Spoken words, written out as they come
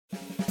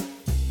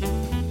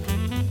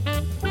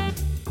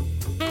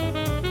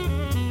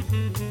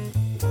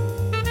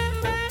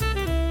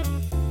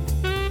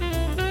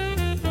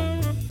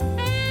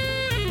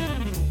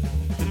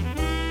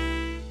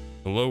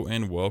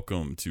and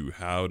welcome to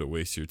How to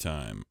Waste Your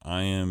Time.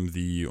 I am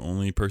the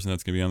only person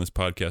that's going to be on this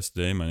podcast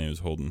today. My name is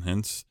Holden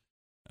Hintz.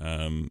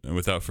 And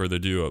without further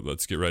ado,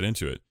 let's get right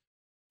into it.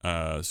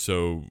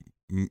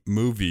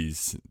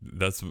 Movies,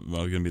 that's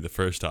going to be the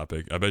first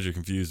topic. I bet you're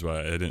confused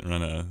why I didn't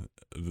run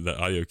the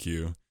audio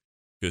cue,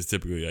 because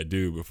typically I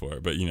do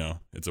before. But,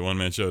 it's a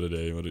one-man show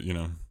today. What are you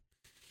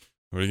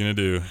going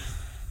to do?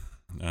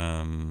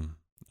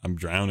 I'm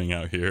drowning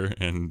out here,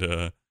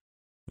 and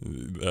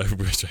I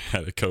wish I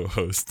had a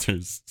co-host or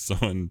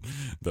someone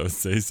that would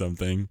say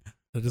something.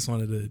 I just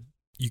wanted to.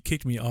 You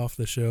kicked me off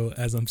the show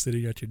as I'm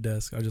sitting at your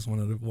desk. I just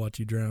wanted to watch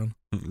you drown.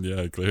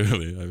 Yeah,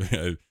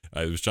 clearly.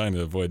 I was trying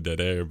to avoid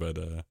dead air, but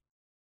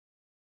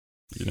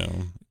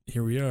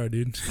here we are,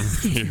 dude.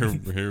 here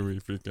we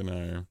freaking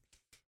are.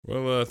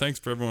 Well, thanks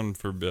for everyone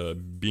for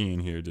being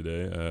here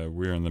today.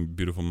 We're in the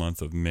beautiful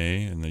month of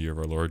May in the year of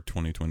our Lord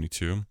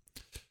 2022.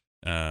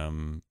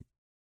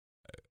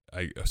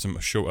 Some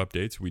show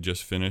updates. We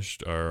just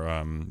finished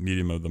our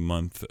Medium of the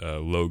Month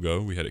logo.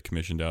 We had it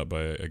commissioned out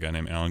by a guy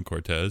named Alan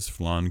Cortez,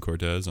 Flan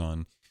Cortez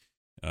on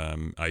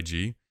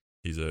IG.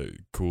 He's a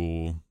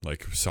cool,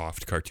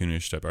 soft,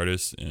 cartoonish type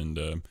artist.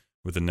 And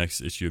with the next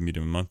issue of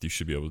Medium of the Month, you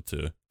should be able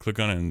to click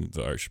on it and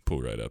the art should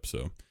pull right up. So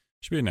it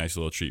should be a nice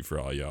little treat for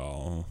all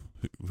y'all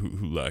who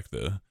like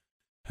the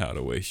How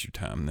to Waste Your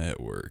Time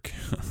network.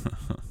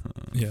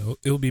 Yeah,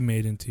 it'll be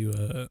made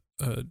into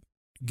a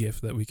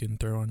GIF that we can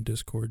throw on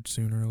Discord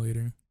sooner or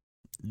later.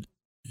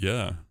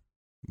 Yeah,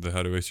 the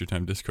How to Waste Your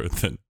Time Discord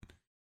that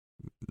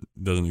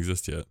doesn't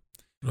exist yet.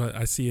 Well,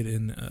 I see it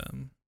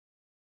in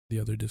the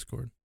other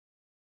Discord.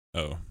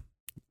 Oh,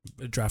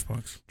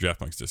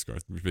 DraftBunks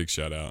Discord. Big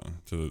shout out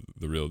to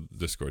the real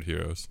Discord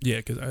heroes. Yeah,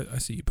 because I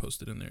see you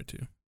posted in there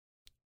too.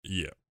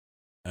 Yeah,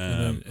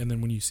 and then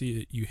when you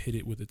see it, you hit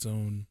it with its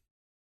own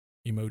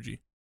emoji.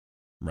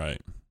 Right.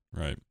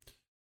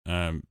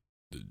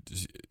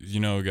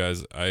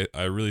 Guys,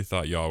 I really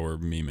thought y'all were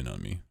memeing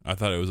on me. I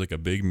thought it was like a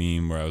big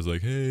meme where I was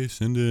like, hey,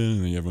 send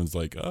in, and everyone's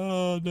like,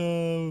 oh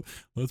no,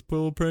 let's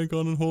pull a prank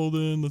on and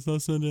Holden, let's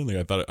not send in.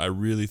 I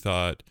really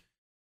thought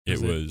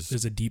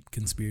there's a deep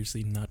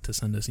conspiracy not to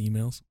send us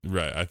emails.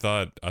 Right. I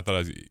thought I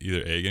was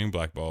either A, getting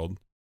blackballed,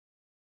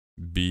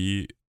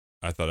 B,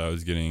 I thought I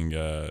was getting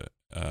a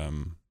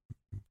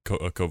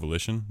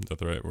coalition. Is that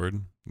the right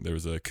word? There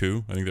was a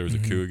coup. I think there was a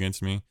coup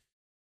against me.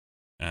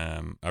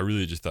 I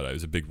really just thought it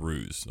was a big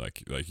ruse,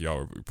 like y'all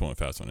were pulling a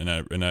fast one,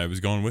 and I was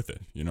going with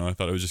it. I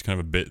thought it was just kind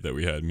of a bit that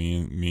we had,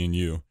 me and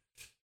you.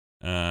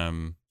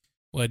 Well,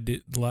 I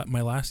did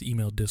my last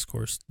email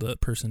discourse. The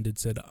person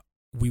said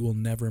we will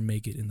never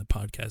make it in the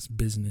podcast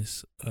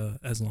business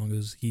as long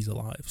as he's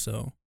alive.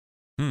 So,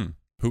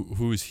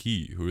 who is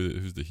he?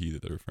 Who's the he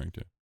that they're referring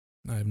to?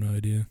 I have no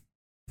idea.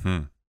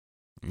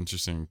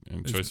 Interesting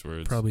and choice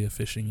words. Probably a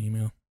phishing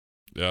email.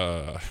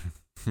 Yeah,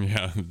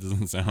 it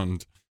doesn't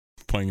sound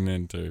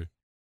poignant or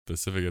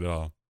specific at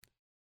all.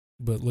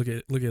 But look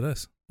at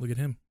us. Look at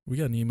him. We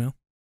got an email.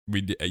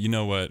 We did. You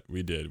know what?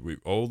 We did. We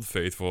Old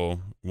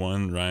Faithful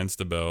one, Ryan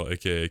Stabell,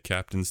 aka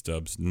Captain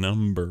Stubbs,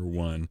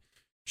 #1,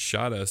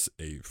 shot us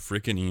a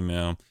freaking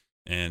email,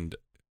 and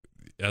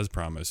as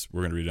promised,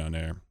 we're gonna read it on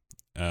air.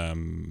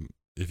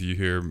 If you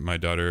hear my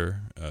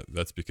daughter,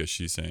 that's because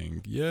she's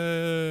saying,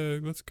 "Yeah,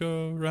 let's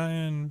go,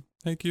 Ryan.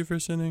 Thank you for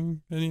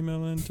sending an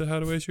email in to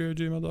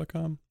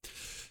howtowasteyour@gmail.com."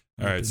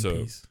 All right,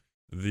 so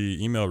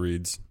the email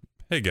reads,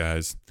 "Hey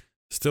guys,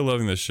 still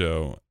loving this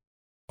show.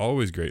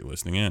 Always great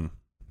listening in."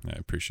 I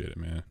appreciate it,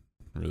 man.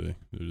 Really,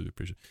 really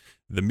appreciate it.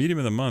 The Medium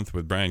of the Month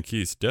with Brian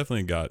Keese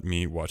definitely got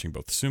me watching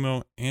both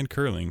sumo and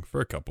curling for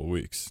a couple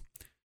weeks.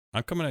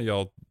 I'm coming at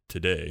y'all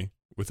today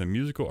with a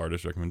musical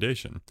artist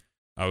recommendation.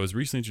 I was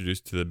recently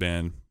introduced to the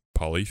band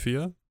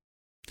Polyphia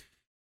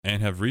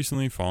and have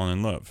recently fallen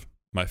in love.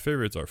 My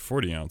favorites are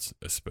 40 Ounce,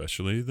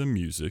 especially the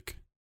music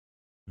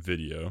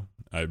video.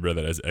 I read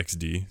that as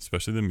XD,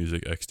 especially the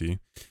music XD,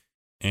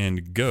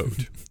 and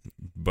Goat.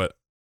 But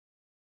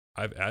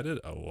I've added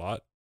a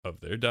lot of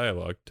their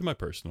dialogue to my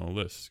personal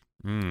list.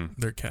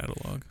 Their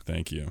catalog.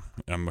 Thank you.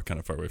 I'm kind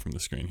of far away from the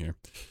screen here.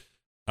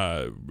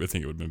 I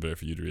think it would have been better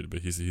for you to read it,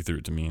 but he threw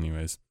it to me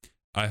anyways.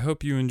 I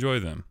hope you enjoy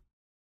them.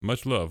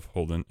 Much love,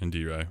 Holden and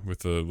D-Ry,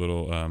 with a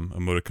little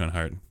emoticon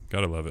heart.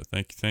 Gotta love it.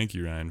 Thank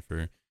you, Ryan,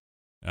 for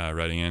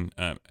writing in.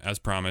 As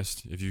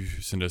promised, if you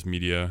send us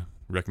media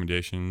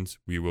recommendations,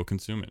 we will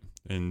consume it.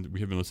 And we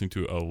have been listening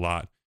to a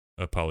lot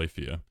of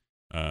Polyphia.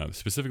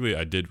 Specifically,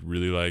 I did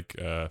really like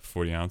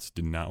 40 Ounce.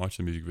 Did not watch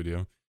the music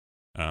video.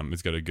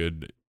 It's got a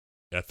good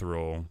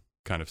ethereal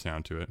kind of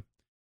sound to it.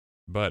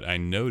 But I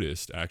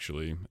noticed,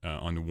 actually,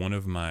 on one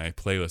of my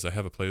playlists, I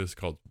have a playlist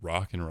called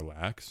Rock and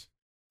Relax.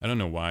 I don't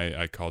know why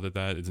I called it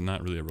that. It's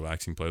not really a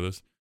relaxing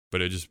playlist,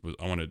 but I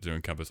wanted to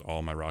encompass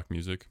all my rock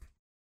music.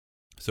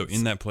 So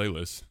in that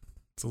playlist,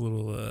 it's a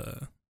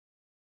little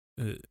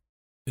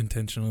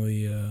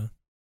intentionally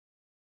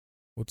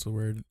what's the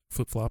word,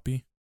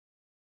 flip-floppy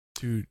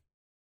to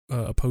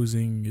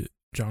opposing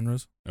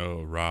genres.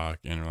 Oh, rock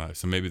and relax.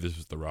 So maybe this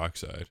was the rock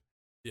side.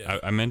 Yeah,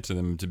 I meant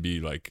them to be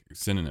like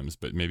synonyms,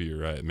 but maybe you're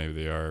right. Maybe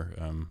they are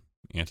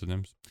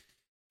antonyms.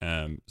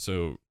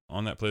 So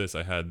on that playlist,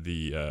 I had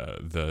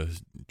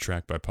the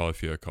track by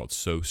Polyphia called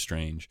 "So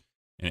Strange,"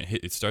 and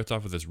it starts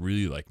off with this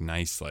really like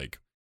nice, like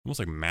almost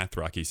like math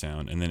rocky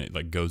sound, and then it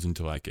like goes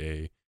into like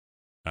a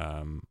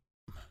I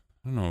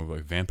don't know if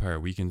like Vampire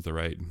Weekend's the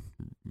right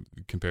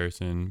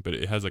comparison, but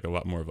it has like a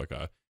lot more of like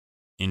a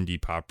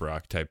indie pop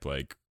rock type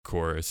like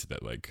chorus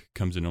that like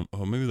comes in.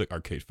 Oh, maybe like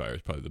Arcade Fire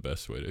is probably the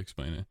best way to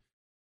explain it.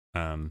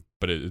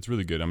 But it's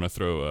really good. I'm gonna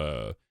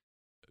throw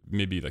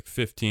maybe like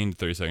 15 to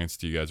 30 seconds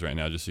to you guys right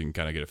now, just so you can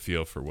kind of get a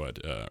feel for what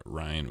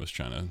Ryan was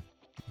trying to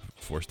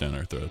force down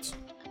our throats.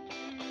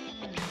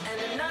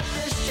 And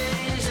nothing's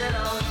changed at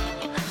all.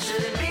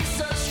 Should it be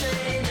so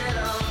strange at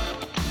all?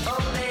 Oh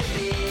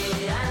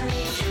baby, I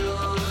need you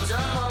to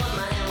hold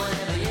my hand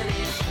whenever you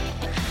need.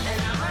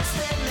 And I must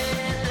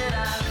admit that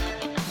I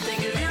think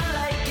of you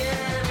like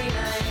every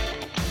night.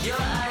 Your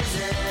eyes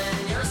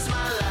and your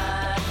smile,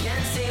 I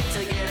can't seem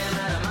to get them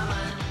out of my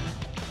mind.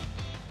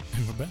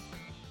 And we're back.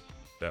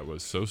 That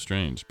was So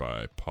Strange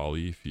by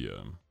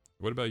Polyphia.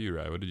 What about you,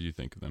 Ryan? What did you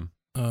think of them?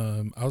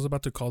 I was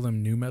about to call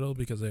them new metal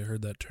because I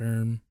heard that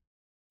term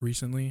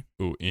recently.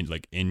 Oh, in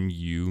like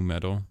NU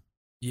metal?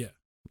 Yeah.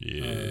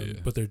 Yeah.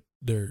 But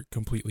they're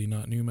completely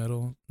not new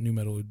metal. New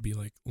metal would be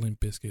like Limp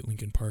Bizkit,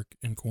 Linkin Park,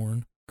 and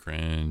Korn.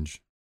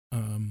 Cringe.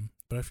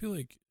 But I feel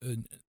like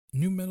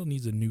new metal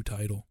needs a new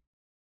title.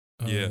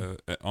 Yeah.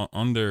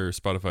 On their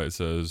Spotify it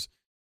says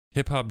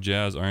hip hop,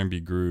 jazz,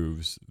 R&B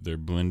grooves. They're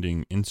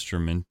blending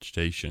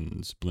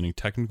instrumentations, blending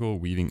technical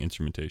weaving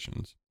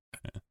instrumentations.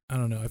 Yeah. I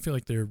don't know. I feel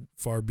like they're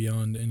far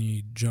beyond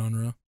any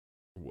genre.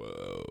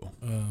 Whoa.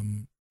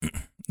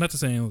 Not to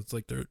say it's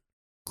like they're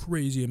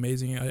crazy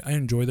amazing. I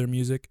enjoy their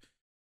music.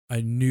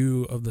 I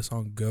knew of the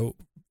song "Goat"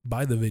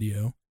 by the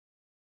video,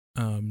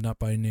 not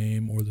by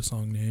name or the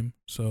song name.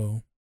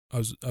 So I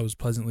was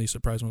pleasantly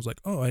surprised when I was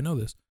like, oh, I know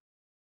this.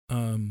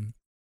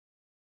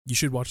 You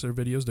should watch their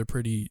videos. They're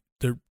pretty.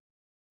 They're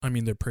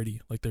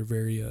pretty. Like they're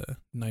very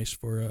nice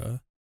for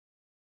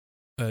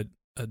I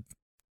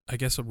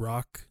guess a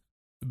rock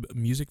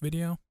music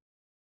video.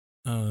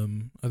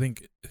 I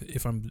think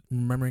if I'm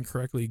remembering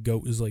correctly,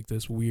 "Goat" is like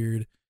this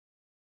weird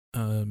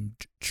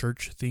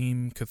church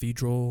theme,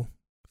 cathedral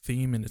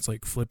theme, and it's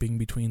like flipping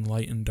between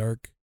light and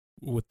dark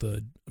with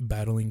the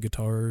battling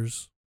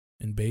guitars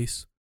and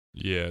bass.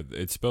 Yeah,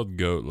 it's spelled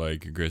goat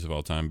like Grace of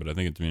All Time, but I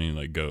think it's meaning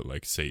like goat,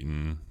 like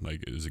Satan,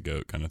 like is a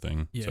goat kind of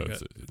thing. Yeah, so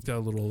it's got a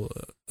little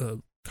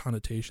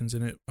connotations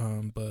in it.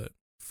 But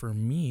for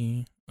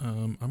me,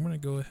 I'm gonna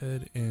go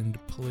ahead and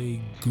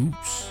play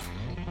Goose.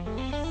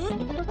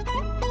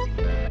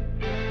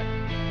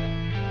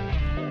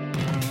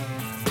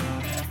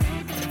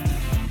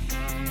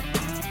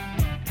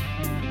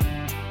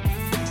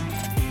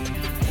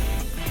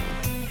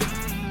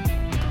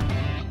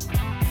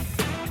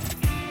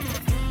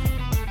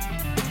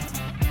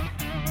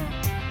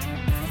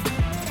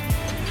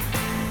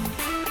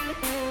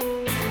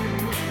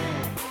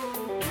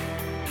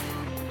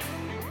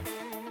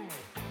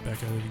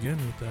 Back at it again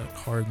with that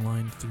hard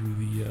line through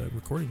the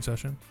recording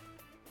session.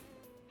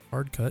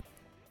 Hard cut.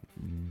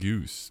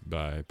 Goose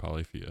by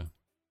Polyphia.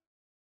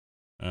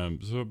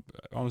 So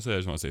honestly, I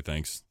just want to say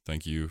thanks.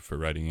 Thank you for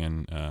writing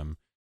in.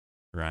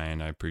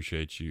 Ryan, I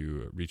appreciate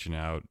you reaching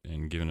out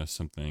and giving us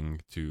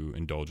something to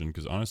indulge in,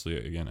 because honestly,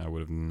 again, I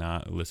would have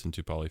not listened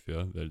to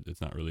Polyphia.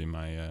 It's not really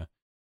my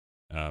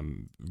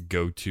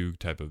go-to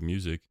type of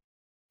music,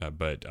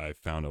 but I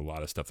found a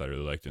lot of stuff that I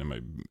really liked, and I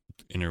might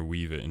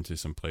interweave it into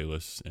some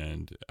playlists.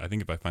 And I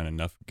think if I find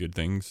enough good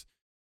things,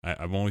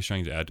 I'm always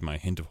trying to add to my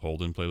Hint of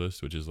Holden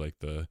playlist, which is like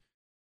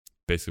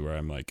basically where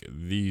I'm like,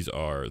 these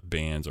are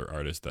bands or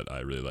artists that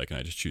I really like, and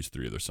I just choose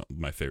 3 of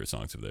my favorite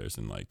songs of theirs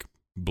and like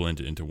blend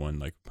it into one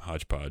like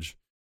hodgepodge.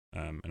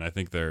 And I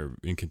think they're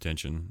in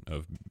contention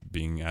of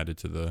being added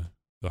to the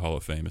Hall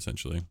of Fame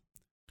essentially.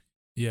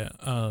 Yeah,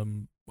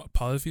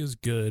 Polyphia is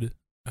good.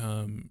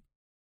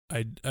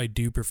 I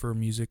do prefer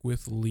music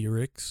with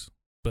lyrics,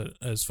 but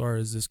as far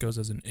as this goes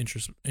as an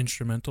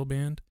instrumental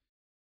band,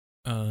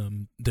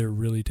 they're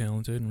really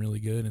talented and really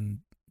good and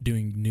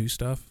doing new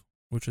stuff,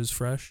 which is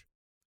fresh.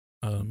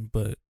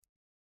 But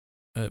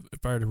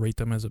if I were to rate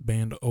them as a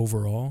band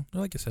overall,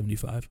 they're like a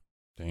 75.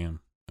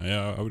 Damn.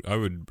 Yeah, I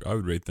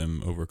would rate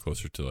them over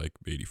closer to like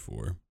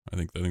 84. I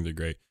think they're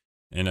great,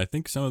 and I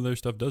think some of their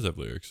stuff does have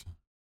lyrics.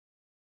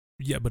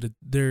 Yeah, but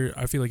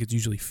I feel like it's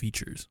usually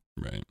features.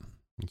 Right,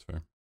 that's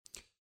fair.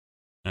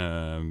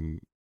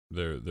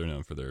 They're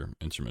known for their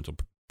instrumental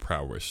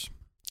prowess.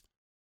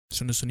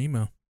 Send us an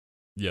email.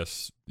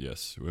 Yes.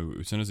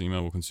 Send us an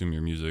email. We'll consume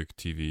your music,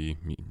 TV,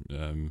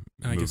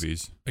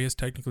 movies. I guess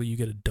technically you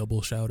get a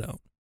double shout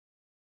out.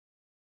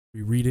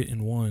 We read it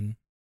in one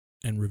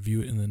and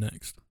review it in the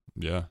next.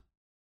 Yeah.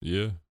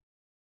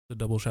 The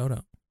double shout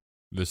out.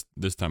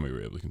 This time we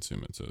were able to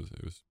consume it, so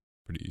it was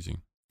pretty easy.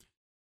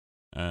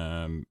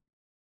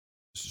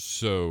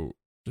 So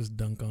just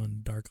dunk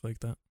on Dark like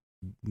that.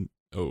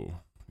 Oh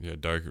yeah,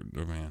 Dark.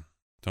 Oh man,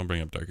 don't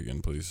bring up Dark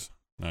again, please.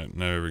 Not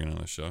ever again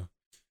on this show.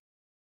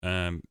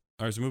 All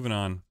right, so moving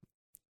on.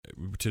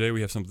 Today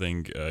we have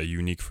something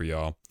unique for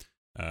y'all.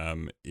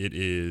 It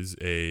is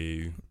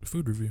a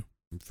Food review.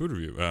 food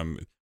review.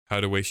 How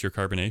to waste your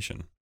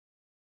carbonation.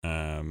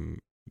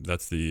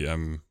 That's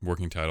the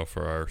working title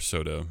for our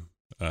soda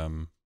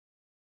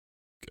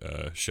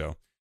show.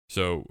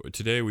 So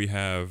today we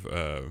have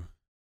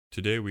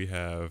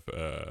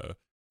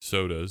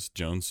sodas,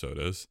 Jones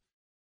sodas,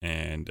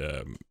 and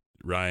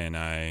Rye and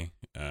I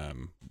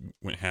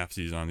went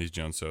halfsies on these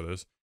Jones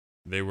sodas.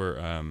 They were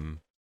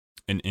an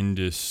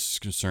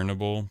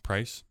indiscernible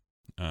price.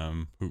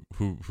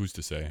 Who's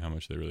to say how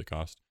much they really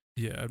cost?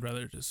 Yeah, I'd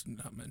rather just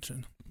not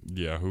mention.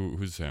 Yeah,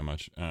 who's to say how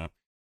much?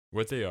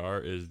 What they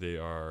are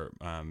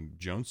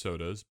Jones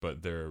sodas,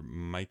 but they're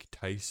Mike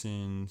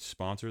Tyson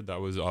sponsored. That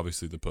was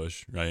obviously the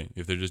push, right?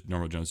 If they're just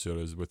normal Jones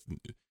sodas with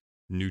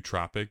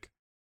nootropic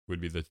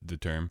would be the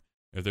term.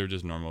 If they're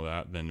just normal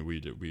then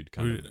we'd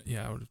kind of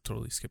I would have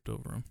totally skipped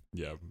over them.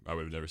 yeah, I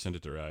would have never sent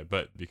it to Rye,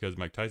 but because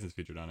Mike Tyson's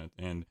featured on it,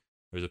 and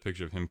there's a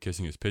picture of him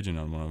kissing his pigeon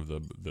on one of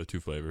the two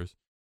flavors.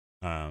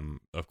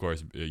 Of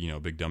course,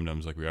 big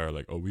dum-dums like we are,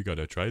 like, oh, we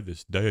gotta try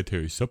this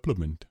dietary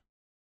supplement.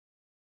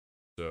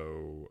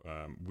 So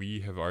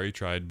we have already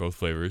tried both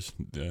flavors.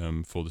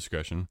 Full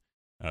discretion.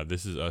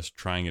 This is us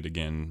trying it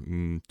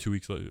again 2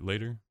 weeks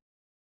later.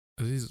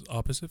 Are these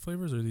opposite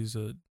flavors, or are these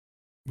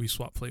we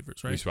swap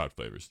flavors, right? We swapped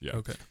flavors, yeah.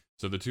 Okay.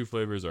 So the two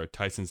flavors are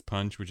Tyson's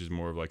Punch, which is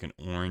more of like an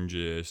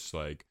orangish,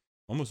 like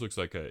almost looks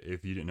like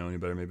if you didn't know any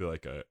better, maybe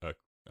like a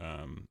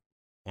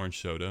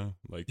orange soda,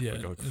 like Yeah,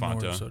 like a an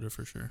Fanta. orange soda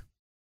for sure.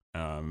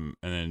 And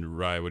then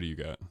Rye, what do you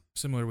got?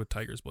 Similar with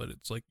Tiger's Blood.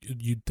 It's like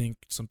you'd think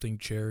something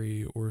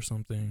cherry or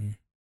something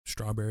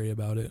strawberry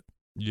about it.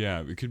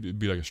 Yeah, it could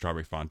be like a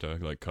strawberry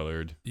Fanta, like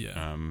colored.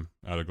 Yeah.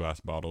 Out of glass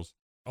bottles.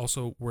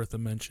 Also worth a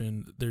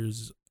mention,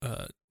 there's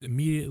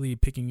immediately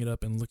picking it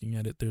up and looking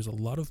at it, there's a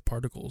lot of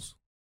particles.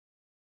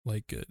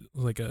 It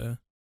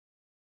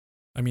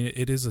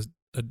is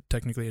a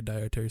technically a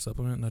dietary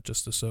supplement, not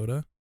just a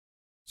soda.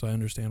 So I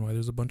understand why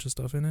there's a bunch of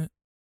stuff in it.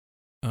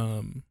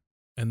 And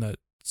that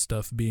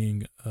stuff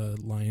being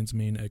lion's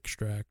mane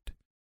extract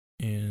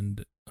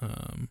and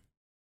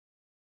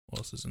what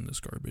else is in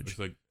this garbage? It's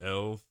like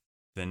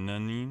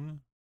L-theanine,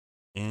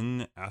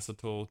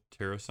 N-acetyl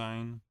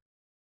tyrosine,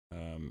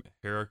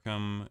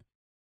 Hericum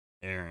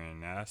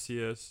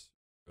erinaceus,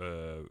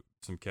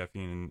 some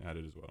caffeine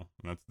added as well.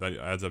 And that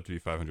adds up to be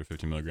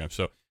 550 milligrams.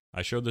 So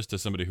I showed this to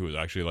somebody who was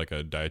actually like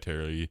a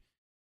dietary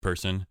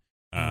person.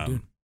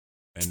 Dude.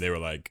 And they were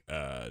like,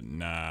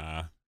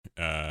 nah,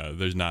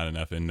 there's not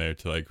enough in there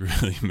to like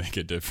really make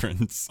a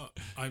difference.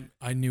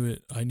 I knew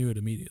it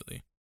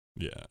immediately.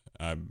 Yeah.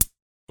 That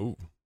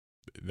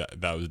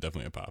was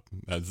definitely a pop.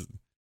 That's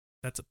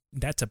a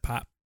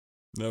pop.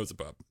 That was a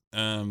pop.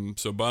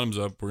 So bottoms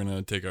up, we're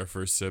gonna take our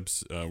first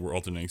sips. We're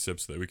alternating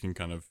sips so that we can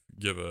kind of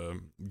give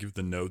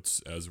the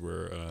notes as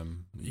we're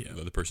the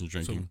other person's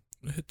drinking.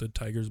 So hit the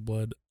Tiger's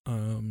Blood.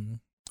 Like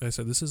I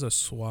said, this is a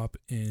swap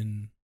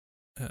in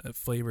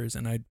flavors,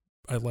 and I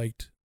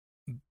liked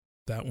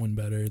that one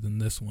better than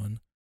this one.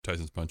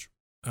 Tyson's Punch.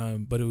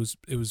 But it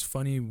was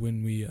funny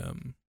when we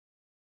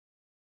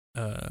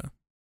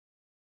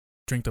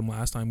drank them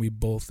last time. We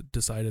both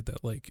decided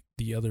that like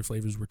the other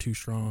flavors were too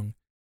strong.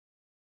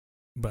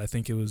 But I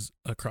think it was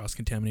a cross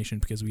contamination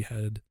because we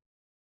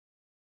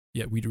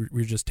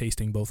were just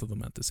tasting both of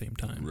them at the same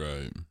time.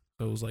 Right.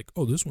 So it was like,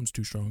 oh, this one's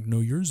too strong. No,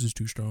 yours is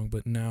too strong.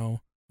 But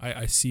now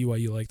I see why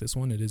you like this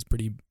one. It is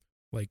pretty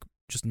like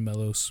just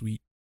mellow,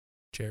 sweet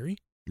cherry.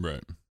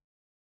 Right.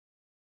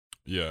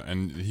 Yeah,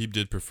 and he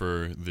did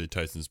prefer the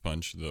Tyson's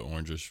Punch, the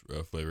orangish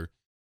flavor.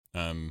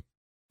 On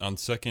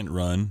second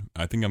run,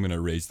 I think I'm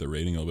gonna raise the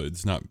rating a little bit.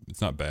 It's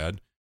not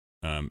bad.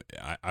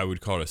 I would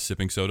call it a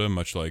sipping soda,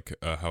 much like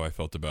how I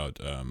felt about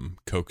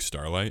Coke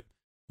Starlight.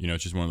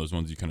 It's just one of those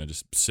ones you kind of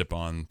just sip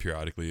on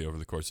periodically over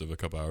the course of a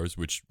couple hours,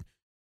 which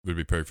would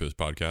be perfect for this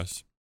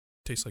podcast.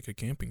 Tastes like a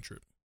camping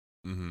trip.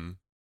 Mm-hmm.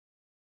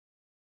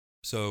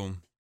 So,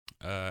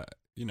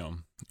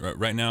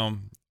 right now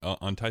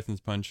on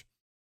Tyson's Punch,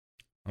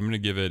 I'm gonna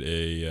give it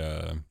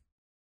a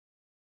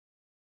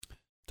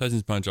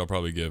Tyson's Punch. I'll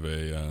probably give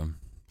I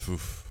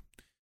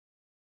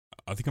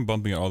think I'm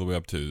bumping it all the way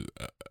up to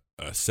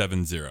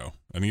 7-0.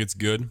 I think it's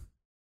good.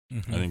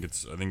 Mm-hmm. I think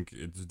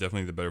it's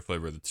definitely the better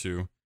flavor of the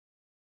two.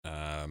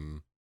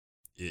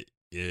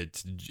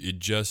 It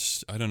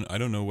just I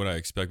don't know what I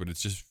expect, but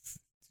it's just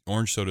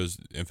orange soda is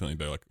infinitely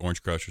better, like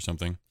Orange Crush or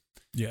something.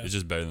 Yeah, it's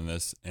just better than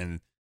this, and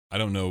I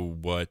don't know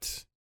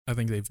what. I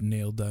think they've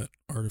nailed that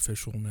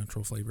artificial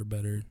natural flavor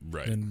better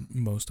than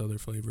most other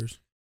flavors.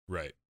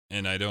 Right,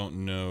 and I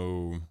don't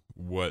know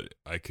what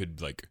I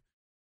could like.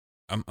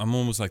 I'm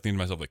almost like thinking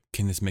to myself like,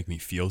 can this make me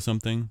feel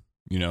something?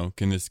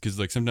 Can this, because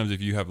like sometimes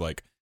if you have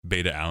like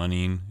beta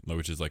alanine,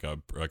 which is like a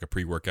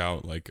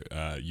pre-workout, like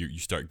you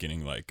start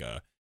getting like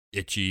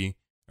itchy,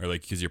 or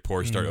like because your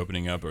pores start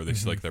opening up, or they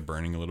like they're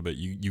burning a little bit.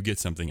 You get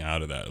something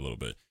out of that a little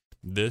bit.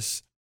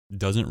 This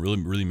doesn't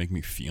really make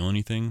me feel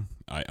anything.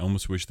 I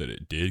almost wish that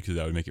it did, because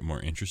that would make it more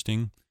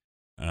interesting.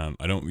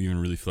 I don't even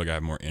really feel like I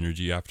have more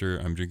energy after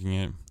I'm drinking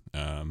it.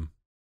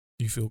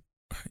 You feel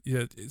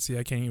Yeah, see,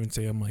 I can't even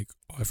say I'm like,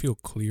 oh, I feel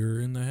clearer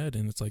in the head,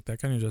 and it's like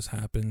that kind of just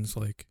happens.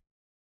 Like,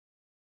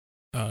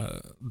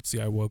 let's see,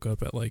 I woke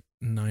up at like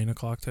 9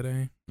 o'clock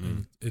today,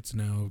 and it's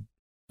now,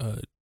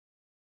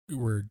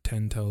 we're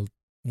 10 till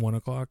 1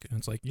 o'clock, and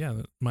it's like,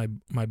 yeah, my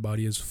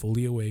body is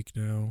fully awake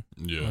now.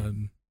 Yeah.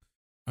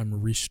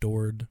 I'm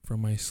restored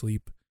from my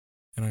sleep,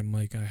 and I'm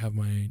like, I have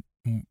my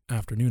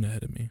afternoon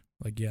ahead of me.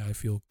 Like, yeah, I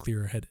feel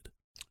clear headed.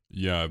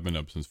 Yeah, I've been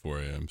up since 4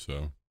 a.m.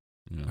 So,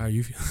 you know. How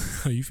you feel?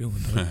 How you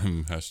feeling?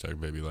 Hashtag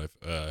baby life.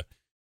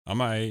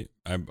 I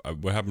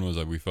what happened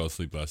was we fell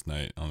asleep last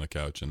night on the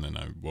couch, and then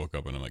I woke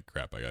up and I'm like,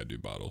 crap, I gotta do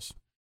bottles.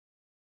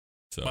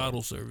 So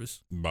Bottle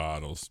service.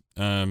 bottles.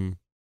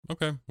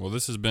 Okay. Well,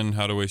 this has been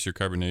How to Waste Your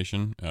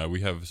Carbonation.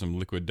 We have some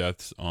liquid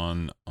deaths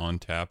on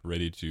tap,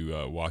 ready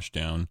to wash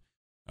down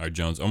our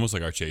Jones, almost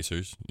like our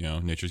chasers. You know,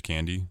 nature's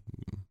candy.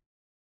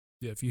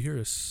 Yeah, if you hear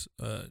us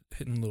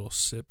hitting little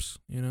sips,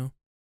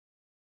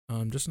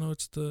 just know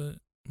it's the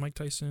Mike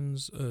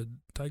Tyson's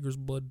Tiger's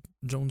Blood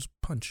Jones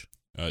Punch.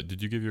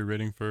 Did you give your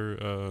rating for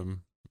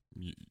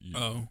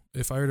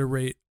If I were to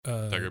rate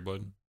Tiger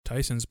Blood?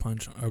 Tyson's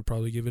Punch, I would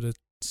probably give it a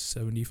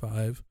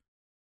 75.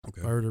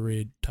 Okay. If I were to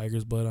rate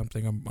Tiger's Blood,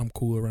 I'm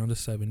cool around a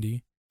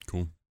 70.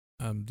 Cool.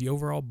 The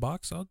overall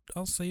box,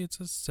 I'll say it's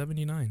a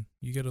 79.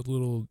 You get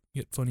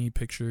funny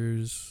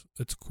pictures.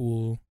 It's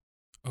cool.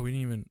 Oh,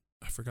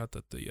 I forgot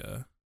that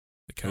the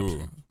caps.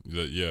 Ooh,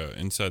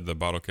 inside the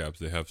bottle caps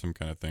they have some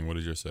kind of thing. What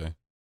did yours say?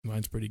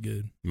 Mine's pretty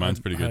good. Mine's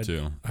pretty good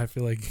too. I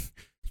feel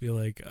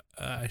like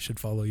I should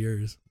follow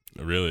yours.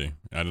 Really?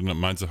 I don't know.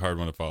 Mine's a hard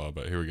one to follow,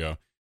 but here we go.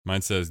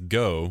 Mine says,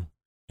 go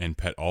and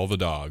pet all the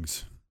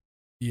dogs.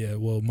 Yeah,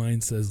 well,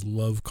 mine says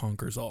love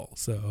conquers all.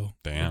 So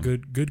damn,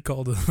 good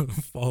call to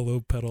follow.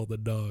 Pet all the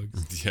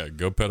dogs. Yeah,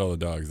 go pet all the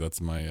dogs. That's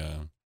my.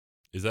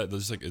 Is that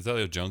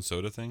a Jones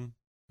Soda thing,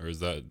 or is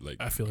that like?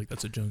 I feel like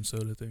that's a Jones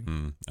Soda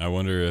thing. I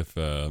wonder if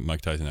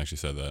Mike Tyson actually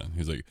said that.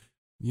 He's like,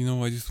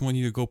 I just want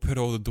you to go pet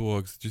all the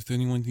dogs. Just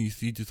anyone you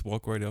see, just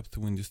walk right up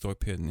to and just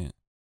start petting it.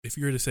 If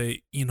you were to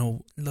say,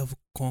 love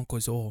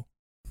conquers all,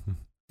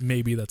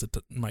 maybe that's a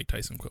Mike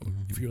Tyson quote.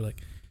 If you're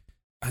like,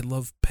 I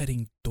love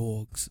petting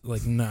dogs.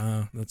 Like,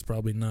 nah, that's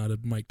probably not a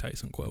Mike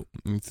Tyson quote.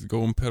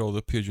 Go and pet all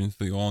the pigeons.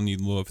 They all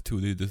need love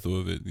too. They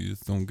deserve it. You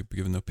just don't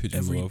give enough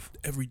pigeon love.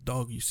 Every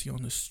dog you see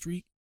on the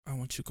street, I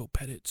want you to go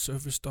pet it.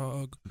 Service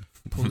dog,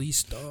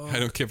 police dog. I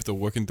don't care if it's a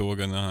working dog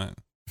or not.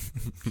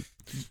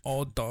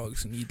 All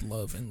dogs need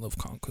love, and love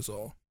conquers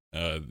all.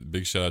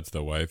 Big shout out to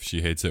the wife.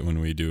 She hates it when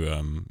we do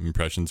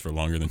impressions for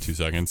longer than 2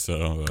 seconds.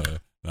 So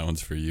that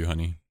one's for you,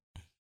 honey.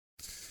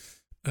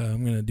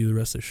 I'm gonna do the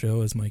rest of the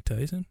show as Mike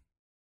Tyson.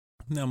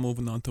 Now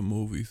moving on to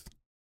movies.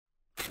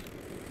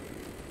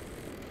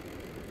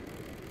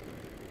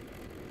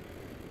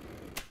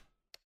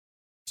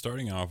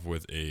 Starting off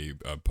with a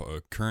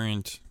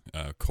current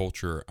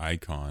culture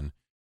icon,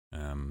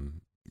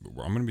 I'm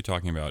going to be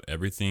talking about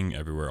Everything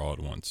Everywhere All at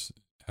Once.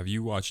 Have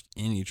you watched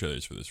any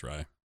trailers for this,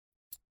 Rye?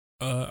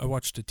 I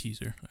watched a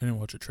teaser. I didn't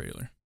watch a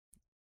trailer.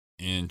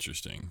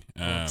 Interesting.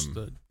 I watched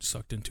the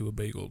Sucked Into a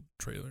Bagel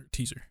trailer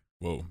teaser.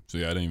 Whoa! So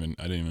yeah, I didn't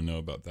even know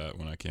about that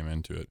when I came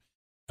into it.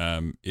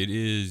 It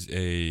is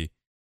a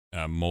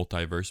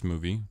multiverse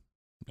movie,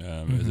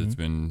 as it's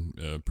been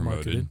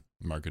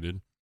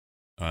marketed.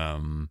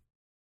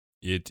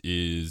 It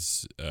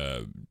is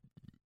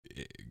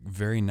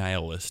very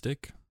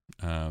nihilistic.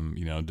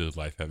 Does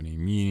life have any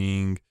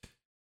meaning?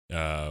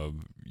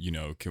 Can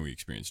we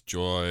experience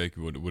joy?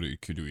 Do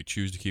we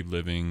choose to keep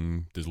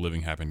living? Does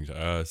living happen to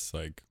us?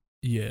 Like,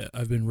 yeah,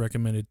 I've been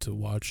recommended to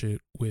watch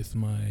it with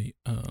my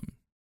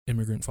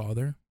immigrant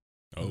father.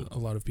 Oh, a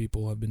lot of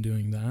people have been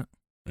doing that.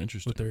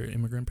 Interesting. With their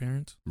immigrant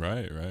parents.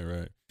 Right.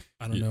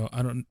 I don't know.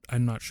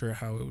 I'm not sure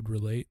how it would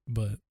relate,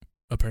 but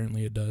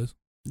apparently it does.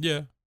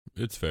 Yeah,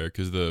 it's fair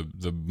because the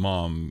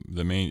mom,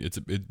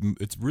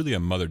 it's really a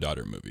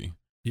mother-daughter movie.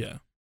 Yeah.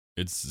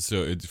 It's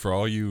for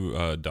all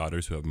you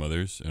daughters who have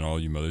mothers and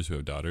all you mothers who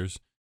have daughters.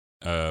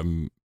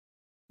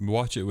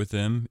 Watch it with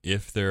them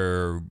if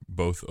they're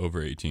both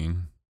over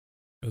 18.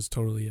 It was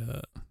totally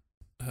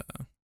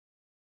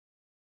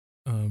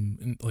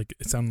like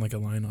it sounded like a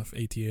line off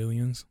AT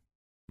Aliens.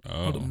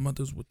 Oh. All the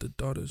mothers with the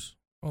daughters,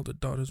 all the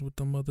daughters with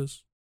the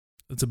mothers.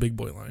 It's a big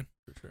boy line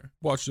for sure.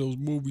 Watch those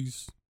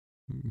movies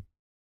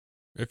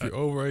if you're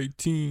over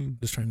 18.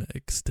 Just trying to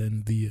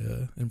extend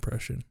the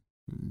impression.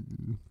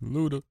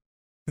 Luda.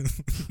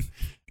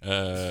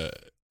 So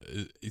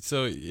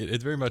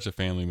it's very much a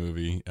family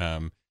movie.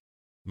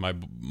 My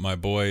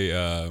boy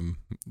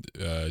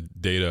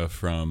Data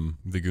from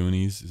The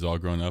Goonies is all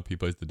grown up. He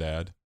plays the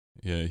dad.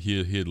 Yeah,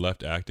 he had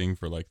left acting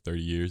for like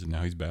 30 years and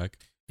now he's back.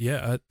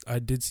 Yeah, I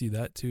did see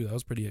that too. That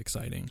was pretty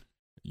exciting.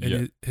 Yeah.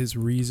 And his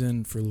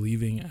reason for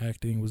leaving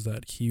acting was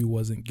that he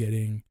wasn't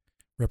getting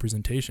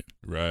representation.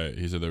 Right.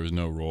 He said there was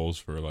no roles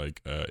for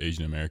like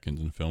Asian Americans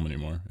in film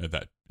anymore at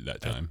that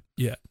time.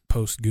 Yeah,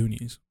 post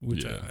Goonies,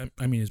 which Yeah.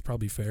 I mean is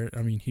probably fair.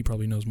 I mean, he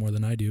probably knows more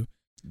than I do.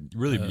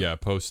 Really,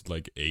 post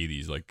like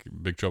 80s, like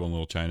Big Trouble in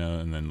Little China,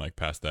 and then like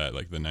past that,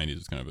 like the 90s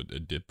was kind of a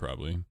dip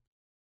probably.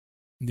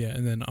 Yeah,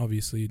 and then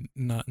obviously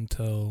not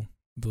until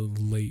the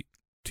late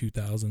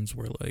 2000s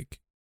where like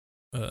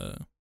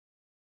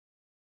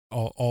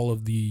all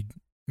of the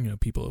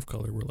people of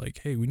color were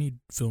like, hey, we need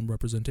film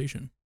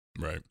representation.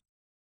 Right.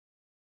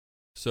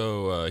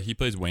 So he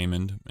plays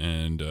Waymond,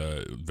 and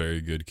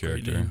very good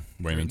character.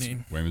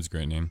 Waymond's a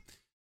great name.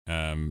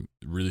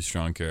 Really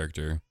strong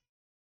character.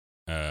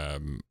 I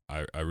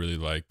really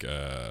like.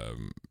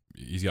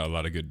 He's got a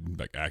lot of good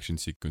like action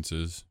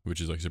sequences, which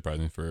is like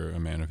surprising for a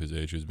man of his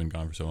age who's been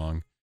gone for so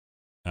long.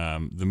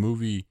 The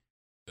movie,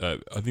 I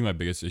think my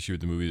biggest issue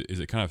with the movie is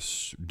it kind of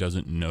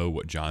doesn't know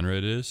what genre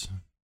it is,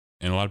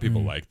 and a lot of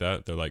people like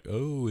that. They're like,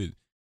 oh,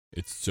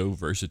 it's so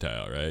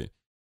versatile, right?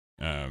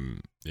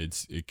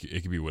 It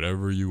could be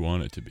whatever you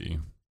want it to be.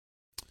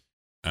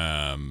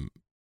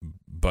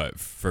 But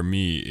for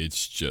me,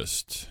 it's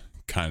just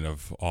kind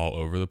of all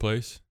over the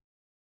place.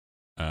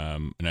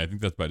 And I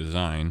think that's by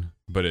design,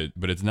 but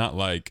it's not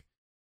like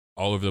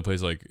all over the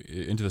place, like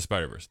Into the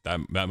Spider-Verse.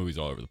 That movie's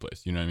all over the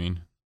place. You know what I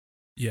mean?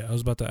 Yeah, I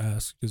was about to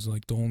ask, because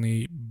like the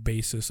only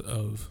basis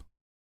of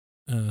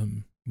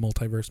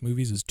multiverse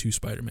movies is 2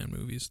 Spider-Man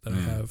movies that I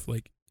have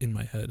like in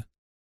my head.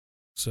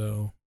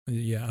 So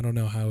yeah, I don't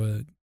know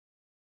how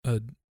a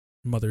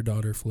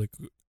mother-daughter flick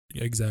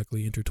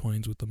exactly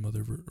intertwines with the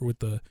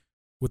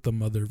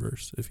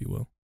motherverse, if you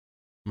will.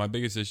 My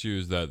biggest issue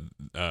is that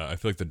I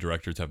feel like the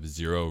directors have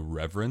zero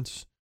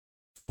reverence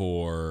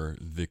for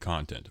the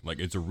content. Like,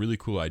 it's a really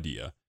cool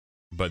idea,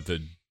 but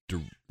the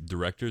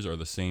directors are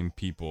the same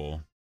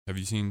people. Have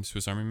you seen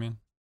Swiss Army Man?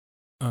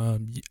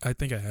 I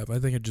think I have. I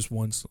think it just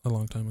once a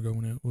long time ago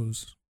when it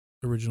was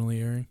originally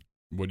airing.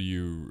 What do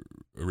you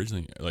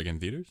originally like in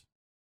theaters?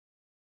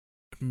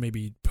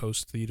 Maybe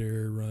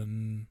post-theater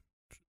run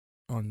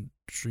on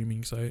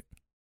streaming site.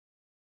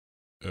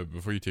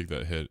 Before you take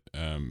that hit,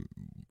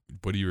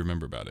 what do you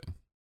remember about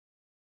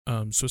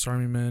it? Swiss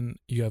Army Men,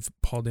 you have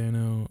Paul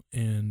Dano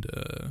and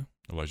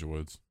Elijah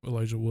Woods,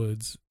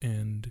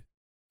 and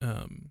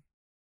what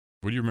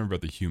do you remember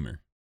about the humor?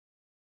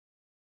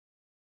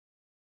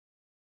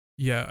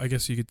 Yeah, I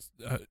guess you could.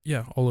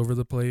 All over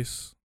the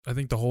place. I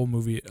think the whole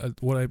movie.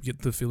 What I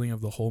get the feeling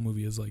of the whole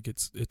movie is like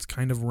it's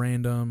kind of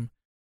random.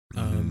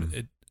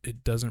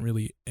 It doesn't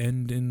really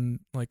end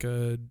in like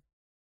a.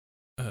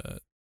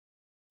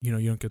 You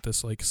don't get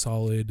this like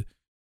solid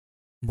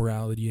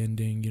morality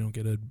ending. You don't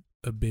get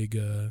a big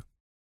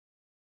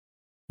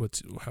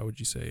how would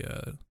you say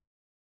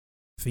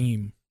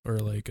theme, or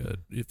like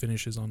it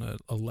finishes on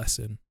a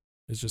lesson.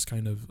 It's just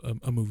kind of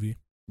a movie.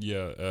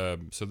 Yeah,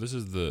 so this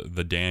is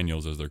the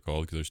Daniels, as they're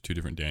called, because there's 2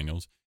 different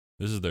Daniels.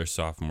 This is their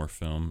sophomore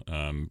film,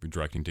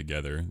 directing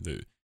together.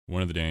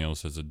 One of the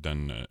Daniels has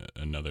done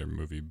another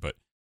movie, but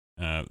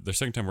their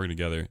second time working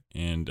together,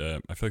 and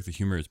I feel like the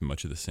humor is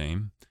much of the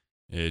same.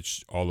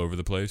 It's all over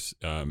the place,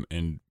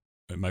 and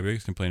my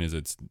biggest complaint is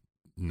it's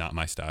not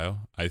my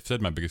style. I've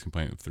said my biggest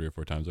complaint 3 or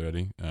 4 times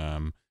already,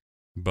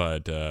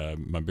 but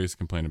my biggest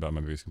complaint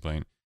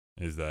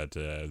is that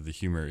the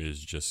humor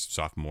is just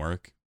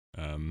sophomoric.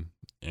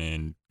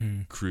 And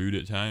crude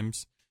at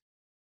times.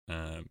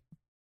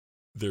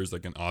 There's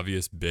like an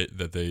obvious bit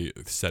that they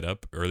set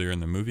up earlier in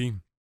the movie,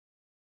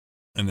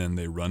 and then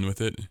they run with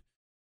it,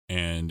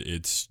 and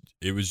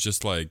it was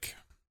just like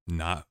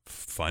not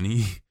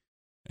funny,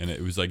 and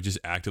it was like just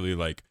actively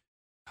like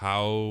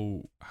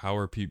how's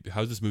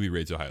this movie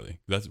rated so highly?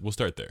 We'll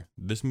start there.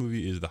 This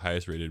movie is the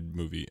highest rated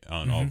movie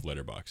on all of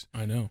Letterboxd.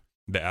 I know.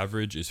 The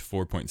average is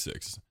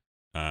 4.6.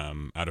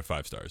 Out of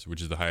 5 stars,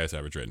 which is the highest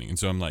average rating. And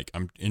so I'm like,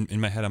 in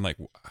my head, I'm like,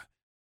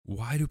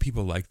 why do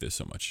people like this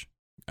so much?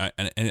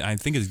 And I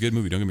think it's a good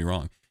movie. Don't get me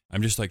wrong.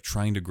 I'm just like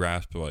trying to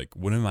grasp like,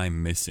 what am I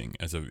missing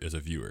as a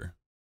viewer?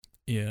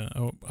 Yeah,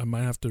 I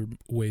might have to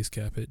waist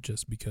cap it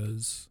just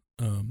because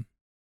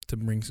to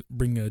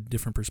bring a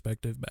different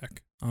perspective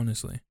back.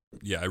 Honestly.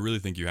 Yeah, I really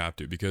think you have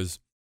to, because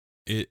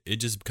it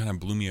just kind of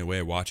blew me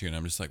away watching it. And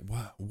I'm just like,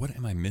 what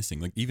am I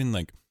missing? Like, even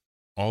like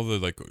all the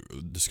like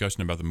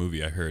discussion about the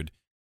movie, I heard,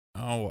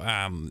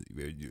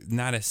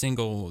 not a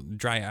single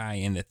dry eye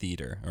in the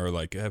theater, or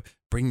like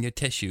bring your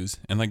tissues.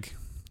 And like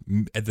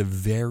at the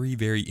very,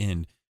 very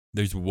end,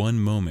 there's one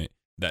moment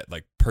that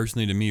like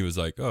personally to me was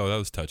like, oh, that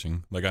was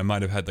touching. Like I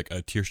might have had like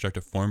a tear struck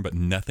to form, but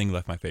nothing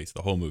left my face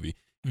the whole movie.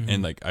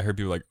 And like I heard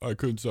people like, I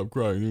couldn't stop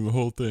crying through the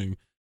whole thing.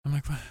 I'm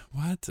like,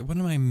 what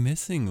am I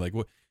missing? Like,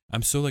 what?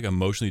 I'm so like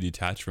emotionally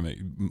detached from it,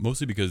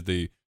 mostly because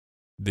they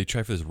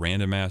try for this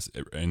random ass,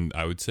 and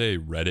I would say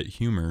Reddit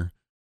humor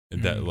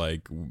that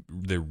like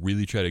they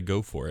really try to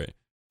go for it,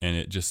 and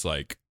it just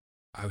like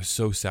I was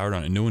so soured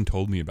on it. No one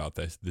told me about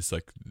this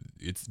like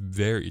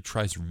it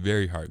tries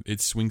very hard.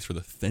 It swings for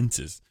the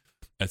fences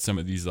at some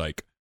of these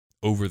like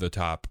over the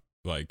top,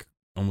 like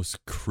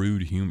almost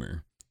crude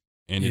humor,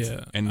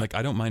 and like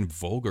I don't mind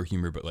vulgar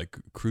humor, but like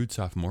crude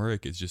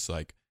sophomoric is just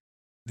like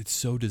it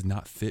so does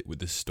not fit with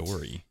the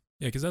story.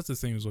 Yeah, because that's the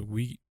thing, is like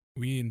we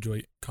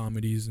enjoy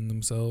comedies in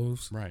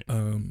themselves, right?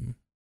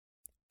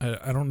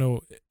 I don't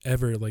know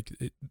ever like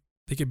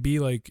they could be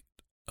like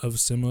of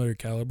similar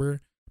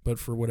caliber, but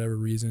for whatever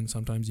reason,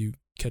 sometimes you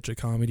catch a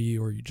comedy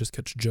or you just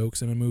catch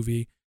jokes in a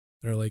movie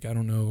They're like, I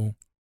don't know.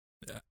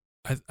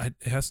 It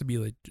has to be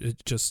like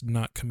it's just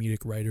not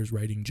comedic writers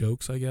writing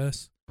jokes, I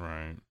guess.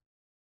 Right.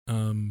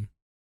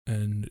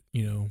 And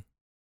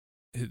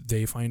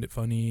they find it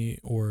funny,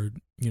 or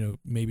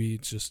maybe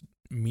it's just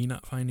me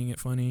not finding it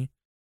funny.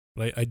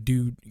 But I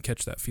do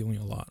catch that feeling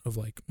a lot of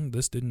like,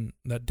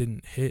 that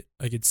didn't hit.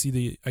 I could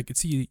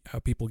see how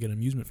people get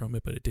amusement from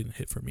it, but it didn't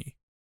hit for me.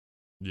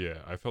 Yeah,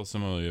 I felt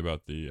similarly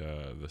about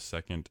the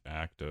second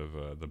act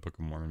of the Book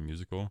of Mormon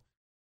musical.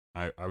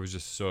 I was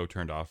just so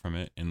turned off from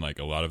it, and like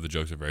a lot of the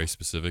jokes are very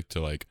specific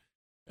to like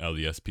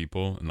LDS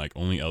people, and like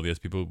only LDS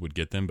people would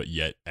get them, but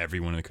yet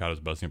everyone in the crowd was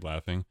busting up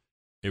laughing.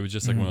 It was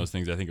just like one of those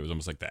things. I think it was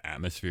almost like the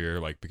atmosphere,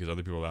 like because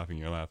other people are laughing,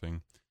 you're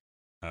laughing.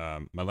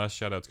 My last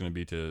shout out is going to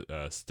be to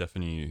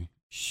Stephanie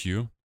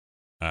Hsu.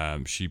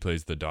 She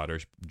plays the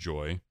daughter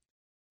Joy.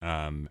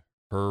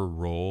 Her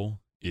role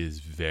is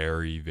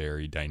very,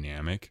 very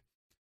dynamic.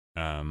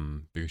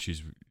 Because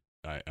she's,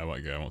 I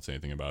won't say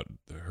anything about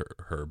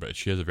her, but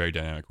she has a very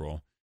dynamic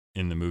role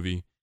in the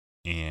movie,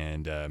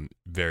 and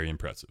very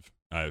impressive.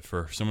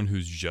 For someone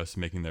who's just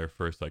making their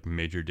first like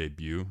major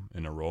debut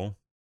in a role,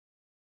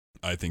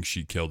 I think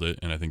she killed it,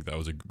 and I think that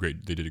was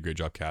they did a great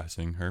job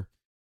casting her.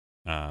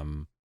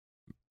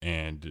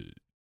 And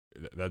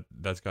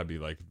that's got to be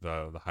like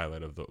the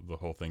highlight of the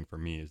whole thing for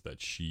me, is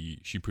that she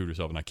proved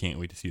herself, and I can't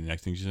wait to see the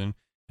next thing she's in.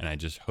 And I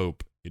just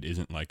hope it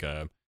isn't like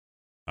a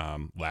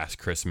Last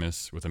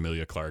Christmas with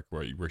Emilia Clarke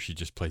where she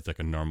just plays like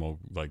a normal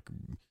like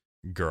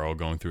girl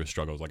going through her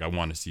struggles. Like I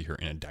want to see her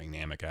in a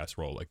dynamic ass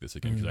role like this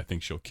again, because I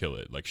think she'll kill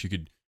it. Like she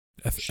could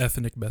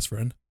ethnic best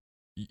friend.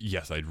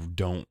 Yes, I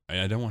don't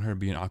want her to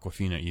be an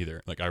Awkwafina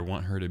either. Like I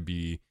want her to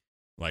be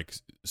like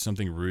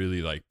something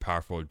really like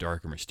powerful,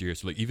 dark, or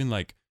mysterious. Like even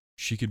like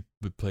she could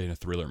play in a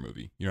thriller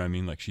movie. You know what I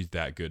mean? Like she's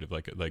that good of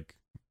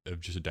of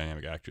just a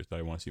dynamic actress that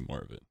I want to see more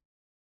of it.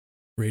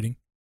 Rating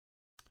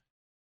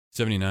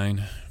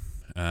 79.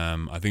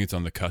 I think it's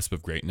on the cusp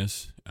of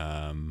greatness.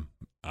 I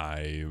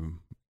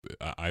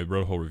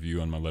wrote a whole review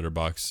on my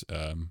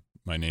Letterboxd.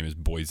 My name is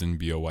Boysen,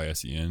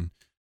 Boysen.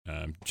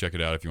 Check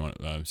it out if you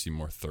want to see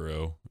more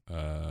thorough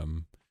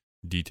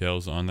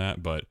details on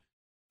that. But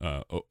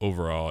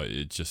overall,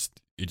 it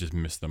just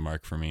missed the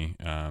mark for me.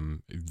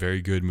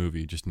 Very good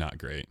movie, just not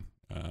great.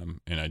 And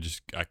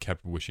I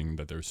kept wishing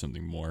that there was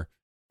something more,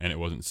 and it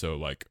wasn't so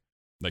like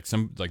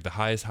the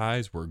highest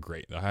highs were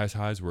great. The highest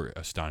highs were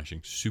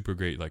astonishing, super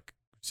great like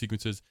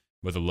sequences,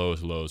 but the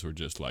lowest lows were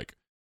just like,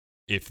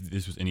 if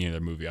this was any other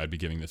movie, I'd be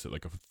giving this at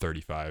like a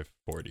 35,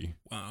 40.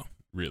 Wow.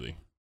 Really.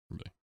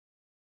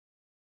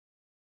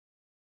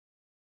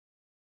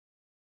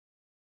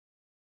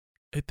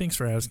 Hey, thanks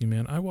for asking,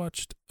 man. I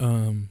watched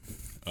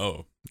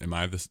Oh, am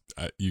I this?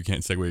 You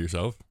can't segue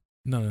yourself?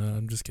 No,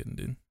 I'm just kidding,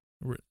 dude.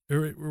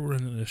 We're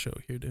running a show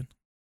here, dude.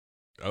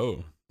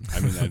 Oh, I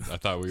mean, I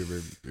thought we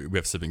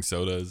have sipping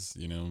sodas.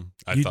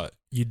 I thought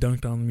you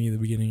dunked on me at the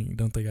beginning.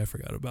 Don't think I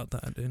forgot about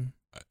that, dude.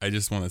 I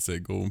just want to say,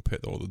 go and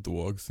pet all the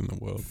dogs in the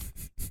world.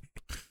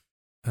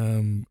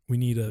 We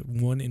need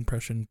one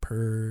impression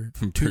per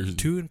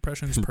two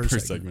impressions per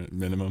segment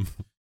minimum.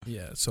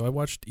 Yeah, so I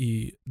watched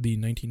the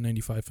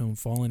 1995 film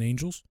Fallen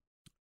Angels.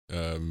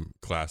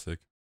 Classic.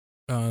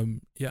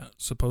 Yeah,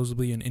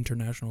 supposedly an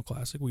international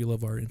classic. We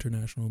love our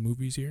international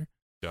movies here.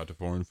 Shout out to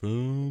foreign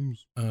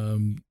films.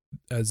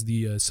 As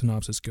the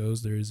synopsis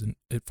goes,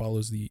 it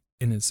follows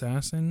an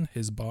assassin,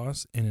 his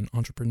boss, and an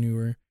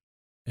entrepreneur,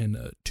 and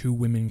two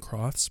women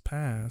cross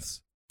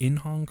paths in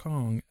Hong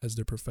Kong as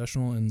their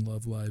professional and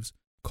love lives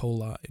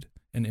collide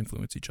and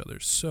influence each other.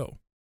 So,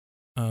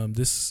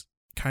 this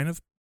kind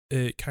of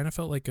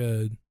felt like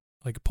a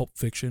Pulp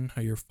Fiction,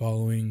 how you're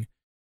following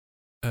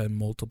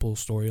multiple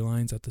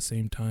storylines at the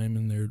same time,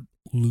 and they're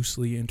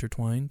loosely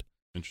intertwined.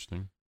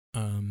 Interesting.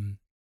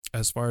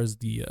 As far as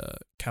the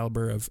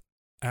caliber of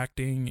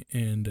acting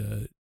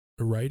and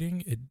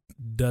writing, it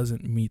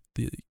doesn't meet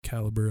the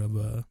caliber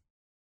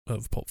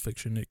of Pulp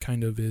Fiction. It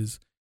kind of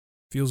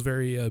feels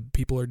very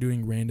people are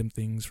doing random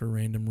things for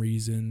random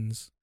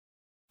reasons.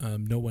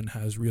 No one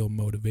has real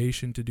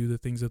motivation to do the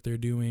things that they're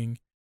doing.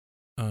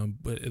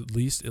 But at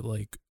least it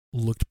like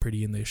looked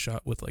pretty, and they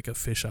shot with like a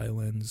fisheye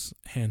lens,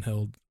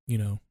 handheld,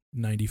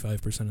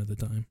 95% of the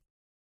time.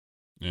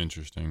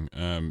 Interesting.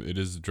 It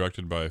is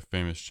directed by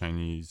famous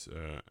Chinese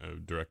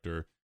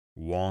director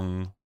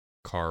Wong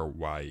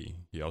Kar-wai.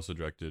 He also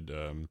directed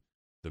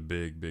the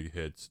big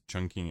hits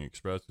Chungking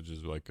Express, which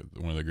is like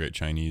one of the great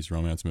Chinese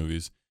romance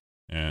movies,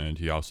 and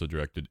he also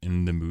directed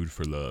In the Mood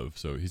for Love.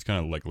 So he's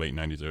kind of like late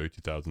 90s, early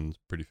 2000s,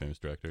 pretty famous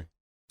director.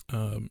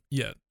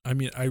 Yeah, I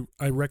mean,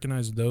 I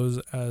recognize those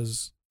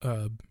as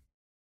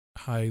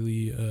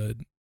highly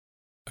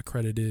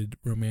accredited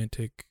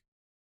romantic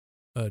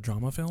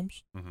drama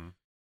films.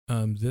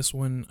 Mm-hmm. This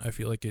one, I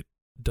feel like it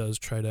does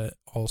try to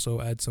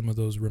also add some of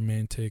those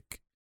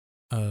romantic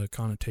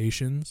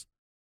connotations,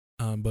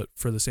 but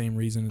for the same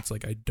reason, it's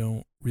like I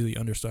don't really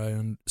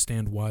understand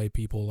why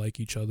people like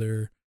each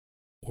other,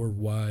 or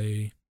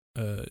why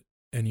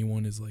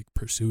anyone is like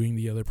pursuing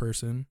the other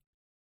person.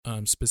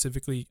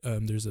 Specifically,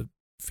 there's a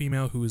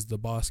female who is the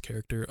boss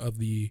character of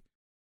the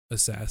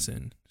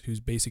assassin who's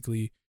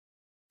basically,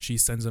 she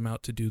sends him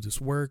out to do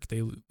this work.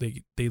 They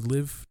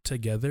live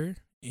together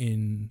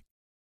in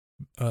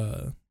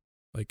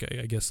like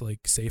I guess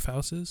like safe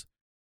houses,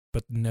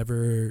 but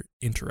never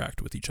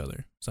interact with each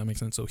other. Does that make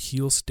sense? So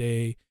he'll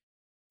stay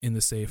in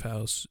the safe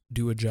house,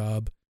 do a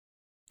job,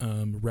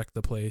 wreck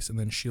the place, and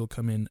then she'll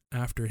come in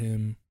after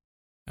him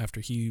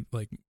after he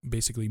like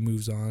basically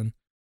moves on.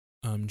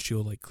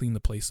 She'll like clean the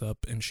place up,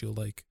 and she'll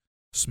like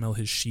smell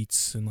his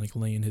sheets and like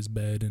lay in his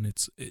bed, and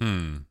it's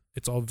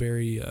all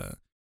very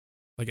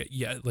like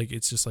yeah, like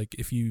it's just like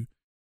if you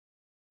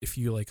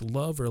like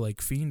love or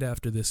like fiend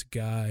after this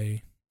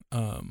guy,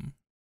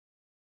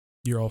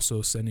 you're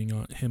also sending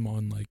him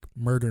on like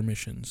murder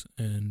missions.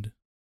 And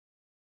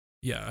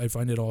yeah, I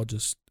find it all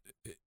just,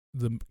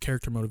 the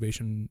character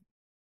motivation,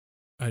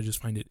 I just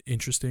find it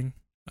interesting.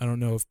 I don't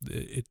know if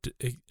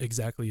it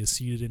exactly is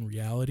seated in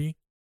reality.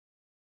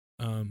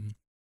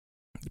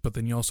 But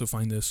then you also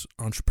find this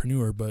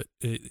entrepreneur, but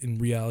in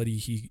reality,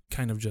 he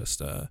kind of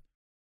just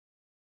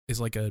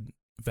is like a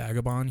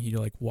vagabond. He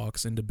like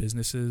walks into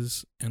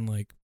businesses and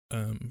like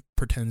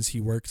pretends he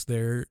works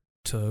there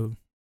to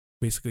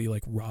basically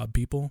like rob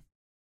people.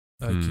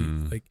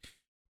 Like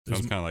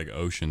sounds kind of like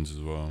Oceans as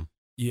well.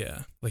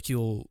 Yeah, like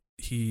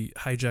he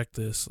hijacked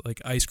this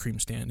like ice cream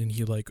stand, and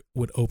he like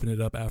would open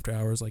it up after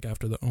hours, like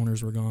after the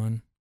owners were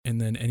gone, and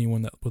then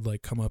anyone that would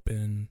like come up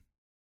and,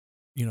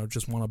 you know,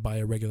 just want to buy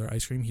a regular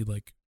ice cream, he'd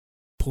like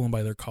pull them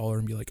by their collar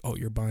and be like, "Oh,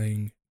 you're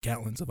buying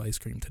gallons of ice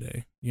cream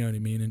today." You know what I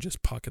mean? And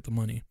just pocket the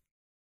money.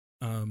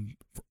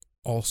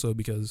 Also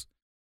because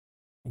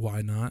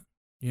why not?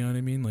 You know what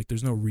I mean? Like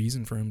there's no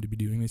reason for him to be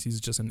doing this.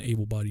 He's just an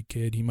able-bodied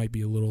kid. He might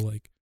be a little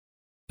like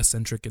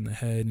eccentric in the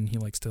head, and he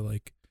likes to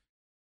like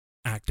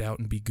act out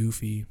and be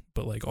goofy,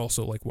 but like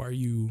also like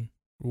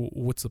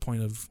what's the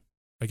point of,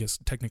 I guess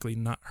technically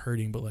not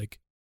hurting, but like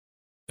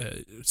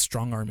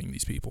strong-arming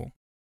these people?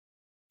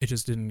 It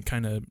just didn't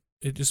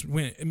it just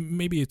went,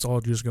 maybe it's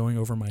all just going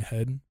over my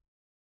head.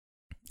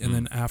 And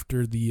then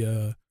after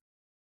the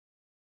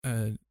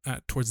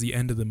towards the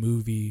end of the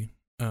movie,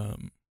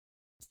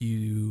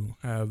 you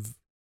have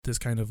this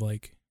kind of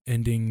like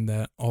ending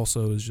that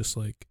also is just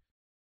like,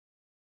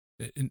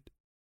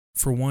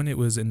 for one, it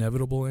was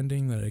inevitable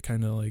ending that I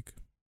kind of like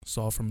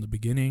saw from the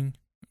beginning,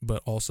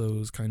 but also it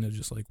was kind of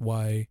just like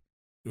why,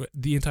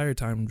 the entire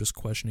time I'm just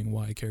questioning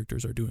why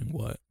characters are doing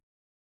what.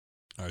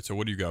 All right, so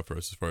what do you got for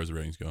us as far as the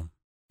ratings go?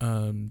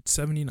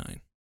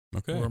 79.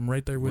 Okay. I'm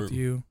right there with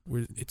you.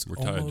 We're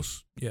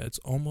almost tied. Yeah, it's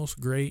almost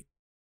great.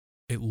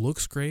 It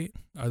looks great.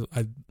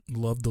 I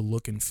love the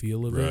look and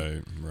feel of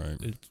it.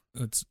 Right.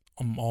 It's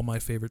all my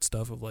favorite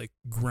stuff of like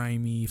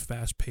grimy,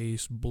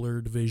 fast-paced,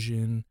 blurred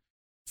vision,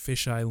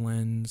 fisheye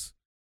lens,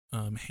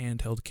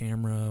 handheld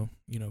camera,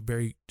 you know,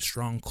 very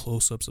strong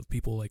close-ups of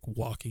people like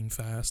walking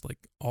fast, like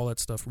all that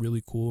stuff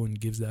really cool and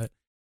gives that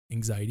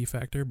anxiety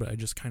factor, but I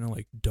just kind of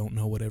like don't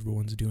know what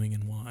everyone's doing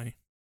and why.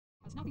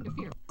 Has nothing to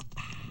fear.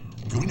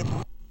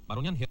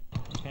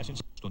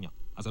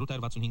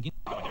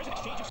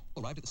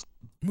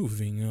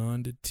 Moving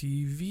on to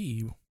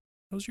TV.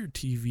 How's your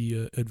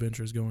TV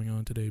adventures going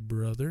on today,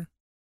 brother?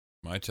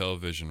 My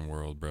television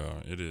world,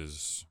 bro. It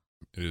has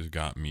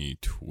got me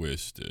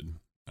twisted.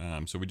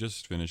 So we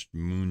just finished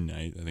Moon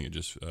Knight. I think it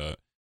just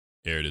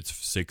aired its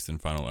 6th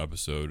and final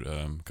episode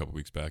a couple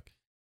weeks back.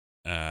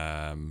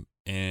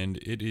 And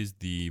it is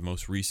the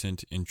most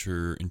recent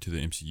entry into the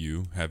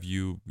MCU. Have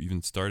you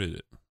even started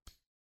it?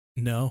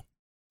 No.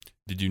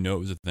 Did you know it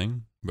was a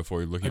thing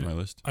before looking at my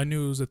list? I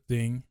knew it was a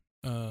thing.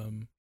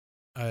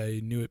 I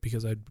knew it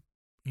because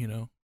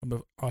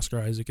Oscar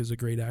Isaac is a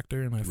great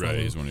actor, and I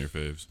he's one of your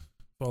faves.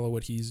 Follow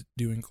what he's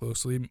doing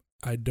closely.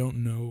 I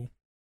don't know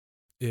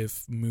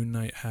if Moon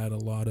Knight had a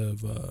lot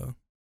of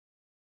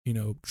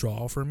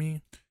draw for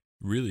me.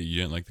 Really? You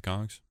didn't like the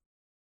comics?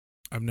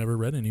 I've never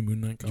read any Moon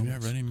Knight comics. You've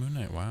never read any Moon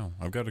Knight? Wow.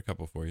 I've got a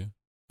couple for you.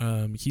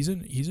 He's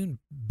in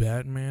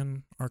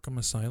Batman Arkham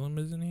Asylum,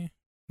 isn't he?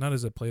 Not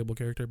as a playable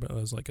character, but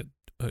as like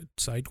a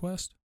side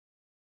quest.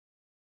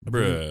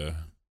 Bruh.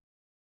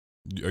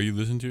 Are you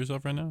listening to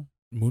yourself right now?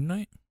 Moon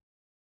Knight?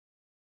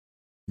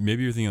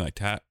 Maybe you're thinking like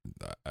I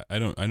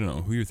don't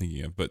know who you're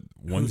thinking of, but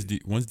one's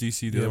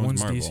DC, the other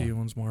one's Marvel. One's DC,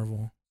 one's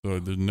Marvel. So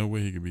there's no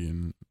way he could be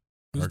in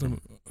Arkham.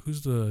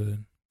 Who's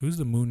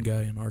the Moon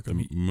guy in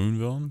Arkham? The Moon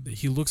villain?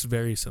 He looks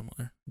very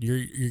similar.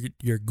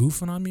 You're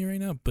goofing on me right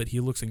now, but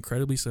he looks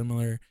incredibly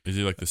similar. Is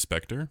he like the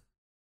Spectre?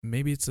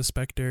 Maybe it's the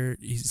Spectre.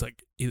 He's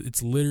like,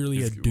 it's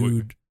literally a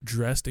dude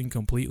dressed in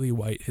completely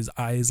white. His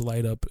eyes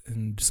light up,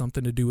 and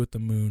something to do with the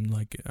moon.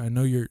 Like I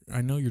know you're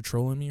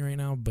trolling me right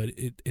now, but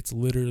it's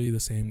literally the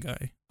same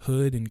guy.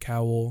 Hood and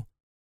cowl,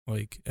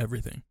 like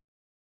everything.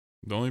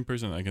 The only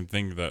person I can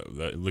think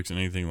that looks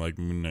anything like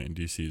Moon Knight in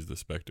DC is the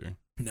Spectre.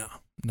 No,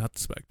 not the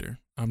Spectre.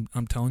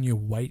 I'm telling you,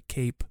 white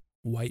cape,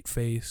 white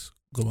face,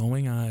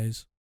 glowing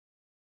eyes,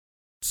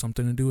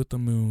 something to do with the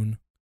moon.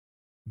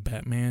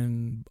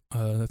 Batman,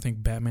 I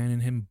think Batman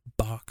and him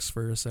box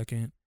for a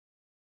second.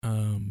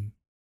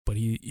 But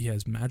he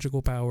has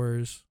magical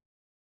powers.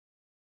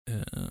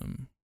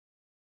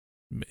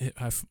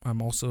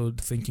 I'm also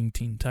thinking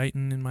Teen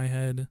Titan in my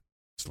head.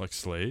 It's like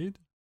Slade.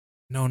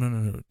 No.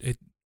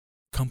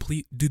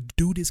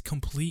 Dude is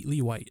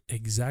completely white,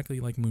 exactly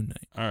like Moon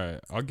Knight. All right,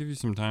 I'll give you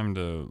some time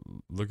to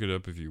look it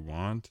up if you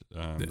want.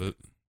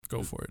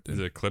 Go for it. Is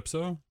Dude. it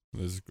Eclipso?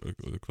 Is it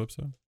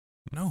Eclipso?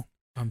 No,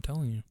 I'm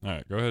telling you. All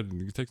right, go ahead.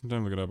 You take some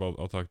time to look it up.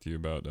 I'll talk to you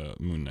about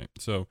Moon Knight.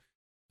 So,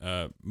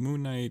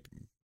 Moon Knight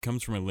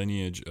comes from a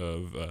lineage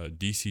of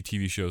DC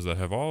TV shows that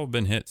have all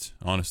been hits,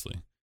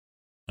 honestly.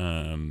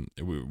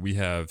 We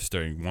have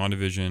starting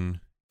WandaVision,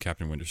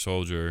 Captain Winter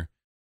Soldier,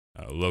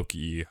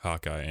 Loki,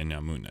 Hawkeye, and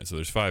now Moon Knight. So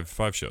there's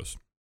five shows.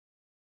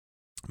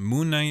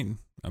 Moon Knight,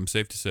 I'm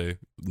safe to say,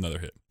 another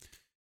hit.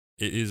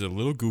 It is a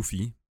little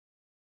goofy.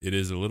 It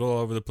is a little all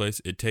over the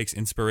place. It takes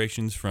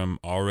inspirations from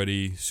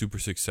already super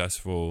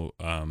successful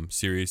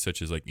series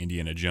such as like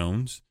Indiana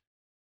Jones.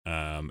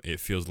 It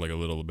feels like a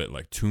little bit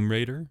like Tomb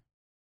Raider.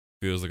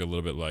 Feels like a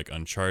little bit like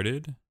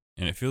Uncharted.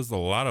 And it feels a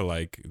lot of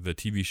like the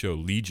TV show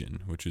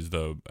Legion, which is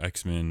the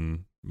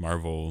X-Men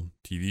Marvel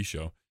TV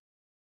show.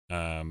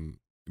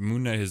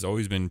 Moon Knight has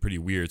always been pretty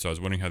weird, so I was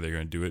wondering how they're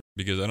going to do it.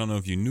 Because I don't know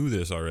if you knew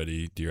this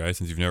already, Dear Eye,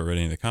 since you've never read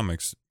any of the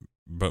comics,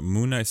 but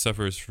Moon Knight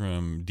suffers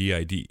from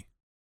DID.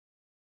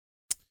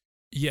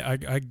 Yeah,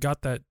 I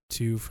got that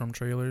too from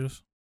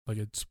trailers, like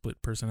a split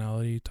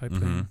personality type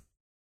thing.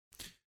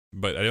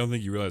 But I don't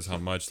think you realize how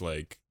much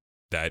like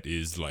that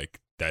is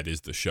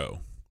the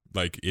show.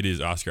 Like it is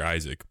Oscar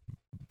Isaac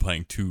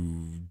playing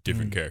two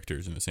different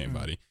characters in the same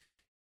body.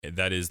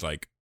 That is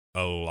like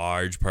a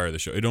large part of the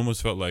show. It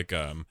almost felt like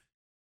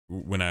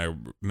when I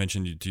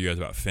mentioned to you guys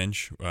about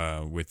Finch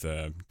with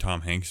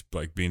Tom Hanks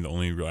like being the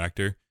only real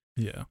actor.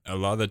 Yeah. A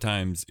lot of the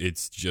times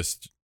it's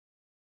just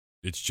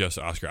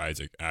Oscar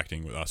Isaac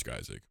acting with Oscar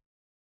Isaac.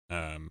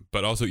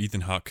 But also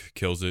Ethan Hawke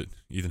kills it.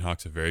 Ethan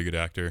Hawke's a very good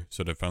actor,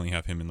 so to finally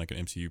have him in like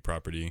an MCU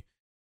property.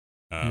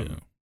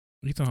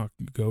 Ethan Hawke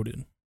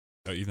goated.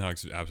 Ethan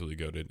Hawke's absolutely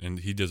goated, and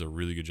he does a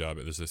really good job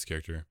at this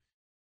character.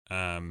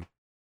 I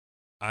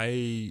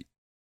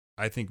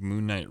think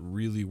Moon Knight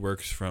really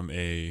works from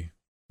a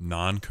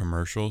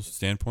non-commercial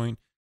standpoint.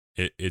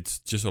 It's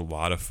just a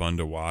lot of fun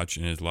to watch,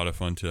 and it's a lot of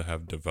fun to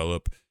have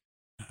develop.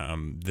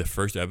 The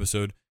first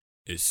episode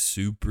is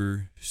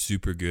super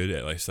good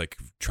at like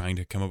trying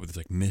to come up with this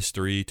like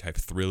mystery type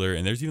thriller,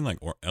 and there's even like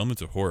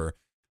elements of horror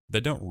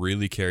that don't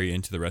really carry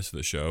into the rest of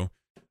the show.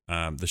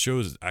 The show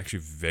is actually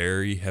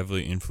very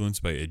heavily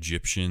influenced by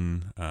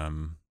Egyptian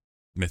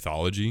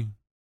mythology.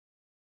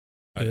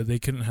 They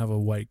couldn't have a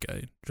white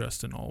guy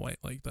dressed in all white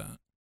like that.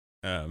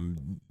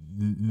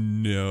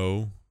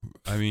 No,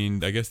 I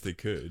mean I guess they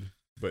could,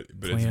 but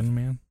Clan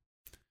Man.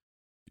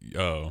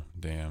 Oh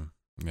damn!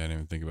 I didn't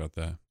even think about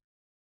that.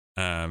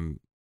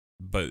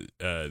 But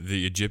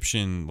the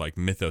Egyptian like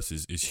mythos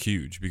is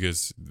huge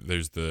because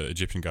there's the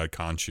Egyptian god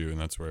Khonshu, and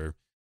that's where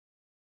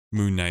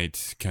Moon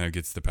Knight kind of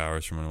gets the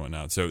powers from and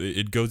whatnot. So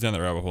it goes down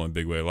that rabbit hole in a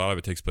big way. A lot of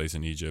it takes place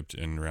in Egypt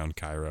and around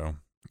Cairo.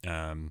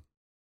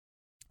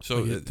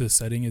 So the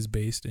setting is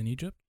based in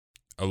Egypt?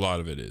 A lot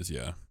of it is,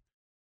 yeah.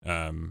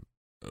 A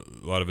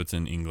lot of it's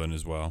in England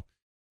as well.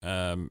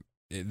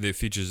 It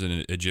features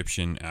an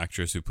Egyptian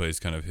actress who plays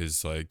kind of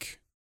his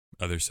like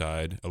other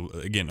side.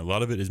 Again, a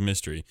lot of it is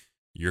mystery.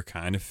 You're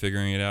kind of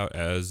figuring it out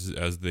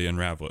as they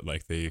unravel it.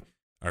 Like they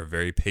are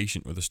very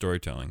patient with the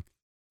storytelling.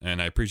 And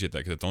I appreciate that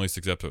because it's only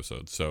 6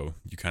 episodes. So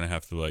you kind of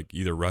have to like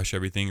either rush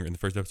everything in the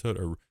first episode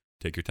or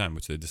take your time,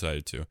 which they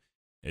decided to.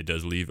 It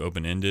does leave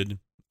open-ended.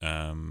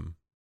 I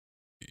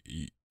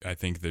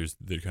think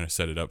they kind of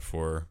set it up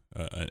for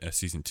a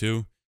season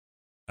 2.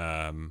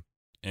 And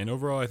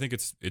overall, I think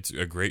it's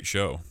a great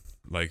show.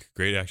 Like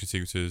great action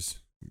sequences,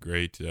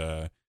 great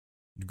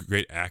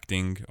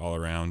acting all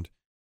around.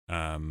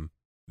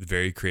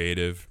 Very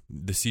creative.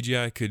 The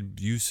CGI could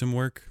use some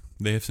work.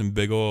 They have some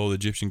big old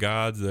Egyptian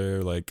gods.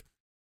 They're like,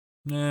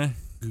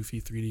 goofy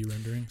 3D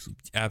renderings.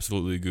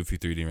 Absolutely goofy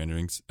 3D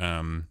renderings.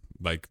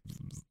 Like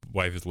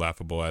wife is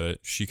laughable at it.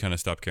 She kind of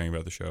stopped caring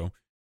about the show.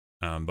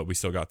 But we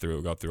still got through it.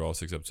 We got through all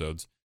 6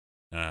 episodes.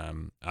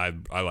 I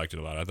liked it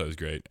a lot. I thought it was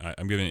great.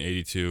 I'm giving it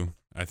 82.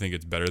 I think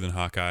it's better than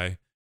Hawkeye,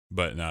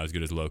 but not as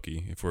good as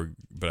Loki.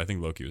 But I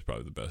think Loki was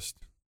probably the best.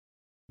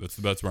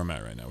 That's where I'm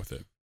at right now with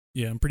it.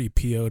 Yeah, I'm pretty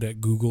PO'd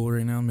at Google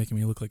right now, making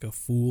me look like a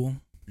fool.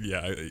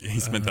 Yeah, he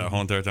spent that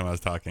whole entire time I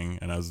was talking,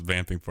 and I was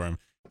vamping for him.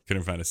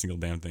 Couldn't find a single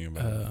damn thing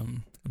about it.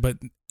 But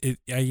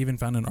I even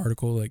found an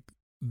article like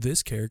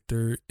this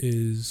character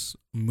is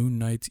Moon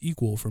Knight's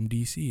equal from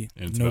DC.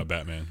 And it's about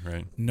Batman,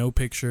 right? No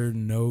picture,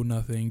 no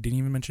nothing. Didn't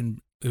even mention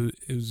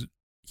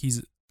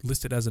he's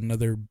listed as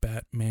another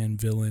Batman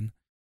villain.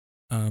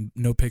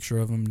 No picture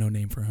of him, no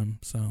name for him.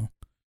 So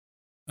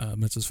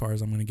that's as far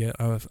as I'm going to get.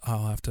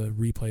 I'll have to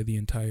replay the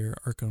entire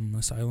Arkham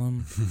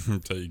Asylum.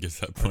 Until you get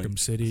to that point. Arkham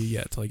City,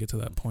 yeah, until I get to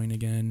that point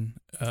again.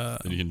 Then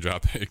you can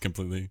drop it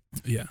completely.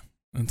 Yeah.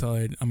 Until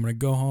I'm going to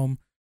go home.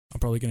 I'm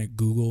probably going to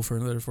Google for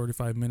another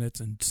 45 minutes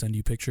and send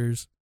you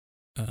pictures.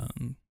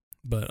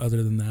 But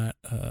other than that,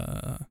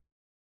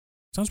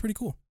 sounds pretty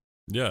cool.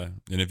 Yeah.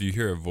 And if you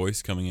hear a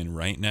voice coming in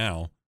right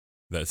now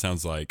that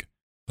sounds like,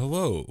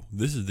 Hello,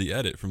 this is the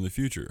edit from the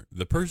future.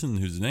 The person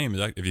whose name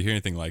is, if you hear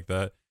anything like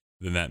that,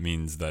 then that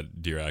means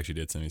that D-Ray actually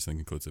did send me something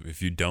conclusive.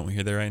 If you don't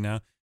hear that right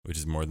now, which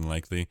is more than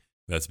likely,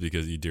 that's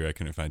because D-Ray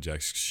couldn't find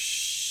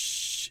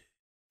Jack's.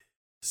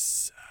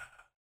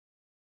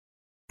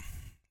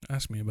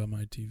 Ask me about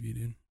my TV,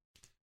 dude.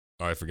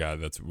 Oh, I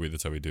forgot. That's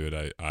how we do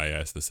it. I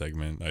asked the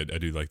segment. I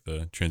do like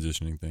the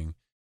transitioning thing.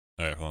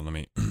 All right, hold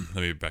on. Let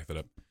me back that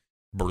up.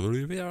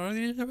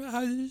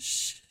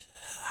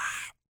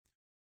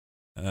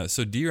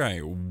 So D-Ray,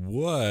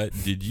 what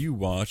did you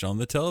watch on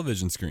the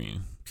television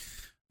screen?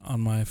 On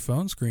my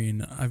phone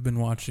screen, I've been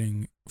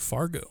watching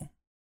Fargo.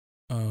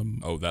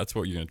 Oh, that's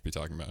what you're going to be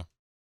talking about.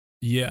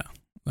 Yeah,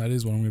 that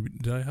is what I'm gonna be.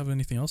 Did I have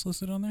anything else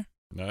listed on there?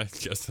 No, I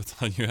guess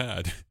that's all you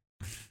had.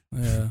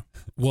 Yeah.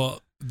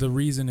 Well, the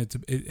reason it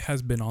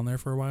has been on there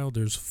for a while.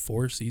 There's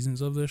 4 seasons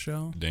of this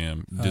show.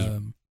 Damn.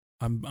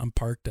 I'm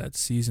parked at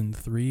season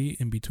 3,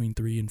 in between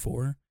 3 and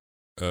 4.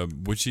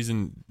 Which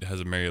season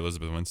has a Mary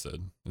Elizabeth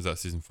Winstead? Is that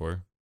season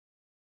 4?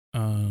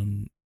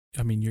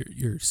 I mean,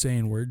 you're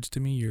saying words to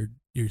me.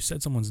 You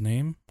said someone's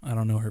name. I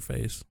don't know her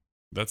face.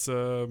 That's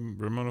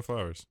Ramona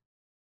Flowers.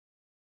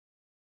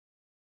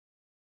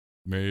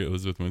 Mary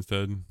Elizabeth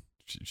Winstead.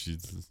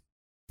 She's.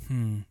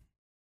 You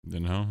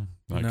know,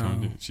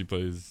 No. She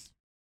plays.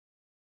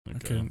 I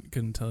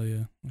couldn't tell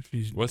you.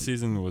 What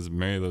season was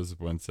Mary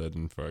Elizabeth Winstead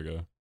in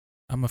Fargo?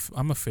 I'm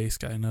a face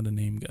guy, not a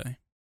name guy.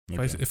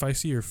 Okay. If I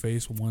see your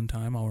face one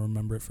time, I'll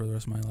remember it for the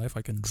rest of my life.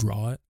 I can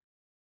draw it.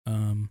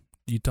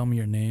 You tell me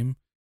your name,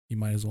 you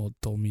might as well have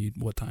told me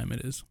what time it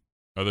is.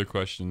 Other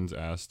questions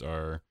asked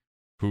are,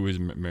 who is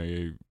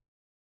Mary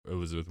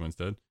Elizabeth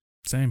Winstead?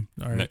 Same.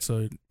 All right,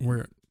 so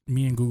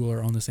me and Google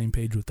are on the same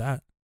page with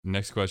that.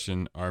 Next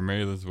question: are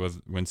Mary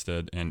Elizabeth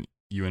Winstead and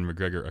Ewan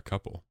McGregor a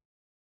couple?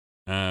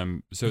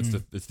 So it's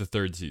the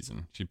 3rd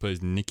season. She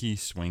plays Nikki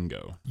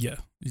Swango. Yeah,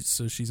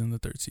 so she's in the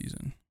 3rd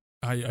season.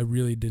 I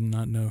really did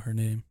not know her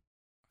name.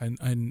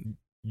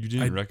 You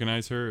didn't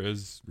recognize her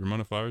as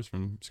Ramona Flowers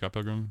from Scott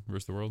Pilgrim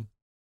vs. the World?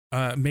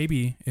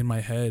 Maybe in my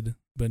head,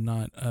 but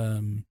not.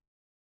 The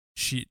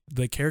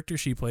character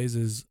she plays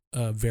is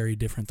very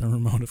different than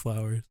Ramona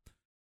Flowers.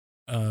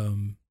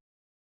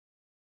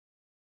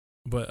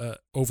 But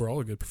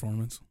overall a good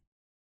performance.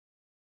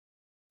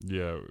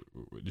 Yeah,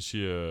 is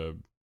she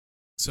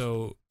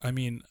So I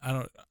mean,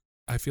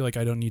 I feel like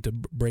I don't need to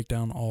break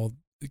down all,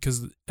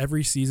 because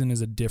every season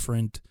is a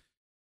different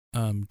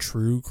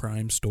true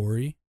crime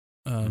story.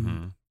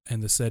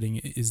 And the setting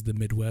is the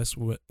Midwest,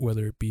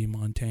 whether it be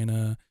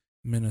Montana,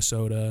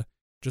 Minnesota,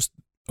 just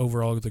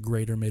overall the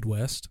greater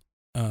Midwest.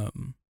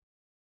 And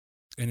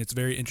it's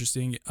very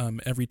interesting.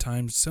 Every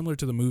time, similar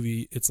to the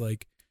movie, it's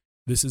like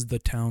this is the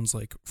town's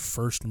like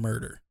first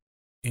murder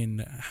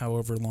in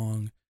however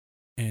long,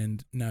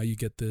 and now you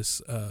get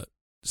this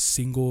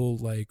single,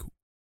 like,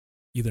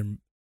 either,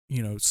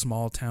 you know,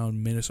 small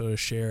town Minnesota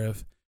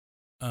sheriff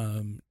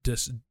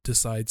just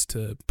decides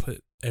to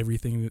put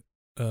everything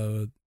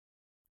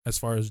as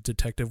far as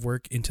detective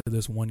work into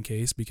this one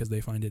case because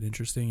they find it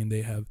interesting, and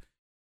they have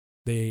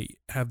the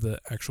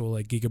actual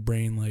like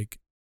gigabrain, like,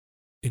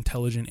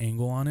 intelligent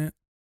angle on it.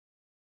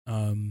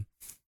 And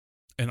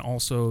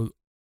also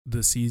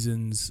the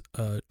seasons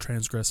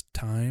transgress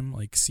time,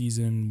 like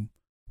season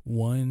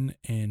 1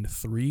 and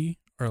 3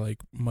 are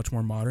like much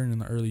more modern in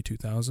the early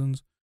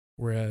 2000s,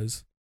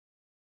 whereas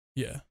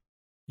Ewan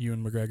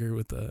McGregor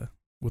with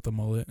the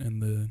mullet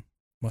and the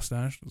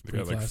mustache was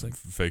pretty classic.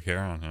 Fake hair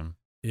on him.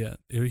 Yeah,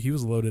 he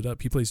was loaded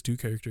up. He plays 2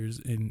 characters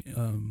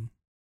in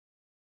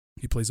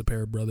he plays a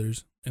pair of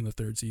brothers in the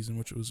 3rd season,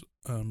 which was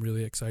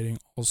really exciting.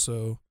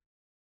 Also,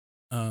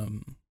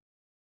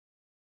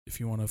 if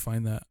you want to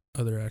find that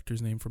other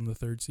actor's name from the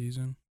 3rd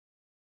season,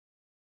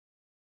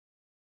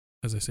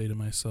 as I say to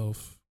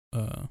myself,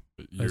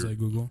 as I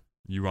Google.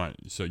 You want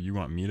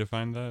me to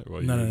find that?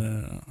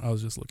 No. I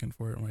was just looking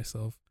for it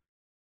myself.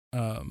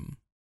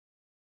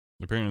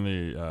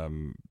 Apparently,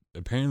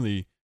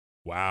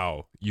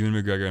 wow, Ewan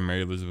McGregor and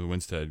Mary Elizabeth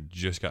Winstead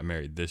just got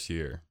married this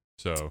year.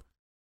 So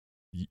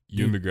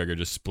Ewan McGregor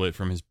just split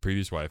from his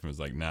previous wife and was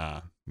like,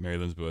 nah, Mary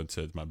Elizabeth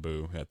Winstead's my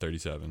boo at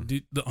 37.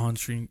 Dude, the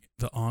on-screen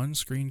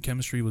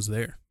chemistry was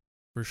there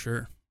for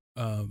sure.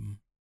 But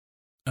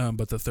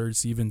the 3rd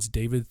season's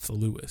David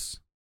Thewlis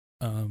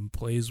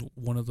plays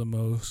one of the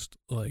most,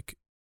 like,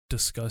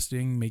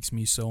 disgusting, makes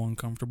me so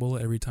uncomfortable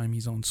every time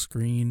he's on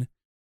screen,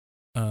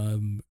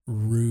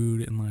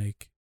 rude and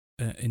like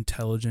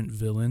intelligent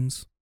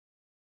villains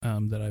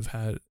that I've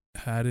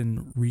had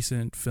in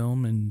recent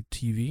film and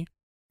TV.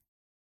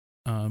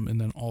 And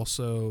then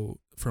also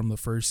from the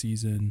 1st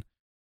season,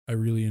 I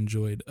really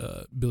enjoyed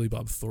Billy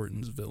Bob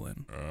Thornton's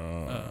villain.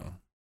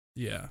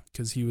 Yeah,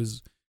 because he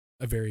was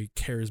a very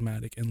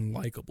charismatic and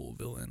likable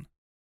villain.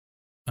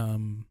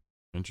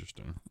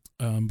 Interesting.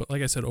 But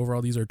like I said,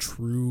 overall, these are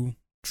true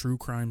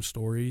crime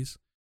stories,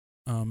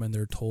 and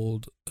they're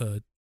told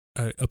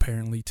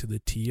apparently to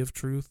the T of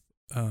truth,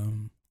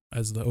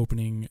 as the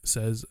opening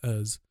says,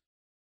 as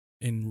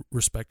in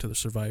respect to the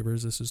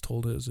survivors. This is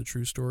told as a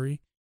true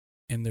story,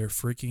 and they're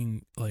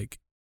freaking, like,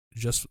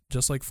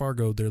 just like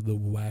Fargo, they're the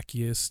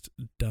wackiest,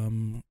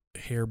 dumb,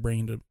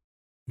 harebrained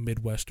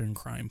Midwestern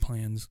crime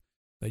plans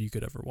that you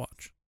could ever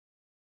watch.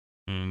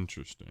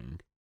 Interesting.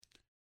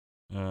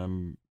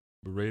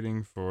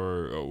 Rating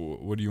for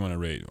what do you want to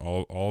rate?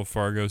 All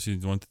Fargo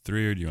seasons 1 to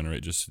 3, or do you want to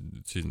rate just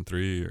season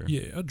 3? Or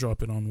Yeah, I'd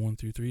drop it on 1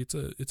 through 3.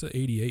 It's a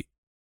 88.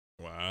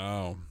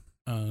 wow.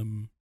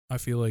 I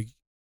feel like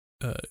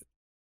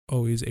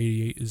always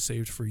 88 is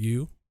saved for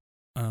you.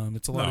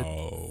 It's a lot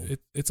of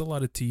it's a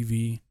lot of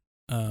TV.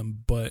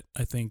 But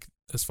I think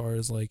as far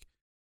as like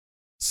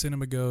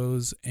cinema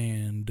goes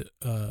and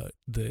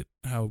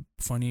how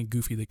funny and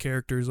goofy the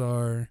characters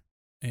are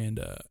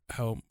and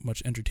how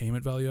much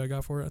entertainment value I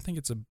got for it, I think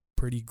it's a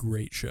pretty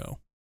great show.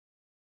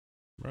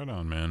 Right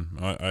on, man.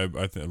 I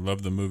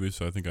love the movie,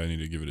 so I think I need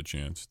to give it a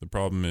chance. The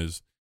problem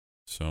is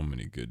so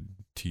many good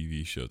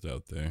TV shows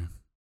out there.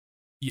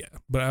 Yeah,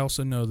 but I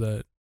also know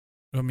that,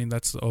 I mean,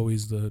 that's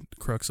always the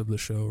crux of the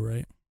show,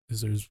 right?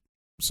 Is there's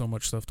so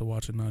much stuff to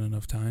watch and not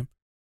enough time.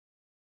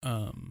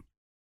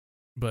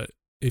 But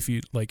if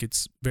you like,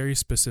 it's very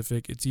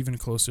specific. It's even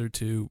closer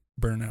to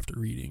Burn After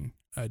Reading,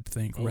 I'd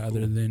think,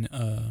 rather than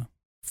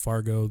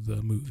Fargo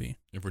the movie.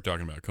 If we're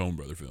talking about Coen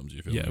Brother films,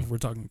 you feel Yeah, me? if we're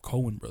talking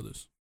Coen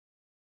Brothers.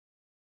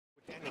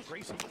 Daniel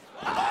Gracie.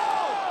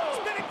 Oh!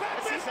 Spinning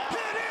back fist. It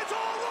is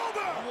all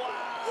over!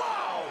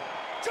 Wow!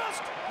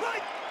 Just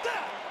like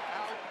that!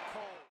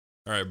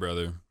 All right,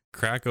 brother.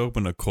 Crack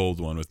open a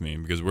cold one with me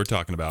because we're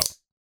talking about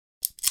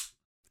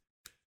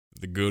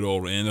the good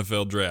old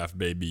NFL draft,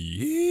 baby.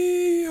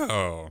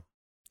 Yee-haw.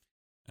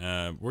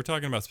 We're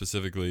talking about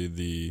specifically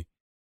the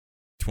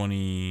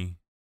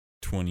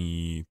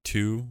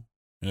 2022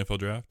 NFL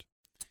draft.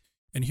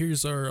 And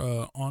here's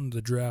our on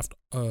the draft,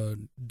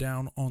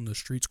 down on the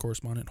streets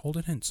correspondent,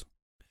 Holden Hintz.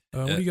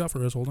 What do you got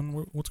for us, Holden?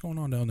 What's going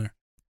on down there?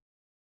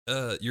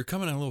 You're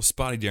coming in a little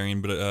spotty,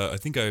 Darian, but I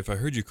think if I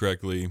heard you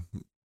correctly,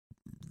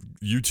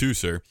 you too,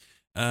 sir.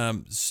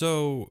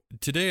 So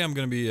today I'm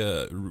going to be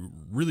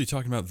really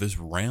talking about this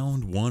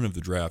round 1 of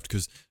the draft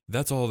because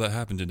that's all that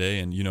happened today,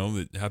 and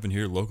it happened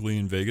here locally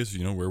in Vegas,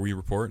 where we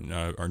report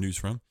our news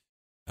from.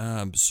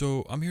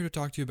 So I'm here to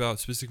talk to you about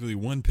specifically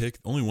one pick,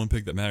 only one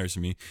pick that matters to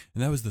me,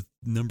 and that was the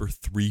number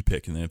 3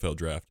 pick in the NFL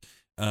draft.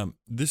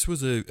 This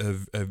was a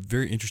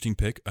very interesting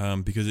pick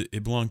because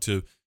it belonged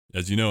to,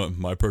 as you know,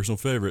 my personal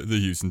favorite, the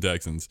Houston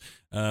Texans.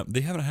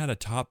 They haven't had a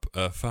top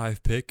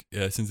 5 pick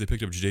since they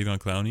picked up Jadeveon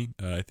Clowney.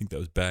 I think that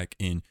was back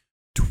in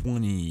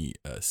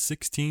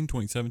 2016,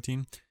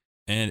 2017.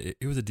 And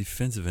it was a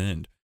defensive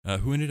end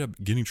who ended up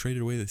getting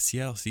traded away to the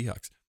Seattle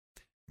Seahawks.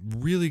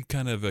 Really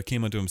kind of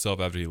came onto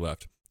himself after he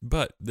left.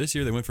 But this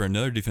year they went for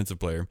another defensive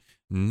player,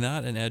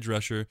 not an edge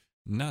rusher,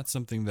 not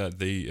something that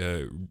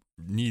they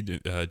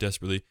need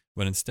desperately,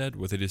 but instead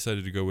what they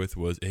decided to go with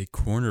was a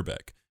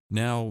cornerback.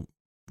 Now,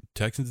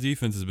 Texans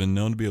defense has been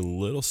known to be a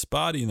little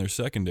spotty in their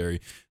secondary,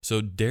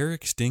 so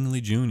Derek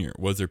Stingley Jr.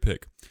 was their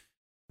pick.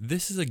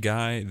 This is a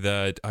guy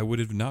that I would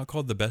have not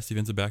called the best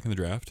defensive back in the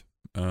draft.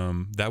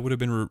 That would have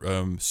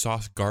been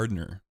Sauce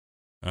Gardner,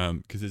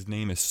 because his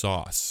name is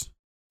Sauce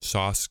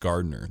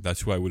Gardner.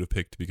 That's who I would have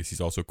picked because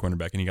he's also a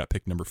cornerback, and he got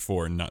picked number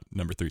 4 and not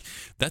number 3.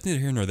 That's neither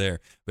here nor there.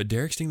 But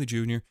Derek Stingley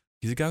Jr.,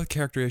 he's a guy with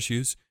character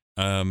issues.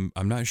 I'm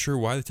not sure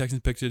why the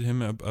Texans picked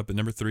him up at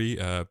number 3.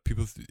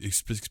 People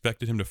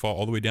expected him to fall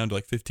all the way down to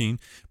like 15,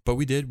 but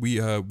we did. We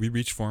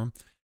reached for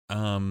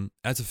him.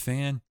 As a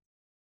fan,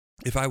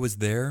 if I was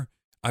there,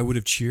 I would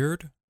have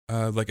cheered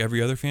like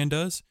every other fan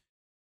does.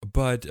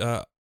 But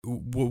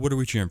what are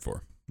we cheering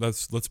for?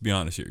 Let's be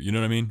honest here. You know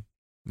what I mean?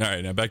 All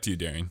right, now back to you,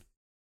 Darian.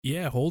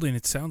 Yeah, Holden,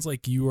 it sounds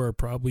like you are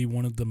probably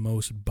one of the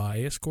most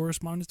biased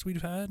correspondents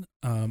we've had.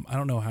 I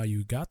don't know how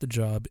you got the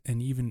job,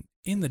 and even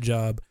in the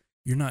job,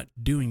 you're not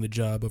doing the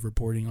job of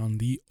reporting on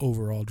the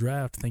overall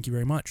draft. Thank you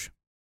very much.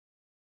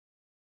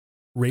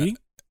 Rating?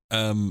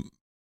 I'm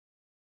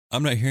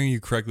not hearing you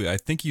correctly. I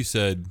think you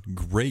said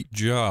great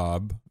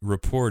job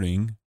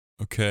reporting.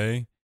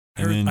 Okay.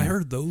 I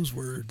heard those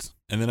words.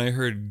 And then I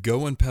heard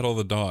go and pedal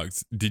the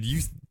dogs. Did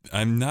you?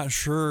 I'm not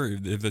sure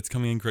if that's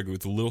coming in correctly.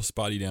 It's a little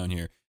spotty down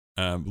here.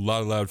 A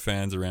lot of loud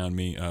fans around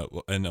me,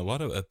 and a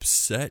lot of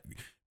upset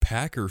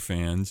Packer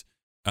fans.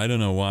 I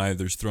don't know why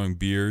they're throwing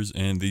beers,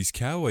 and these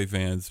Cowboy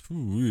fans.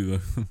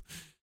 Rating.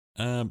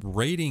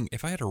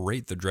 If I had to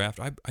rate the draft,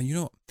 I've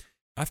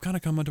kind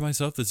of come onto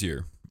myself this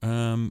year.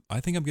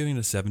 I think I'm giving it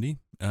a 70.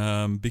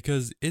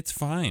 Because it's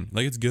fine.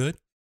 Like it's good.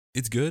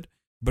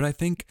 But I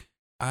think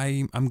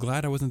I'm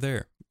glad I wasn't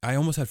there. I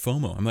almost had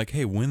FOMO. I'm like,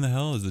 hey, when the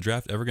hell is the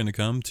draft ever going to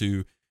come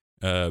to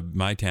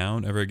my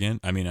town ever again?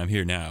 I mean, I'm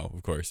here now,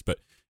 of course, but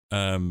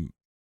I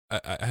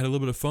had a little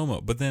bit of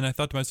FOMO. But then I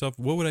thought to myself,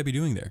 what would I be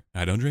doing there?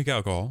 I don't drink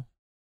alcohol.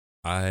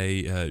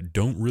 I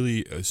don't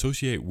really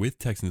associate with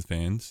Texans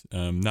fans,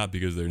 not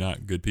because they're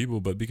not good people,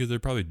 but because they're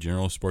probably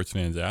general sports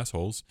fans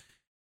assholes.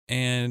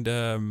 And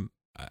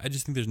I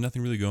just think there's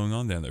nothing really going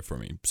on down there for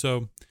me.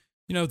 So,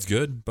 it's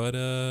good, but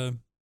it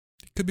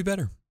could be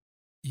better.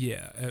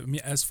 Yeah, I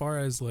mean, as far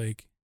as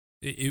like,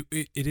 it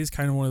is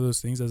kind of one of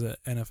those things as an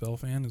NFL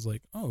fan is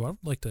like, oh, I would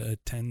like to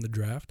attend the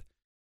draft.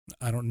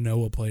 I don't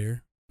know a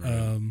player,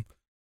 Right.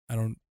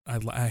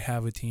 I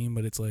have a team,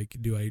 but it's like,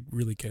 do I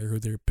really care who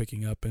they're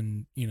picking up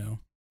and,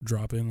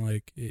 dropping?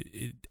 Like,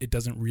 it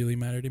doesn't really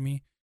matter to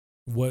me.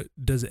 What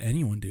does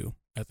anyone do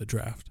at the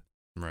draft?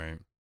 Right.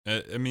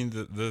 I mean,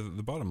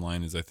 the bottom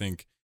line is I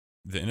think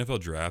the NFL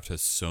draft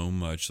has so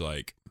much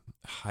like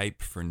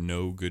hype for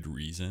no good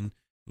reason.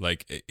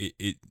 Like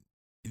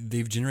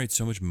they've generated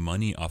so much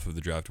money off of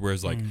the draft.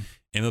 Whereas like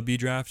MLB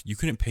draft, you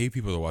couldn't pay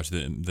people to watch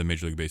the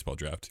Major League Baseball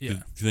draft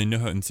because they know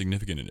how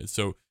insignificant it is.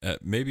 So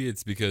maybe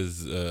it's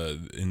because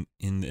in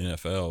the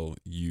NFL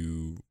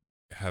you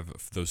have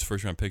those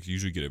first round picks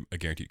usually get a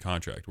guaranteed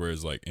contract,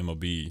 whereas like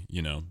MLB,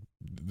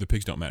 the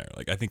picks don't matter.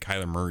 Like I think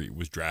Kyler Murray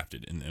was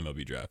drafted in the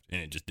MLB draft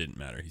and it just didn't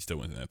matter. He still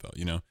went to the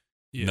NFL.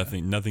 Yeah.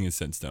 Nothing is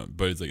set in stone.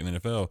 But it's like in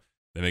the NFL,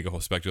 they make a whole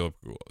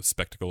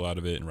spectacle out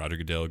of it, and Roger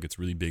Goodell gets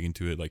really big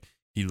into it. Like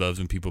he loves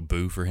when people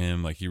boo for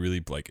him. Like he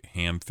really like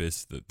ham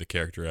fists the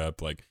character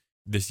up. Like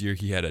this year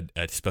he had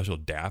a special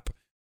dap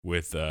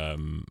with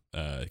the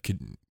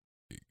Kayvon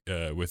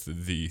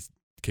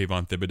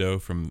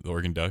Thibodeau from the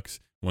Oregon Ducks.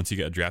 Once he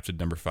got drafted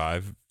number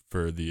 5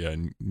 for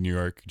the New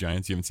York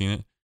Giants. You haven't seen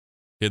it?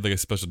 He had like a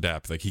special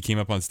dap. Like he came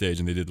up on stage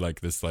and they did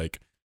like this like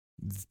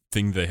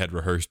thing they had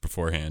rehearsed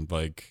beforehand.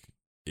 Like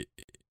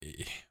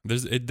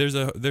there's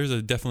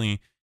a definitely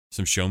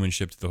some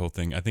showmanship to the whole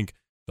thing. I think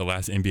the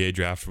last NBA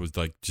draft was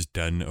like just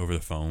done over the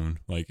phone.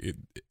 Like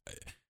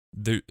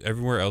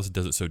everywhere else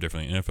does it so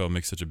differently. NFL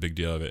makes such a big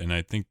deal of it, and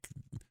I think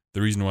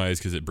the reason why is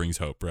because it brings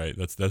hope. Right?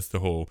 That's the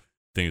whole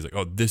thing. Is like,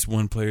 oh, this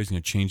one player is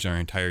going to change our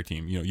entire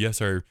team.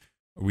 Yes,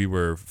 we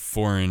were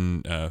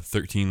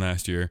 4-13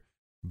 last year,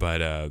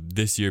 but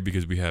this year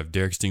because we have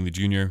Derek Stingley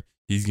Jr.,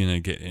 he's going to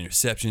get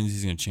interceptions.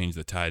 He's going to change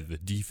the tide of the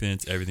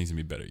defense. Everything's going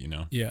to be better,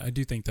 Yeah, I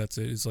do think that's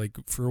it. It's like,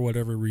 for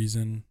whatever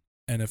reason,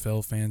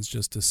 NFL fans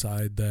just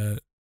decide that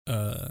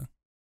the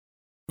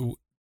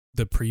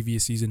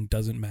previous season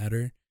doesn't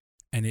matter,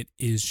 and it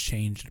is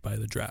changed by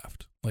the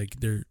draft. Like,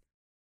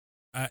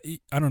 I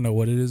don't know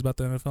what it is about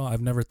the NFL.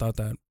 I've never thought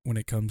that when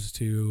it comes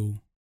to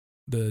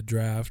the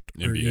draft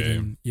or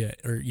even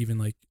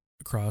like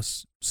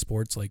across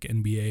sports like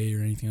NBA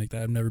or anything like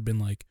that. I've never been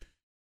like,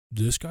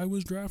 this guy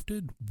was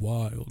drafted?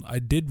 Wild. I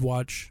did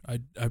watch,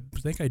 I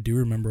think I do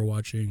remember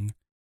watching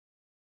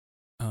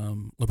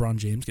LeBron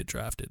James get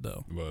drafted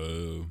though.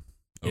 Whoa.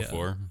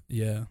 04?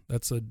 Yeah,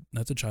 that's a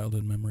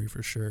childhood memory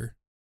for sure.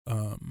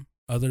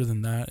 Other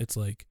than that, it's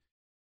like,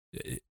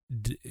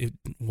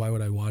 why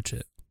would I watch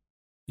it?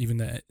 Even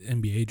the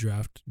NBA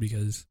draft,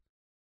 because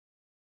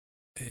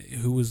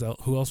who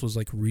else was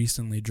like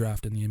recently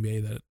drafted in the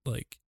NBA that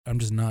like I'm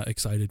just not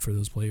excited for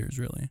those players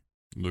really.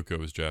 Luka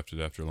was drafted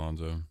after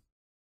Lonzo.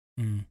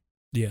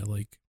 Yeah,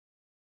 like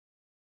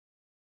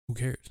who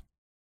cares?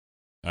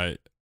 I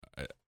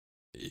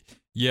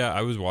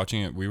was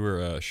watching it. We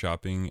were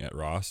shopping at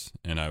Ross,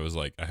 and I was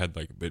like, I had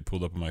like it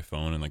pulled up on my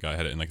phone, and like I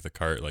had it in like the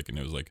cart, like, and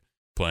it was like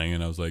playing,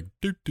 and I was like,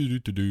 do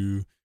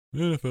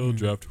NFL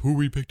draft, who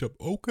we picked up,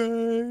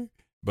 okay.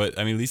 But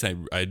I mean, at least I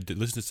did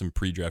listen to some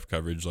pre-draft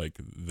coverage like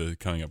the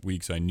coming up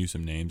week, so I knew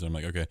some names. I'm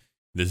like, okay,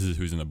 this is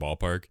who's in the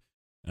ballpark.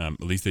 At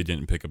least they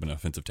didn't pick up an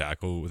offensive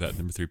tackle with that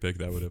number 3 pick.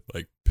 That would have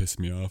like pissed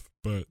me off.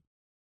 But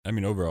I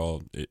mean,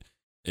 overall,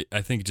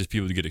 I think just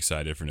people get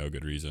excited for no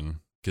good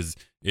reason, because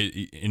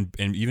and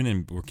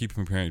even we're keep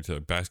comparing it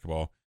to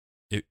basketball.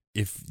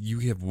 If you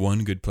have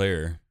one good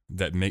player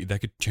that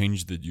could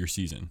change your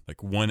season,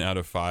 like 1 out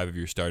of 5 of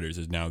your starters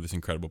is now this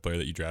incredible player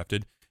that you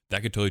drafted.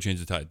 That could totally change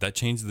the tide. That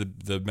changed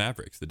the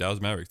Mavericks, the Dallas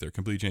Mavericks. They're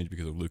completely changed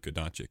because of Luka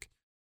Doncic.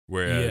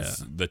 Whereas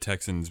the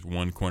Texans'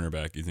 one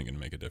cornerback isn't going to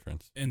make a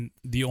difference. And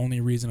the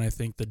only reason I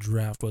think the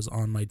draft was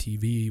on my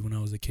TV when I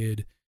was a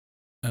kid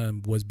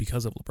was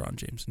because of LeBron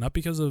James. Not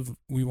because of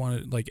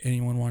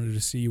anyone wanted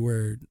to see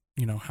where,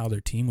 how their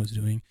team was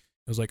doing.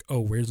 It was like, oh,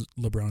 where's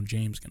LeBron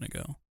James going to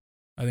go?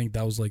 I think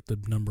that was like the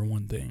number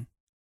one thing.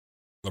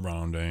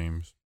 LeBron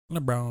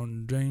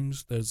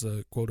James. There's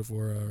a quota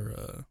for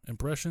our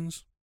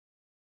impressions.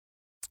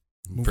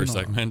 First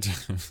segment.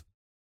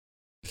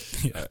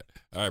 Yeah.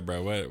 All right,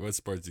 bro. What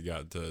sports you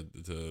got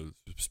to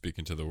speak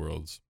into the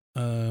worlds?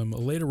 A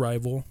late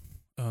arrival.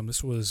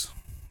 This was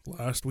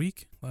last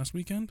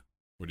weekend.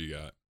 What do you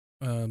got?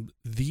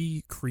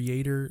 The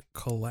Creator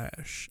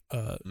Clash.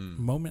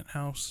 Moment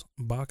House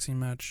boxing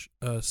match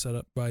set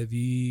up by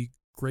the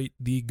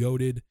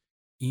goated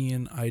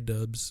Ian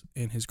Idubbbs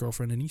and his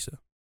girlfriend Anissa.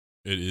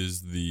 It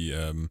is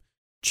the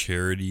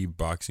charity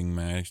boxing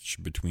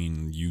match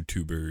between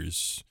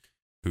YouTubers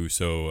who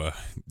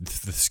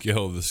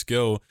the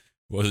skill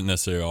wasn't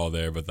necessarily all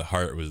there, but the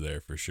heart was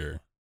there for sure.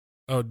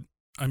 Oh,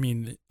 I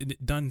mean,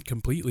 it done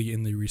completely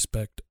in the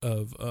respect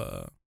of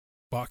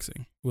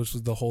boxing, which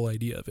was the whole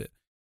idea of it.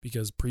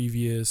 Because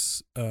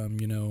previous,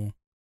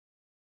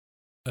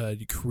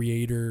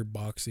 creator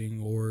boxing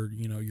or,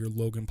 your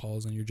Logan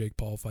Pauls and your Jake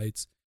Paul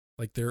fights,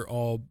 like they're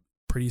all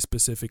pretty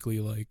specifically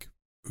like,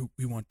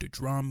 we want the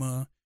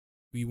drama,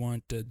 we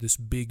want this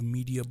big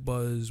media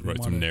buzz. Right,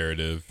 some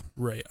narrative.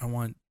 Right, I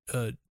want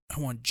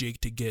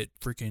Jake to get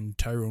freaking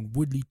Tyrone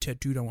Woodley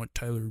tattooed. I want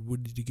Tyler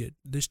Woodley to get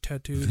this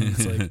tattooed. And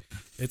it's like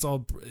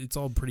it's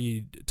all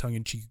pretty tongue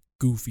in cheek,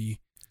 goofy.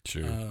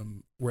 Sure.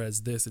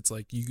 Whereas this, it's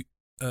like you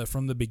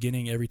from the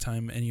beginning, every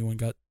time anyone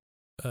got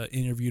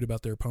interviewed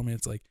about their opponent,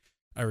 it's like,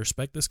 I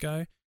respect this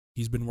guy.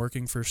 He's been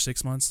working for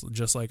 6 months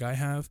just like I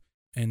have,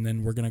 and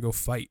then we're gonna go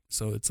fight.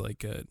 So it's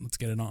like, let's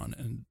get it on.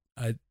 And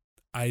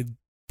I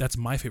that's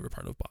my favorite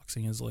part of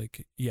boxing is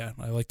like, yeah,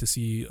 I like to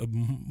see a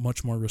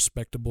much more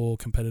respectable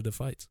competitive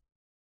fights.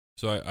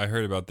 So I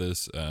heard about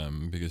this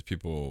because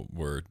people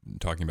were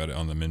talking about it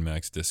on the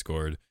MinMax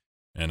Discord,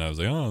 and I was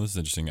like, oh, this is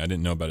interesting. I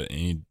didn't know about it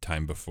any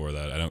time before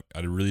that. I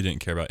really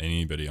didn't care about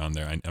anybody on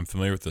there. I'm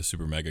familiar with the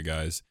Super Mega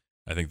guys.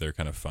 I think they're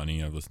kind of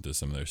funny. I've listened to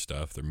some of their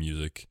stuff. Their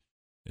music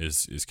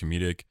is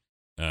comedic.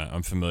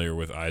 I'm familiar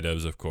with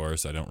iDubbbz, of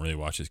course. I don't really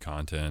watch his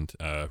content.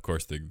 Of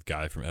course, the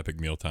guy from Epic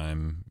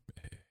Mealtime,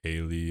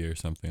 Haley or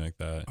something like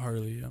that.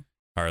 Harley, yeah.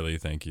 Harley,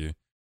 thank you.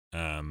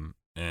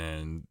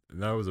 And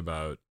that was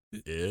about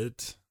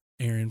it.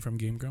 Aaron from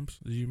Game Grumps.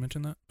 Did you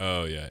mention that?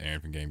 Oh yeah, Aaron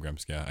from Game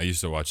Grumps. Yeah, I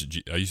used to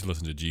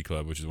listen to G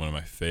Club, which is one of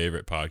my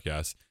favorite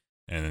podcasts,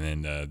 and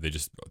then they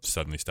just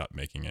suddenly stopped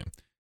making it.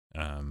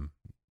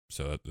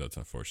 So that's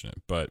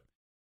unfortunate. But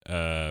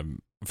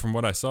from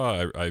what I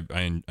saw,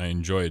 I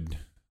enjoyed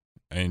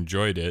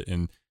it,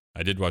 and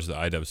I did watch the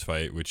iDubbbz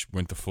fight, which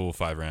went the full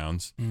 5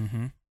 rounds.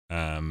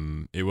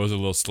 Mm-hmm. It was a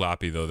little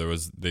sloppy though.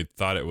 They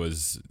thought it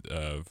was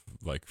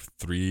like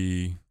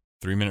 3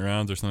 3-minute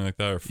rounds or something like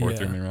that, or 4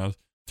 3-minute rounds.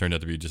 Turned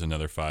out to be just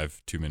another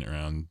 5 2-minute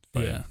round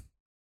fight. Yeah.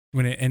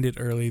 When it ended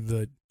early,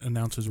 the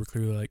announcers were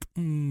clearly like,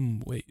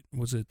 wait,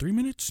 was it 3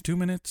 minutes, 2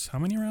 minutes? How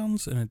many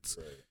rounds? And it's,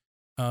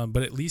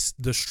 but at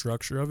least the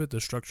structure of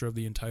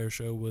the entire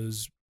show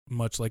was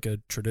much like a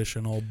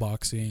traditional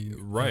boxing,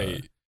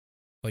 right?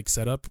 Like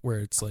setup where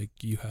it's like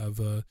you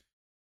have a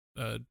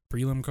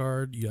prelim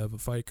card, you have a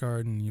fight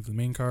card, and you have the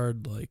main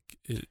card. Like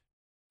it.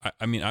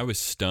 I mean, I was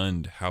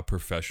stunned how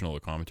professional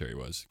the commentary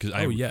was.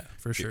 Yeah,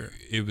 for sure.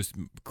 It was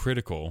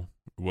Critical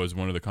was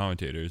one of the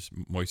commentators,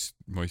 Moist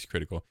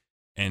Critical,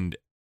 and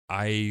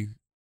I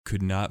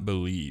could not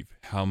believe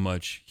how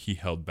much he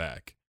held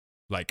back.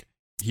 Like,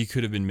 he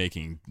could have been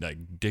making like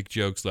dick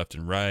jokes left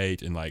and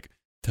right, and like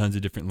tons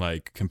of different,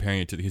 like, comparing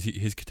it to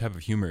his type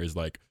of humor is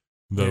like,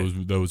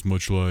 that was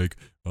much like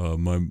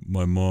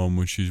my mom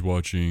when she's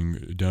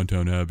watching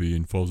Downton Abbey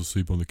and falls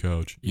asleep on the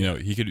couch. You know,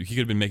 he could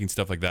have been making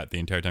stuff like that the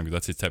entire time because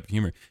that's his type of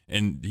humor.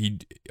 And he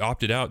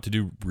opted out to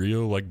do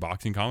real like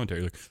boxing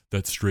commentary. Like,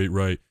 that's straight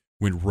right,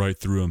 went right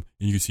through him,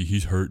 and you can see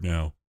he's hurt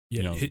now.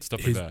 Yeah,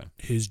 stuff like that.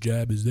 His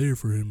jab is there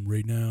for him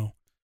right now.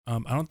 I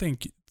don't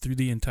think through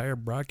the entire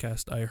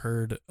broadcast I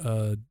heard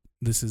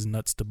this is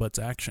nuts to butts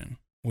action,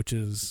 which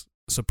is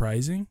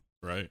surprising.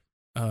 Right.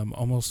 I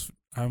almost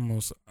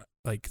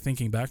like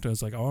thinking back to it,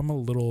 it's like, oh, I'm a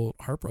little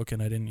heartbroken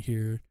I didn't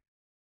hear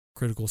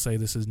Critical say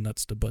this is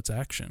nuts to butts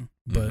action.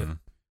 But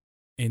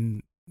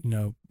in,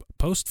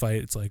 post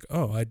fight, it's like,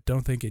 oh, I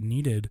don't think it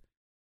needed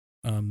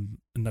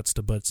nuts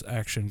to butts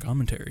action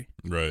commentary.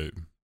 Right.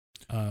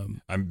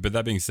 But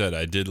that being said,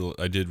 I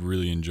did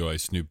really enjoy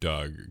Snoop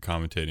Dogg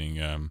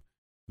commentating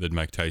the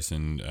Mike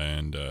Tyson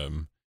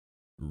and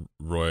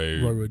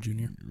Roy Wood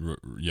Jr.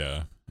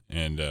 Yeah,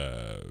 and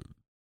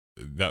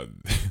that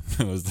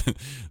was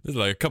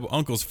like a couple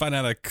uncles fighting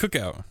at a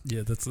cookout.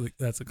 Yeah, that's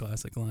a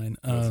classic line.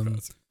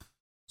 Classic.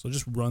 So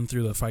just run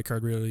through the fight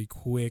card really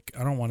quick.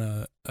 I don't want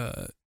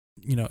to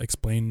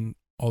explain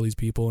all these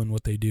people and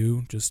what they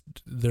do. Just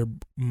their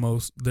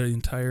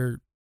entire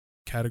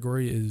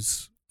category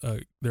is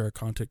they're a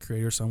content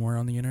creator somewhere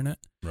on the internet.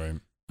 Right.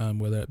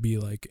 Whether it be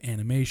like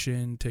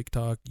animation,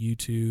 TikTok,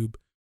 YouTube.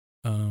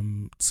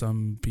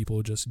 Some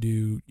people just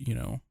do,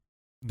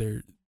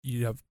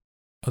 you have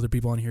other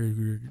people on here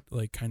who are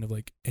like kind of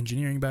like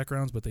engineering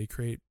backgrounds, but they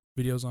create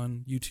videos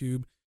on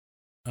YouTube.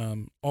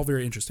 All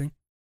very interesting.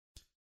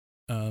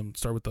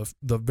 Start with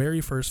the very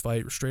first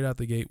fight straight out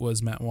the gate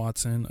was Matt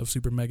Watson of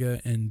Super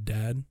Mega and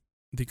Dad,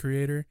 the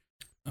creator.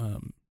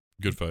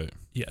 Good fight.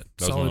 Yeah.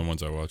 That was one of the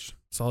ones I watched.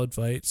 Solid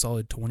fight,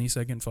 solid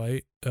 20-second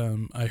fight.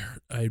 I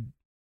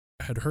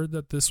had heard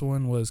that this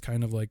one was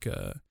kind of like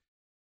a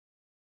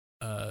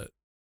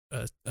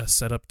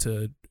setup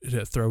to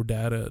throw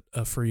Dad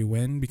a free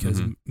win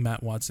because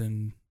Matt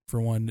Watson,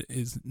 for one,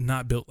 is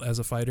not built as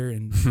a fighter,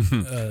 and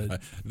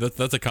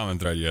that's a common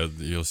thread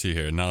you'll see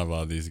here. Not a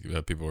lot of these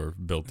people are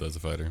built as a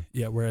fighter.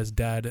 Yeah, whereas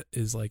Dad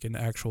is like an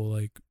actual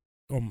like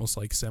almost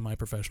like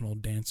semi-professional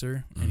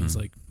dancer, and he's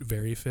like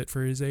very fit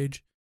for his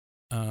age.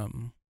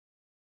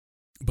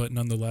 But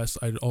nonetheless,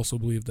 I also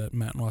believe that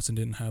Matt Watson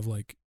didn't have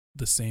like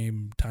the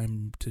same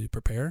time to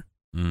prepare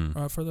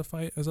for the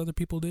fight as other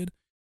people did.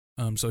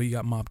 So he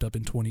got mopped up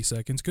in 20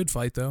 seconds. Good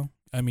fight though.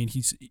 I mean,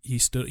 he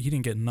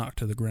didn't get knocked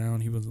to the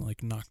ground. He wasn't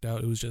like knocked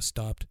out. It was just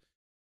stopped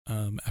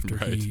after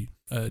he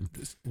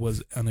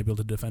was unable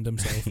to defend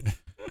himself.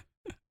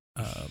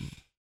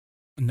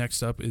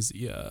 Next up is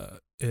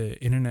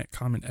internet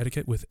comment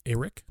etiquette with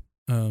Eric,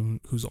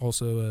 who's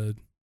also a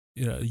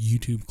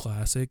YouTube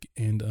classic,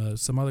 and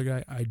some other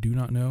guy I do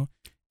not know,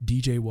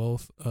 DJ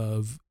Wealth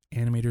of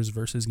animators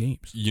versus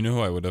games. You know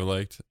who I would have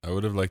liked? I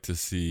would have liked to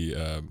see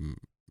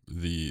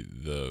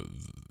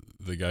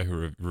the guy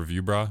who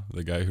review bra,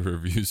 the guy who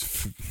reviews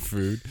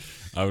food.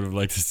 I would have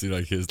liked to see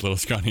like his little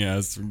scrawny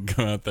ass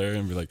go out there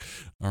and be like,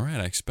 "All right,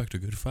 I expect a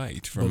good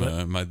fight from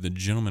the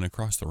gentleman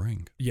across the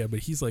ring." Yeah,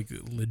 but he's like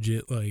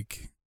legit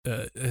like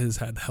has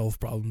had health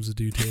problems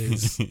due to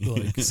his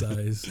like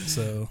size.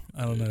 So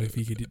I don't know if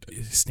he could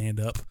stand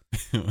up.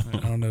 I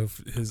don't know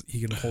if he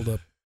can hold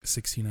up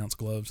 16-ounce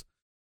gloves.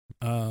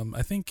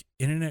 I think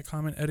Internet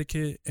Comment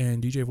Etiquette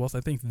and DJ Wealth,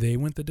 I think they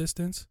went the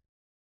distance,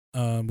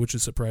 which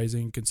is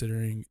surprising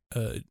considering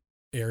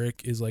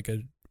Eric is like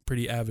a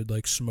pretty avid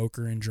like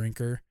smoker and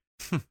drinker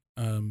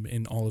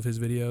in all of his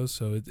videos.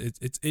 So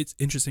it's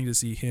interesting to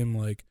see him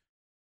like.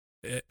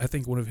 I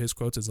think one of his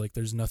quotes is like,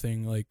 "There's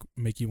nothing like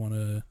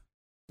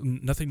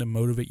nothing to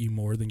motivate you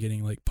more than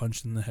getting like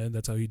punched in the head."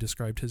 That's how he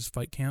described his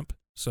fight camp.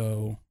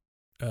 So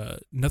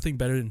nothing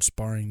better than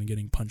sparring than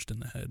getting punched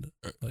in the head,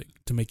 like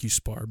to make you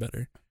spar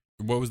better.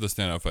 What was the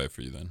standout fight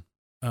for you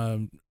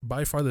then?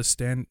 By far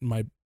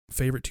my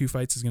favorite two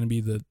fights is going to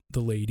be the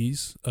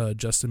ladies,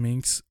 Justin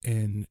Minks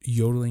and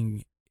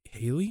Yodeling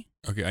Haley.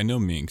 Okay, I know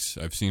Minks.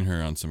 I've seen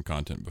her on some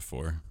content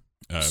before.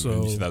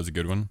 So that was a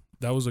good one?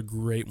 That was a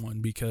great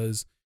one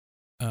because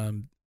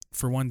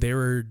for one, they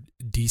were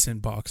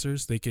decent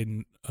boxers. They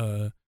can,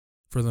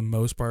 for the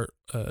most part,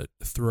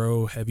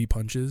 throw heavy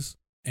punches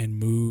and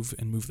move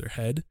their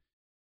head.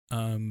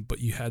 But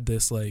you had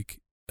this like,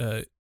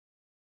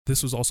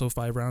 this was also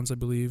 5 rounds, I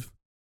believe.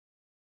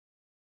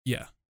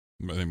 Yeah,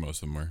 I think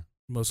most of them were.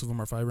 Most of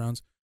them are 5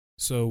 rounds.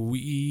 So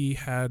we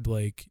had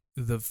like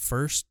the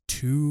first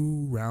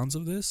 2 rounds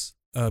of this.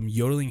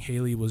 Yodeling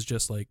Haley was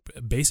just like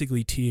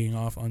basically teeing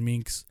off on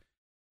Minks.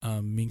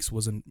 Minks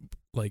wasn't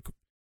like.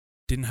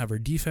 Didn't have her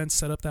defense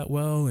set up that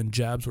well, and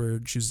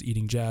she was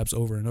eating jabs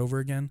over and over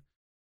again.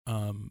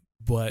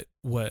 But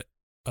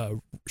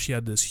she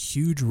had this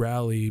huge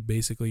rally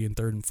basically in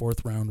 3rd and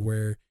 4th round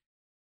where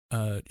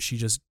she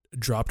just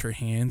dropped her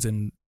hands,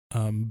 and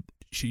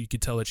she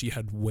could tell that she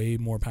had way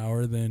more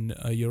power than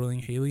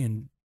Yodeling Haley,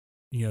 and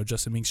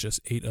Justin Minks just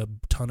ate a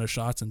ton of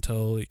shots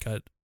until it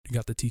got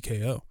the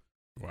TKO.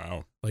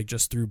 Wow! Like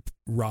just through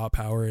raw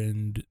power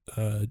and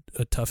a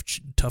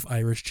tough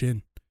Irish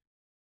chin.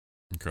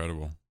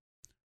 Incredible.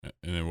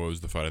 And then what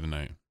was the fight of the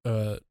night?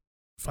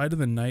 Fight of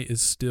the night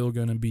is still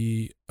going to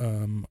be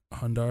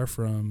Hundar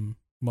from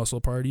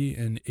Muscle Party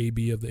and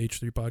AB of the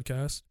H3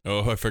 podcast.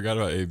 Oh, I forgot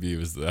about AB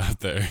was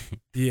out there.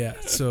 Yeah,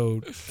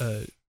 so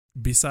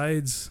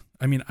besides,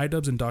 I mean,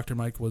 iDubbbz and Dr.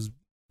 Mike was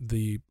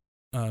the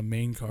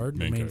main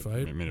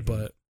fight,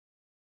 but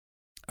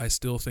I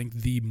still think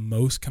the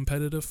most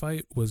competitive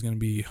fight was going to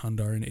be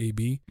Hundar and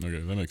AB. Okay,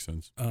 that makes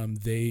sense.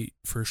 They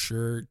for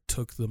sure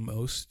took the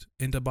most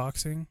into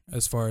boxing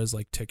as far as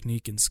like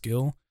technique and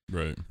skill.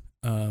 Right.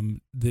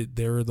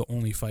 They were the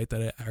only fight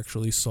that I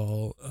actually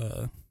saw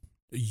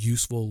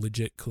useful,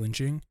 legit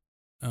clinching,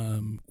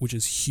 which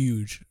is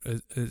huge.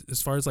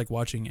 As far as like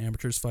watching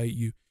amateurs fight,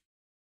 you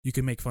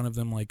can make fun of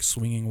them like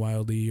swinging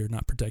wildly or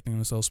not protecting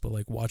themselves, but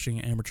like watching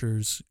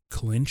amateurs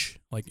clinch,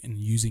 like and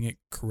using it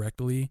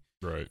correctly,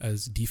 right,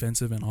 as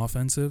defensive and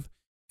offensive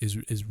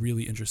is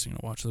really interesting to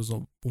watch. That was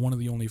one of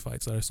the only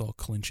fights that I saw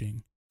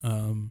clinching.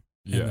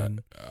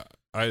 iDubbbz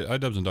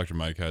and Dr.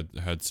 Mike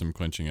had some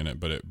clinching in it,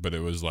 but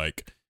it was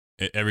like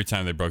every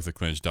time they broke the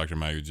clinch, Dr.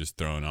 Mike was just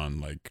throwing on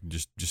like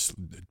just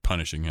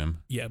punishing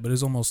him. Yeah, but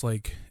it's almost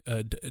like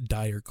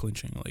dire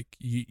clinching. Like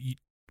you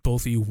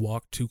both of you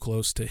walked too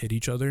close to hit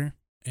each other,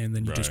 and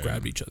then you just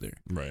grabbed each other.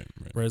 Right.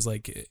 Whereas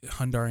like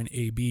Hundar and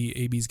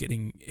AB's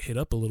getting hit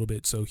up a little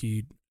bit, so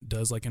he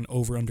does like an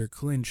over-under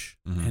clinch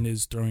and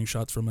is throwing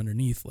shots from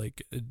underneath,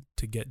 like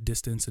to get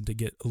distance and to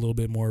get a little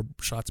bit more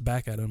shots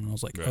back at him. And I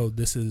was like, oh,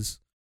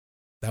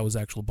 that was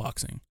actual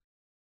boxing.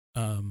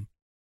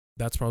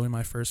 That's probably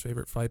my first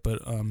favorite fight.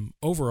 But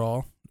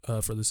overall,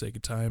 for the sake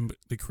of time,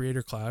 the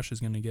Creator Clash is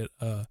going to get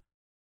a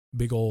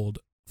big old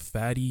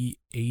fatty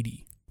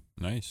 80.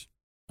 Nice.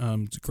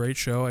 It's a great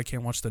show. I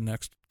can't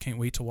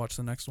wait to watch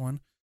the next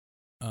one.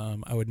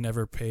 I would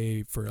never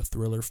pay for a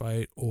Thriller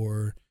fight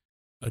or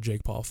a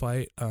Jake Paul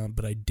fight,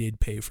 but I did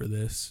pay for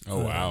this. Oh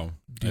wow!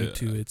 Due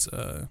to its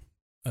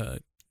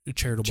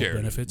charitable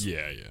benefits.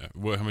 Yeah.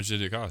 How much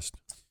did it cost?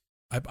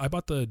 I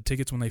bought the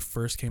tickets when they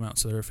first came out,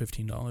 so they were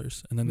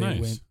 $15, and then they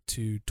went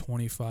to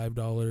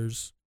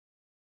 $25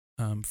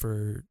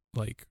 for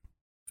like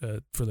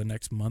for the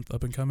next month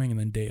up and coming, and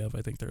then day of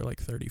I think they're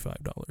like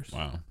 $35.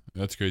 Wow,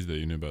 that's crazy that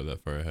you knew about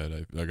that far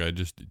ahead. I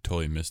just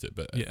totally missed it,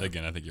 but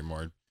again, I think you're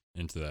more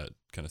into that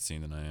kind of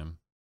scene than I am.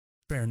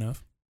 Fair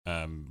enough.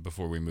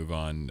 Before we move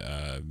on,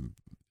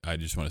 I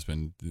just want to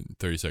spend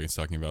 30 seconds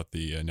talking about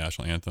the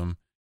national anthem.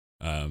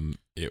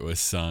 It was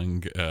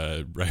sung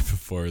right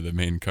before the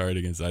main card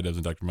against iDubbbz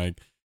and Dr.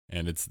 Mike,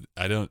 and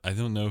I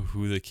don't know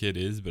who the kid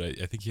is, but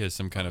I think he has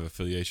some kind of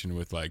affiliation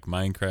with like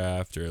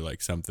Minecraft or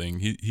like something.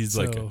 He's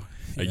like a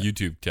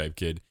YouTube type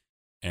kid,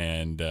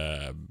 and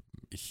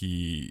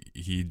he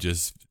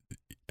just,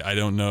 I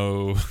don't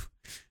know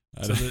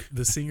So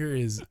the singer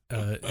is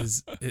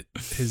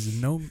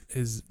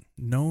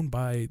known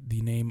by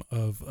the name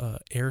of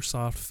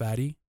Airsoft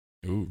Fatty.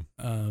 Ooh.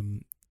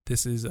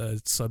 This is a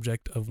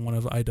subject of one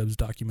of iDubbbz's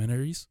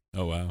documentaries.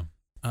 Oh wow.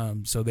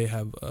 So they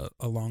have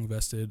a long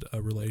vested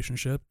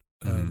relationship.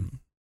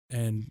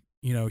 And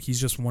you know, he's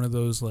just one of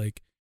those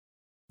like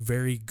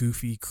very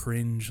goofy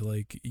cringe,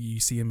 like you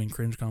see him in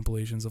cringe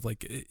compilations of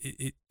like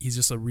he's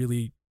just a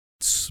really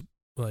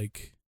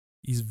like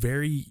he's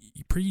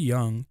pretty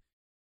young.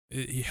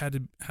 He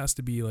has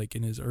to be like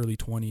in his early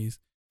 20s,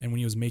 and when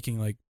he was making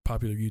like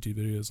popular YouTube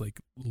videos,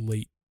 like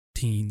late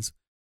teens.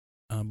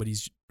 But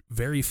he's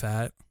very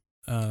fat.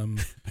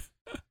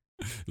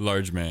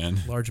 Large man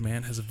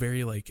Has a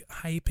very like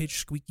high pitched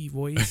squeaky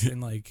voice and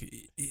like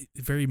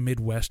very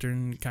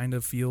Midwestern kind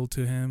of feel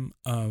to him.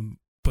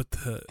 But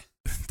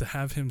to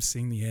have him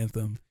sing the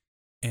anthem,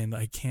 and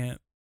I can't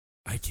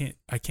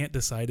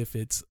decide if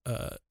it's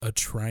a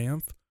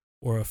triumph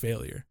or a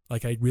failure.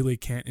 Like I really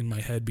can't in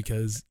my head,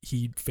 because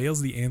he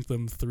fails the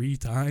anthem 3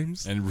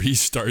 times and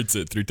restarts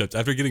it 3 times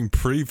after getting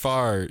pretty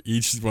far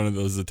each one of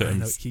those attempts. I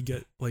know, he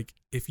get like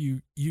if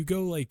you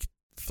go like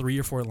 3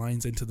 or 4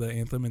 lines into the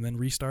anthem and then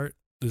restart,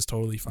 is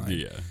totally fine.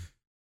 Yeah.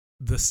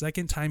 The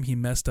second time he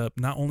messed up,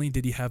 not only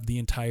did he have the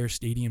entire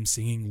stadium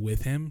singing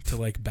with him to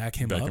like back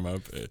him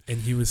up, and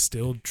he was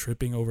still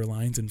tripping over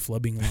lines and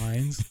flubbing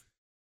lines,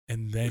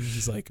 and then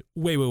he's like,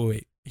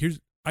 wait,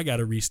 I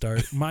gotta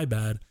restart. My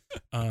bad.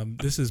 What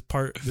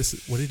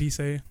did he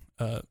say?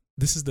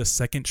 This is the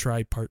second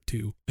try part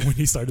 2. When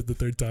he started the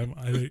 3rd time,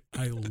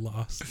 I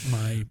lost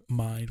my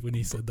mind when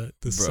he said that.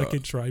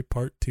 Second try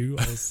part 2.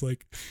 I was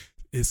like,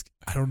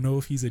 I don't know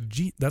if he's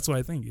that's what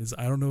I think is.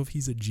 I don't know if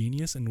he's a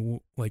genius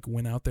and like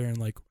went out there and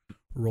like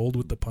rolled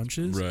with the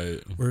punches,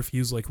 right? Or if he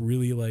was like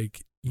really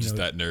like just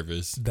that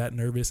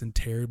nervous and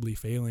terribly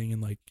failing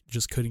and like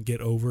just couldn't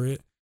get over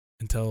it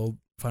until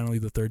finally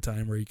the 3rd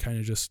time, where he kind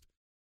of just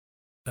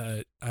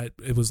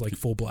it was like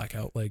full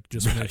blackout, like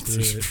just went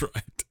through it.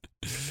 Right.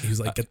 He was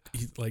like,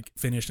 he like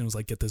finished and was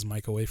like, "Get this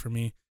mic away from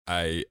me."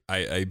 I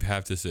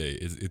have to say,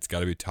 it's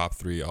got to be top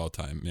 3 all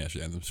time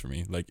national anthems for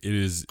me. Like it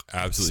is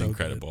absolutely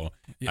incredible.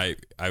 Yeah.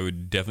 I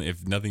would definitely,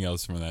 if nothing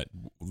else from that,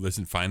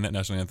 find that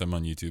national anthem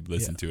on YouTube,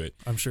 listen to it.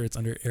 I'm sure it's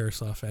under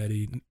Airsoft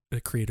Fatty,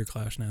 the Creator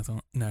Clash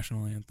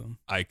national anthem.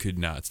 I could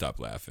not stop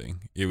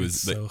laughing. It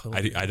was like, so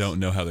I don't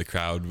know how the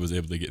crowd was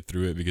able to get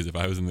through it, because if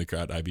I was in the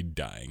crowd, I'd be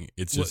dying.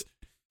 It's just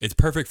it's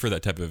perfect for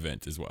that type of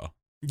event as well.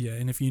 Yeah,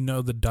 and if you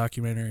know the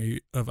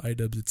documentary of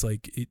iDubbbz, it's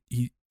like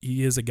he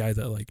is a guy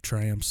that like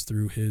triumphs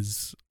through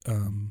his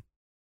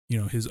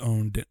his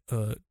own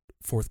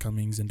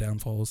forthcomings and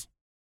downfalls.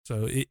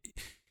 So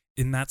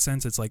in that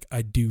sense, it's like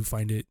I do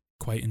find it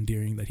quite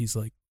endearing that he's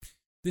like,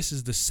 "This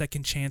is the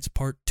second chance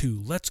part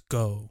 2. Let's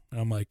go."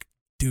 And I'm like,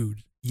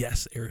 dude,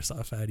 yes,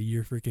 Airsoft Fatty,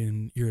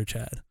 you're a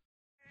Chad.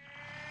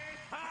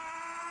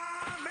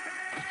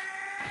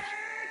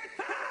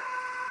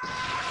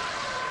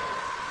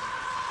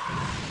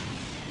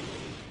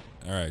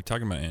 All right,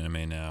 talking about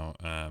anime now.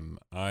 I'm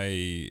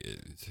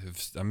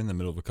in the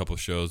middle of a couple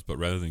shows, but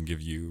rather than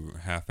give you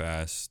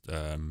half-assed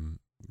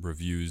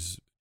reviews,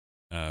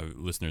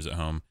 listeners at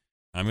home,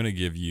 I'm gonna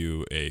give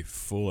you a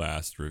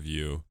full-assed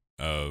review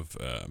of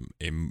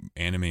an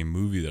anime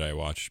movie that I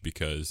watched,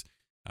 because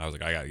I was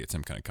like, I gotta get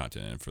some kind of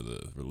content in for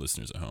the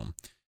listeners at home.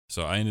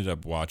 So I ended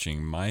up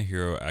watching My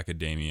Hero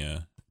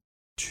Academia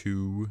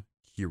 2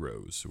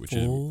 Heroes, which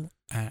Full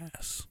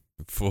ass.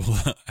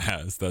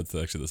 That's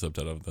actually the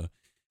subtitle of the.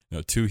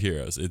 No, 2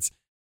 Heroes. It's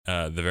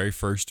the very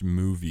first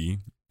movie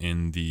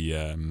in the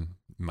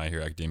My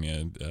Hero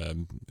Academia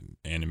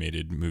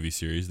animated movie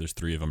series. There's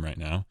 3 of them right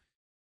now.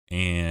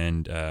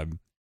 And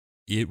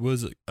it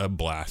was a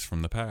blast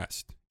from the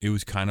past. It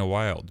was kind of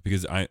wild,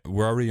 because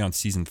we're already on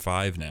season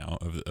 5 now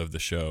of the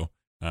show.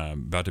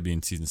 About to be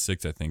in season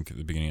 6, I think, at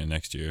the beginning of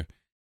next year.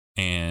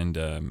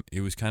 And it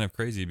was kind of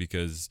crazy,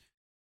 because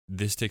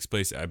this takes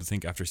place, I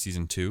think, after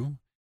season 2,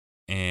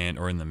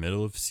 or in the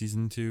middle of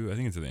season 2. I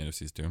think it's at the end of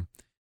season 2.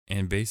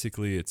 And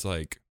basically, it's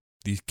like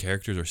these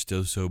characters are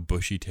still so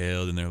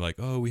bushy-tailed, and they're like,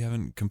 "Oh, we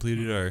haven't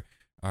completed our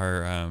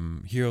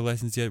hero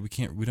license yet. We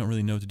don't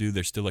really know what to do."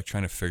 They're still like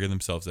trying to figure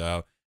themselves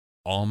out.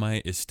 All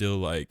Might is still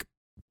like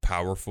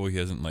powerful. He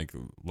hasn't like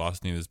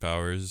lost any of his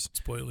powers.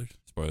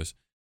 Spoilers.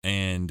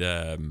 And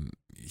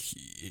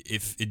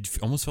it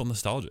almost felt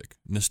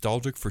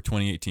nostalgic for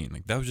 2018.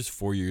 Like that was just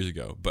 4 years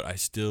ago. But I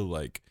still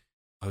like,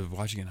 I was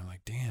watching it and I'm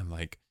like, damn,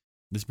 like.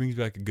 This brings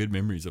back good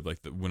memories of like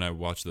when I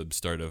watched the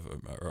start of,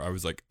 or I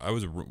was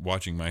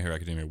watching My Hero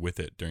Academia with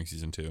it during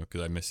season 2,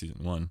 because I missed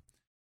season 1,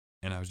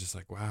 and I was just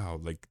like, wow,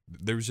 like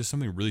there was just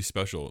something really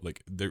special.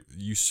 Like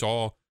you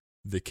saw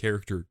the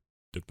character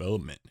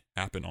development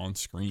happen on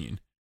screen,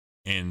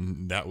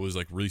 and that was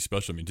like really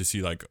special to me, to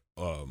see like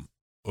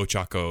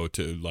Ochako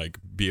to like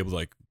be able to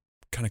like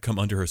kind of come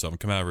under herself and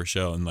come out of her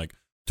shell, and like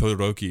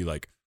Todoroki,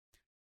 like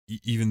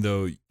even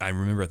though I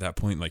remember at that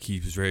point like he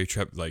was very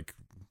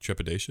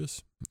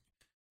trepidatious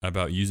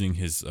about using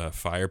his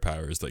fire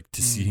powers, like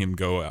to see him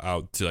go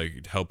out to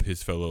like help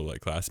his fellow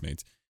like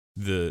classmates.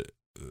 The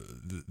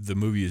the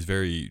movie is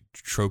very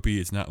tropey.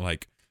 It's not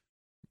like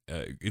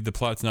the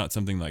plot's not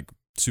something like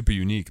super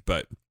unique.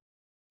 But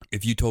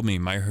if you told me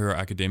My Hero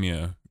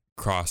Academia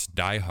cross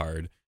Die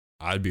Hard,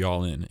 I'd be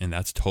all in, and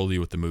that's totally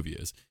what the movie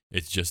is.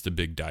 It's just a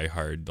big Die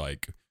Hard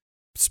like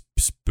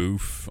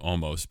spoof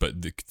almost,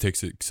 but it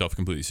takes itself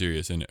completely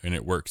serious, and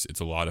it works. It's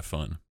a lot of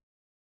fun.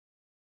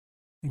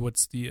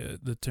 What's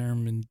the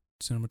term in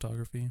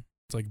cinematography?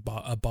 It's like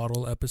a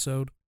bottle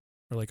episode,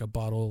 or like a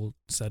bottle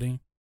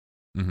setting,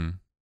 Mm-hmm.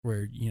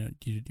 where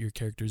your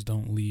characters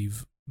don't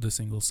leave the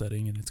single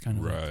setting, and it's kind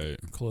of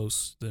Right. like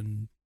close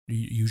than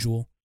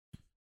usual.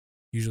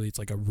 Usually, it's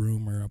like a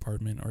room or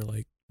apartment, or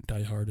like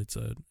Die Hard, it's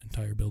an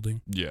entire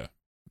building. Yeah,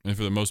 and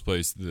for the most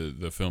place,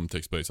 the film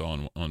takes place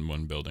all on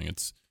one building.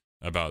 It's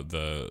about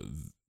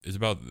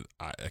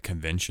a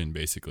convention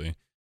basically.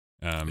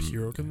 A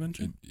hero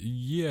convention?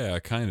 Yeah,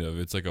 kind of.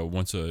 It's like a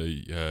once a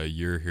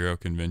year hero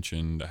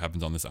convention that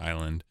happens on this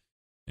island,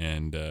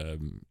 and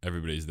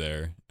everybody's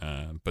there.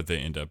 But they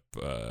end up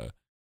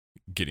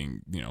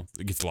getting,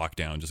 it gets locked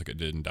down just like it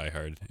did in Die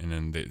Hard, and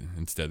then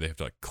they have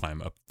to like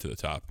climb up to the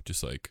top,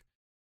 just like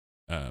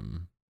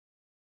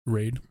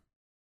Raid.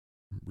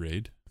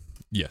 Raid.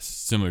 Yes,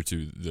 similar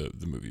to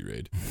the movie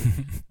Raid.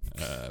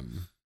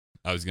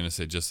 I was gonna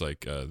say just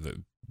like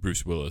the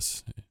Bruce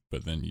Willis,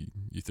 but then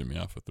you threw me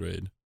off with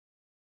Raid.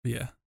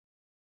 Yeah.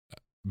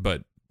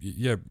 But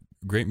yeah,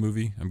 great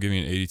movie. I'm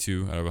giving it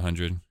 82 out of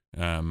 100.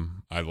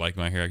 I like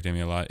My Hero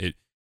Academia a lot.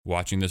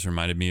 Watching this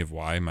reminded me of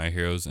why My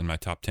Hero's in my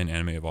top 10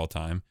 anime of all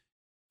time.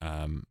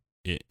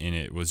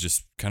 It was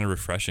just kind of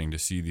refreshing to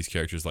see these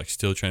characters like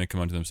still trying to come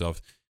onto themselves.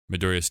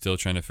 Midoriya still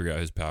trying to figure out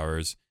his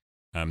powers.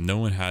 No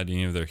one had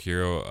any of their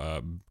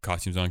hero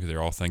costumes on because they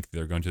all think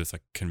they're going to this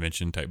like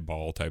convention type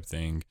ball type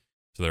thing.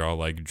 So they're all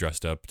like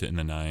dressed up in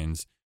the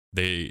nines.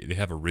 They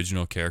have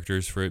original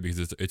characters for it because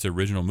it's an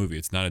original movie.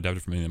 It's not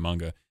adapted from any of the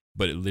manga,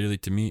 but it literally,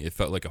 to me, it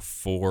felt like a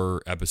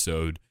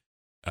 4-episode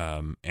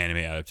anime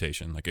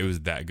adaptation. Like it was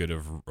that good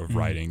of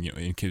writing,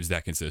 it was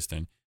that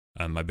consistent.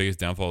 My biggest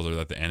downfalls are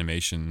that the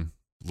animation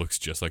looks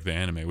just like the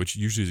anime, which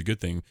usually is a good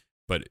thing.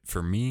 But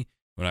for me,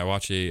 when I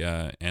watch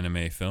a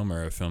anime film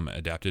or a film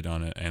adapted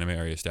on an anime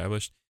already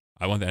established,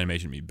 I want the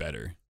animation to be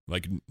better.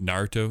 Like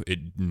Naruto,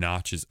 it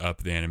notches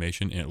up the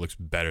animation and it looks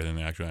better than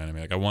the actual anime.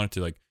 Like I want it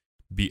to like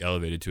be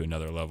elevated to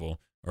another level,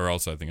 or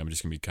else I think I'm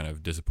just gonna be kind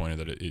of disappointed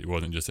that it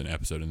wasn't just an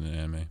episode in the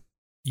anime.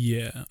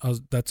 Yeah,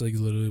 that's like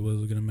literally what I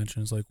was gonna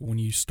mention. Is like when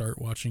you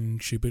start watching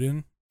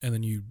Shippuden, and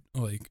then you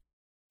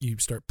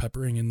start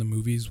peppering in the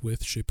movies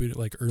with Shippuden,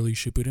 like early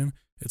Shippuden.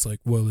 It's like,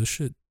 whoa, this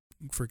shit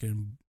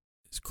freaking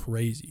is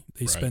crazy.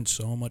 They spent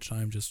so much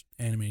time just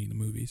animating the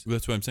movies. Well,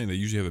 that's what I'm saying. They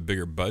usually have a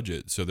bigger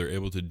budget, so they're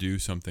able to do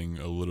something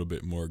a little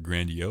bit more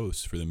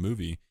grandiose for the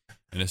movie,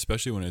 and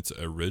especially when it's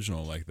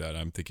original like that.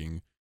 I'm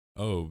thinking,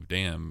 oh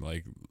damn,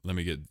 like let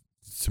me get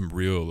some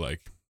real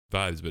like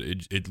vibes, but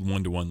it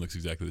 1-to-1 looks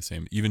exactly the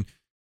same. Even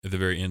at the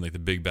very end, like the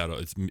big battle,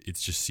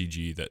 it's just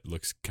CG that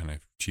looks kind of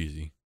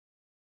cheesy.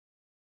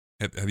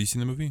 Have you seen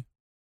the movie?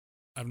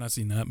 I've not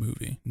seen that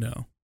movie.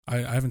 No, I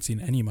haven't seen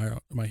any of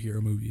my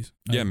hero movies.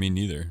 Yeah, me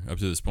neither up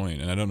to this point,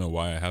 and I don't know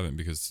why I haven't,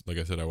 because like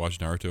I said, I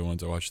watched Naruto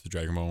once, I watched the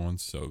Dragon Ball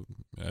once, so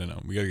I don't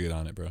know. We gotta get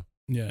on it, bro.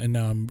 Yeah, and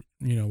now I'm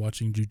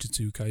watching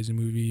Jujutsu Kaisen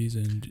movies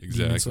and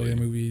Demon Slayer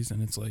movies,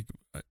 and it's like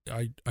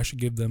I should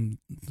give them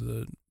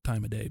the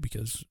time of day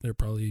because they're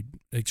probably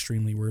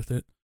extremely worth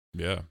it.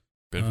 Yeah,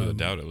 benefit of the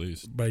doubt at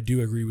least. But I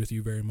do agree with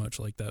you very much.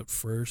 Like that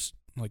first,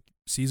 like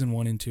season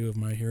 1 and 2 of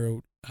My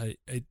Hero,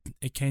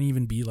 it can't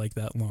even be like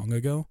that long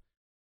ago,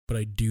 but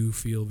I do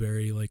feel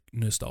very like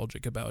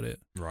nostalgic about it.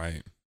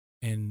 Right.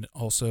 And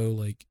also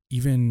like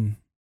even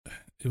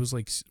it was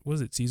like, was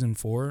it season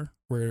 4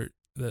 where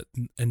that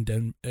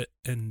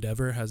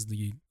Endeavor has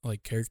the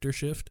like character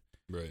shift?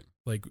 Right.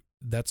 Like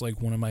that's like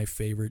one of my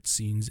favorite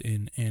scenes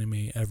in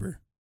anime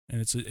ever,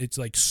 and it's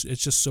like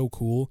it's just so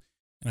cool,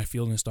 and I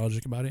feel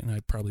nostalgic about it. And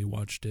I probably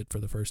watched it for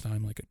the first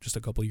time like just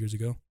a couple years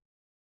ago.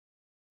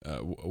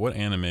 What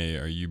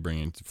anime are you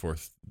bringing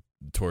forth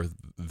toward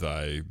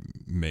thy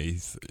May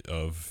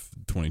of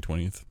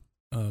 2020?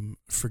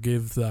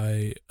 Forgive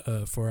thy,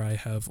 for I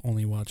have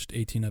only watched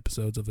 18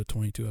 episodes of a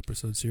 22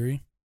 episode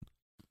series.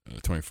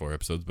 24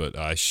 episodes, but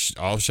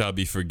all shall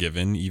be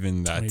forgiven,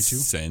 even that 22?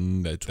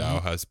 sin that thou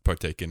hast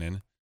partaken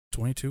in.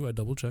 22, I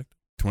double checked.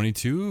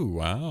 22,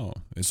 wow.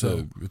 It's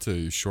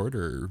a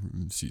shorter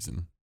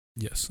season.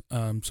 Yes.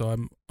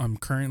 So I'm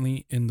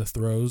currently in the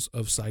throes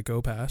of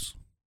Psycho Pass.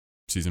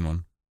 Season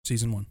 1.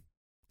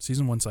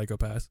 Season 1 Psycho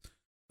Pass.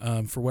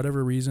 For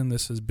whatever reason,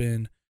 this has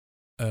been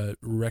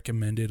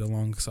recommended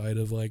alongside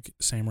of like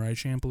Samurai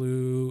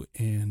Champloo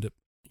and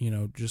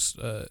just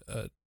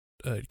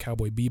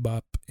Cowboy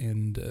Bebop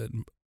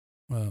and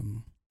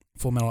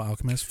Full Metal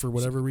Alchemist for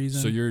whatever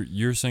reason. So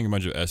you're saying a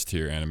bunch of S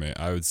tier anime.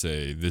 I would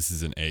say this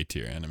is an A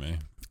tier anime.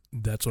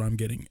 That's what I'm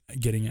getting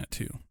at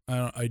too.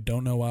 I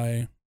don't know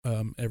why.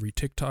 Every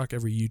TikTok,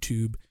 every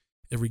YouTube,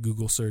 every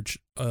Google search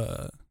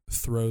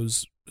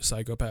throws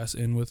Psycho Pass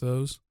in with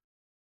those.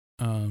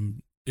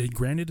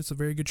 Granted, it's a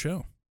very good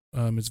show.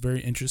 It's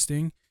very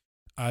interesting.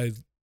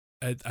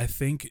 I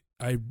think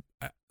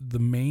the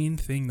main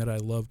thing that I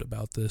loved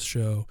about this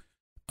show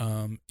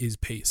is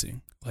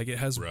pacing. Like, it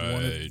has one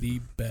of Right. the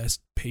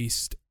best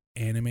paced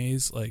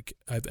animes like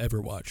I've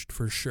ever watched,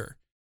 for sure.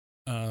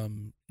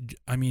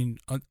 I mean,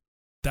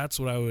 that's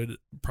what I would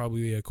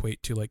probably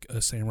equate to like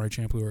a Samurai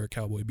Champloo or a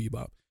Cowboy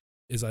Bebop,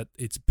 is that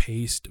it's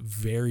paced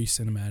very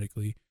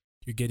cinematically.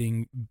 You're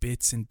getting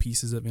bits and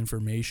pieces of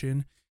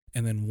information,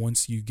 and then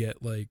once you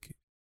get like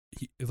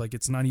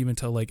it's not even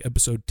till like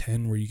episode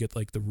 10 where you get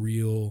like the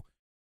real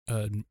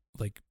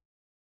like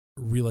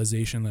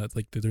realization that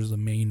like that there's a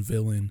main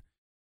villain,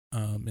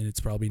 and it's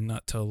probably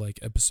not till like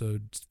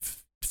episode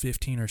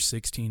 15 or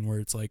 16 where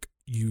it's like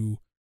you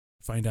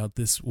find out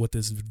what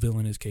this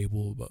villain is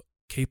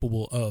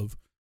capable of.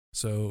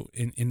 So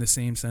in the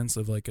same sense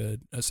of like a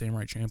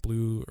Samurai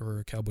Champloo or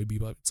a Cowboy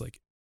Bebop, it's like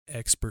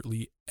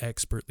expertly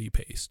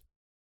paced.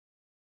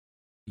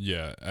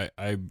 Yeah,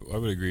 I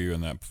would agree on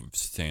that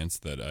stance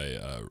that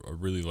I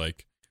really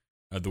like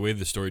the way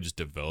the story just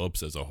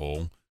develops as a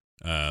whole.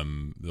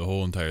 The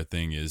whole entire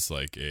thing is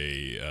like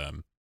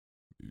the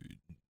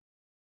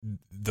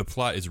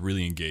plot is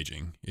really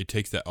engaging. It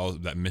takes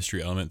that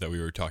mystery element that we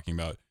were talking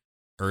about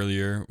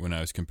earlier when I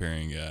was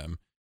comparing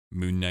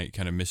Moon Knight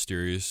kind of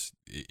mysterious.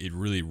 It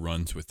really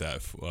runs with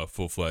that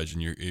full-fledged,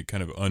 and it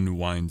kind of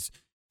unwinds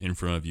in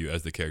front of you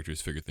as the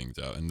characters figure things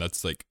out. And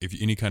that's like, if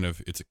any kind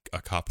of, it's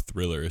a cop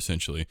thriller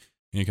essentially,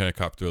 any kind of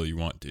cop thriller you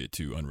want it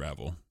to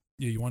unravel.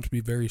 Yeah, you want it to be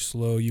very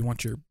slow. You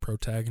want your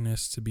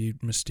protagonist to be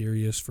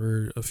mysterious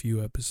for a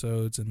few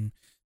episodes, and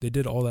they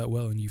did all that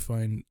well. And you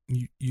find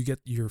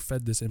you're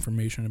fed this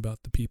information about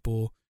the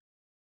people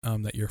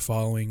that you're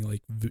following,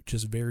 like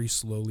just very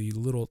slowly,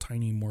 little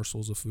tiny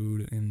morsels of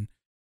food, and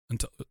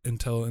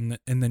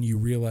then you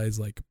realize,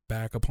 like,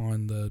 back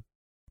upon the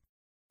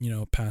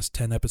past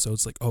 10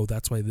 episodes, like, oh,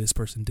 that's why this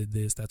person did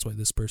this, that's why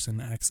this person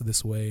acts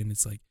this way. And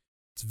it's like,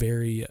 it's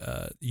very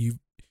you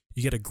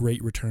get a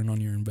great return on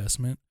your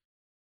investment.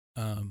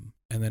 And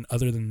then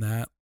other than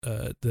that,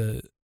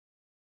 the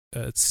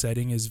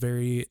setting is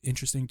very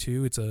interesting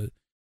too.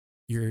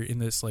 You're in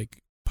this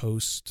like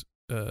post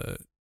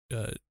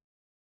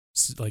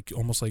like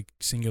almost like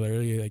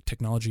singularity, like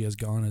technology has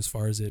gone as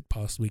far as it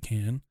possibly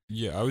can.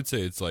 Yeah, I would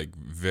say it's like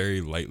very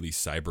lightly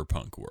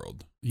cyberpunk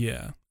world.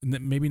 Yeah,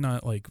 and maybe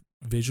not like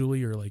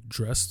visually or like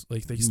dressed,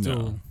 like they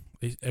still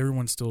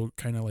everyone still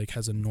kind of like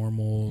has a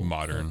normal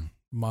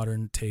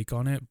modern take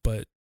on it,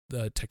 but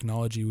the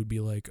technology would be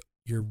like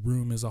your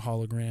room is a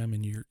hologram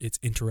and it's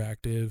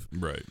interactive,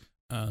 right?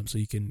 So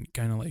you can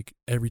kind of like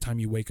every time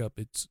you wake up,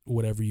 it's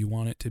whatever you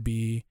want it to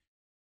be.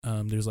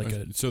 There's like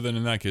so then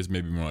in that case,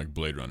 maybe more like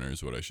Blade Runner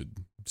is what I should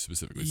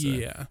specifically say.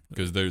 Yeah,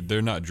 because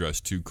they're not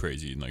dressed too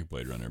crazy in like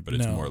Blade Runner, but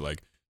it's more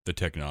like the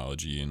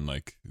technology and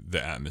like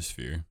the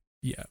atmosphere.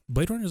 Yeah,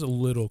 Blade Runner is a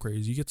little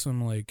crazy. You get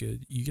some like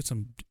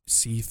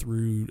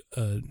see-through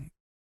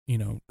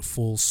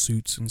full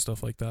suits and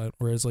stuff like that,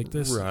 whereas like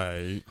this,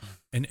 right,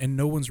 and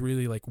no one's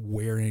really like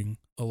wearing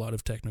a lot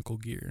of technical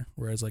gear,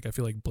 whereas like I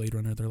feel like Blade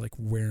Runner, they're like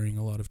wearing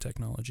a lot of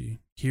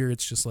technology. Here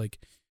it's just like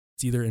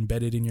it's either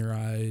embedded in your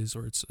eyes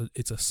or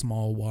it's a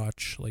small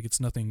watch. Like, it's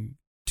nothing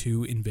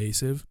too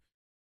invasive.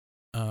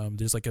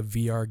 There's like a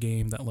VR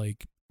game that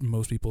like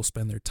most people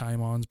spend their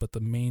time on, but the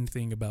main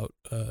thing about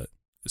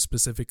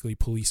specifically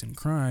police and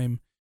crime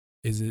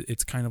is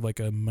it's kind of like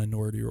a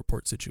Minority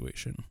Report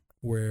situation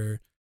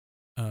where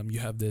you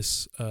have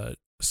this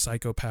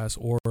psychopath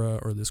aura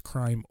or this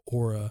crime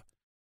aura,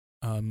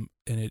 and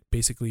it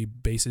basically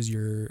bases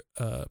your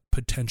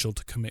potential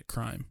to commit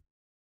crime.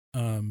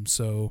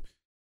 So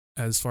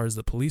as far as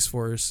the police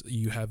force,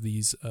 you have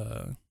these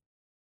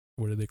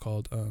what are they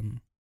called?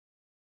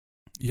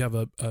 You have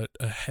a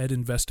head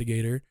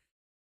investigator,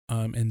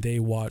 and they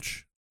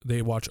watch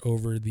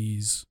over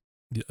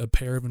a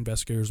pair of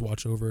investigators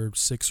watch over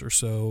 6 or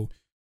so.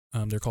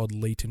 They're called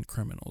latent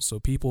criminals. So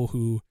people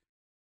who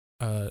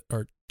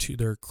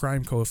their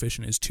crime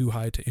coefficient is too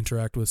high to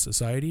interact with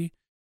society.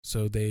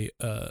 So they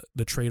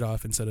the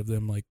trade-off, instead of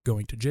them like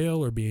going to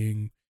jail or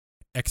being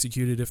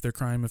executed if their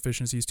crime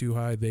efficiency is too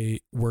high, they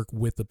work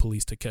with the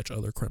police to catch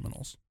other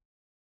criminals.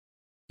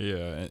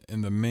 Yeah,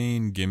 and the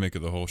main gimmick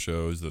of the whole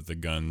show is that the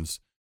guns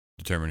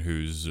determine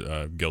who's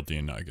guilty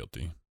and not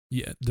guilty.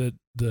 Yeah, the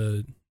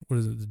what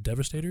is it? The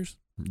Devastators?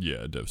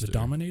 Yeah, Devastator. The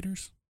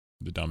Dominators?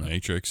 The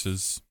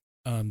Dominatrixes.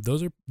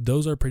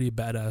 Those are pretty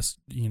badass,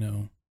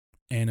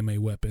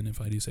 anime weapon,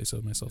 if I do say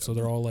so myself. Yeah. So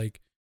they're all like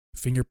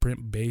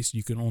fingerprint based.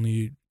 You can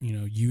only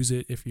use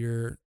it if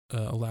you're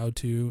allowed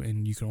to,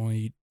 and you can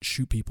only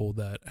shoot people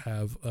that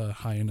have a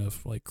high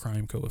enough like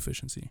crime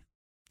coefficiency.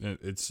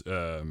 It's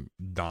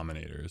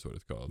Dominator is what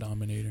it's called.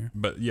 Dominator.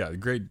 But yeah,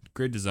 great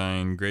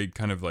design, great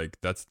kind of like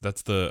that's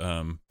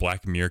the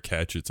Black Mirror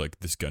catch. It's like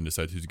this gun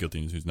decides who's guilty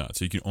and who's not.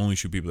 So you can only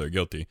shoot people that are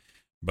guilty.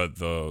 But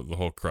the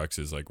whole crux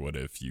is like, what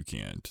if you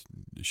can't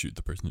shoot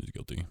the person who's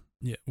guilty?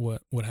 Yeah.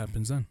 What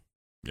happens then?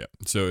 Yeah.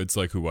 So it's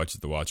like Who Watches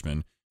the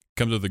Watchmen.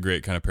 Comes with a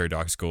great kind of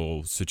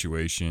paradoxical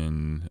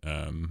situation.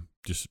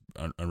 Just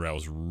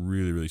unravels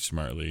really, really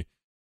smartly.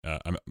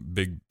 I'm a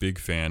big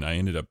fan. I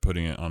ended up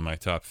putting it on my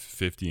top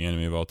 50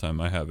 anime of all time.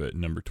 I have it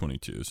number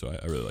 22, so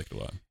I really liked it a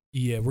lot.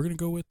 Yeah, we're gonna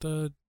go with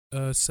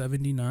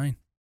 79.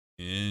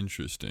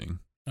 Interesting.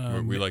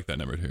 We like that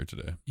number here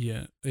today.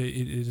 Yeah,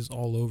 it is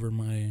all over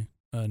my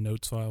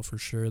notes file for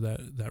sure.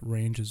 That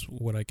range is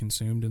what I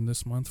consumed in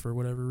this month for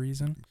whatever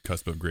reason.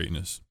 Cusp of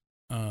greatness.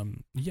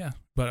 Yeah,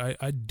 but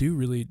I do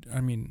really,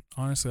 I mean,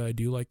 honestly, I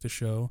do like the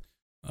show.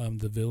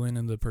 The villain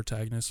and the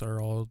protagonist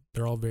they're all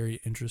very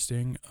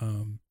interesting.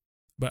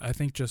 But I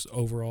think just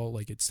overall,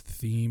 like, its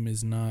theme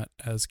is not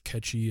as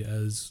catchy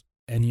as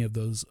any of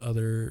those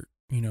other,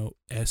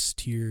 S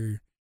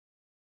tier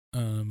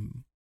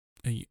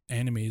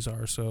animes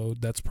are. So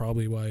that's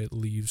probably why it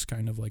leaves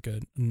kind of like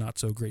a not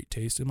so great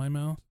taste in my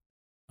mouth.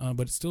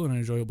 But it's still an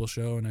enjoyable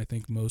show, and I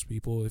think most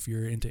people, if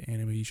you're into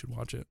anime, you should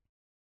watch it.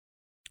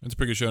 It's a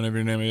pretty good show, and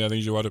every anime, I think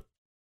you should watch it.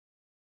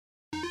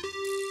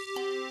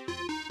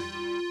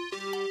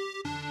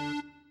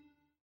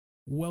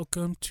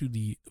 Welcome to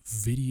the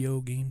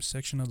video game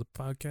section of the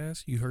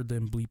podcast. You heard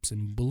them bleeps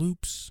and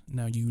bloops.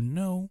 Now you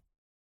know,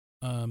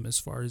 as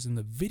far as in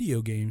the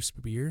video game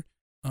sphere,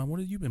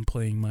 what have you been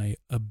playing, my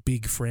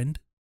big friend?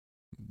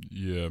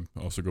 Yeah,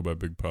 also go by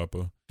Big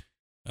Papa.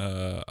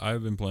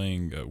 I've been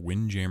playing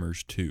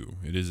Windjammers 2.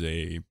 It is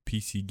a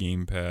PC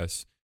Game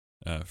Pass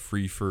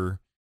free for.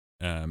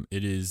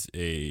 It is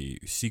a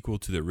sequel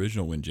to the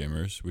original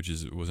Windjammers, which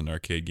was an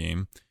arcade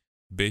game.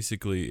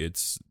 Basically,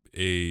 it's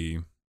a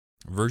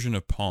version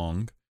of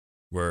Pong,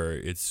 where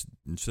it's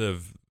instead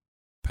of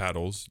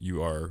paddles,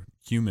 you are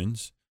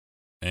humans,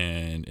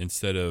 and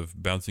instead of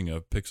bouncing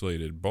a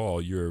pixelated ball,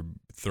 you're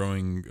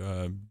throwing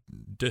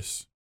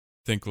discs.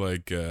 Think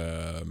like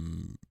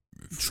Tron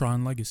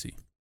Legacy.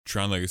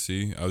 Tron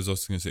Legacy. I was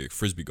also going to say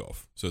Frisbee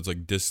golf. So it's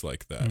like discs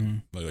like that,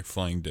 like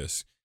flying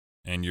discs,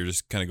 and you're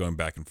just kind of going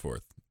back and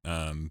forth.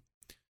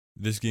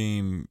 This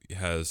game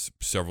has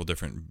several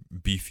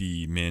different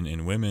beefy men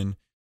and women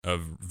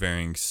of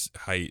varying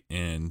height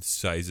and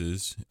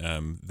sizes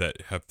that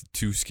have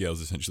two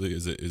scales essentially.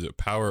 Is it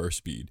power or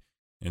speed?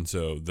 And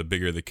so the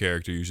bigger the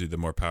character, usually the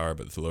more power,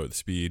 but the lower the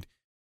speed.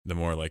 The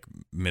more like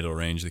middle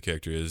range the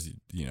character is,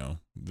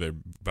 they're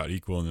about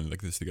equal. And then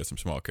like this, they got some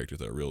small characters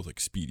that are real like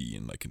speedy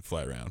and like can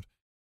fly around.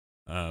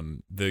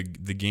 The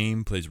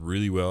game plays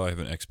really well. I have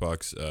an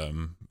Xbox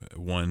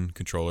One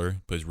controller.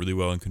 Plays really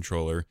well in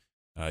controller.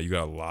 You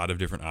got a lot of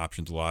different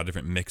options, a lot of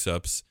different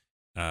mix-ups.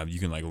 You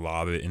can like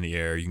lob it in the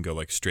air. You can go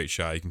like straight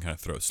shot. You can kind of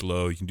throw it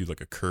slow. You can do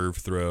like a curve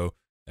throw.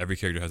 Every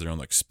character has their own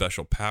like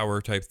special power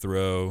type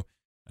throw.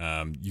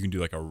 You can do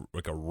like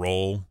a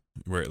roll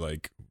where it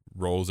like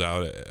rolls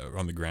out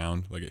on the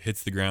ground, like it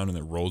hits the ground and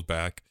then rolls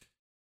back.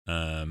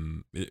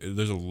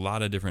 There's a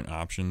lot of different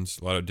options,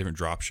 a lot of different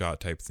drop shot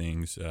type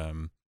things.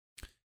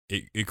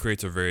 It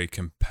creates a very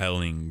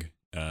compelling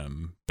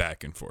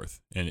back and forth,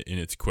 and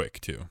it's quick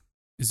too.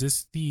 Is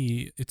this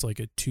it's like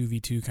a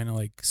 2v2 kind of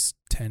like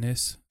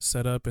tennis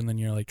setup, and then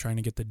you're like trying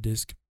to get the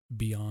disc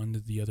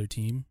beyond the other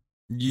team?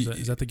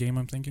 Is that the game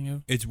I'm thinking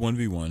of? It's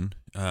 1v1,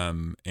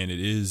 and it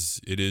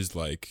is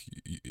like,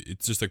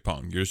 it's just like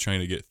Pong. You're just trying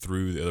to get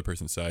through the other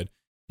person's side.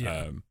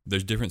 Yeah.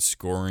 There's different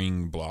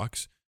scoring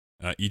blocks.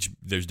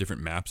 There's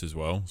different maps as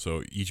well.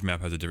 So each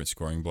map has a different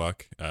scoring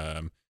block.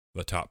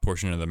 The top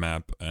portion of the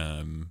map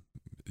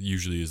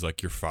usually is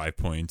like your 5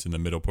 points, and the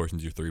middle portion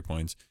is your 3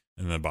 points,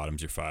 and then the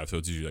bottom's your 5. So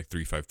it's usually like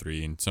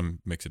 3-5-3, and some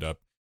mix it up.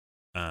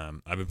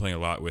 I've been playing a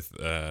lot with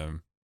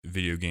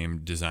video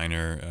game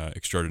designer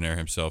extraordinaire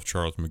himself,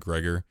 Charles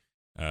McGregor.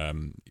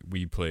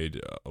 We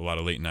played a lot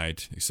of late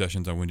night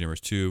sessions on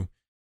Windjammers 2.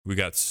 We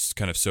got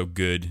kind of so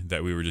good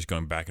that we were just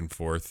going back and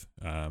forth.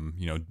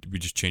 We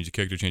just changed the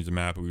character, changed the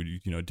map.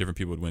 Different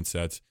people would win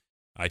sets.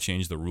 I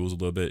changed the rules a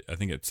little bit. I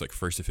think it's like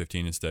 1st to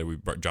 15 instead. We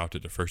dropped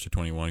it to 1st to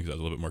 21 because that was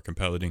a little bit more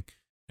compelling.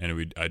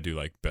 And I'd do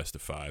like best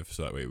of 5,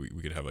 so that way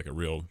we could have like a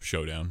real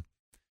showdown.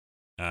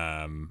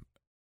 Showdown,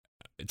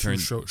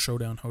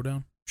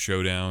 hoedown?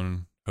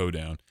 Showdown,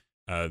 hoedown.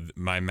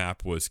 My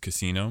map was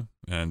Casino,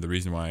 and the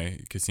reason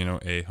why Casino,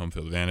 A, home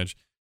field advantage,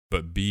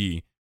 but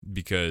B,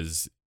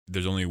 because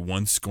there's only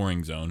one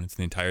scoring zone. It's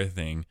the entire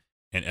thing,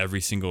 and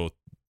every single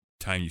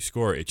time you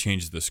score, it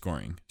changes the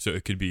scoring. So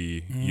it could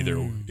be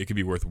it could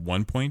be worth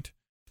 1 point,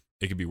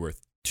 it could be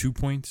worth 2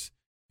 points,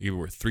 it could be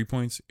worth 3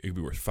 points, it could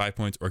be worth 5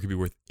 points, or it could be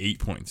worth 8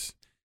 points.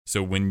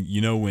 So when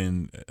you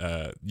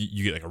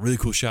get like a really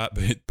cool shot,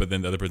 but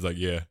then the other person's like,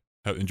 yeah,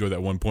 enjoy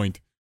that 1 point.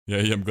 Yeah,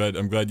 I'm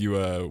glad you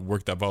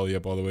worked that volley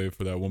up all the way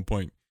for that 1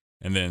 point,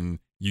 and then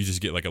you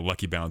just get like a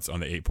lucky bounce on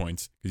the 8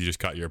 points because you just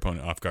caught your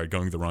opponent off guard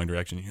going the wrong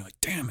direction. And you're like,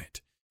 damn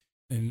it.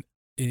 And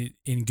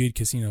in good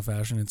casino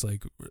fashion, it's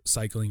like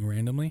cycling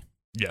randomly.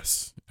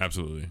 Yes,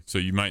 absolutely. So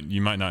you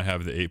might not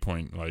have the 8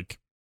 point like.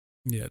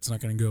 Yeah, it's not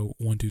going to go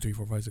 1, 2, 3,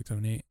 4, 5, 6,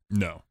 7, 8.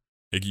 No,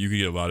 you could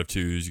get a lot of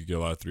 2s, you could get a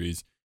lot of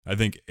 3s. I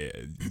think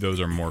those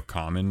are more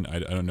common. I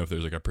don't know if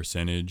there's like a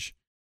percentage.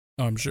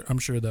 Oh, I'm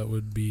sure that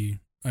would be.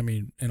 I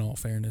mean, in all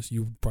fairness,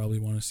 you would probably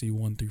want to see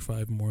 1 through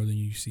 5 more than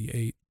you see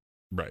 8.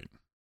 Right.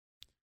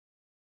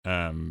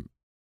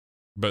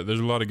 But there's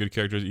a lot of good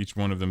characters. Each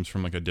one of them's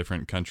from like a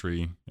different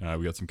country.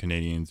 We got some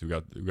Canadians. We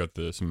got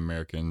some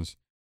Americans,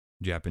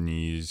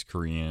 Japanese,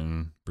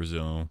 Korean,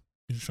 Brazil.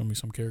 You just show me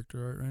some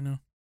character art right now.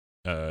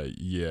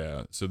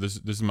 Yeah. So this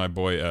is my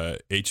boy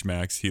H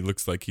Max. He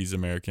looks like he's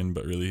American,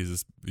 but really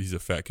he's a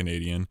fat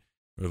Canadian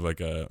with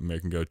like a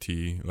American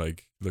goatee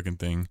like looking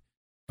thing.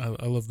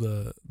 I love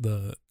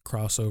the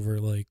crossover,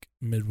 like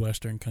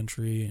Midwestern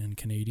country and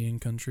Canadian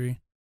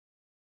country.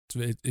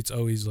 It's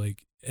always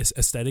like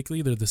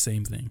aesthetically they're the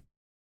same thing,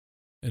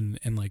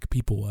 and like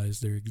people wise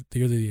they're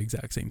the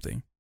exact same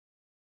thing.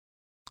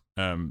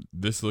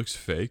 This looks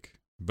fake,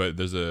 but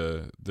there's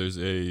a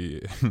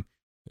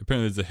apparently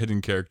there's a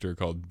hidden character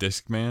called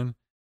Discman,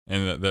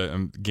 and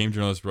the game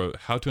journalist wrote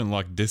how to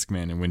unlock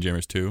Discman in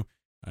Windjammers 2.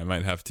 I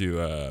might have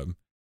to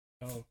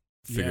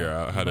figure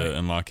out how to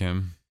unlock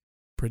him.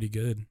 Pretty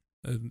good.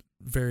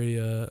 Very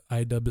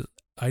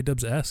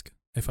iDubbbz-esque,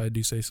 if I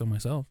do say so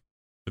myself.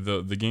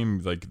 The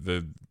game, like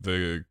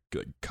the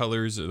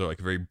colors are like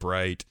very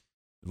bright.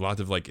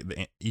 Lots of like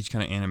each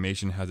kind of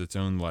animation has its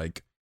own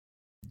like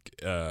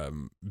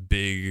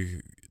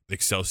big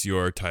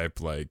Excelsior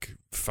type like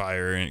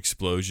fire and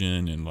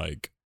explosion and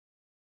like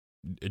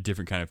a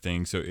different kind of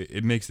thing. So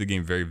it makes the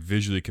game very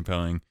visually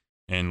compelling,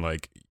 and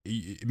like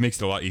it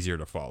makes it a lot easier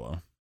to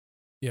follow.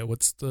 Yeah,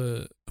 what's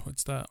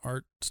that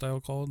art style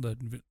called?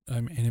 That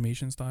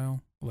animation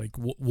style, like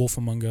Wolf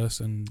Among Us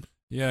and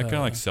yeah, kind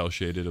of like cell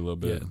shaded a little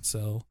bit. Yeah,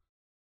 cell,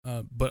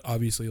 but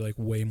obviously like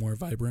way more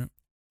vibrant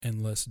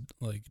and less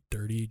like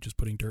dirty, just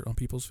putting dirt on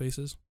people's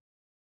faces.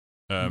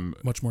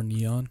 Much more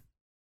neon.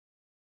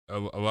 A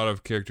lot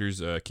of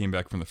characters came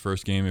back from the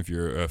first game. If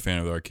you're a fan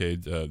of the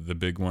arcade, the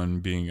big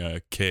one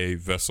being K.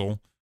 Vessel,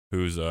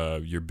 who's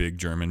your big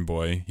German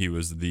boy. He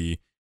was the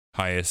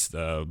highest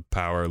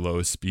power,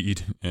 lowest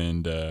speed,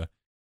 and I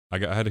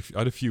had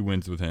a few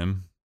wins with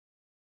him.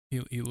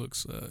 He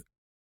looks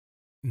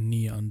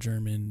neon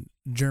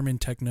German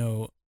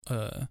techno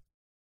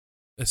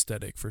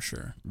aesthetic for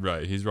sure.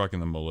 Right, he's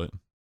rocking the mullet.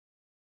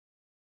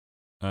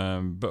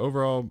 But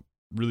overall,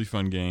 really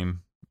fun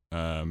game.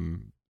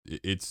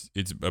 It's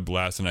a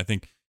blast, and I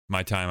think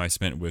my time I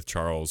spent with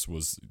Charles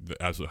was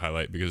the absolute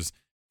highlight, because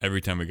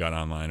every time we got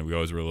online, we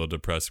always were a little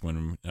depressed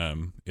when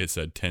it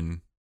said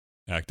 10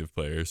 active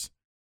players.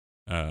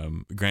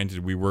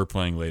 Granted, we were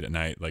playing late at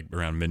night, like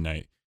around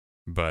midnight,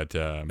 but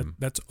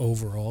that's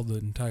overall the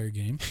entire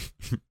game.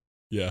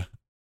 Yeah.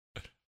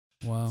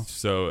 Wow.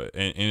 So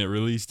and it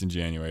released in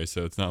January,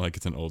 so it's not like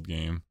it's an old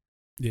game.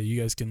 Yeah, you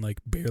guys can like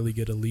barely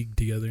get a league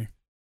together.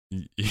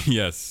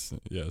 Yes.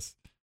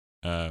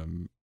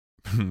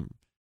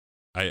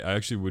 I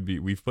actually would be.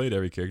 We've played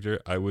every character.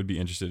 I would be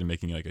interested in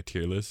making like a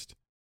tier list,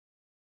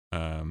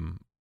 of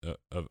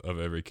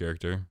every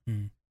character.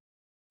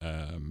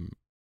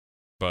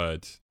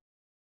 But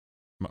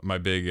my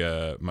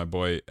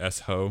boy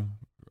S-Ho,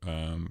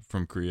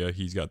 from Korea,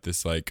 he's got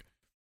this like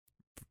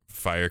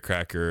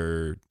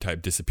firecracker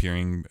type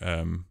disappearing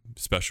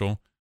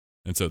special,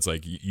 and so it's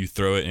like you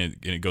throw it and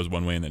it goes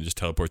one way and then it just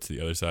teleports to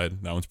the other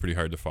side. That one's pretty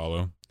hard to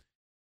follow.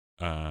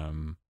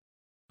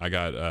 I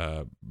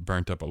got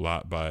burnt up a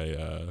lot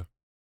by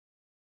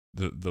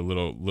the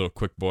little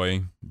quick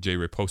boy Jay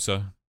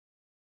Raposa,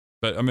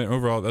 but I mean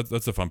overall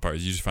that's the fun part,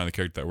 is you just find the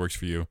character that works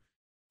for you.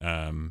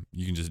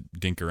 You can just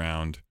dink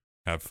around,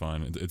 have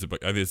fun.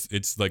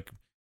 It's like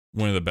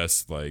one of the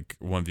best like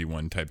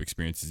 1v1 type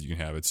experiences you can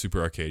have. It's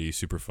super arcadey,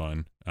 super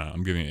fun.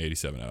 I'm giving it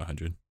 87 out of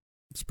 100.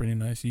 It's pretty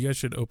nice. You guys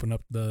should open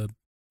up the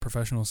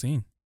professional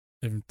scene.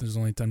 If there's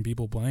only 10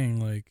 people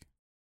playing, like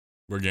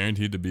we're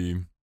guaranteed to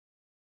be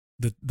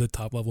the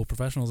top level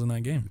professionals in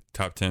that game.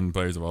 Top 10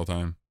 players of all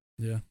time.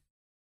 Yeah.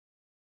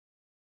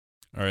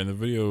 All right, in the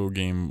video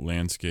game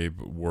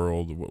landscape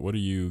world, what do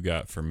you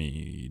got for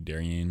me,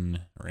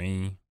 Darian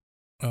Ray?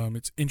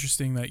 It's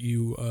interesting that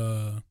you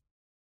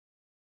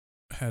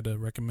had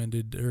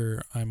recommended,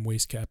 or I'm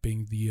waist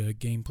capping the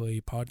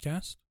gameplay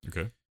podcast.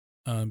 Okay.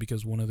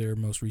 Because one of their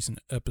most recent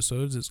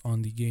episodes is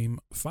on the game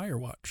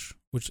Firewatch,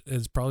 which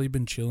has probably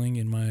been chilling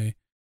in my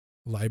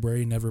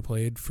library, never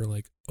played for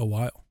like a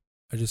while.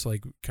 I just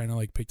like kind of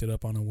like picked it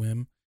up on a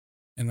whim,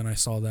 and then I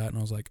saw that and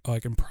I was like, oh,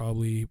 I can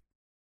probably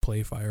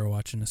play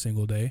Firewatch in a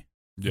single day.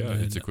 Yeah,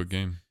 it's a quick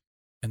game.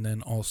 And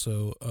then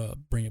also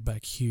bring it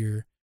back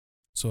here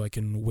so I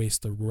can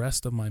waste the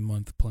rest of my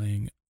month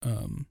playing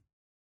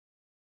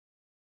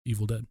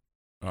Evil Dead.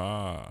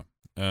 So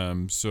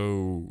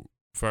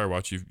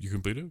Firewatch, you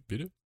completed, beat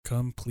it?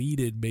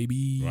 Completed,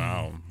 baby.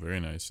 Wow, very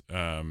nice.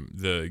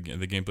 The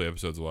gameplay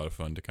episode's a lot of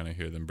fun to kind of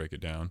hear them break it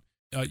down.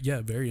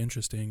 Yeah, very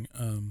interesting.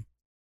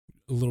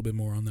 A little bit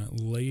more on that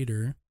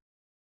later.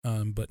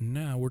 But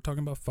now we're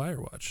talking about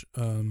Firewatch.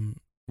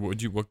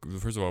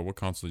 First of all, what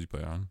console did you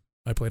play on?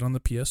 I played on the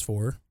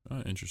PS4.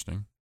 Oh,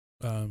 interesting.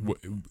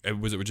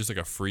 Was it just like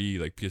a free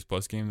like PS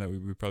Plus game that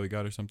we probably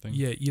got or something?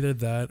 Yeah, either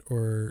that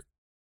or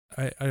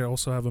I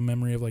also have a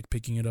memory of like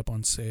picking it up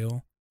on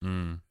sale.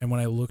 And when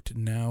I looked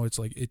now, it's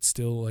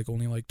still like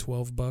only like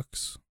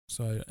 $12.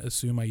 So I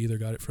assume I either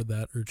got it for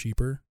that or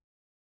cheaper.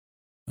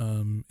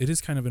 It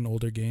is kind of an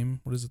older game.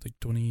 What is it, like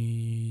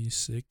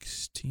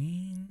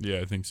 2016? Yeah,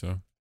 I think so.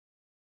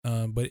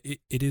 But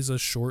it is a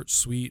short,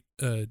 sweet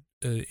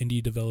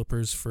indie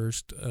developer's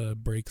first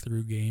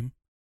breakthrough game.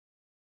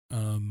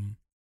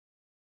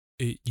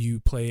 You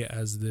play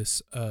as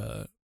this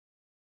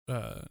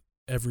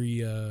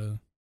every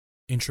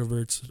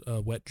introvert's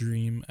wet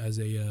dream as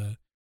a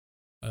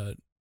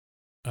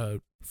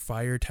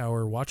fire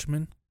tower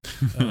watchman.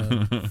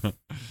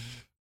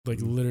 Like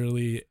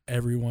literally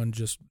everyone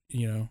just,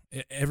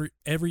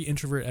 every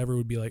introvert ever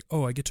would be like,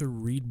 oh, I get to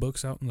read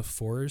books out in the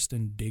forest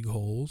and dig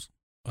holes.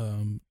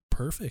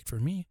 Perfect for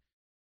me.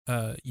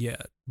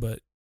 Yeah, but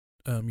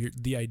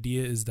the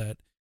idea is that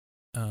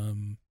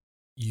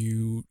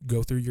you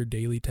go through your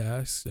daily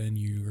tasks and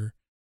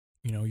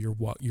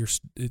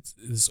it's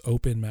this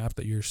open map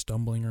that you're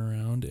stumbling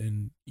around,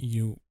 and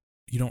you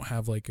don't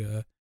have like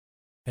a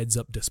heads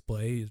up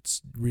display.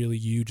 It's really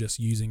you just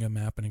using a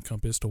map and a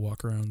compass to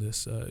walk around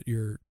this.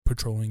 You're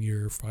patrolling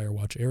your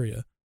Firewatch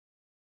area.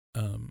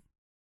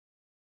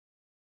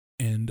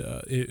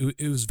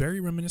 It was very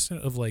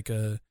reminiscent of like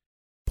a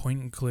point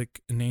and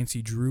click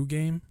Nancy Drew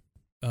game,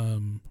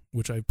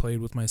 which I played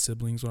with my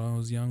siblings when I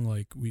was young.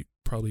 Like we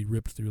probably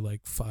ripped through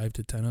like 5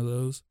 to 10 of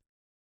those,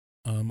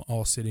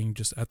 all sitting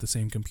just at the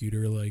same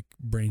computer, like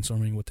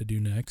brainstorming what to do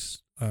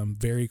next.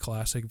 Very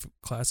classic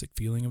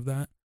feeling of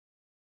that.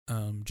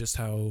 Just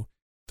how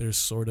there's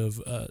sort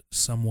of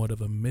somewhat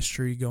of a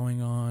mystery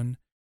going on.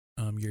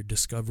 You're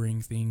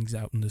discovering things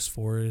out in this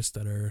forest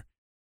that are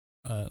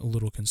a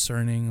little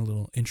concerning, a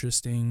little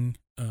interesting.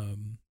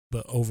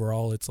 But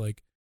overall, it's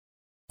like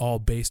all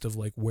based of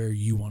like where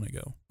you want to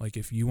go. Like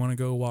if you want to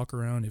go walk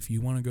around, if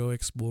you want to go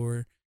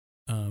explore,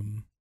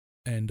 and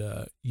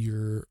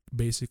you're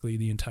basically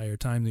the entire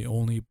time, the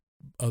only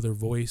other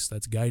voice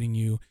that's guiding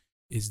you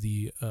is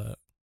the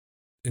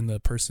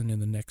person in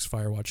the next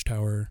Firewatch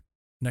tower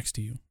next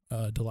to you,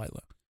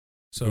 Delilah.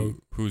 So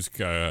who's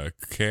a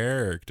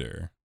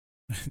character?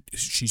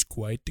 She's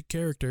quite the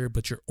character,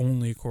 but your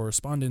only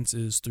correspondence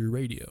is through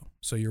radio.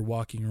 So you're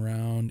walking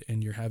around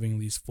and you're having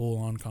these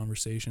full-on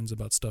conversations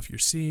about stuff you're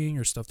seeing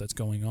or stuff that's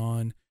going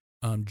on,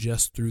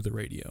 just through the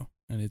radio.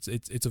 And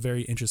it's a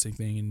very interesting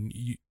thing. And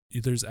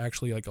there's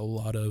actually like a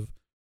lot of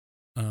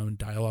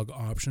dialogue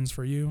options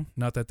for you.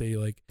 Not that they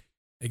like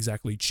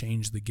exactly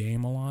change the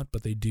game a lot,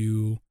 but they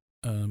do.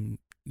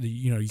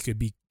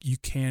 You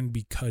can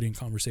be cutting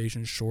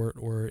conversations short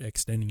or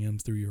extending them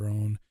through your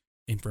own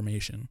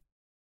information.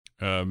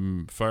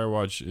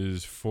 Firewatch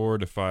is 4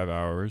 to 5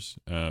 hours.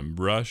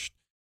 Rushed,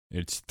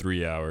 it's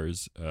 3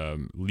 hours.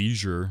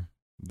 Leisure,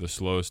 the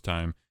slowest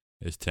time,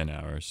 is 10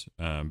 hours.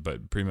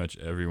 But pretty much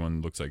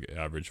everyone looks like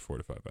average 4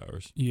 to 5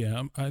 hours.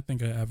 Yeah, I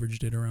think I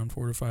averaged it around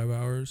 4 to 5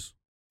 hours.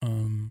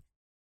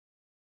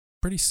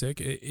 Pretty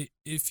sick.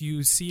 If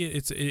you see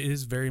it, it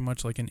is very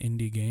much like an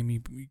indie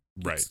game.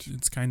 Right.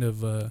 It's kind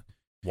of a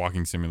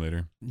walking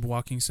simulator,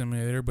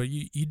 but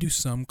you do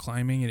some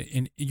climbing,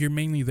 and you're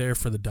mainly there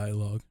for the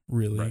dialogue,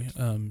 really. Right.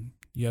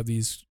 You have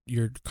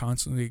you're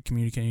constantly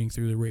communicating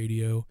through the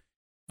radio.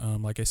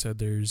 Like I said,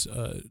 there's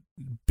a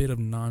bit of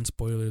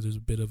non-spoiler. There's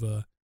a bit of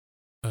a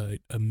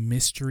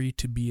mystery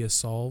to be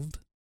solved.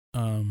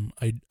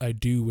 I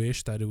do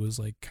wish that it was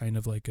like kind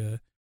of like a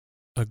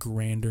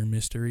grander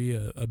mystery,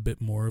 a bit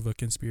more of a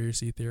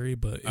conspiracy theory,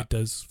 but it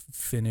does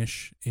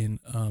finish in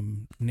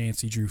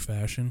Nancy Drew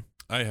fashion.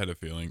 I had a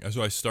feeling.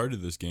 So I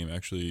started this game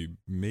actually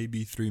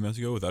maybe 3 months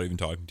ago without even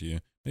talking to you.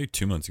 Maybe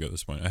 2 months ago at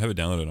this point. I have it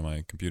downloaded on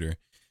my computer.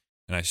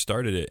 And I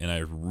started it, and I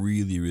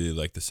really, really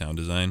like the sound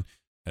design.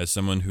 As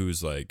someone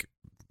who's like,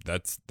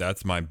 that's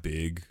my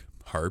big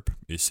harp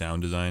is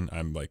sound design.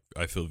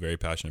 I feel very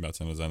passionate about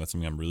sound design. That's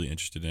something I'm really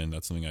interested in.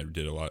 That's something I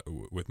did a lot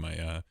with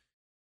my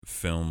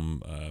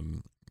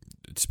film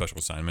special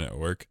assignment at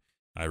work.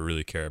 I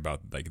really care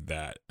about like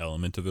that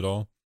element of it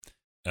all.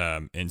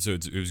 And so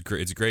it was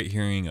great. It's great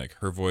hearing like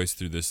her voice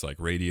through this like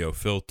radio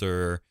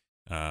filter.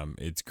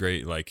 It's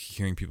great like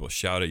hearing people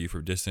shout at you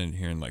from distant,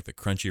 hearing like the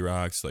crunchy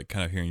rocks, like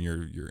kind of hearing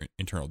your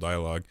internal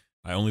dialogue.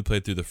 I only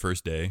played through the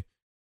first day.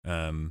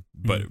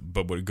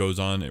 But what goes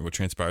on and what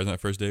transpires on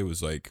that first day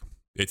was like,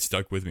 it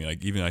stuck with me.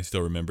 Like even I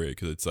still remember it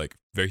because it's like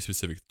very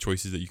specific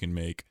choices that you can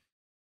make.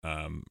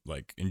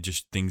 Like, and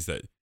just things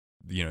that,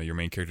 your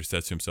main character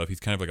says to himself.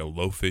 He's kind of like a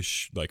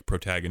loafish like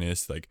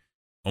protagonist, like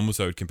almost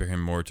I would compare him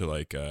more to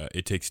like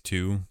It Takes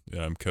Two,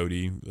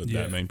 Cody,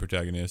 that main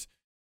protagonist.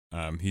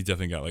 He's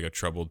definitely got like a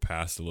troubled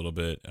past a little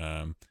bit,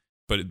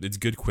 but it's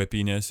good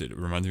quippiness. It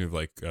reminds me of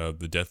like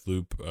the Death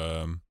Loop.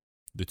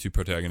 The two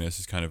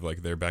protagonists is kind of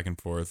like they're back and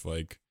forth,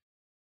 like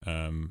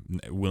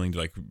willing to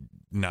like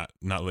not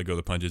let go of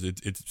the punches.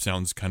 It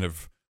sounds kind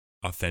of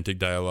authentic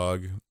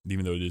dialogue,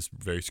 even though it is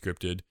very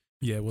scripted.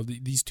 Yeah, well,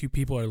 these two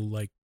people are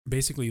like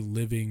basically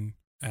living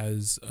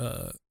as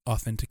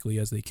authentically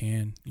as they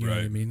can. You know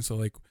what I mean? So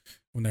like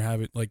when they're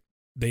having like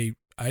they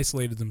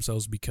isolated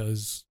themselves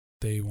because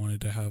they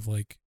wanted to have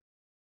like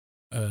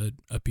a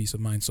peace of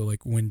mind. So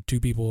like when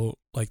two people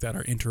like that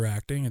are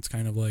interacting, it's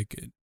kind of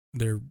like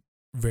they're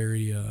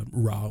very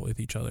raw with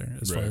each other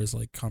as far as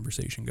like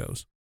conversation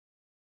goes.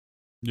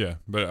 Yeah,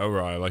 but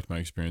overall, I liked my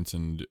experience.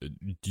 And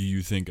do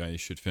you think I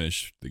should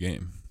finish the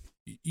game?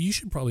 You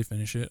should probably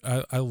finish it.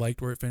 I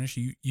liked where it finished.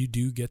 You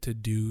do get to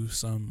do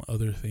some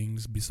other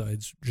things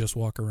besides just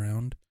walk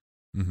around.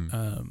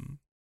 Mm-hmm.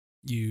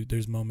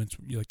 There's moments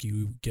like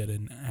you get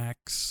an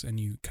axe and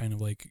you kind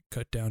of like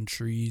cut down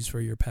trees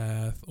for your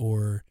path,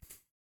 or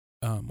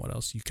what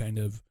else? You kind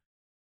of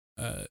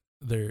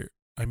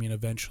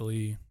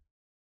eventually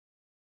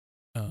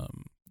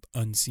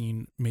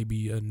unseen,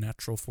 maybe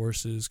natural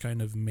forces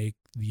kind of make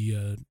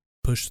the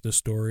push the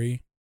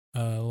story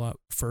a lot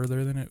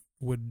further than it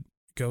would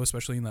go,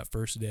 especially in that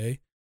first day.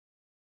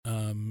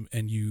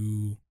 And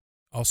you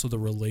also, the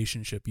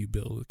relationship you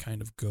build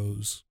kind of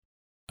goes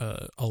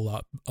a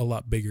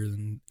lot bigger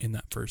than in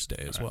that first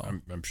day as well.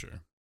 I'm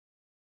sure.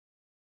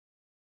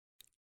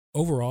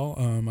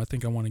 Overall, I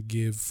think I want to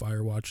give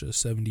Firewatch a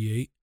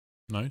 78.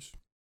 Nice.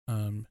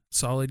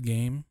 Solid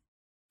game.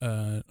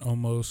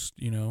 Almost,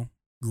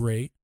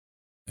 great.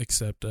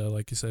 Except,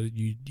 like you said,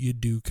 you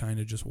do kind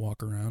of just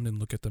walk around and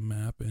look at the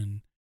map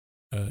and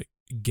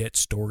get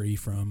story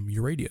from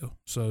your radio.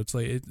 So it's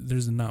like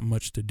there's not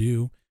much to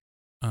do.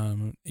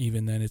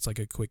 Even then, it's like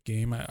a quick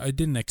game. I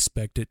didn't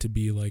expect it to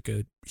be like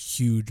a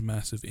huge,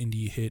 massive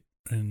indie hit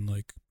and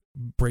like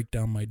break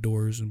down my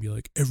doors and be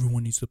like,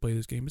 everyone needs to play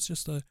this game. It's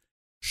just a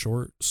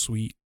short,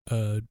 sweet,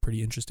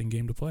 pretty interesting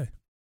game to play.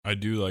 I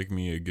do like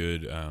me a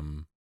good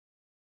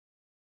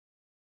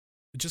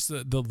Just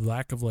the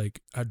lack of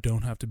like, I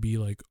don't have to be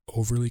like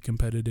overly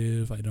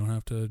competitive. I don't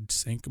have to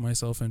sink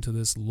myself into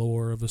this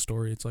lore of the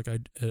story. It's like I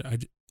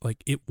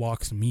like it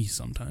walks me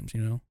sometimes.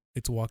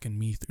 It's walking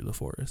me through the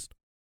forest.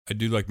 I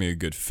do like me a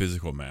good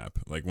physical map.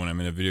 Like when I'm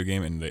in a video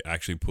game and they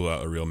actually pull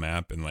out a real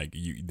map and like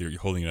they're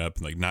holding it up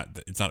and like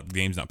the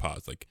game's not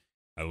paused. Like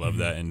I love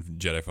that in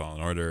Jedi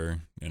Fallen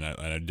Order, and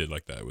I did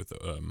like that with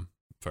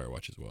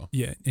Firewatch as well.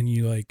 Yeah, and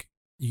you like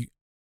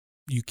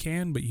you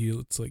can, but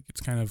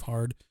it's kind of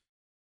hard.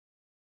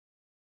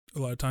 A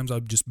lot of times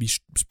I'd just be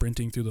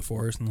sprinting through the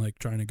forest and like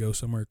trying to go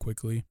somewhere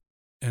quickly,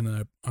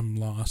 and I'm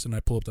lost, and I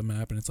pull up the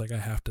map and it's like I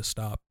have to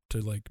stop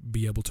to like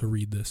be able to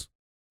read this.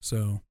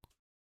 So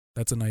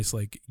that's a nice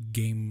like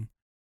game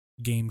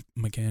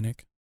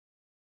mechanic.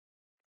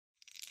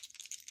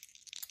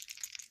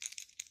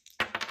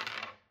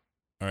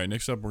 All right,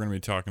 next up we're going to be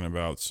talking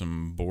about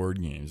some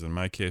board games. In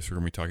my case, we're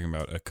going to be talking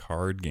about a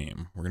card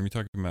game. We're going to be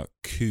talking about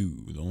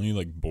Coup. The only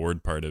like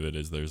board part of it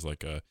is there's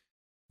like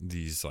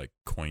these like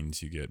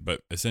coins you get,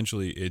 but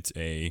essentially it's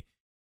a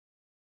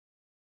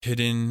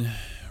hidden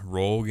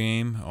roll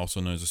game,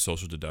 also known as a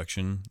social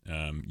deduction.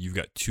 You've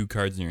got 2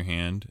 cards in your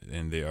hand,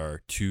 and they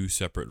are 2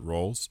 separate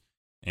rolls,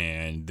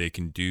 and they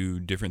can do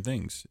different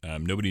things.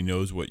 Nobody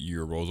knows what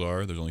your rolls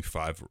are. There's only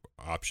 5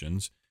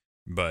 options,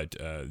 but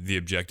the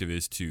objective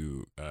is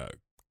to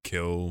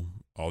kill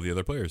all the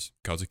other players,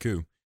 cause a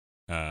coup.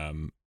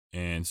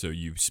 And so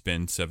you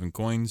spend 7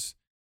 coins,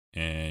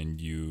 and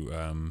you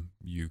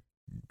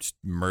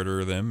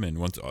murder them, and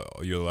once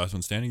you're the last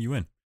one standing, you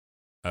win.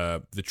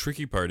 The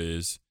tricky part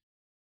is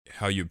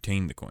how you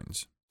obtain the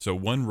coins. So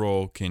one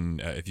roll can,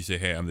 if you say,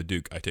 "Hey, I'm the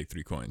Duke, I take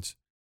 3 coins,"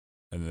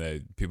 and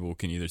then people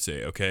can either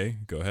say, "Okay,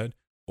 go ahead,"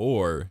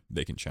 or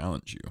they can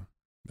challenge you.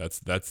 That's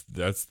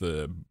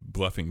the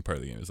bluffing part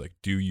of the game. Is like,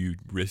 do you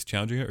risk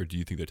challenging it, or do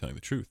you think they're telling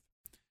the truth?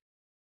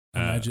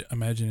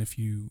 Imagine if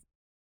you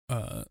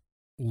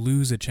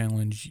lose a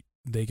challenge,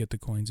 they get the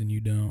coins and you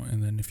don't,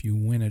 and then if you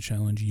win a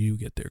challenge, you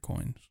get their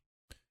coins.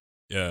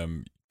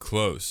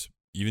 Close,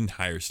 even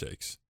higher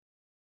stakes.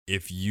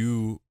 If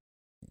you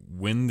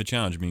win the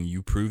challenge, meaning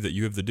you prove that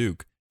you have the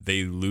Duke,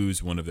 they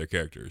lose one of their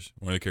characters.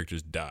 One of the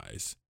characters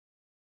dies.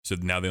 So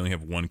now they only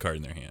have 1 card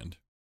in their hand.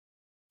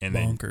 And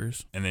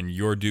Bonkers. Then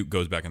your Duke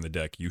goes back on the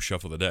deck. You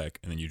shuffle the deck,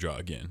 and then you draw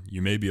again.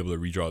 You may be able to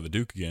redraw the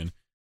Duke again,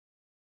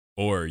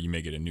 or you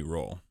may get a new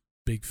roll.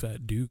 Big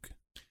fat Duke.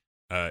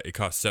 It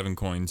costs 7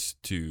 coins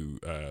to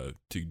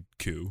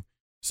coup.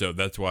 So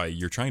that's why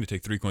you're trying to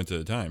take 3 coins at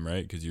a time,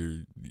 right? Because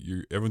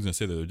everyone's gonna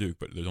say they're the Duke,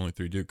 but there's only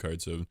 3 Duke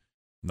cards, so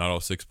not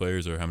all 6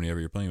 players or how many ever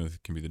you're playing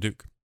with can be the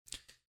Duke.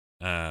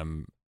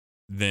 Then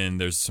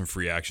there's some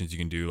free actions you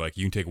can do, like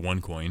you can take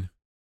 1 coin,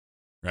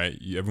 right?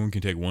 Everyone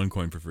can take 1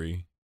 coin for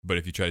free, but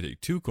if you try to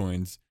take 2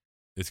 coins,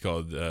 it's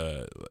called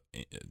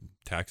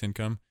tax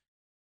income.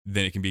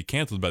 Then it can be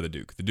canceled by the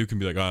Duke. The Duke can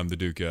be like, "Oh, I'm the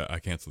Duke. I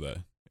cancel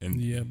that."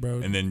 And yeah, bro.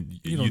 And then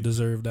you don't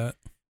deserve that.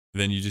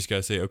 Then you just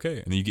gotta say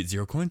okay, and then you get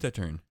 0 coins that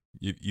turn.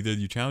 Either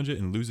you challenge it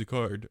and lose a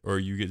card, or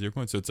you get 0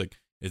 coins. So it's like,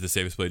 is the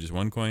safest play just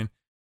 1 coin?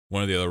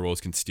 One of the other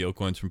roles can steal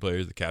coins from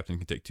players. The captain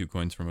can take 2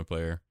 coins from a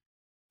player.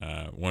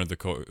 One of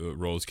the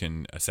roles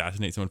can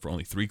assassinate someone for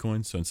only 3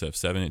 coins. So instead of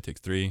 7, it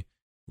takes 3.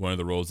 One of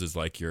the roles is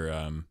like your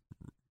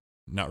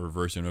not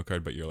reverse Uno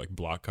card, but your like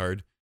block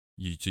card.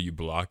 So you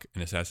block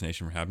an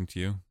assassination from happening to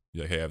you.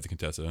 You're like, "Hey, I have the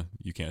Contessa.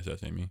 You can't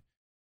assassinate me."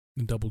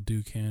 The double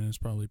Duke hand is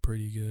probably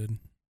pretty good.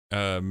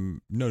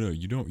 No,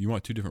 you don't. You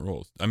want 2 different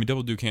roles. I mean,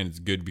 double Duke hand is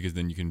good because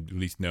then you can at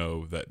least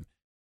know that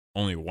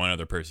only one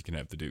other person can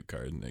have the Duke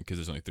card, because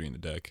there's only 3 in the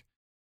deck.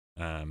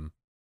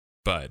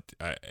 But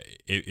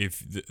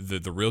if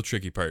the real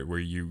tricky part where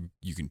you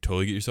can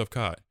totally get yourself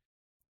caught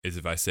is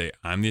if I say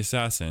I'm the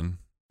assassin,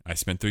 I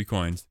spent 3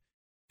 coins,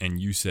 and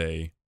you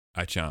say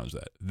I challenge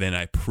that. Then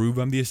I prove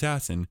I'm the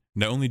assassin.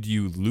 Not only do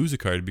you lose a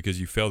card because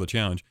you fail the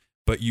challenge,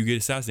 but you get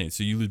assassinated.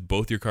 So you lose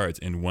both your cards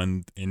in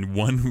one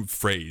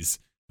phrase.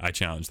 I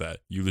challenge that.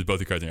 You lose both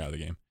your cards and you're out of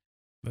the game.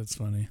 That's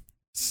funny.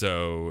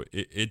 So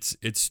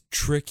it's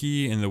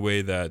tricky in the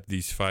way that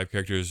these 5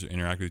 characters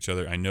interact with each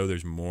other. I know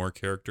there's more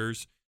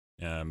characters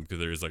because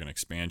there is like an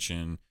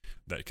expansion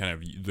that kind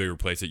of they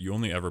replace it. You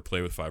only ever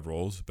play with 5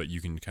 roles, but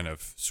you can kind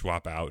of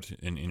swap out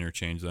and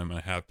interchange them.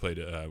 I have played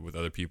with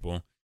other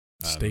people.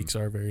 Stakes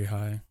are very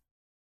high.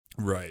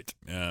 Right.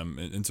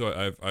 And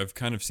so I've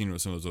kind of seen what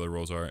some of those other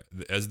roles are.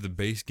 As the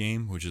base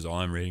game, which is all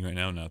I'm rating right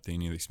now, not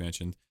any of the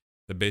expansions,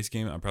 the base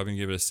game, I'm probably going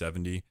to give it a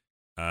 70.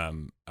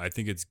 I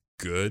think it's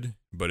good,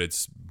 but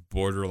it's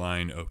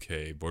borderline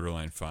okay,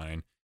 borderline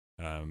fine.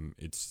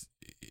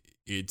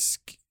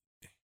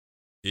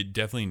 It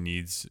definitely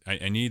needs,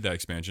 I need that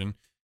expansion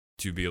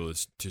to be able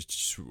to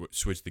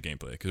switch the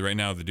gameplay. Because right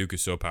now the Duke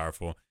is so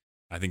powerful,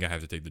 I think I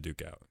have to take the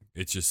Duke out.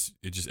 It's just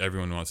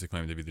everyone wants to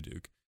claim to be the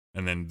Duke.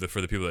 And then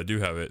for the people that do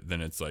have it,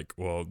 then it's like,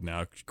 well,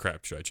 now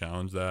crap, should I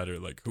challenge that? Or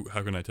like,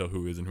 how can I tell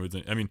who is and who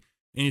isn't? I mean,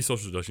 any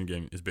social deduction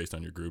game is based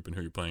on your group and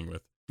who you're playing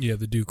with. Yeah,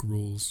 the Duke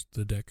rules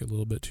the deck a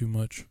little bit too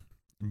much.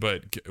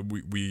 But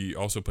we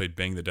also played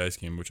Bang the Dice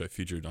game, which I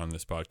featured on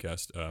this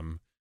podcast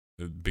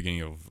the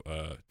beginning of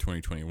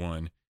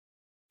 2021.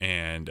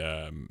 And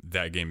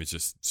that game is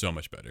just so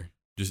much better,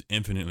 just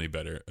infinitely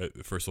better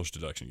for a social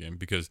deduction game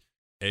because,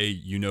 A,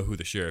 you know who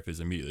the sheriff is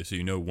immediately, so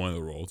you know one of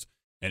the roles,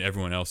 and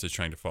everyone else is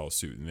trying to follow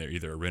suit, and they're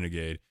either a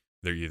renegade,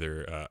 they're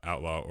either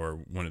outlaw, or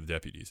one of the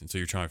deputies, and so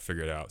you're trying to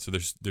figure it out. So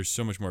there's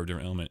so much more of a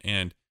different element,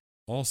 and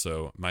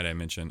also, might I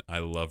mention, I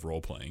love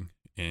role-playing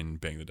in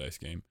Bang the Dice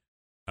game.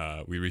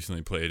 We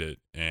recently played it,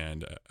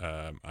 and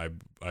I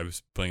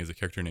was playing as a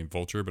character named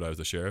Vulture, but I was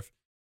the sheriff,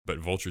 but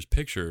Vulture's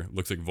picture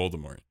looks like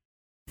Voldemort.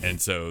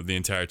 And so the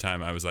entire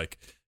time I was like,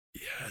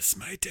 yes,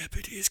 my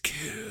deputies,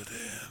 kill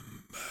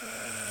them,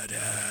 murder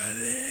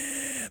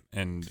them.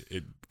 And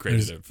it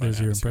created a fun There's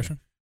your atmosphere. impression?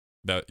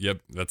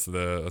 Yep, that's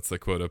the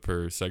quota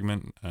per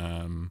segment.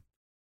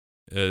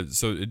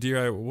 So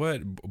DRI,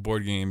 what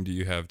board game do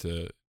you have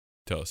to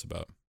tell us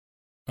about?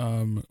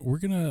 We're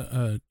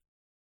gonna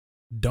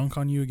dunk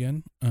on you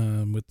again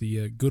with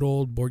the good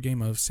old board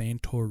game of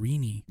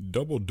Santorini.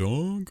 Double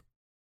dunk.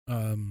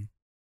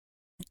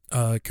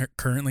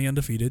 Currently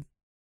undefeated.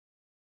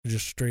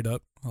 Just straight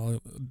up,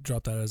 I'll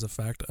drop that as a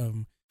fact.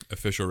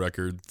 Official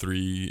record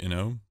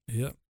 3-0.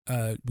 Yep.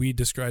 We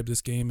describe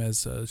this game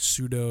as a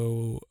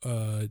pseudo.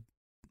 How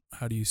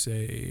do you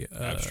say?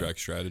 Abstract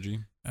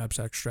strategy.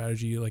 Abstract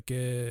strategy, like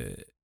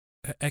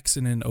X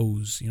and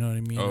O's. You know what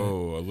I mean?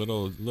 Oh, a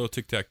little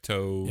tic tac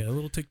toe. Yeah, a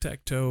little tic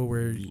tac toe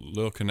where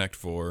little Connect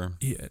 4.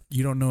 Yeah,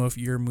 you don't know if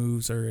your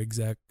moves are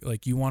exact.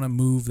 Like you want a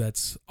move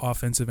that's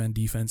offensive and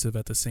defensive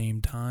at the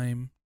same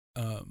time.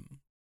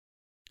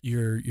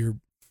 You're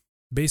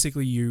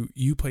basically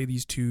you play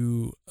these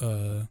 2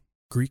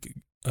 Greek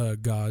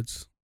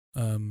gods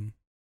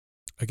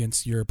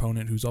against your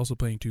opponent who's also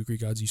playing 2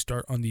 Greek gods. You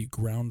start on the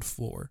ground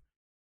floor.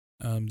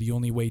 The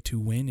only way to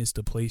win is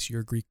to place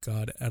your Greek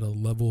god at a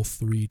level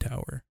 3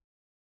 tower.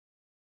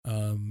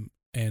 And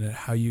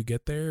how you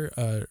get there,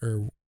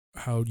 or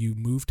how you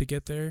move to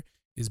get there,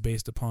 is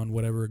based upon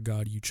whatever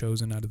god you've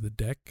chosen out of the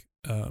deck,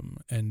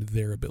 and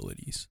their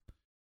abilities.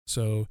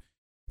 So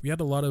we had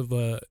a lot of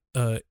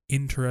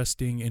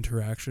interesting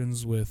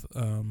interactions with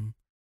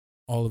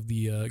all of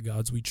the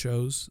gods we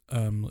chose.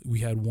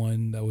 We had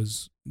one that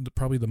was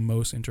probably the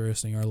most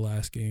interesting, our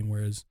last game,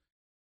 whereas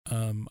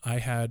I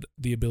had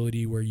the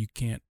ability where you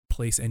can't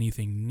place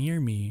anything near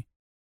me,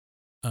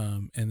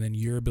 and then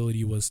your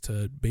ability was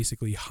to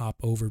basically hop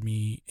over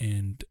me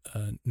and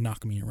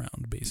knock me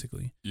around,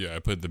 basically. Yeah, I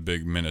played the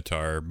big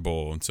Minotaur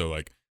bull, and so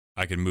like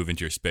I could move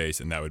into your space,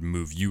 and that would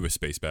move you a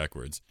space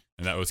backwards.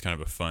 And that was kind of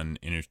a fun,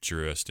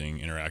 interesting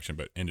interaction,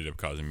 but ended up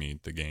causing me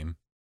the game.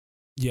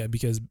 Yeah,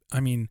 because,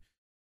 I mean,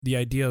 the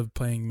idea of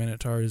playing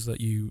Minotaur is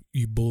that you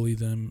bully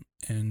them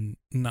and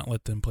not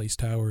let them place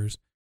towers.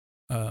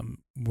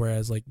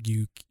 Whereas, like,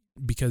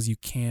 because you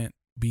can't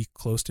be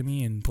close to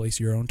me and place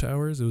your own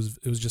towers, it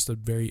was just a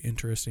very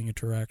interesting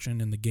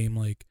interaction, and the game,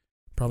 like,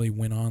 probably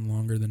went on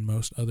longer than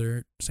most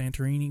other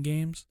Santorini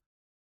games.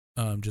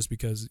 Just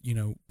because, you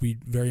know, we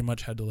very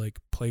much had to, like,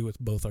 play with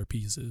both our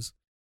pieces.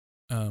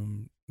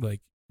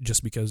 Like,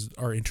 just because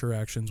our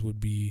interactions would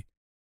be,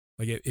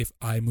 like, if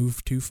I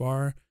moved too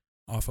far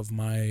off of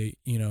my,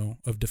 you know,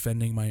 of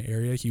defending my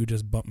area, he would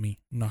just bump me,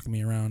 knock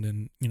me around,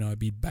 and, you know, I'd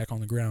be back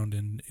on the ground,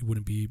 and it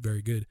wouldn't be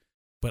very good.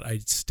 But I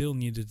still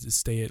needed to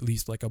stay at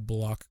least, like, a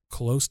block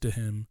close to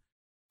him,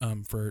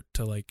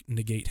 to, like,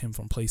 negate him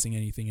from placing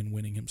anything and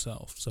winning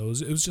himself. So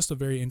it was just a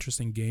very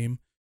interesting game.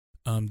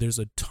 There's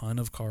a ton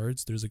of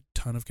cards. There's a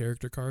ton of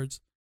character cards,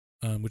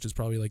 which is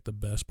probably, like, the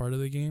best part of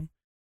the game.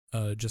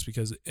 Just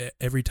because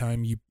every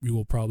time you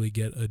will probably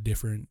get a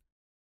different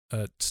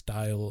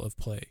style of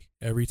play.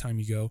 Every time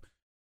you go,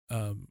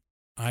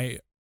 I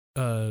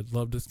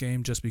loved this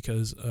game just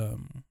because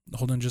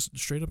Holden just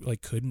straight up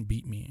like couldn't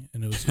beat me,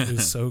 and it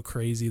was so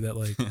crazy that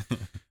like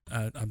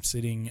I'm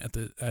sitting at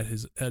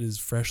his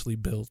freshly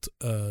built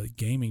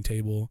gaming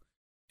table,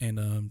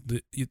 and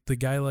the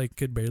guy like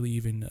could barely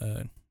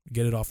even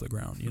get it off the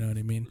ground. You know what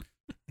I mean?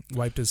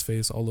 Wiped his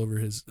face all over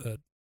his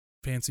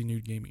fancy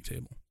new gaming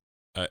table.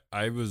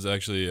 I was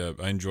actually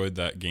I enjoyed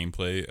that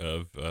gameplay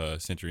of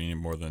Santorini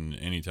more than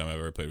any time I've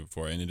ever played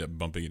before. I ended up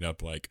bumping it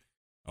up like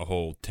a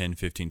whole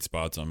 10-15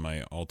 spots on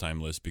my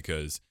all-time list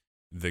because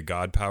the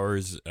god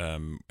powers,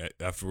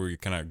 after we were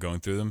kind of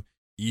going through them,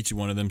 each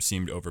one of them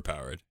seemed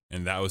overpowered,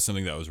 and that was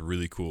something that was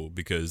really cool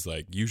because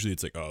like usually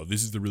it's like, oh,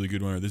 this is the really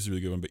good one or this is a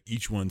really good one, but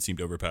each one seemed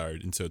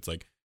overpowered, and so it's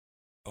like,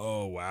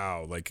 oh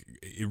wow, like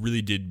it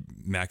really did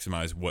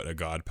maximize what a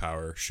god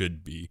power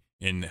should be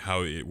and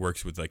how it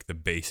works with like the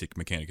basic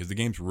mechanic, because the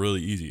game's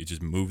really easy. It's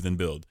just move then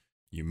build.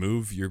 You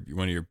move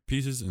one of your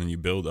pieces and then you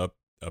build up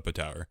a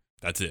tower.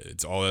 That's it.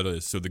 It's all that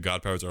is. So the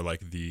god powers are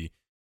like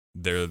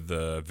they're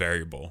the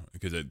variable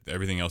because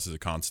everything else is a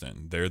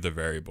constant. They're the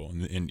variable,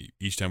 and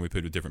each time we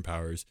played with different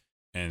powers,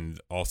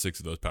 and all 6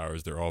 of those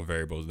powers, they're all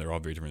variables and they're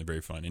all very different,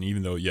 very fun. And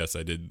even though yes,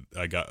 I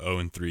got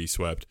 0-3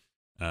 swept.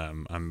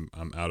 I'm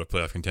out of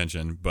playoff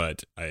contention,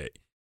 but I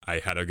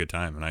had a good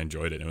time and I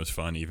enjoyed it. And it was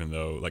fun, even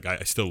though like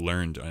I still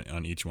learned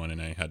on each one,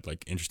 and I had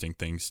like interesting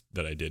things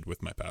that I did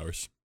with my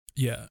powers.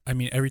 Yeah, I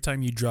mean, every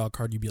time you draw a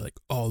card, you'd be like,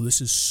 "Oh, this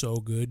is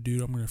so good,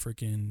 dude!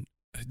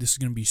 This is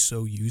gonna be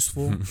so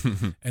useful."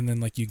 And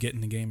then like you get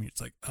in the game, and it's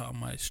like, "Oh,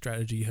 my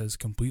strategy has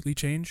completely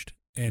changed,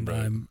 and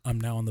Right.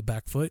 I'm now on the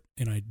back foot,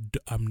 and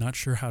I'm not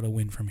sure how to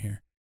win from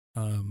here.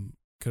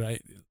 Could I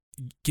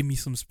give me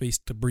some space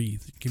to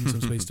breathe? Give me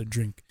some space to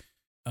drink."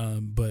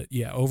 But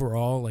yeah,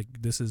 overall,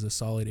 like this is a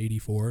solid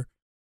 84.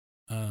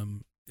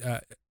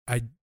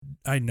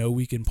 I know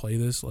we can play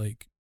this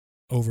like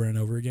over and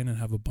over again and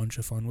have a bunch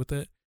of fun with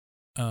it.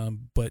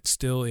 But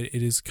still, it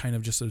is kind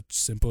of just a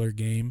simpler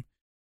game.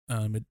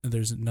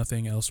 There's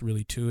nothing else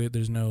really to it.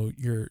 There's no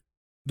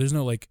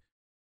like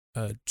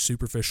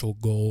superficial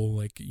goal,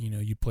 like, you know,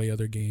 you play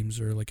other games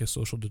or like a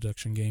social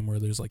deduction game where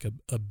there's like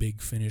a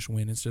big finish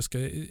win. It's just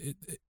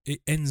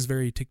it ends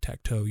very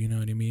tic-tac-toe, you know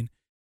what I mean?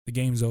 The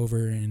game's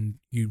over and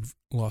you've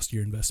lost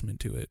your investment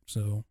to it.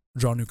 So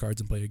draw new cards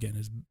and play again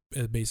is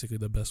basically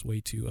the best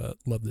way to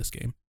love this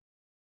game.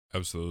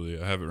 Absolutely.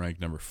 I have it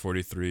ranked number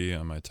 43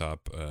 on my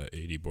top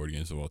 80 board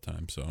games of all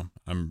time. So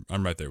I'm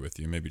right there with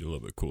you. Maybe a little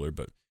bit cooler,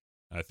 but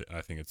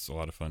I think it's a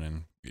lot of fun,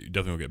 and you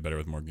definitely will get better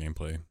with more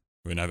gameplay.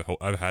 I mean,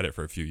 I've had it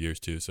for a few years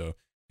too, so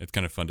it's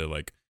kind of fun to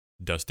like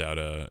dust out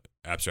a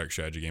abstract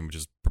strategy game, which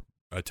is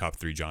a top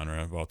 3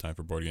 genre of all time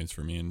for board games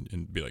for me,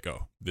 and be like,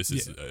 oh, this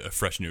is a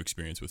fresh new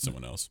experience with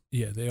someone else.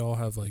 Yeah, they all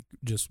have like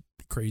just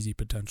crazy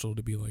potential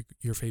to be like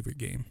your favorite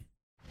game.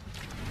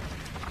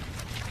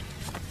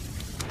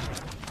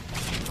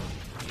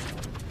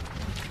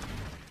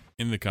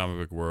 In the comic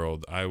book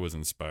world, I was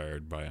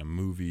inspired by a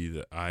movie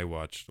that I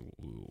watched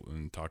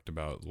and talked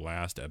about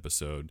last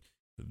episode,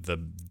 The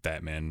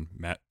Batman.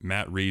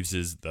 Matt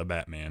Reeves's The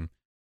Batman.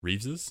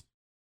 Reeves's?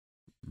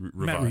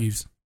 Matt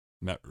Reeves.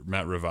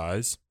 Matt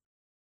Revise.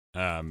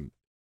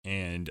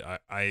 And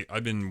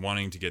I've been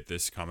wanting to get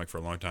this comic for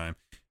a long time.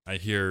 I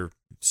hear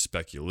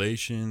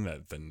speculation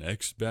that the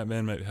next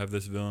Batman might have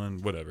this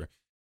villain, whatever.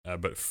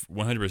 But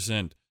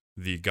 100%,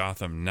 the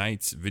Gotham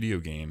Knights video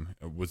game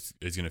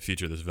is going to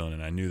feature this villain,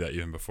 and I knew that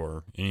even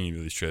before any of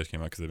these trailers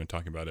came out because they've been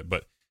talking about it.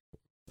 But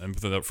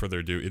without further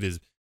ado, it is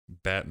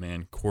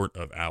Batman Court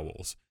of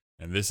Owls.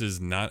 And this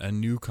is not a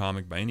new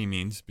comic by any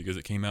means because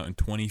it came out in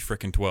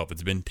 2012.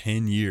 It's been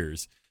 10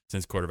 years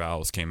since Court of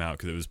Owls came out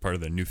because it was part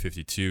of the New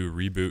 52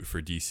 reboot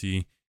for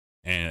DC.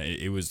 And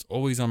it was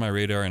always on my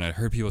radar, and I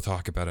heard people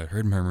talk about it. I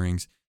heard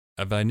murmurings,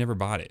 but I never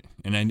bought it.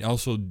 And I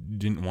also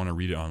didn't want to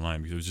read it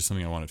online because it was just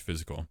something I wanted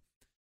physical.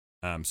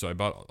 So I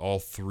bought all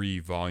 3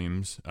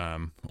 volumes.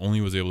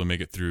 Only was able to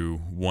make it through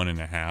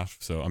 1.5.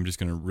 So I'm just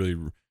going to really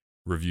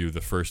review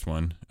the first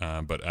one.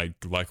 But I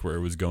like where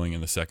it was going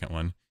in the second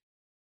one.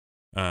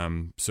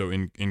 So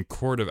in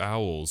Court of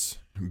Owls,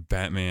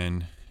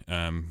 Batman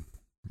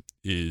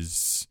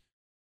is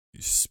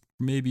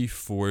maybe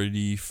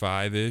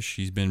 45-ish.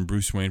 He's been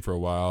Bruce Wayne for a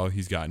while.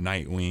 He's got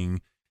Nightwing.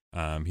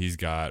 He's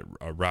got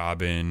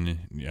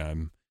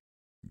Robin.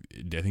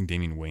 I think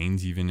Damian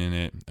Wayne's even in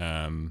it.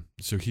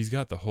 So he's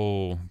got the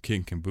whole kit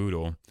and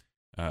caboodle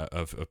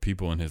of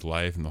people in his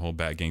life, and the whole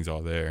Bat Gang's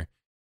all there.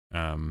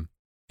 And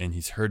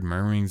he's heard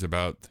murmurings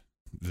about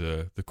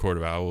the Court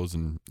of Owls,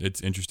 and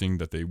it's interesting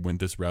that they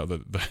went this route,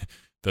 that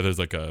there's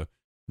like a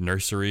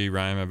nursery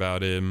rhyme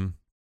about him,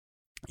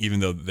 even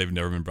though they've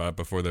never been brought up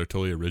before. They're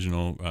totally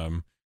original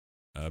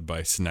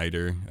by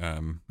Snyder.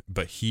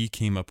 But he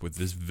came up with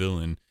this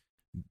villain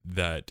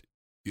that,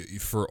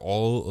 for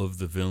all of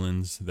the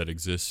villains that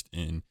exist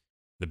in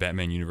the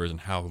Batman universe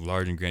and how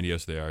large and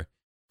grandiose they are,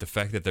 the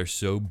fact that they're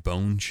so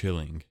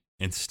bone-chilling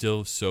and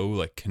still so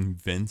like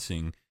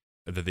convincing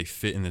that they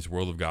fit in this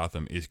world of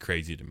Gotham is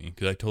crazy to me,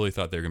 because I totally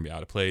thought they were going to be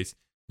out of place,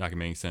 not going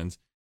to make sense.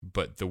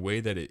 But the way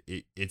that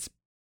it's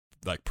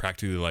like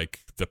practically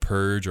like The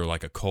Purge or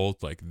like a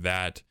cult, like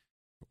that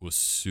was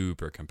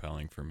super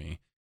compelling for me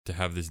to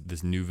have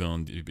this new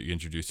villain be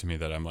introduced to me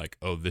that I'm like,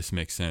 oh, this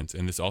makes sense.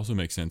 And this also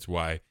makes sense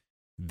why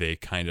they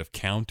kind of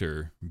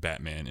counter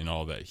Batman in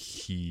all that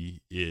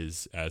he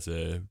is as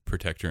a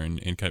protector and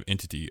kind of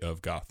entity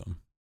of Gotham.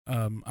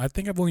 I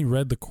think I've only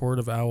read The Court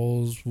of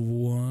Owls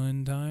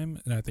one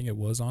time, and I think it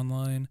was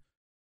online.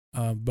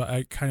 But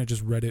I kind of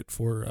just read it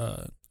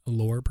for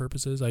lore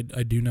purposes. I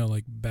do know,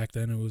 like, back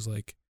then it was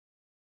like,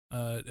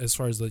 as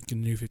far as like the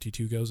New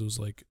 52 goes, it was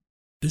like,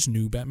 this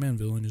new Batman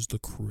villain is the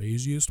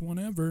craziest one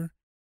ever.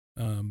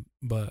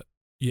 But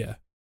yeah,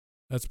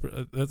 that's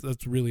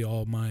really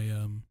all my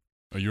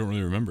Oh, you don't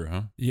really remember,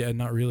 huh? yeah,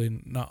 not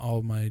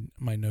all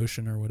my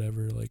notion or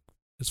whatever, like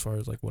as far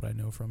as like what I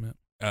know from it.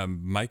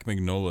 Mike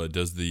Mignola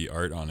does the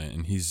art on it,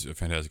 and he's a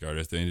fantastic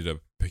artist. They ended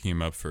up picking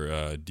him up for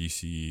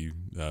DC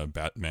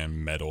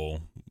Batman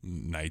Metal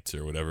Nights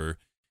or whatever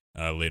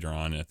later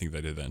on. I think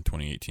they did that in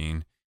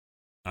 2018.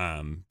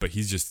 But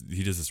he does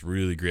this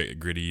really great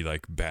gritty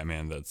like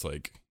Batman that's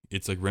like,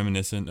 it's like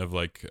reminiscent of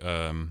like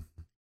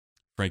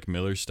Frank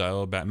Miller's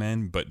style of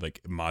Batman, but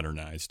like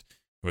modernized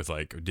with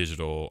like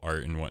digital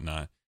art and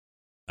whatnot.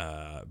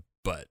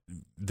 But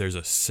there's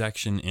a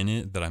section in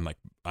it that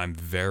I'm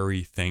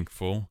very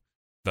thankful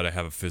that I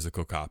have a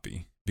physical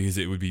copy, because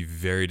it would be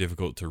very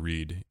difficult to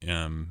read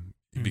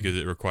because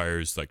it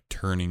requires like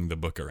turning the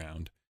book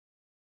around.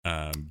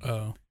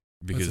 Oh,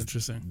 because that's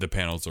interesting. the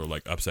panels are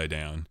like upside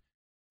down.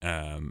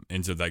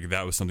 And so like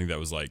that was something that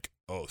was like,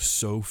 oh,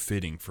 so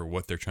fitting for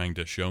what they're trying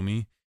to show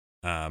me.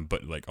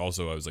 But like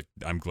also I was like,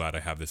 I'm glad I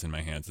have this in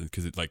my hands,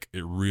 because it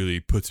really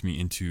puts me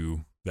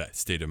into that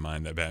state of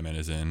mind that Batman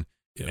is in.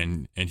 Yep.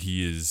 And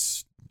he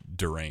is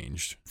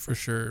deranged. For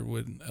sure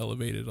would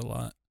elevate it a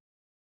lot.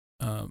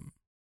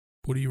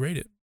 What do you rate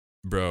it?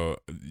 Bro,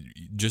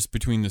 just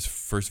between this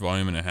first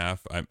volume and a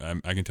half, I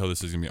can tell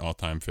this is gonna be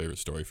all-time favorite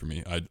story for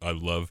me. I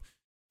love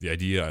the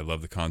idea. I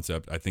love the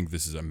concept. I think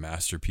this is a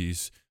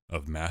masterpiece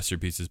of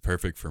masterpieces.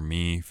 Perfect for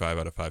me. 5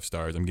 out of 5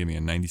 stars. I'm giving it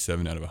a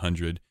 97 out of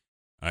 100.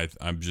 I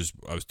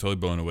was totally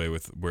blown away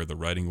with where the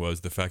writing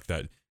was. The fact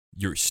that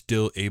you're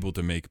still able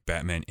to make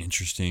Batman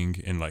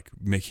interesting and like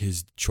make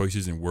his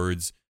choices and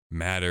words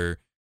matter,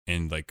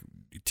 and like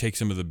take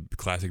some of the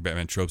classic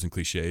Batman tropes and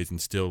cliches and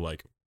still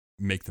like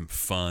make them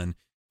fun,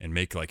 and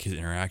make like his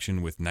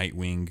interaction with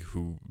Nightwing,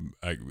 who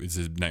is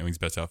his Nightwing's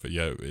best outfit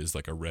yet, is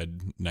like a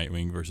red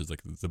Nightwing versus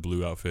like the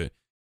blue outfit,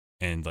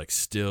 and like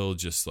still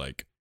just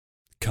like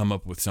come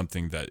up with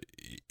something that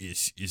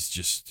is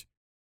just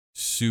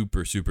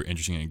super, super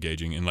interesting and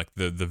engaging. And like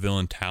the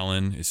villain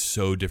Talon is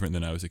so different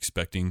than I was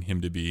expecting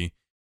him to be.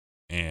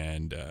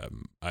 And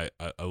I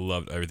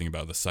loved everything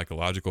about the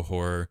psychological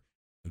horror,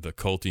 the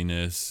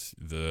cultiness,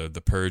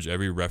 the Purge,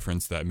 every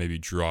reference that maybe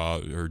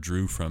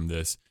drew from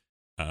this.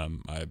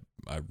 I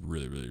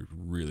really, really,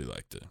 really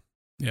liked it.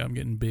 Yeah, I'm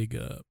getting big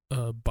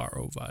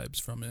borrow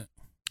vibes from it.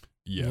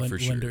 Yeah, for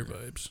sure. Lender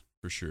vibes.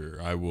 For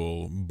sure. I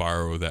will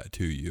borrow that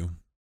to you.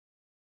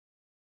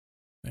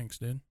 Thanks,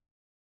 dude.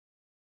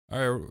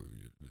 All right.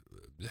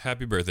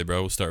 Happy birthday,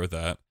 bro. We'll start with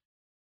that.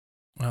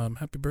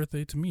 Happy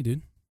birthday to me,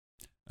 dude.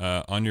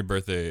 On your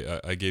birthday,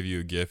 I gave you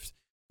a gift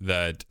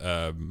that,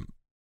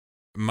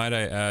 might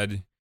I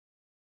add,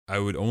 I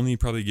would only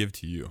probably give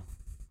to you.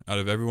 Out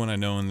of everyone I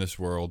know in this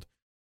world,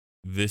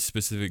 this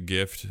specific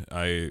gift,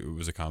 it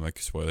was a comic,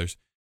 spoilers,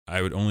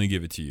 I would only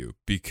give it to you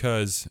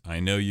because I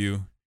know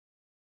you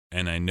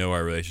and I know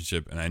our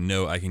relationship, and I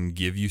know I can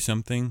give you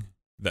something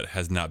that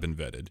has not been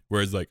vetted.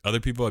 Whereas like other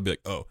people, I'd be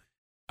like, oh,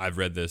 I've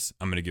read this,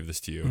 I'm going to give this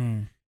to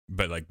you.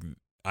 But like,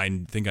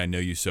 I think I know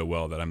you so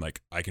well that I'm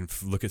like, I can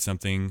look at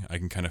something, I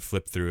can kind of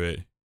flip through it,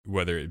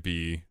 whether it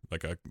be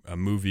like a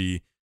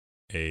movie,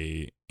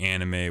 a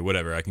anime,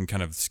 whatever. I can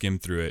kind of skim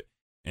through it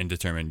and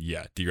determine,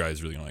 yeah, D-Rai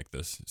is really gonna like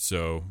this.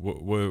 So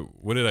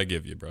what did I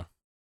give you, bro?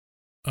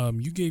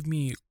 You gave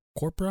me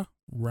Corpora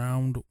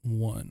Round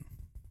 1.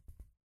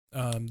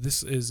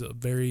 This is a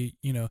very,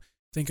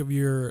 think of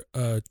your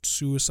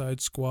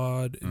Suicide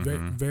Squad, very,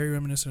 very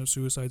reminiscent of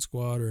Suicide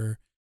Squad or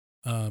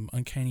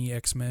Uncanny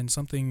X-Men,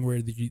 something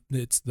where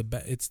it's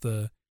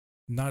the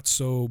not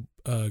so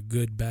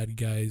good bad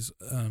guys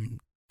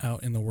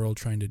out in the world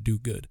trying to do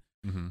good.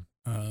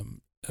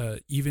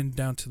 Even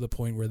down to the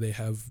point where they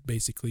have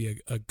basically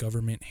a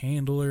government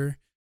handler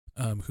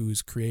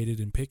who's created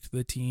and picked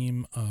the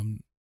team.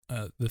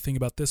 The thing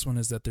about this one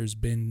is that there's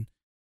been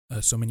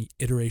so many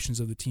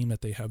iterations of the team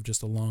that they have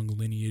just a long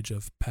lineage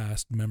of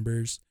past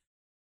members.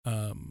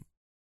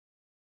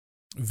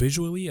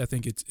 Visually, I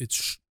think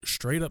it's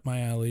straight up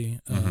my alley.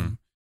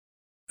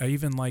 I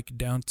even like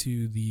down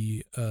to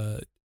the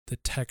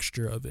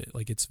texture of it.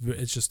 Like it's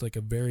just like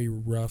a very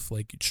rough,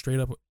 like straight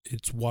up,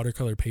 it's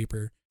watercolor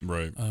paper.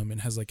 Right.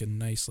 And has like a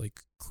nice like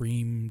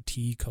cream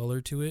tea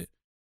color to it,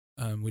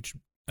 which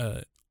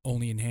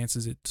only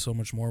enhances it so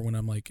much more when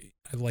I'm like,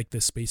 I like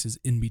the spaces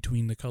in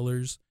between the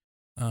colors.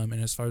 And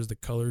as far as the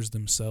colors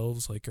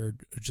themselves, like are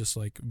just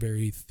like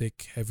very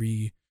thick,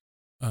 heavy,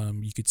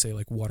 you could say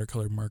like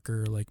watercolor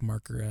marker, like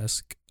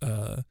marker-esque,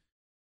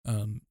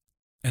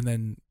 And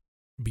then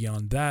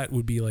beyond that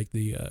would be like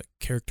the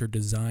character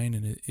design,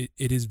 and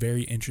it is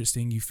very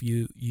interesting.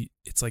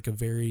 It's like a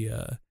very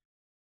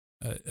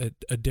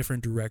a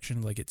different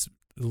direction. Like it's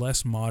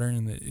less modern,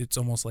 and it's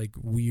almost like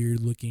weird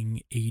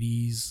looking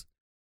 80s,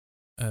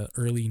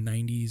 early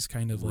 90s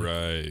kind of like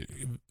Right.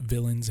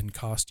 villains and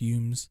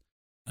costumes.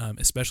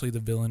 Especially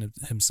the villain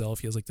himself.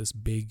 He has like this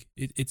big.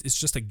 It's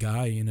just a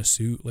guy in a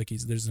suit. Like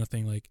there's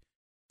nothing like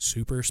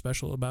super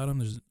special about him.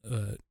 There's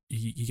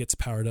he gets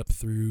powered up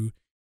through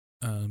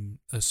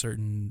a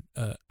certain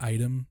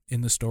item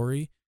in the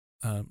story.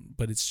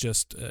 But it's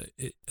just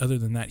other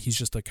than that, he's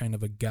just a kind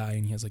of a guy,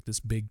 and he has like this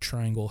big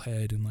triangle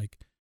head and like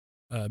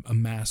a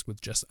mask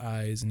with just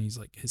eyes, and he's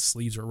like his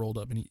sleeves are rolled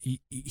up, and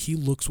he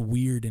looks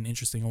weird and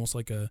interesting, almost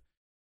like a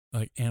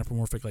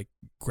anthropomorphic like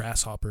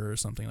grasshopper or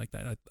something like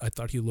that. I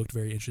thought he looked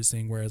very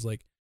interesting, whereas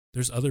like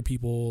there's other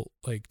people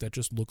like that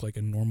just look like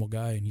a normal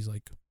guy, and he's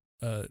like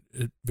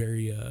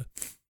very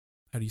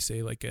how do you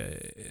say, like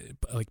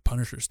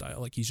Punisher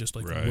style, like he's just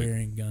like Right.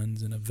 wearing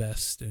guns and a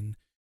vest, and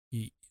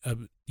he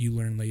you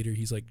learn later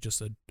he's like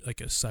just a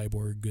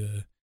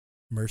cyborg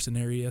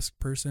mercenary-esque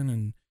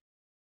person,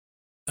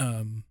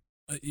 and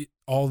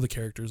all the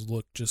characters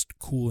look just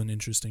cool and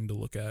interesting to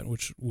look at,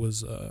 which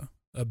was a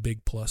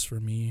big plus for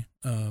me.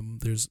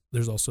 There's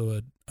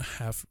also a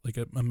half, like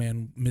a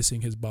man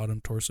missing his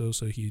bottom torso,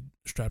 so he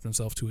strapped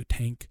himself to a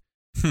tank.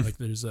 Like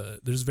there's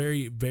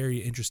very, very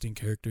interesting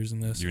characters in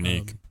this.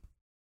 Unique.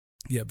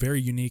 Yeah, very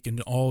unique, and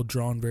all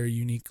drawn very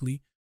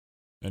uniquely.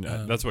 And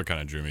that's what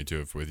kind of drew me to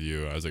it with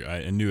you. I was like,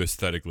 I knew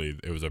aesthetically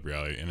it was up your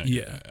alley, and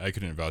I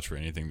couldn't vouch for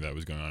anything that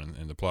was going on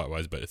in the plot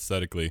wise, but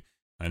aesthetically,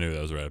 I knew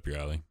that was right up your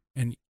alley.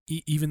 And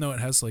even though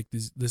it has like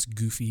this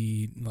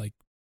goofy, like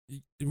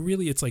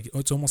really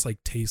it's almost like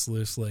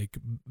tasteless, like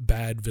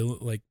bad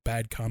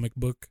comic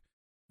book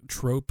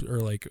trope, or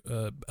like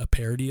a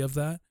parody of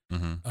that.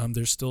 Mm-hmm.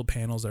 There's still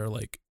panels that are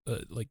like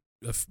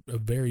a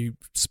very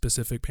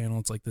specific panel.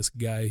 It's like this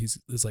guy, he's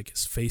like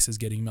his face is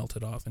getting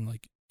melted off, and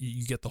like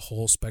you get the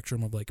whole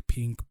spectrum of like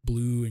pink,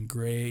 blue, and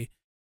gray,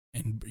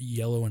 and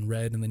yellow and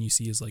red, and then you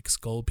see his like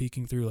skull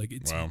peeking through. Like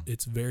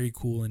it's very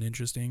cool and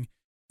interesting,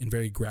 and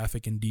very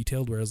graphic and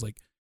detailed. Whereas like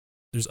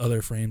there's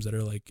other frames that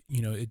are like,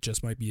 it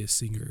just might be a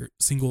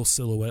single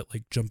silhouette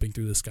like jumping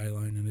through the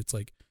skyline, and it's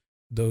like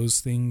those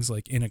things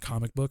like in a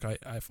comic book,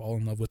 I fall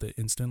in love with it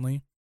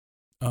instantly.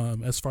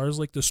 As far as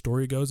like the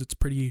story goes, it's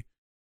pretty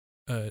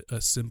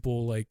a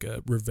simple like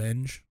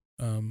revenge.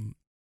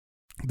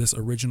 This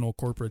original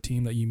corporate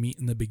team that you meet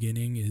in the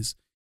beginning is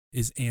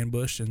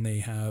ambushed, and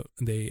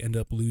they end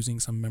up losing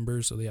some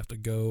members, so they have to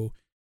go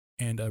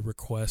and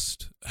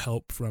request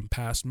help from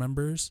past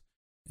members.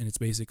 And it's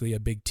basically a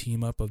big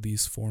team up of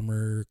these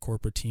former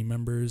corporate team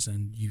members,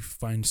 and you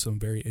find some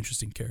very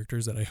interesting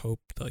characters that I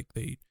hope like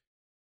they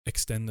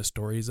extend the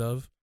stories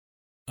of.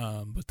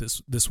 But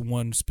this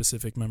one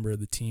specific member of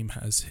the team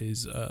has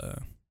his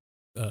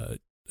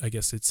I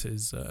guess it's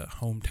his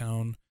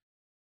hometown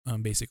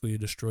basically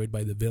destroyed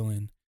by the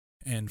villain,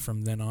 and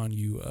from then on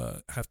you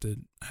have to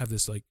have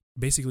this like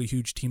basically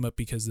huge team up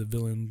because the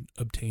villain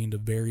obtained a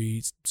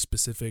very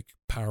specific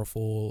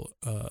powerful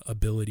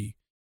ability.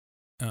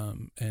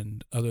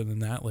 And other than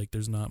that, like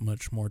there's not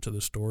much more to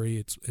the story.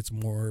 It's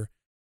more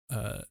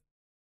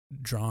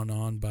drawn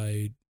on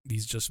by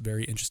these just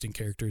very interesting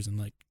characters, and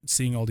like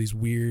seeing all these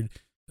weird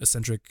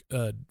eccentric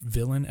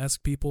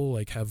villain-esque people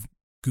like have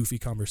goofy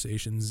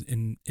conversations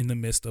in the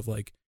midst of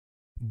like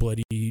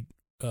bloody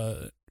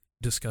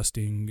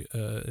disgusting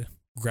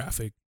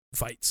graphic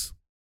fights.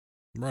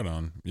 Right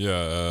on.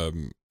 Yeah,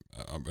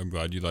 I'm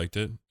glad you liked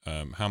it.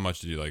 How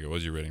much did you like it? What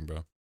was your rating,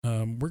 bro?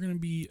 We're gonna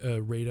be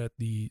right at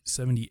the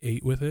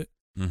 78 with it.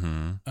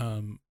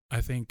 Mm-hmm.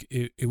 I think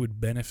it would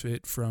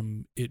benefit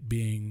from it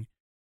being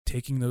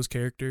taking those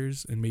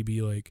characters and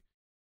maybe like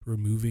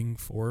removing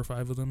 4 or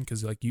 5 of them,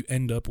 because like you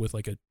end up with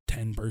like a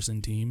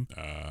 10-person team.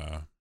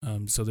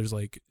 So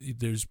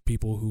there's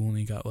people who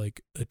only got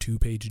like a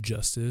 2-page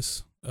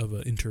justice of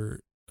a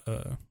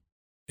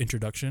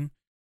introduction,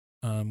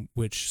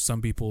 which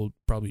some people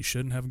probably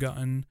shouldn't have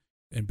gotten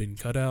and been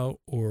cut out,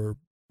 or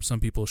some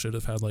people should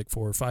have had like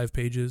 4 or 5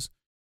 pages.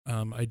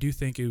 I do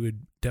think it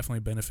would definitely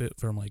benefit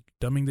from like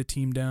dumbing the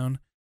team down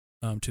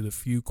to the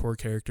few core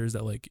characters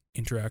that like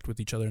interact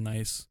with each other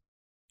nice,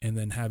 and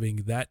then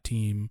having that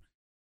team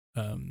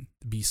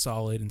be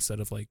solid instead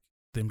of like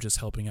them just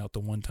helping out the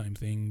one-time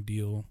thing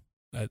deal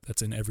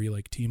that's in every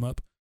like team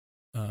up,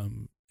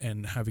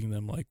 and having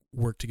them like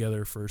work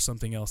together for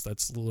something else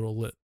that's a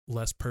little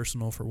less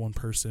personal for one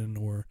person,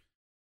 or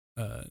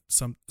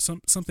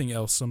something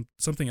else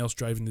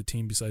driving the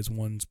team besides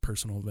one's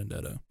personal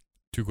vendetta.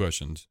 2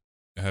 questions.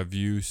 Have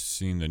you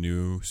seen the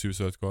new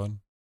Suicide Squad?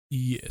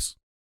 Yes.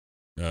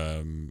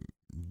 Do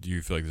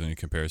you feel like there's any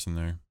comparison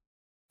there?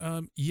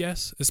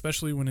 Yes,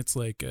 especially when it's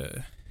like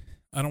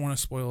I don't want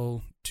to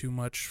spoil too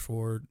much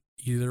for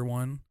either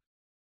one,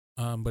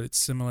 but it's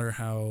similar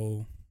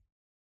how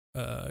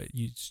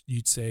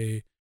you'd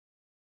say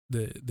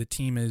the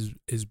team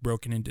is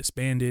broken and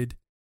disbanded,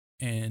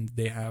 and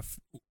they have,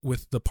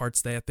 with the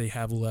parts that they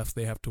have left,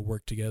 they have to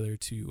work together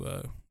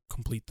to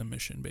complete the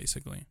mission,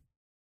 basically.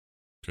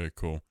 Okay,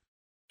 cool.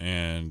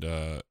 And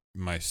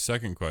my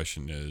second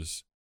question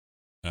is,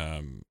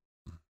 and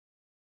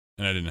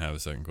I didn't have a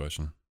second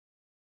question.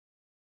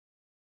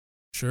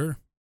 Sure.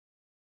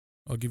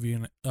 I'll give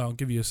you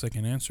a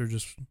second answer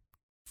just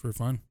for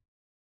fun.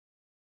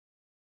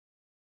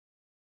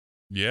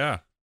 Yeah.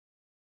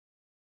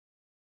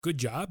 Good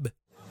job.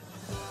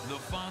 The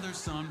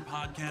father-son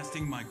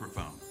podcasting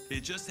microphone.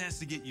 It just has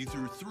to get you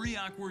through 3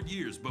 awkward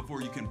years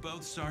before you can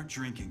both start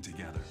drinking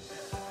together.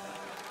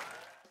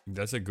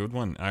 That's a good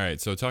one. All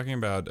right, so talking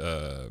about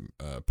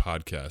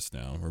podcast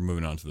now, we're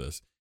moving on to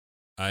this.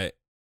 I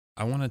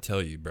want to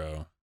tell you,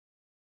 bro,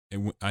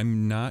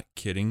 I'm not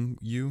kidding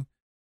you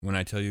when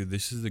I tell you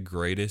this is the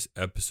greatest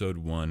episode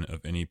 1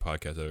 of any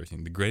podcast I've ever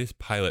seen. The greatest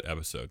pilot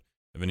episode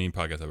of any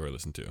podcast I've ever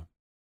listened to.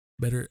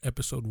 Better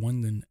episode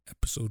 1 than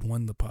episode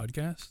 1 the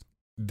podcast?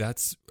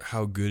 That's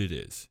how good it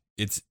is.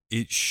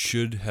 It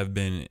should have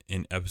been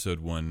in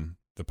episode 1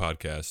 the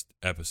podcast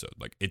episode.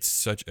 Like, it's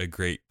such a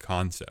great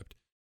concept.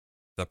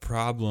 The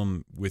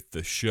problem with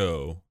the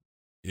show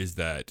is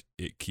that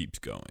it keeps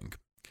going.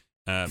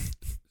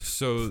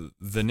 So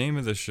the name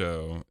of the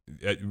show,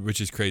 which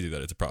is crazy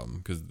that it's a problem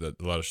because a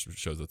lot of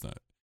shows that's not.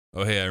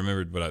 Oh, hey, I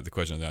remembered the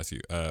question I was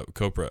asking you.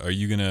 Copra, are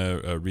you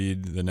gonna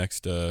read the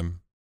next? I'll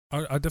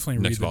definitely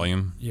next read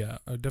volume. Yeah,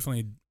 I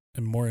definitely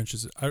am more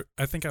interested.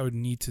 I think I would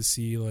need to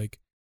see like,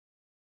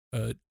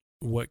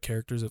 what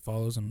characters it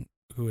follows and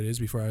who it is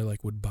before I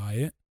like would buy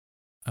it.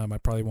 I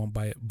probably won't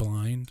buy it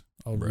blind.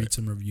 I'll read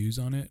some reviews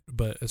on it.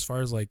 But as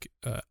far as like,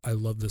 I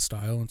love the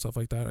style and stuff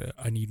like that.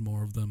 I need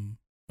more of them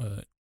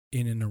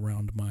in and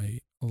around my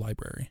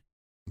library.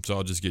 So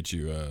I'll just get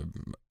you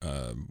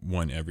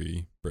one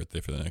every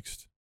birthday for the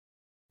next.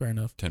 Fair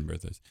enough. 10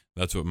 birthdays.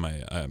 That's what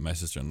my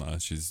sister-in-law,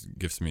 she's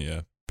gifts me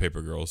a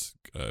Paper Girls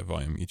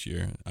volume each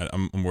year.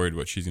 I'm worried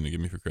what she's going to give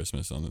me for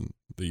Christmas on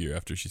the year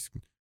after she's.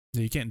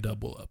 Yeah, you can't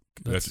double up.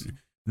 That's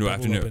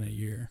after up in a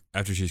year.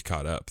 After she's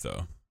caught up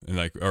though, and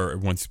like, or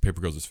once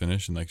Paper Girls is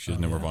finished and like she has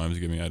no more volumes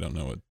to give me, I don't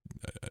know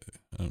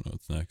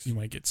what's next. You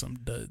might get some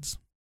duds.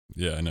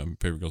 Yeah, I know.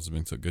 Paper Girls has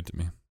been so good to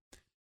me.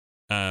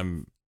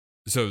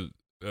 So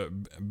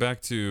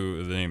back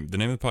to the name. The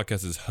name of the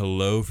podcast is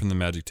Hello from the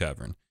Magic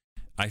Tavern.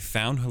 I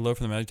found Hello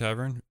from the Magic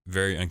Tavern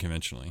very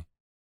unconventionally.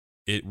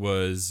 It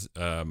was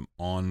on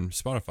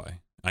Spotify.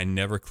 I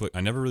never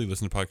really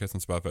listened to podcasts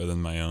on Spotify other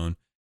than my own.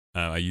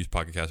 I use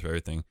Pocket Cast for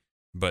everything,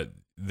 but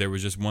there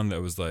was just one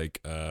that was like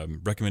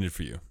recommended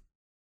for you,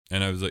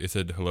 and I was like, it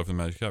said Hello from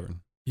the Magic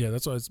Tavern. Yeah,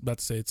 that's what I was about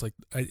to say. It's like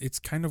it's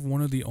kind of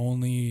one of the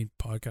only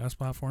podcast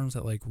platforms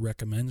that like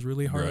recommends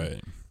really hard.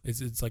 Right.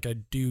 It's like I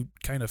do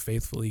kind of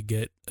faithfully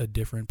get a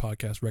different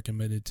podcast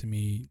recommended to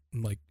me,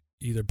 like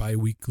either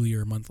bi-weekly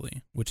or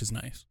monthly, which is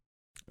nice.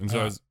 And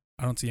so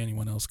I don't see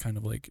anyone else kind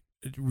of like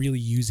really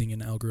using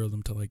an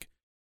algorithm to like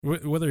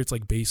whether it's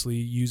like basically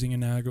using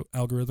an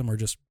algorithm or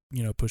just,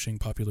 you know, pushing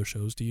popular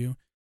shows to you.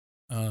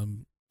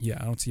 Yeah,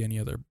 I don't see any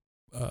other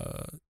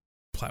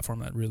platform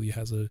that really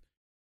has a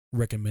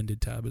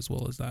recommended tab as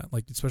well as that.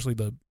 Like especially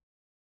the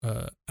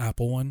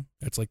Apple one,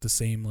 it's like the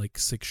same like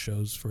 6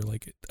 shows for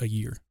like a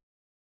year.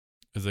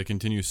 As I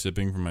continue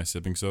sipping from my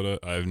sipping soda,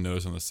 I've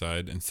noticed on the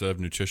side, instead of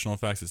nutritional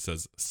facts, it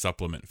says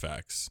supplement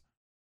facts.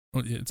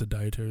 Well, it's a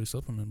dietary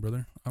supplement,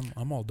 brother.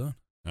 I'm all done.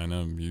 I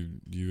know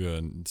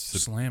you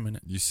slamming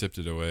it. You sipped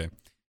it away.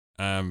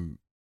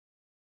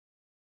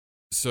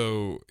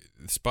 So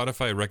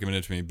Spotify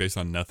recommended it to me based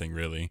on nothing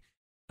really.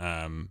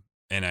 And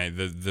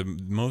the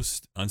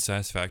most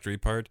unsatisfactory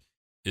part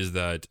is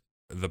that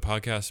the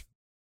podcast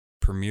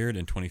premiered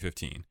in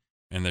 2015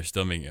 and they're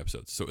still making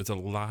episodes. So it's a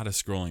lot of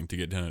scrolling to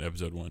get done at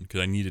episode 1 because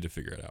I needed to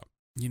figure it out.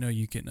 You know,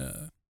 you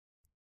can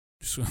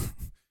just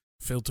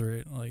filter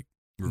it like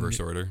reverse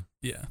order.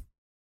 Yeah.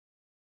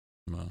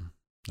 Well,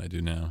 I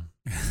do now.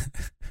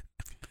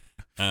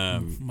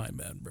 My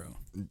bad, bro.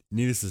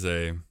 Needless to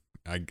say,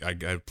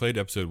 I played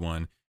episode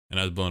 1 and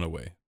I was blown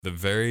away. The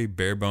very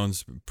bare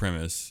bones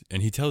premise,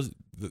 and he tells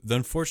the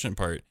unfortunate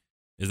part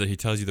is that he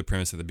tells you the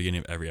premise at the beginning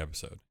of every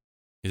episode.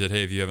 He said,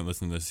 "Hey, if you haven't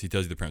listened to this," he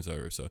tells you the premise of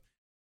every episode.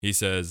 He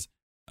says,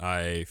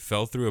 "I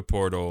fell through a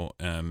portal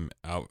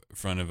out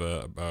front of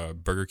a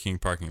Burger King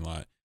parking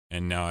lot,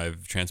 and now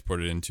I've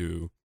transported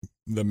into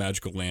the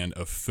magical land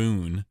of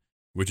Foon,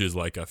 which is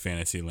like a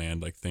fantasy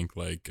land, like think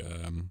like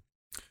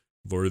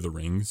Lord of the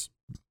Rings."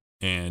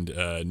 And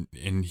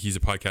he's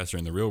a podcaster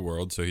in the real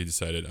world, so he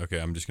decided,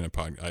 okay, I'm just gonna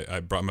I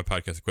brought my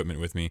podcast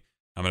equipment with me.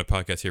 I'm gonna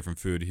podcast here from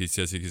Food. He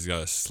says he's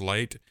got a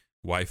slight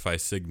Wi-Fi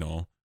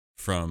signal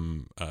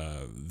from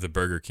the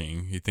Burger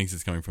King. He thinks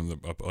it's coming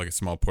from like a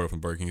small portal from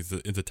Burger King.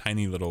 It's a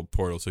tiny little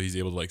portal, so he's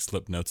able to like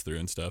slip notes through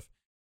and stuff.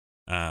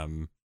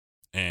 And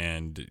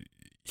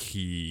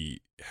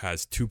he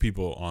has 2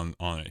 people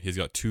on it. He's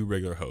got 2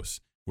 regular hosts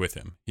with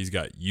him. He's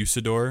got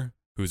Usador,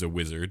 who's a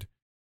wizard.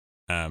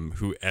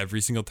 Who every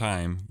single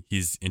time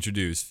he's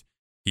introduced,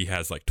 he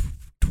has like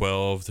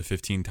 12 to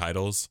 15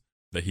 titles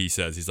that he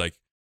says. He's like,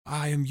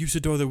 "I am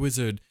Usador the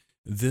Wizard.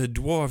 The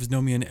dwarves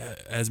know me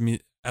as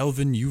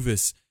Elvin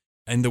Uvis.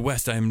 In the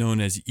West, I am known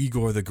as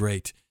Igor the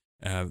Great,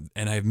 and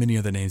I have many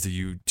other names that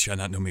you shall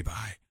not know me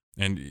by.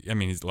 And I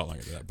mean, he's a lot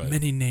longer than that, but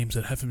many names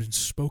that haven't been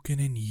spoken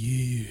in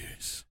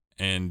years.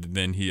 And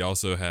then he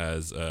also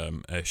has a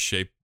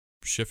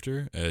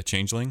shapeshifter, a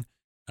changeling,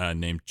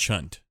 named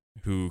Chunt,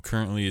 who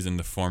currently is in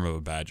the form of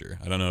a badger.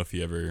 I don't know if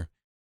he ever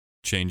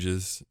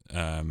changes,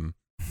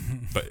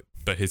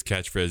 but his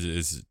catchphrase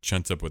is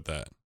 "Chunt's up with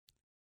that."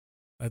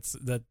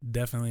 That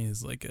definitely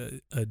is like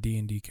a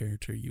D&D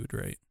character you would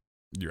write.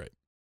 You're right.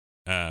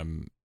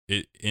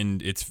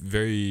 It's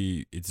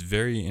very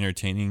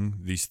entertaining,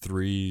 these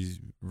three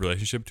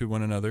relationship to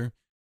one another.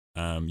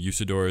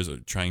 Usador is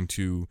trying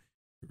to.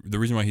 The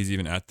reason why he's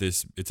even at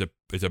this, it's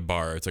a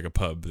bar, it's like a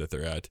pub that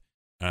they're at.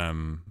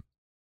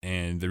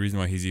 And the reason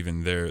why he's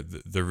even there,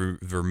 the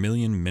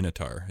Vermilion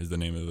Minotaur is the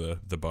name of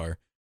the bar.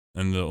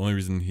 And the only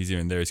reason he's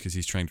even there is because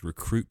he's trying to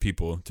recruit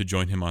people to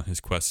join him on his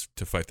quest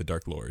to fight the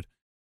Dark Lord.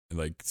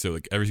 And so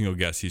every single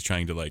guest, he's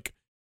trying to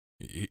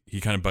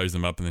he kind of butters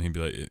them up, and then he'd be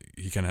like,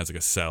 he kind of has like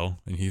a cell,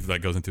 and he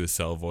goes into his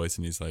cell voice,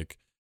 and he's like,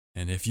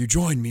 "And if you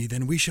join me,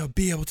 then we shall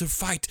be able to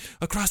fight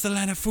across the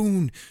land of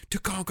Foon to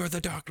conquer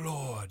the Dark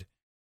Lord."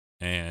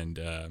 And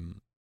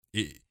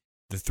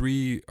the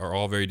three are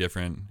all very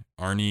different.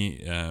 Arnie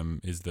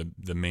is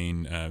the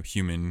main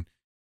human,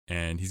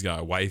 and he's got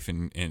a wife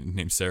and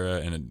named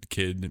Sarah and a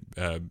kid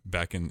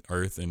back in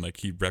Earth, and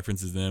he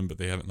references them, but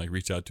they haven't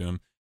reached out to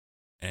him.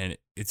 And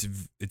it's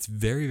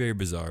very, very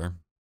bizarre.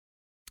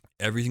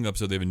 Every single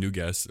episode they have a new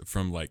guest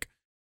from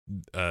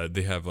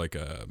they have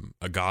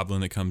a goblin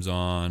that comes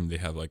on, they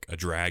have a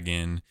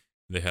dragon,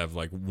 they have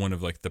one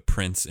of the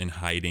prince in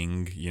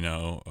hiding,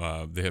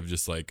 they have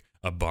just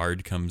a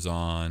bard comes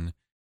on.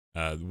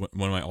 One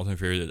of my all-time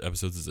favorite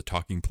episodes is a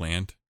talking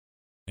plant,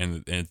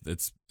 and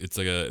it's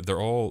they're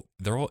all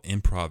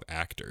improv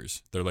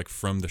actors. They're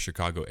from the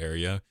Chicago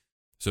area,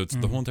 so it's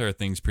the whole entire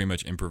thing's pretty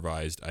much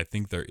improvised. I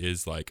think there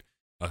is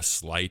a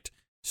slight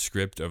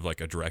script of a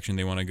direction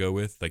they want to go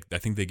with. I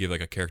think they give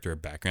a character a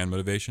background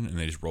motivation, and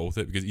they just roll with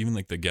it, because even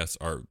the guests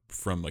are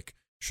from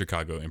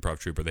Chicago improv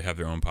troupe, or they have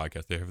their own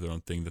podcast, they have their own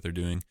thing that they're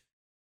doing.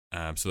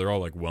 So they're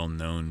all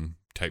well-known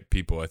type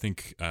people. I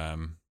think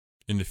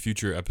in the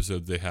future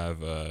episodes they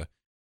have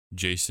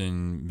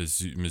Jason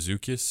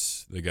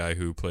Mizukis, the guy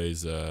who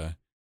plays the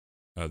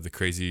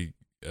crazy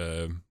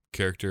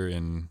character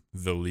in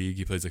The League.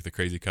 He plays the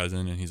crazy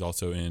cousin, and he's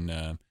also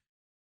in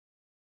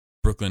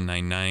Brooklyn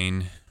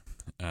Nine-Nine.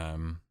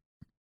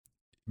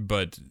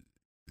 But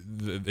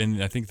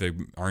I think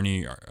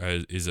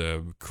Arnie is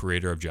a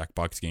creator of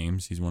Jackbox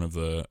Games. He's one of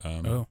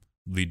the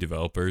lead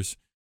developers.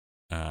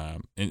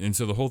 And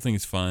so the whole thing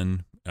is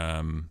fun.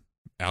 Adil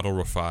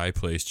Rafai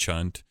plays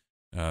Chunt.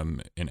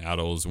 And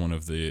Adil is one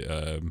of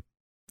the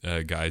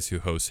guys who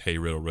hosts Hey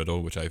Riddle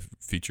Riddle, which I've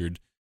featured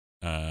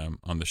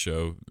on the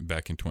show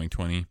back in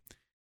 2020.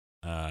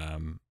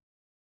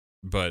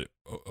 But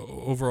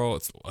overall,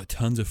 it's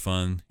tons of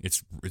fun.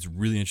 It's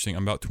really interesting.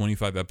 I'm about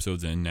 25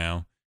 episodes in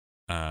now.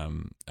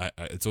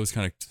 It's always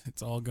kind of,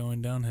 it's all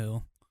going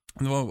downhill.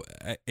 Well,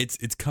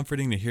 it's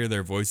comforting to hear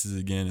their voices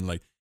again, and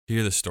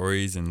hear the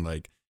stories, and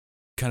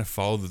kind of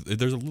follow.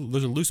 There's a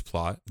loose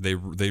plot. They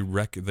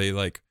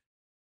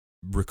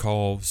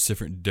recall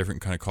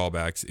different kind of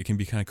callbacks. It can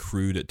be kind of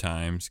crude at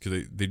times,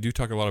 because they do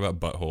talk a lot about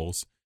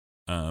buttholes.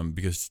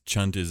 Because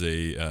Chunt is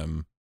a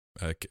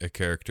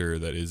character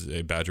that is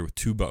a badger with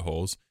two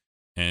buttholes,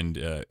 and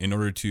in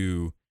order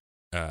to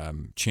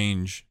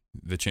change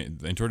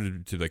in order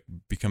to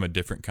become a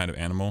different kind of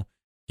animal,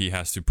 he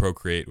has to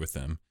procreate with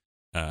them,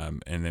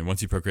 and then once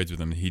he procreates with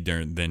them,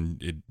 then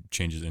it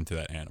changes into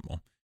that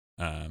animal.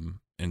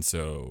 And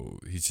so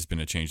he's just been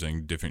a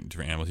changeling, different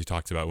animals. He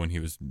talks about when he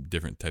was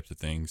different types of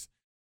things,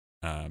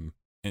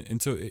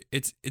 and so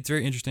it's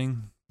very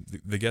interesting.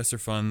 The guests are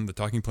fun. The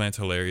talking plant's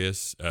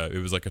hilarious.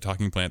 It was a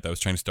talking plant that was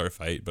trying to start a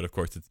fight, but of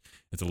course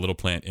it's a little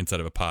plant inside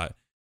of a pot.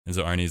 And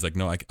so Arnie's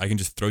no, I can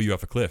just throw you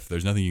off a cliff.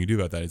 There's nothing you can do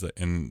about that. He's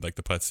and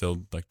the plant's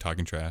still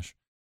talking trash.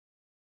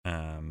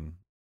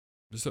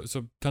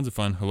 So tons of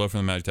fun. Hello from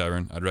the Magic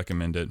Tavern. I'd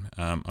recommend it.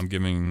 I'm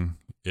giving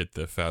it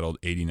the fat old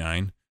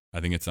 89. I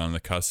think it's on the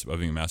cusp of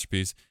being a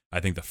masterpiece. I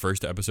think the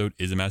first episode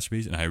is a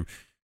masterpiece, and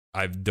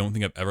I don't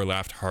think I've ever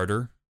laughed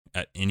harder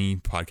at any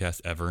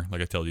podcast ever.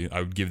 Like I told you, I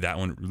would give that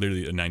one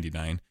literally a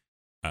 99.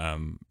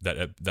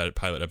 That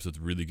pilot episode's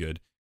really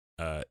good,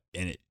 and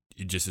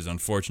it just is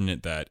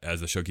unfortunate that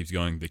as the show keeps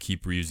going, they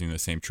keep reusing the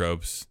same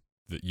tropes.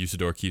 That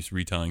Usador keeps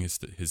retelling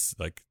his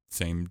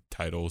same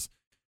titles.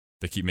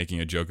 They keep making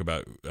a joke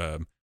about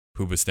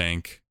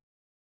Hoobastank,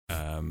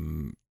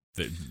 the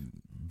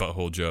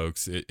butthole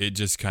jokes. It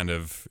just kind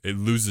of it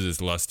loses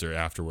its luster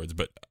afterwards.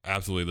 But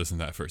absolutely listen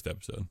to that first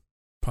episode.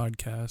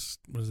 Podcast,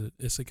 was it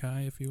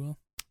Isekai, if you will?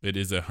 It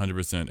is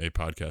 100% a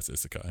podcast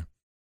isekai.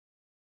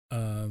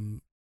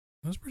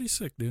 That was pretty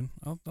sick, dude.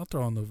 I'll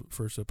throw on the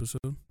first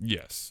episode.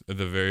 Yes, at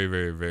the very,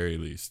 very, very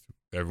least,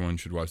 everyone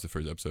should watch the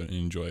first episode and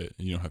enjoy it.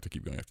 And you don't have to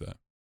keep going after that.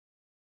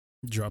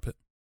 Drop it.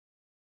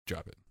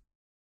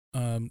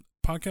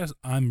 podcast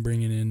I'm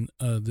bringing in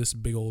this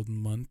big old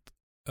month.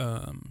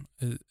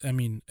 I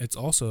mean, it's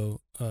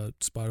also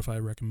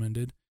Spotify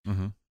recommended.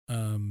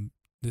 Mm-hmm.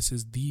 This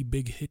is The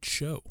Big Hit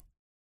Show.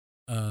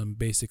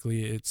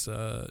 Basically, it's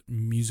a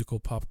musical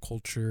pop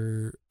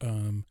culture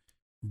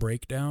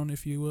breakdown,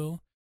 if you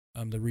will.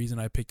 The reason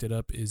I picked it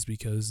up is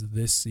because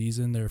this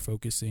season they're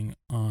focusing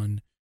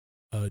on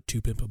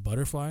To Pimp a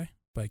Butterfly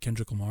by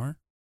Kendrick Lamar.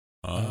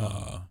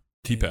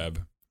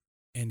 T-Pab.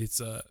 And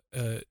it's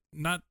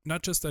not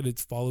just that it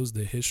follows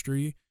the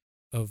history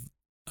of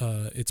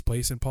its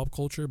place in pop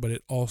culture, but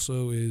it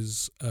also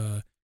is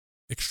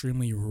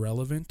extremely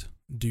relevant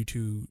due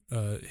to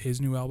his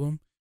new album,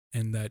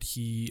 and that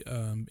he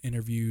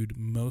interviewed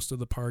most of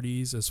the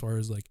parties as far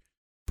as like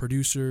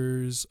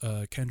producers,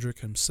 Kendrick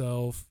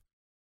himself,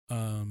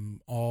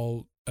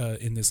 all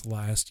in this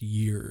last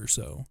year or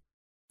so.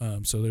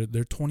 So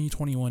they're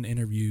 2021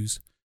 interviews.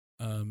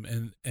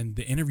 And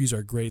the interviews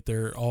are great.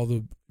 They're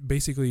all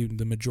basically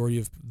the majority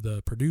of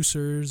the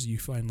producers. You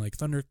find like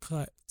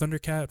Thundercat,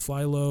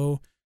 Flylo,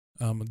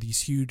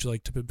 these huge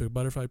like To Pimp a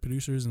Butterfly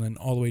producers, and then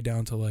all the way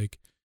down to like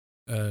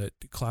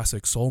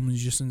classic soul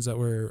musicians that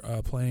were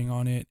playing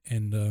on it,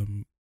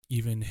 and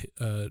even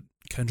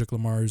Kendrick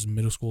Lamar's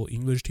middle school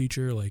English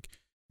teacher. Like,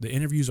 the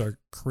interviews are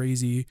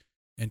crazy,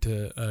 and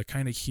to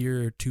kind of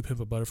hear To Pimp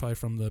a Butterfly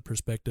from the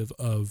perspective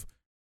of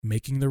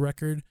making the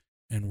record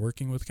and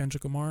working with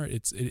Kendrick Lamar,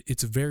 it's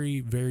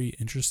very, very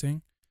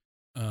interesting.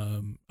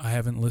 I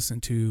haven't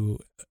listened to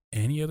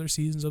any other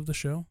seasons of the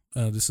show.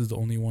 This is the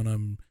only one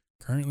I'm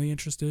currently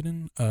interested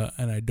in,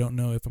 and I don't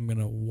know if I'm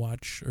gonna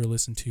watch or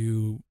listen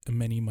to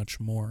much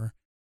more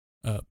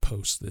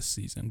post this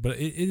season. But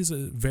it is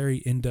a very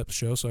in-depth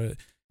show, so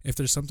if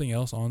there's something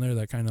else on there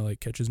that kind of like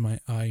catches my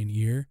eye and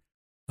ear,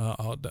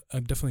 I'll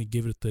definitely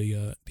give it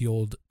the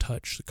old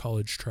touch, the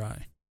college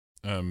try.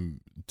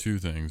 Two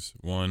things.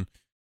 One,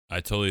 I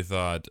totally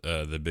thought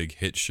the Big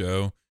Hit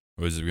Show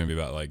was going to be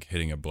about like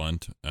hitting a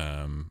blunt.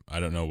 I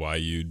don't know why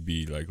you'd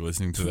be like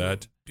listening to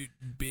that.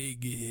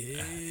 Big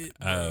hit.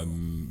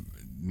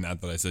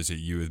 Not that I associate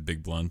you with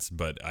big blunts,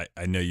 but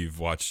I know you've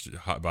watched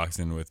Hot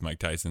Boxing with Mike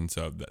Tyson,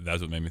 so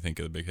that's what made me think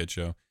of the Big Hit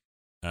Show.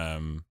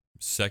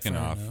 Second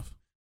Fair off, enough.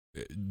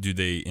 do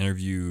they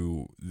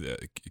interview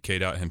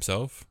K-Dot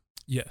himself?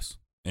 Yes.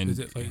 And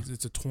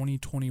It's a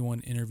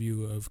 2021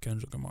 interview of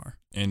Kendrick Lamar.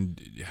 And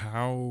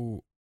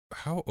how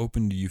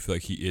open do you feel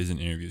like he is in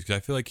interviews? Because I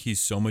feel like he's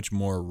so much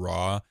more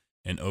raw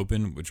and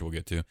open, which we'll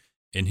get to,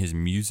 in his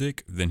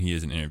music than he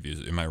is in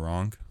interviews. Am I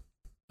wrong?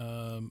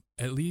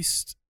 At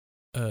least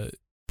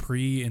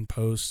pre and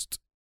post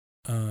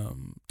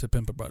To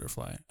Pimp a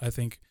Butterfly. I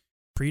think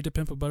pre To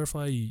Pimp a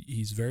Butterfly,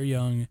 he's very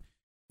young.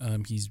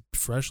 He's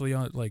freshly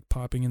on, like,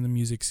 popping in the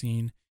music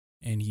scene,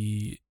 and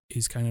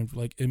he's kind of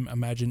like,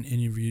 imagine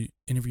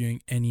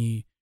interviewing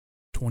any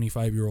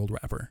 25-year-old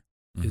rapper.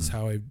 Mm-hmm. Is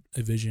how I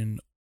envision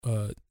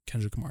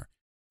Kendrick Lamar.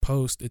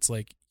 Post, it's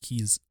like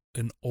he's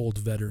an old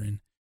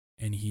veteran,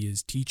 and he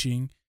is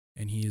teaching,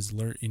 and he is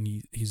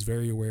he's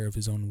very aware of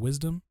his own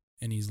wisdom,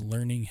 and he's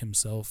learning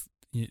himself,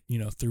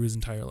 through his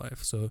entire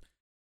life. So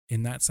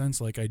in that sense,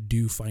 like, I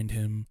do find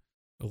him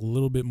a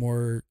little bit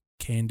more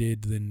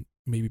candid than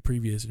maybe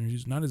previous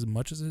interviews. Not as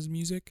much as his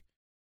music,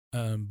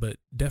 but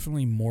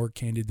definitely more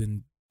candid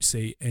than,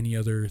 say, any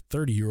other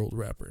 30-year-old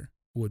rapper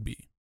would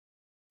be.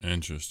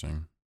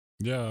 Interesting.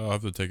 Yeah, I'll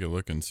have to take a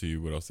look and see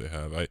what else they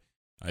have.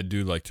 I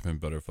do like To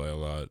Pimp Butterfly a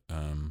lot,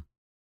 and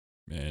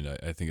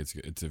I think it's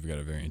got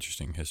a very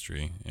interesting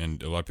history,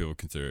 and a lot of people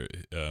consider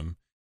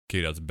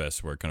K-Dot's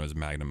best work kind of his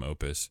magnum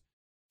opus.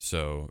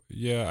 So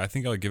yeah, I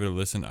think I'll give it a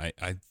listen. I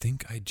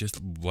think I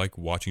just like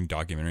watching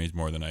documentaries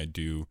more than I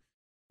do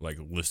like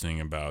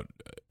listening about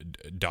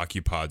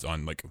docupods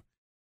on like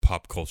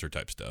pop culture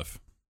type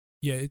stuff.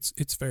 Yeah,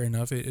 it's fair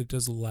enough. It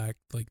does lack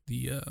like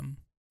the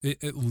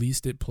at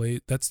least it play.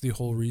 That's the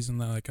whole reason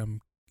that like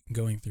I'm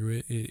going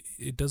through it.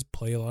 It does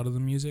play a lot of the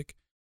music,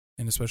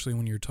 and especially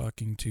when you're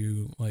talking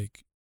to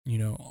like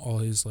all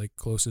his like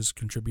closest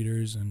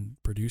contributors and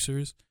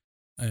producers,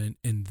 and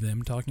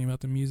them talking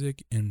about the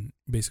music and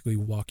basically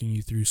walking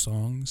you through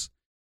songs.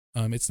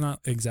 It's not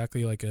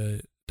exactly like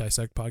a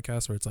Dissect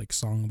podcast where it's like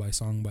song by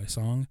song by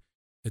song.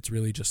 It's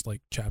really just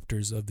like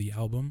chapters of the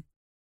album,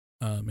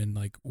 and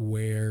like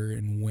where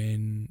and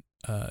when,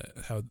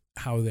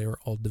 how they were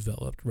all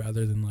developed,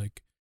 rather than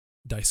like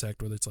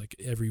Dissect where it's like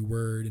every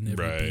word and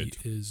every beat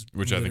is,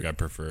 which I think I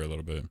prefer a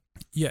little bit.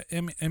 Yeah,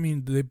 I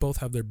mean they both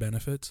have their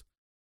benefits.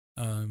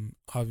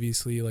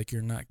 Obviously, like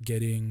you're not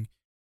getting,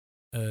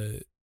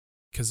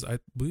 because I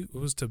believe it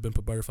was To Pimp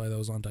a Butterfly that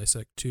was on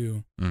Dissect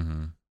too.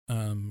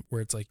 Mm-hmm.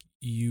 Where it's like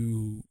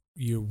you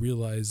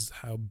realize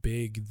how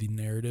big the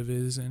narrative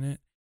is in it,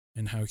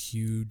 and how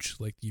huge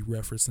like the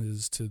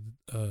references to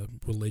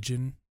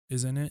religion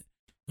is in it.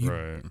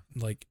 Right.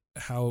 Like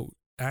how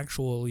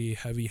actually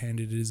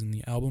heavy-handed it is in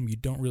the album. You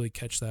don't really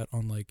catch that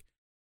on like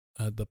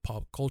the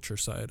pop culture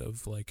side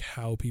of like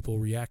how people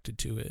reacted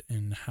to it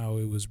and how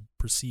it was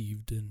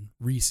perceived and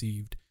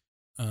received.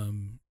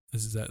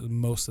 Is that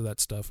most of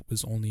that stuff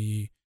was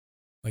only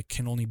like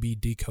can only be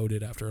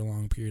decoded after a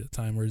long period of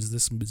time, whereas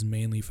this is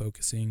mainly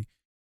focusing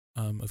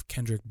of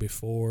Kendrick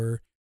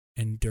before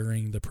and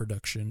during the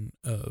production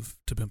of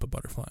To Pimp a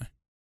Butterfly.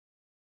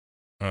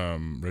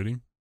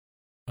 Rating?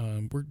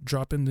 We're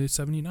dropping the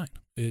 79.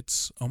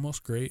 It's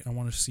almost great. I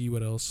want to see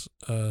what else,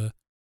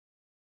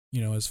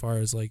 as far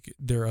as like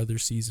their other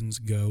seasons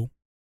go.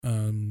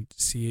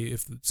 See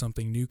if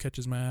something new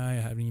catches my eye.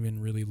 I haven't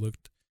even really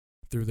looked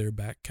through their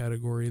back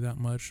category that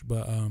much,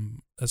 but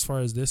as far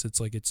as this, it's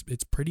like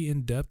it's pretty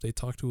in depth. They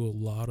talk to a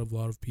lot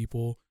of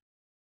people.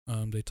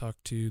 They talk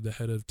to the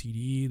head of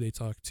TDE. They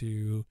talk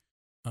to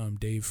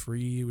Dave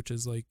Free, which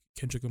is like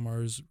Kendrick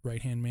Lamar's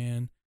right hand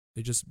man.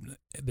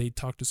 They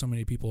talk to so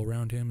many people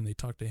around him, and they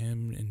talk to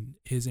him, and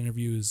his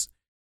interview is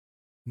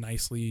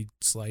nicely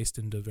sliced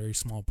into very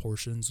small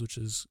portions, which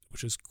is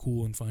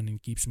cool and fun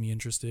and keeps me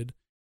interested.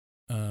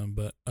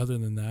 But other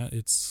than that,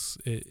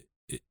 it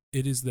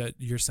is that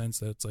your sense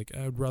that it's like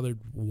I would rather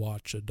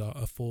watch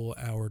a full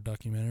hour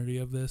documentary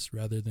of this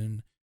rather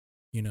than,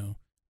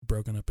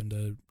 broken up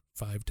into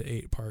 5 to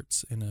 8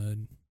 parts in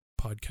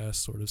a podcast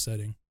sort of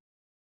setting.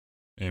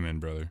 Amen,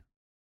 brother.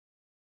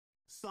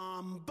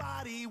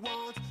 Somebody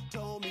once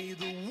told me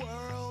the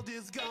world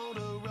is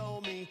gonna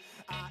roll me.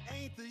 I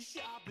ain't the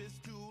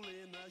sharpest tool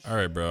in the All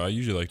right, bro. I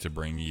usually like to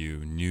bring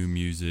you new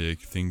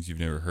music, things you've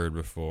never heard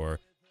before.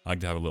 I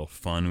like to have a little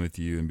fun with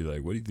you and be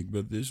like, what do you think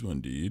about this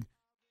one, dude?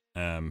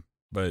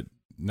 But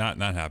not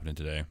happening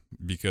today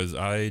because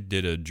I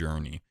did a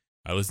journey.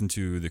 I listened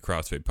to the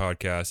CrossFit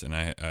podcast, and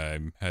I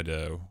had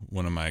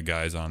one of my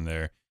guys on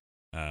there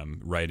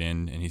write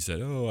in, and he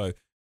said,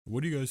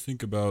 what do you guys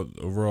think about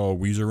overall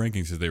Weezer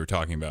rankings? Because they were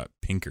talking about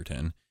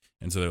Pinkerton.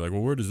 And so they're like,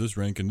 well, where does this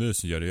rank in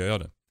this? Yada, yada,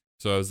 yada.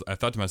 So I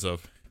thought to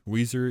myself,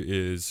 Weezer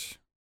is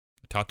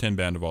a top 10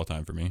 band of all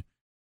time for me.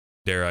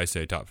 Dare I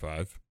say top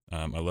 5.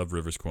 I love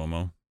Rivers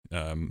Cuomo.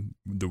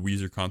 The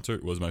Weezer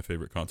concert was my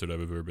favorite concert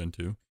I've ever been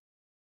to.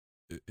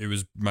 It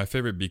was my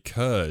favorite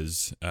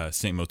because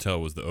Saint Motel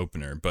was the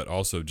opener, but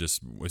also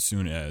just as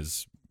soon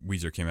as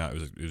Weezer came out,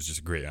 it was just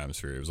a great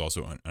atmosphere. It was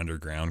also an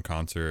underground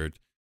concert.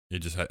 It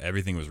just had,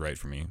 everything was right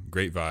for me.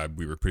 Great vibe.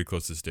 We were pretty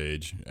close to the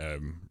stage.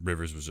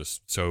 Rivers was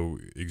just so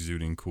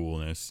exuding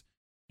coolness.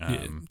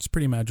 It's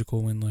pretty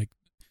magical when like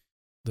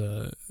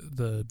the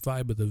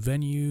vibe of the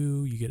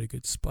venue, you get a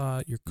good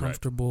spot, you're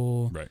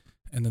comfortable, right.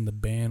 And then the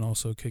band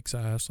also kicks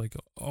ass. Like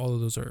all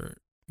of those are,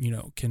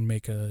 can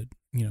make a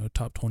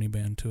top 20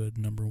 band to a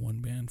number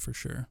 1 band for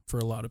sure. For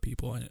a lot of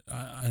people,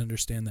 I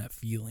understand that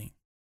feeling.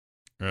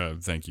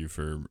 Thank you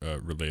for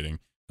relating.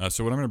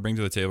 So what I'm going to bring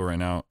to the table right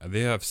now,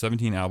 they have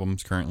 17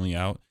 albums currently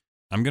out.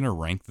 I'm going to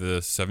rank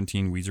the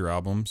 17 Weezer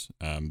albums.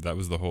 That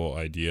was the whole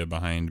idea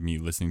behind me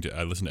listening to.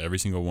 I listened to every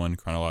single one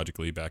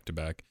chronologically back to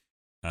back,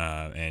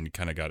 and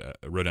kind of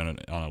wrote down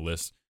on a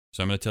list.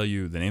 So I'm going to tell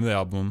you the name of the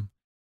album,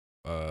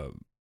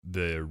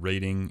 the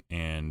rating,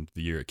 and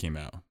the year it came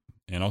out,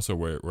 and also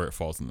where it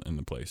falls in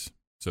the place.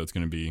 So it's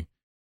going to be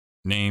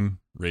name,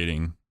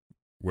 rating,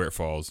 where it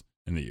falls,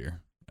 and the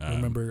year.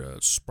 Remember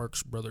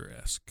Sparks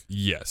Brother-esque.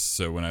 Yes.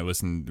 So when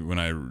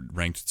I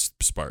ranked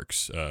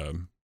Sparks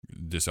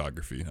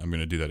discography, I'm going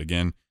to do that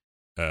again.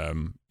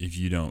 If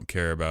you don't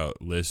care about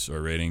lists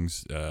or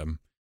ratings,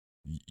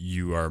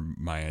 you are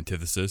my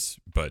antithesis,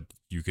 but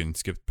you can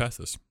skip past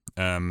this.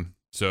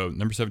 So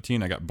number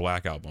 17, I got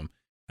Black Album.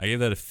 I gave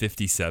that a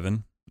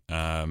 57.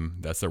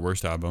 That's their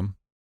worst album.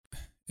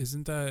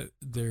 Isn't that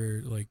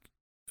their like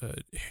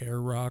hair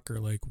rock or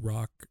like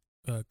rock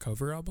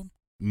cover album?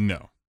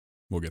 No,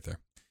 we'll get there.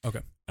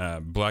 Okay.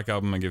 Black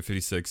Album, I give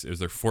 56. It was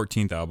their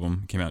 14th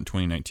album. Came out in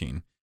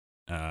 2019.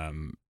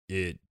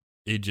 It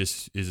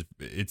just is.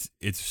 It's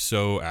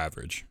so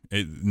average.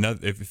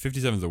 If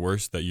 57 is the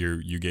worst that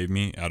you gave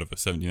me out of a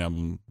 17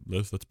 album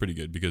list, that's pretty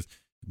good because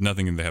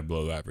nothing they have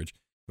below average.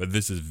 But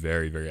this is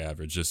very, very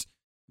average. Just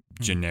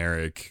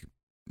generic,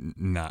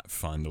 not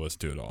fun to listen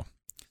to at all.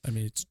 I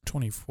mean, it's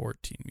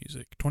 2014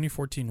 music.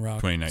 2014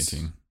 rock.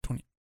 2019.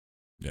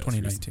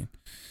 2019.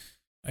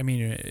 I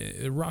mean,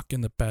 rock in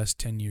the past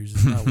 10 years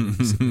is not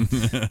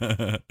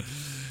what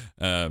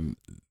we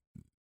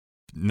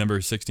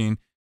Number 16,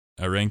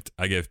 I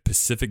gave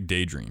Pacific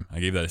Daydream. I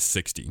gave that a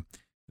 60.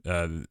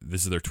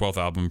 This is their 12th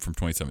album from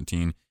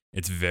 2017.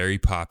 It's very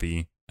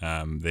poppy.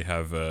 They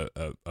have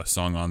a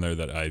song on there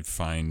that I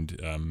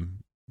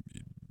find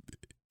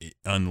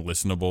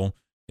unlistenable.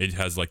 It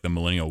has like the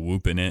millennial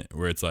whoop in it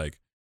where it's like,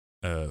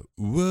 whoa,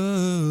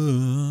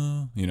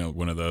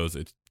 one of those.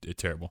 It's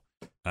terrible.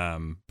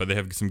 But they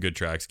have some good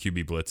tracks.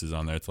 QB Blitz is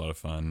on there. It's a lot of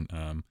fun.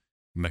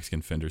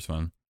 Mexican Fender's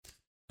fun.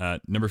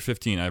 Number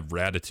 15, I have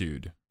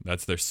Ratitude.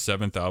 That's their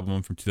 7th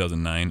album from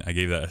 2009. I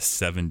gave that a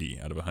 70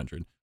 out of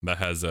 100. That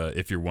has,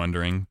 If You're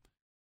Wondering,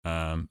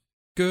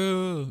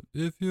 Girl,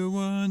 If You're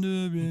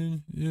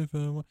Wondering, If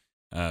I Want,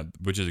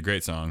 which is a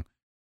great song.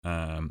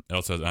 It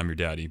also has I'm Your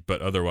Daddy,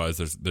 but otherwise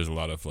there's a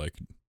lot of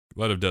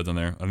duds on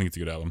there. I think it's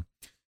a good album.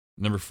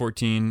 Number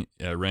 14,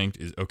 ranked,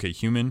 is Okay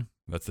Human.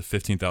 That's the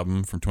 15th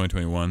album from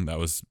 2021. That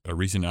was a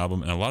recent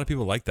album, and a lot of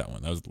people liked that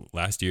one. That was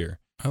last year.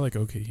 I like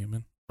Okay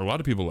Human. A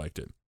lot of people liked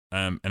it,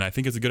 and I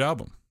think it's a good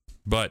album.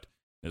 But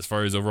as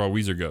far as overall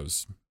Weezer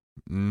goes,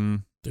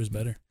 There's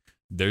better.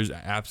 there's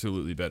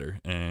absolutely better.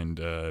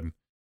 And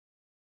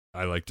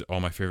I liked all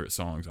my favorite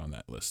songs on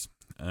that list.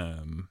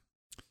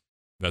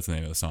 That's the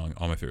name of the song,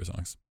 all my favorite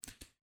songs.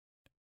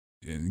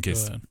 In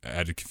case ahead. I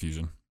added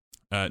confusion.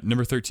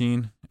 Number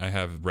 13, I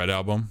have Red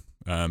Album.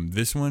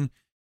 This one,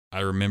 I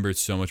remembered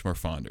so much more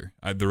fonder.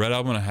 The Red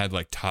Album, I had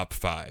like top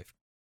 5.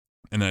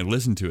 And then I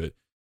listened to it,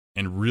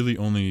 and really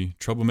only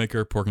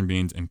Troublemaker, Pork and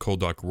Beans, and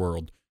Cold Dark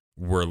World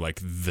were like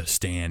the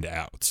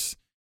standouts.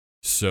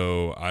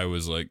 So I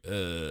was like,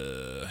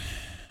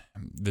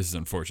 this is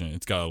unfortunate.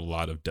 It's got a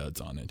lot of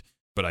duds on it.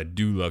 But I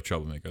do love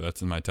Troublemaker.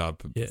 That's in my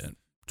top Yeah. 3.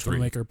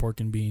 Troublemaker, Pork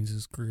and Beans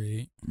is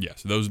great.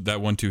 Yes,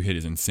 that 1-2 hit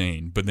is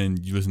insane. But then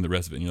you listen to the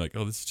rest of it, and you're like,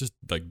 oh, this is just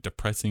like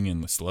depressing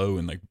and slow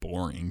and like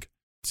boring.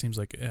 Seems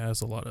like it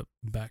has a lot of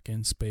back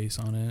end space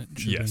on it.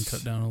 Should have Yes. been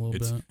cut down a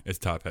little bit. It's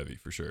top heavy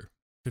for sure.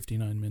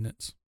 59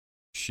 minutes.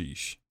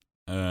 Sheesh.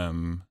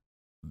 Then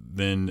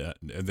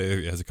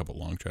it has a couple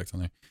long tracks on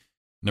there.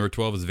 Number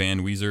 12 is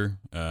Van Weezer.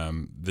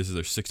 This is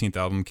their 16th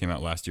album, came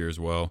out last year as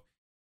well.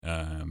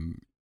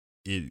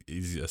 It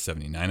is a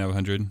 79 out of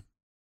 100.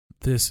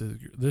 This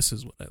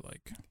is what I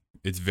like.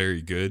 It's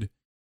very good.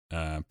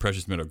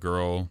 Precious Metal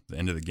Girl, The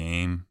End of the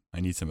Game.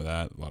 I need some of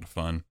that. A lot of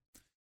fun.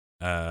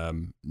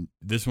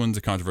 This one's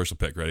a controversial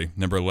pick. Ready?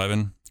 Number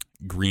 11,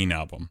 Green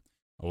Album.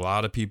 A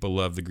lot of people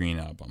love the Green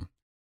Album.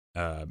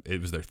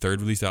 It was their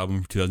third release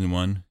album for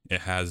 2001.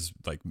 It has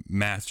like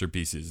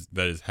masterpieces.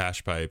 That is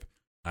Hash Pipe,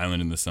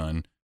 Island in the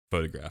Sun,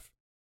 Photograph.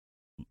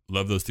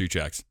 Love those 3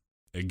 tracks.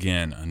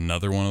 Again,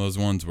 another one of those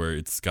ones where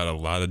it's got a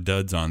lot of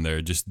duds on there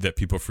just that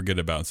people forget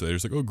about. So they're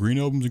just like, oh, Green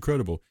Album's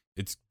incredible.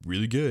 It's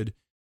really good.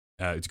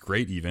 It's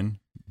great even,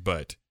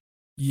 but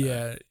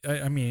Yeah,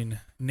 I mean,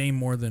 name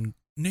more than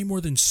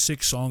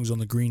 6 songs on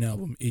the Green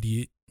Album,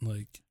 idiot.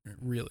 Like,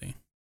 really.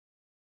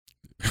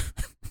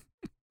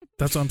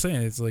 That's what I'm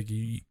saying. It's like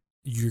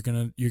you're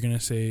gonna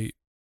say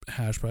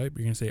Hash Pipe,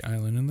 you're gonna say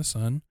Island in the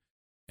Sun,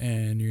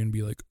 and you're gonna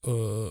be like,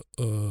 and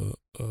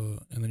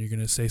then you're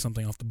gonna say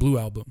something off the Blue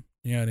Album.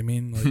 You know what I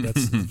mean? Like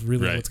that's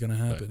really Right, what's gonna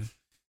happen. right.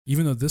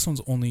 Even though this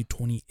one's only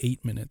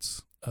 28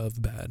 minutes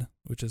of bad,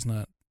 which is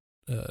not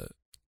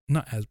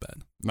as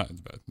bad. not as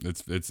bad.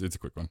 It's a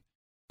quick one.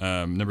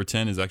 Number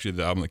 10 is actually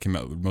the album that came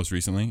out most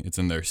recently. It's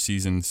in their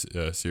Seasons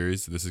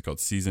series. This is called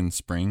Season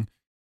Spring.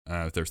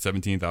 It's their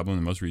 17th album,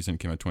 the most recent,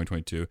 came out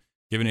 2022.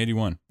 Give it an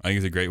 81. I think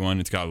it's a great one.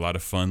 It's got a lot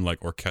of fun,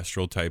 like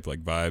orchestral type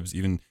like vibes.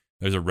 Even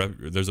there's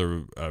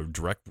a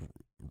direct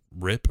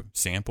rip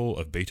sample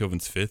of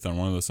Beethoven's Fifth on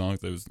one of the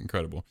songs. That was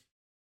incredible.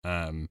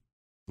 A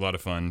lot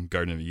of fun.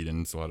 Garden of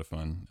Eden's a lot of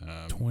fun.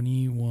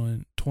 20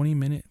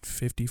 minute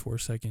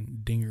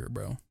 54-second dinger,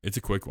 bro. It's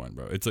a quick one,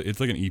 bro. It's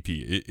like an EP.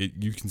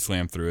 You can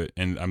slam through it,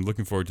 and I'm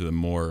looking forward to the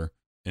more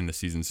in the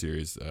Season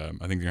series. I think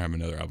they're gonna have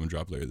another album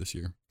drop later this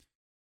year.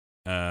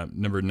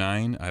 Number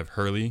 9, I have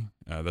Hurley.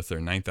 That's their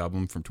 9th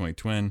album from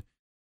 2010.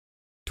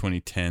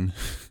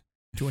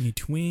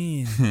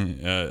 2020.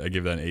 I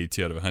give that an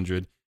 82 out of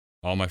 100.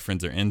 All My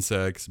Friends Are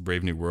Insects,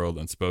 Brave New World,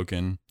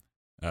 Unspoken.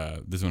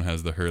 This one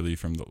has the Hurley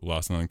from the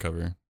Lost and Learned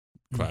cover.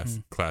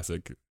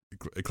 Classic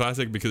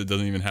because it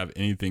doesn't even have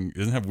anything. It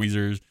doesn't have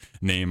Weezer's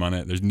name on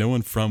it. There's no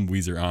one from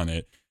Weezer on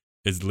it.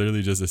 It's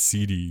literally just a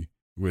CD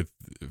with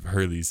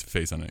Hurley's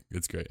face on it.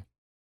 It's great.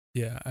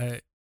 Yeah,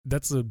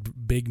 that's a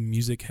big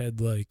music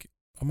head. Like,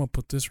 I'm gonna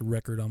put this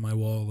record on my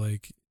wall.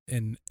 Like,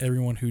 and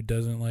everyone who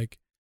doesn't like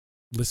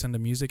listen to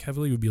music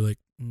heavily would be like,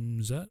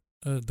 is that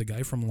the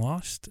guy from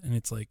Lost? And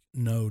it's like,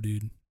 no,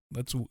 dude,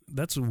 that's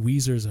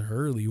Weezer's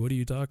Hurley. What are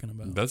you talking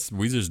about? That's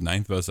Weezer's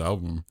 9th best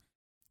album.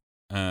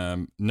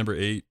 Number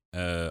 8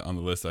 on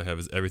the list I have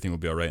is Everything Will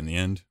Be Alright in the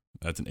End.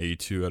 That's an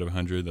 82 out of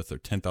 100. That's their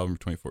 10th album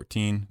from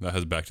 2014. That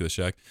has Back to the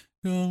Shack.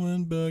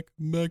 Going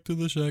back to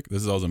the shack.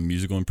 This is all some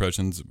musical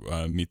impressions.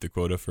 Meet the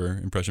quota for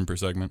impression per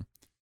segment.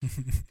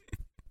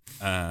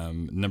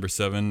 Number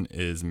 7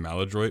 is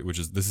Maladroit, which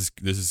is this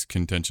is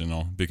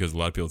contentional because a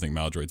lot of people think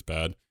Maladroit's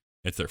bad.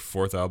 It's their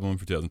 4th album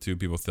for 2002.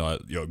 People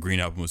thought, Green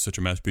Album was such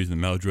a masterpiece,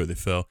 and Maladroit they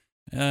fell.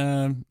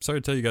 Sorry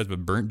to tell you guys,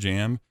 but Burnt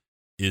Jam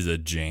is a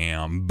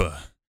jam.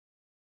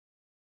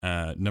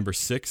 Number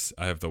 6,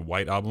 I have the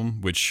White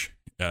Album, which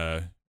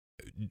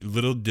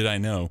little did I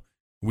know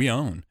we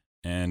own.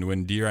 And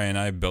when D-Ry and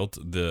I built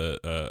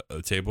the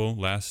table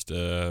last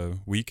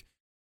week,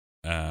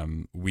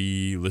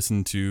 we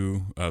listened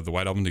to the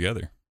White Album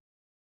together.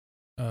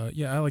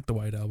 Yeah, I like the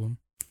White Album.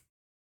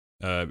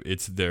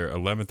 It's their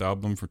 11th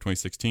album from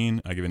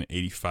 2016. I give it an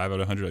 85 out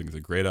of 100. I think it's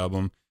a great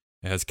album.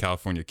 It has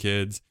California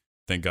Kids,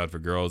 Thank God for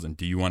Girls, and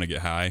Do You Want to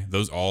Get High?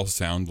 Those all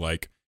sound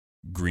like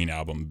Green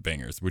Album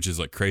bangers, which is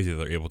like crazy that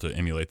they're able to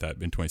emulate that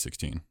in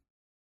 2016.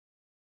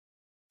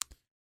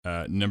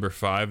 Number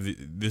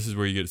 5, this is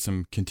where you get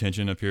some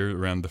contention up here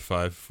around the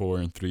 5, 4,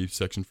 and 3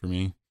 section for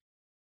me.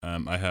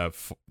 I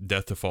have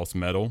Death to False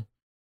Metal.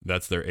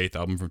 That's their 8th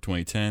album from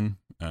 2010.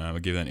 I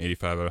give that an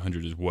 85 out of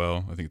 100 as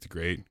well. I think it's a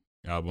great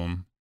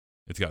album.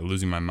 It's got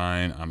Losing My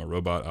Mind, I'm a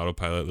Robot,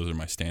 Autopilot. Those are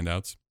my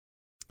standouts.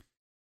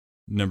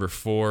 Number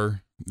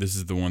 4, This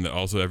is the one that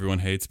also everyone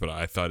hates, but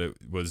I thought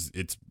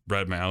it's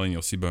right up my alley, and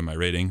you'll see by my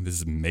rating. This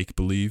is Make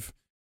Believe.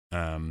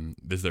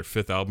 This is their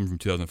 5th album from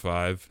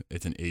 2005.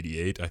 It's an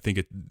 88. I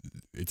think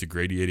it's a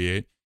Grady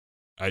 88.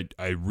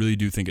 I really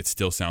do think it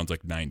still sounds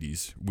like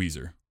 90s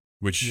Weezer,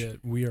 which Yeah,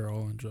 We Are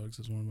All on Drugs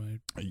is one of my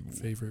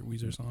favorite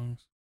Weezer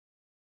songs.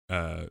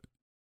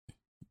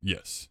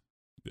 Yes,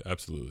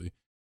 absolutely.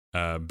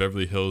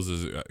 Beverly Hills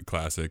is a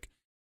classic.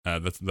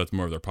 That's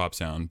more of their pop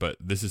sound, but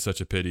This Is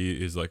Such a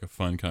Pity is like a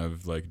fun kind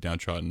of like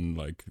downtrodden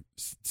like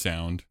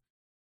sound.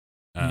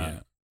 Yeah.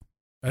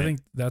 I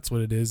think that's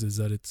what it is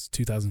that it's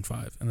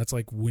 2005, and that's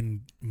like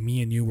when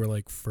me and you were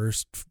like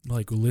first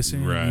like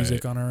listening to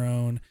music on our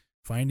own,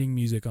 finding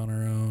music on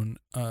our own.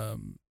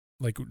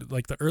 Like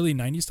the early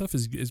 90s stuff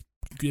is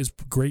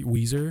great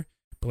Weezer,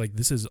 but like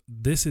this is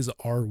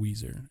our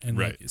Weezer, and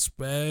like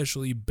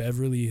especially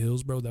Beverly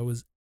Hills, bro. That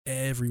was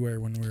everywhere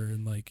when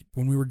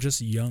we were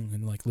just young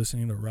and like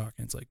listening to rock,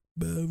 and it's like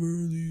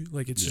Beverly,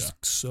 like it's just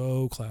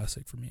so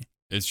classic for me.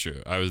 It's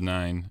true. I was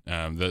 9.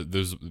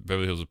 Those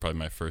Beverly Hills was probably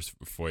my first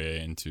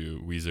foray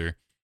into Weezer,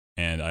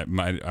 and I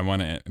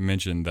want to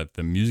mention that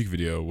the music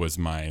video was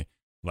my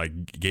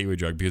like gateway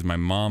drug because my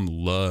mom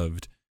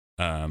loved.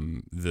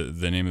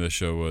 The name of the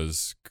show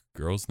was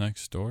Girls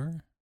Next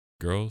Door.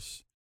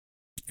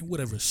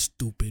 Whatever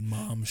stupid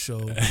mom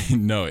show.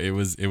 No, it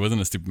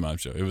wasn't a stupid mom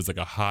show. It was like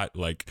a hot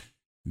like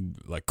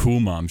cool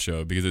mom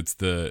show because it's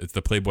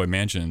the Playboy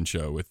Mansion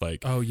show with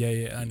like I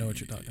know what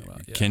you're talking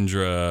about. Yeah.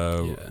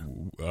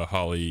 Kendra,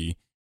 Holly,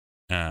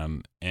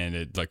 and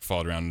it like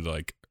followed around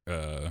like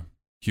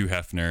Hugh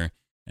Hefner.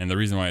 And the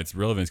reason why it's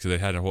relevant is because they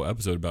had a whole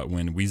episode about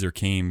when Weezer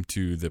came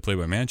to the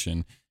Playboy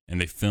Mansion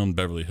and they filmed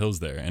Beverly Hills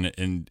there,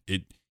 and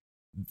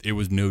it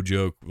was no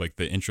joke. Like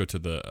the intro to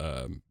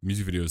the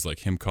music video is like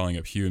him calling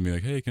up Hugh and be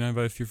like, "Hey, can I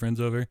invite a few friends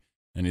over?"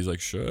 And he's like,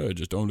 "Sure,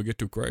 just don't get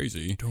too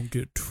crazy." Don't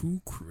get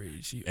too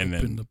crazy. And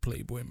Open then the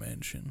Playboy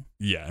Mansion.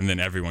 Yeah, and then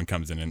everyone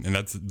comes in, and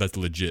that's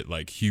legit.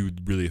 Like Hugh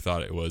really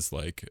thought it was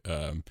like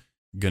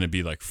gonna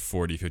be like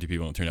 40, 50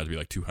 people, and it turned out to be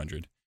like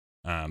 200.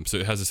 So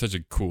it has such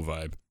a cool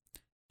vibe.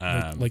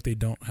 Like they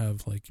don't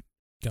have like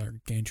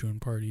gargantuan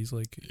parties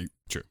like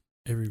true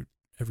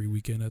every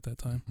weekend at that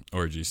time.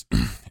 Orgies.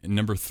 And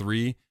number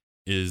 3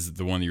 is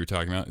the one that you were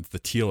talking about. It's the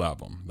Teal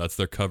album. That's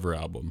their cover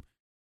album.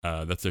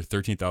 That's their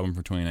 13th album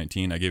from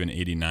 2019. I gave it an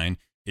 89.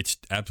 It's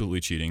absolutely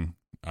cheating.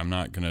 I'm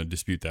not going to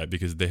dispute that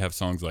because they have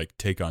songs like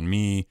Take On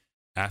Me,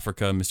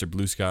 Africa, Mr.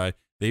 Blue Sky.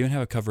 They even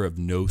have a cover of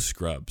No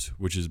Scrubs,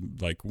 which is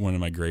like one of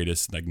my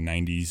greatest like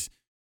 90s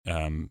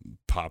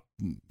pop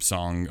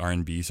song,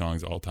 R&B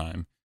songs all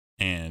time.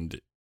 And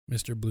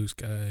Mr. Blue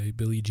Sky,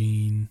 Billie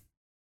Jean.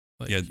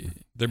 Like, yeah,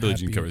 their Billie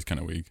Jean cover is kind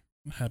of weak.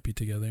 Happy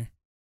Together.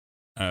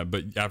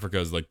 But Africa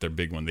is like their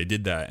big one. They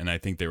did that, and I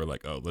think they were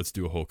like, "Oh, let's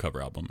do a whole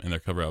cover album." And their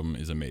cover album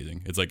is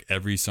amazing. It's like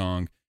every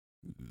song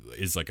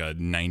is like a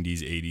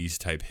 90s, 80s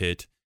type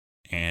hit,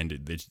 and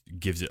it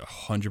gives it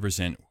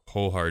 100%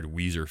 whole hard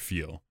Weezer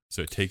feel.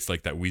 So it takes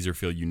like that Weezer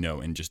feel,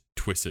 and just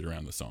twists it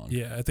around the song.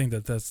 Yeah, I think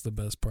that's the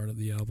best part of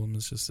the album.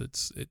 It's just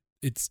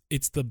it's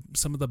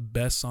some of the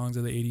best songs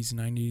of the 80s and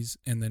 90s,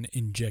 and then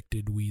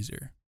injected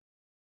Weezer.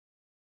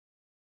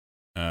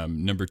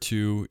 Number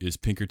 2 is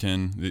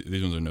Pinkerton.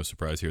 These ones are no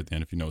surprise here at the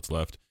end if you know what's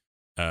left.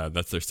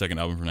 That's their second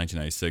album from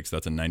 1996.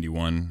 That's a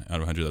 91 out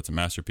of 100. That's a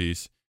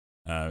masterpiece.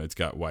 It's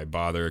got Why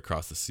Bother,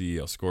 Across the Sea,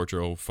 El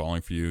Scorcho,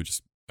 Falling for You,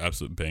 just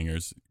absolute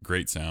bangers.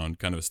 Great sound,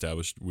 kind of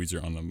established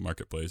Weezer on the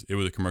marketplace. It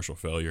was a commercial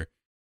failure,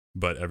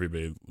 but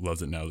everybody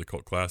loves it now as a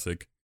cult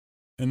classic.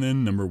 And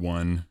then number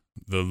 1,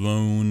 the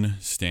lone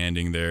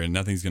standing there.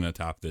 Nothing's going to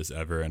top this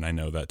ever, and I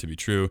know that to be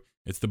true.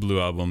 It's the Blue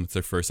Album. It's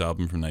their first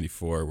album from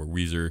 94 where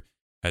Weezer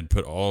had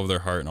put all of their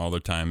heart and all their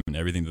time and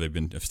everything that they've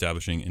been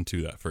establishing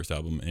into that first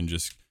album, and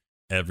just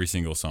every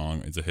single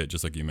song is a hit,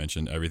 just like you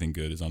mentioned. Everything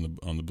good is on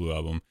the Blue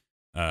Album.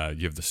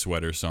 You have the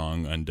Sweater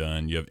song,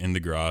 Undone. You have In the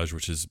Garage,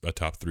 which is a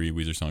top 3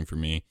 Weezer song for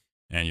me,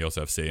 and you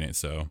also have Saying It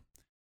So,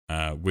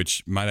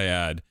 which, might I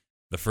add,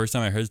 the first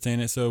time I heard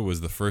Saying It So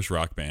was the first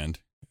Rock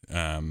Band.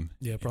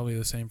 Yeah, probably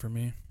the same for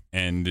me.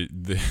 And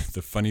the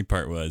funny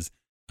part was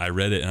I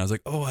read it and I was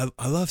like, oh,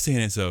 I love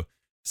Saying It So.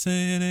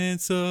 Saying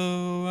it so,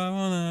 I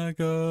wanna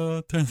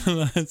go turn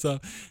the lights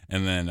off.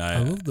 And then I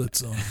love that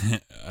song.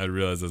 I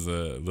realized as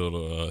a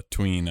little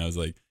tween, I was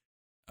like,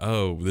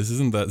 oh, this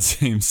isn't that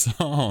same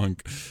song.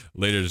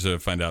 Later to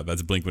find out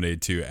that's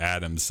Blink-182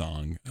 Adam's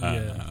song.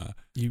 Yeah.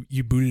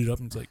 You booted it up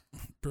and it's like,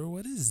 bro,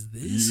 what is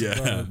this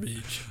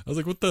garbage? I was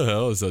like, what the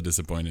hell? I was so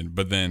disappointed.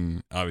 But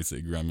then obviously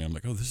it grew on me. I'm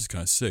like, oh, this is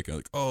kind of sick. I'm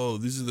like, oh,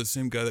 this is the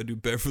same guy that do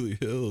Beverly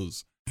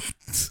Hills.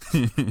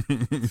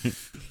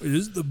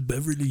 Is the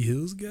Beverly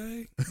Hills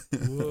guy?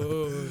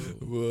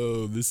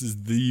 Whoa, this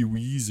is the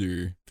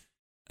Weezer.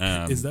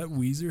 Is that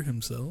Weezer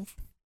himself?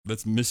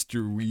 That's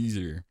Mr.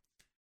 Weezer.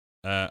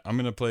 I'm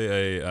gonna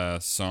play a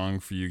song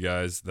for you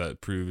guys that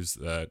proves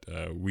that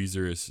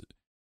Weezer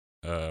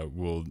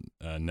will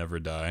never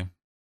die.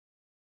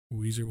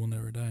 Weezer will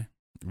never die.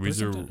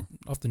 Weezer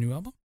off the new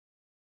album?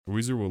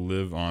 Weezer will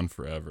live on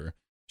forever.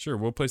 Sure,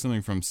 we'll play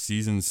something from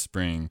Season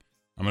Spring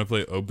I'm gonna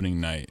play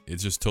Opening Night.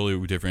 It's just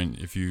totally different.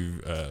 If you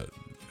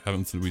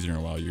haven't listened to Weezer in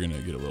a while, you're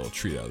gonna get a little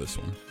treat out of this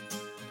one.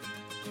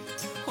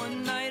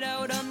 One night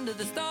out under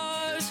the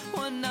stars,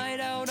 one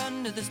night out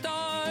under the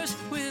stars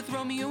with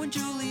Romeo and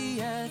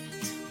Juliet.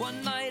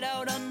 One night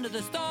out under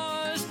the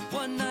stars,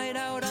 one night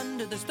out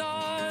under the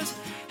stars.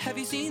 Have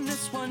you seen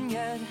this one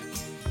yet?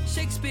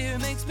 Shakespeare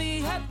makes me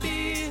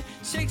happy,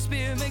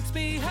 Shakespeare makes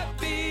me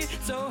happy,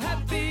 so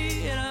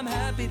happy, and I'm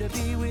happy to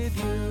be with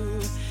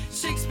you.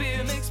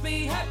 Shakespeare makes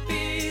me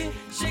happy,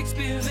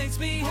 Shakespeare makes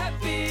me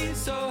happy,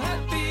 so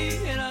happy,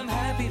 and I'm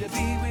happy to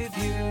be with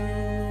you.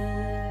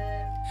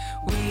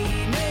 We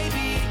may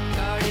be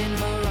garden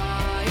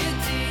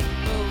variety,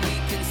 but we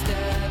can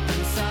step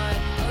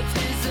inside of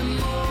his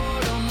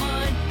immortal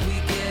mind. We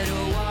get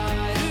a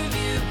wider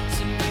view,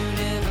 some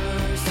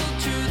universal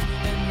truth,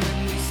 and when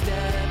we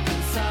step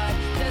inside,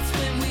 that's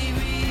when we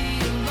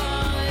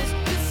realize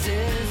this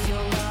is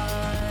your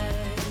life.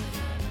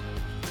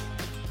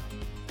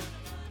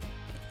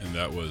 And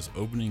that was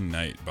Opening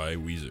Night by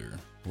Weezer.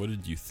 What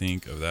did you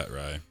think of that,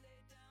 Rye?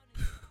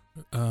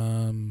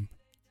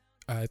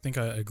 I think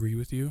I agree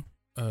with you.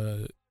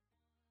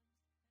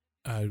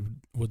 I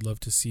would love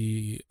to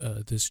see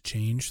this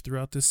change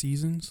throughout the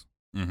seasons.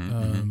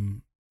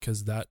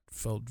 Because that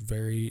felt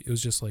it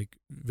was just like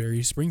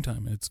very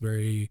springtime. It's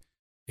very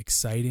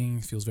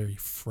exciting, feels very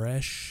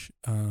fresh.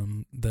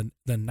 The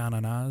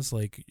na-na-nas,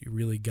 like, it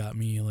really got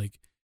me like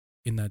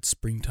in that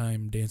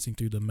springtime dancing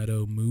through the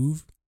meadow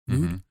mood.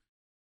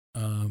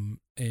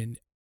 And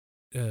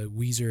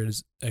Weezer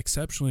is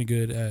exceptionally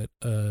good at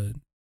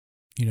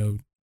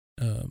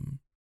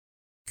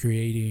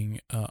creating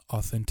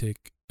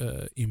authentic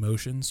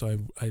emotion. So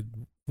I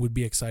would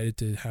be excited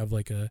to have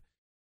like a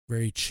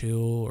very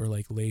chill or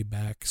like laid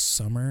back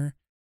summer,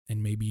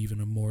 and maybe even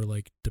a more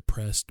like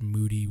depressed,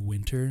 moody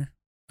winter.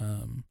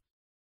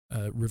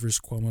 Rivers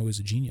Cuomo is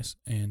a genius,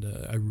 and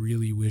I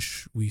really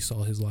wish we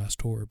saw his last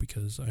tour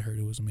because I heard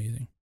it was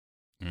amazing.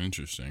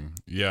 Interesting.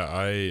 Yeah,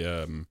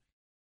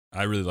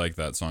 I really like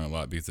that song a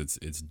lot because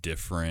it's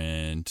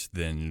different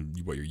than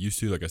what you're used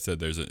to. Like I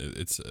said,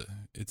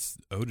 it's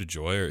Ode to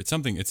Joy, or it's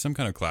some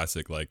kind of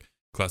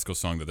classical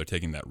song that they're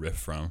taking that riff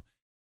from.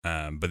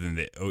 But then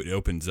it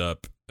opens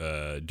up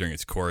during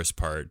its chorus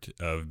part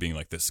of being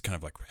like this kind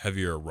of like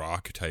heavier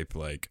rock type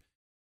like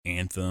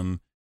anthem.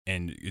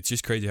 And it's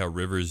just crazy how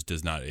Rivers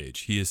does not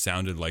age. He has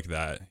sounded like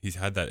that. He's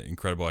had that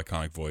incredible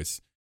iconic voice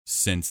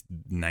since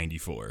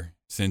 '94,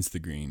 since the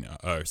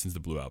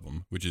Blue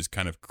album, which is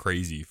kind of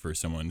crazy for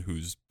someone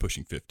who's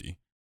pushing 50.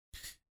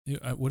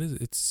 Yeah, what is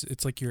it?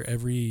 It's like your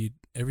every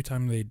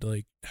time they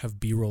like have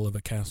B-roll of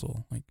a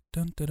castle, like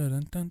dun dun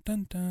dun dun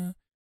dun dun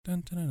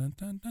dun dun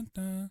dun dun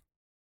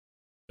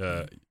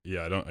dun.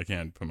 Yeah, I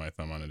can't put my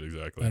thumb on it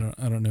exactly.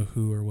 I don't know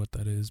who or what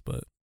that is,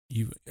 but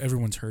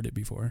everyone's heard it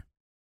before.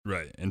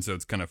 Right, and so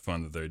it's kind of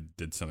fun that they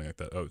did something like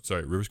that. Oh,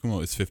 sorry, Rivers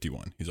Cuomo is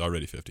 51. He's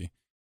already 50,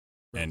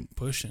 and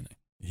pushing it.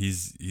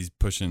 He's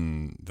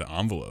pushing the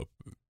envelope,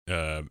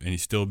 and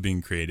he's still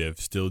being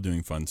creative, still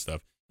doing fun stuff.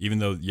 Even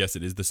though, yes,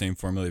 it is the same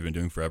formula they've been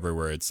doing forever,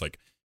 where it's like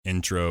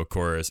intro,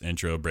 chorus,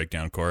 intro,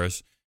 breakdown,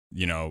 chorus.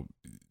 You know,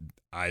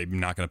 I'm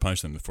not going to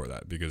punish them for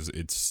that because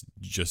it's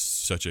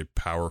just such a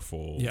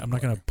powerful. Yeah, I'm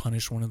not going to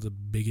punish one of the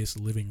biggest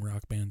living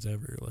rock bands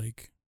ever.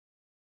 Like,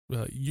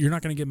 you're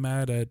not going to get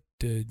mad at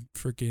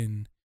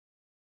freaking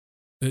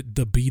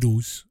the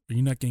Beatles.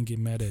 You're not going to get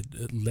mad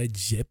at Led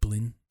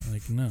Zeppelin.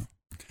 Like, no.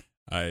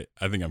 I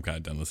think I'm kind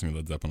of done listening to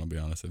Led Zeppelin, I'll be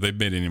honest. If they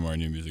made any more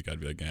new music, I'd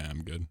be like, yeah,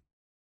 I'm good.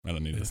 I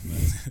don't need this and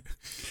this.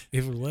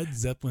 If Led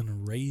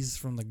Zeppelin raised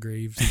from the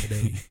graves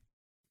today.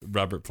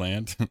 Robert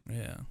Plant.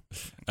 Yeah.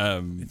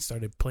 And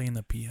started playing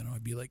the piano,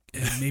 I'd be like,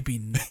 maybe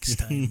next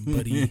time,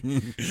 buddy.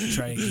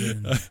 Try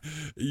again.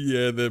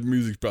 Yeah, the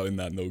music's probably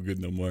not no good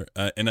no more.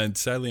 And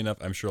sadly enough,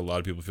 I'm sure a lot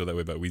of people feel that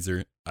way about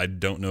Weezer. I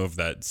don't know if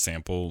that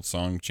sample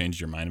song changed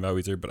your mind about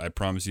Weezer, but I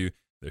promise you,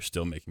 they're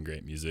still making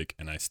great music,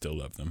 and I still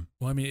love them.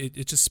 Well, I mean,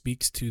 it just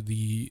speaks to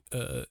the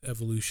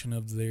evolution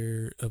of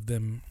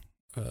them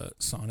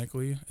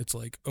sonically. It's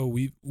like, oh,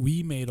 we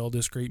made all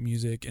this great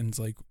music, and it's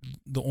like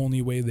the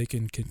only way they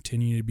can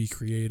continue to be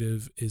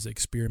creative is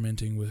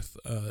experimenting with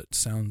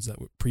sounds that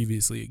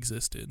previously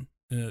existed.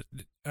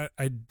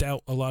 I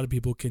doubt a lot of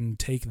people can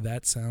take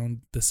that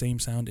sound, the same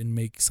sound, and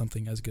make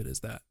something as good as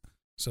that.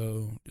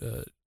 So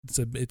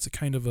it's a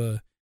kind of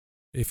a,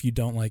 if you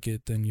don't like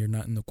it, then you're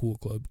not in the cool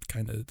club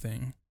kind of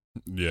thing.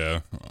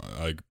 Yeah,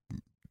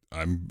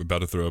 I'm about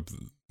to throw up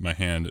my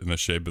hand in the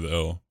shape of the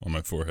L on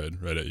my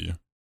forehead right at you.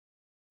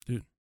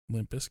 Dude,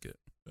 Limp Bizkit.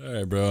 All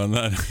right, bro. On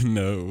that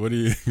note, what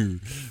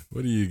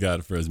do you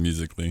got for us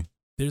musically?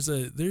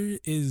 There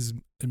is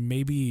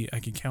maybe I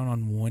can count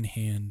on one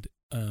hand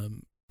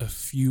a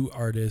few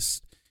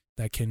artists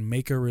that can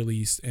make a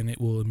release and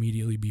it will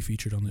immediately be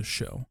featured on this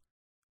show.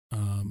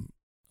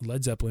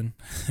 Led Zeppelin.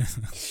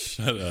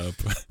 Shut up.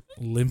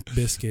 Limp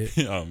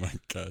Bizkit. Oh my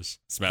gosh.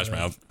 Smash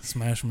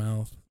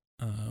Mouth.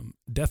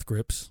 Death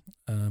Grips,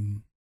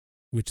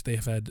 which they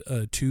have had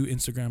 2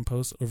 Instagram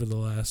posts over the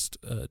last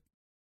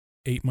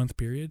 8-month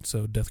period.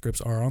 So Death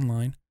Grips are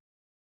online.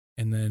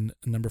 And then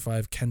number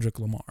 5, Kendrick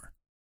Lamar.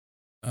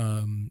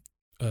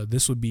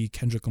 This would be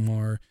Kendrick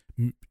Lamar's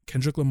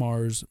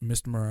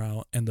Mr.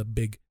 Morale and the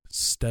Big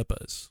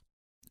Steppas.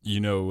 You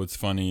know what's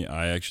funny?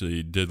 I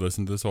actually did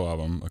listen to this whole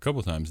album a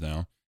couple times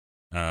now,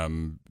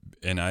 and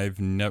I have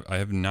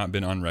not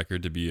been on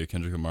record to be a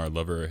Kendrick Lamar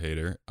lover or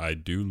hater. I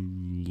do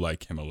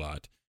like him a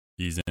lot.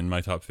 He's in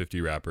my top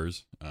 50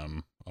 rappers.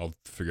 I'll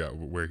figure out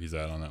where he's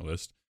at on that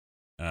list.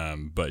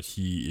 But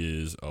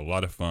he is a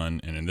lot of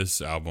fun, and in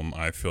this album,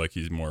 I feel like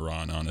he's more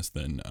raw and honest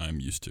than I'm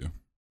used to.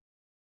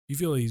 You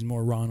feel like he's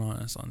more raw and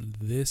honest on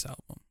this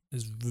album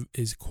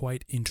is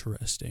quite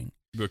interesting.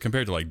 But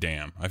compared to like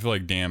Damn, I feel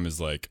like Damn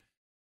is like.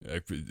 I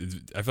feel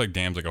like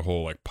Damn's like a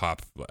whole like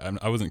pop.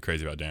 I wasn't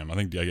crazy about Damn. I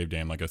think I gave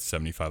Damn like a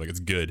 75. Like it's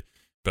good,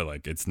 but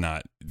like it's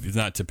not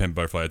To Pimp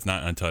Butterfly. It's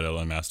not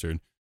Untitled Unmastered.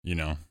 You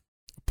know,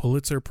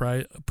 Pulitzer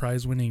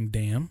Prize winning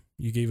Damn.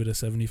 You gave it a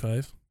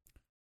 75.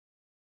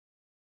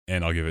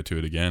 And I'll give it to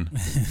it again.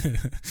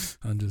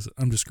 I'm just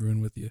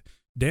screwing with you.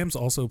 Damn's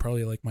also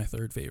probably like my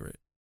third favorite.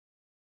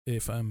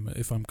 If I'm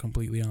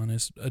completely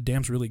honest,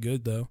 Damn's really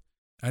good though.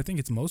 I think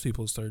it's most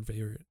people's third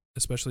favorite,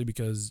 especially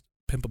because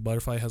Pimp a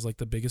Butterfly has like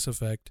the biggest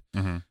effect.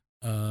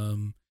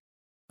 Mm-hmm.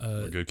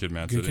 Good Kid,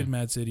 Mad City. Good Kid,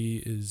 Mad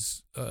City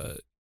is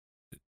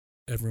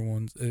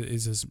everyone's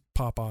is his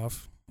pop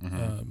off.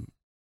 Mm-hmm.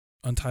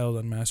 Untitled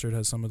Unmastered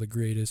has some of the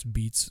greatest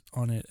beats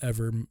on it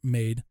ever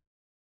made.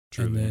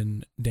 Truly. And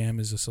then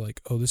Damn is just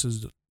like, oh, this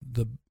is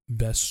the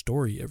best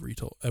story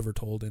ever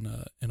told in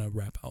a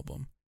rap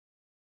album.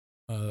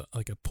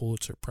 Like a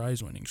Pulitzer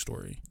Prize winning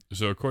story.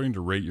 So according to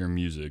Rate Your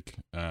Music,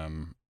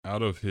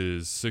 out of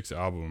his 6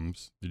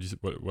 albums, did you say,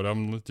 what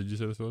album did you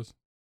say this was?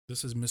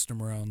 This is Mr.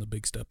 Morale and the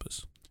Big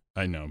Steppas.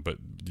 I know,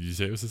 but did you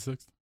say it was the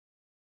 6th?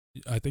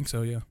 I think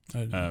so, yeah.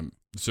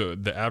 So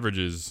the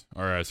averages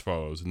are as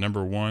follows.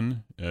 Number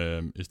 1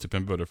 is To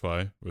Pimp a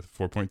Butterfly with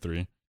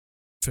 4.3.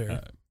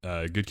 Fair.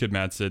 Good Kid,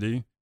 Mad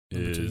City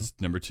is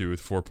number 2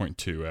 with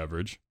 4.2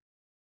 average.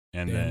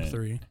 And Damn, then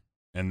 3.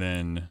 And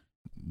then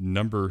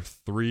number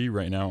 3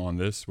 right now on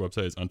this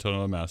website is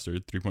Untitled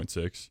Unmastered,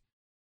 3.6.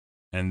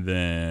 And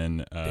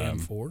then Damn,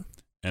 4.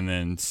 And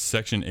then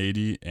Section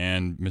 80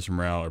 and Mr.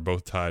 Morale are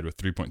both tied with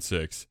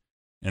 3.6.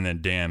 And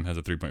then Damn has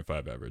a 3.5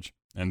 average.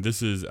 And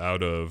this is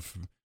out of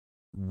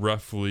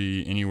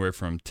roughly anywhere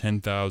from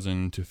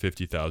 10,000 to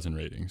 50,000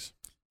 ratings.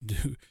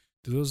 Do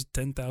those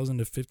 10,000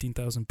 to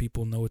 15,000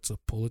 people know it's a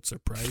Pulitzer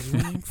Prize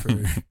winning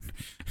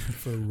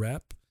for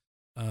rap?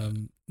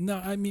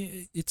 No, I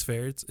mean it's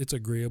fair. It's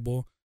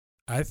agreeable.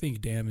 I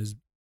think Damn is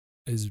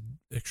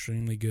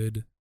extremely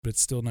good, but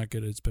it's still not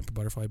good as Pimp a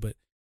Butterfly. But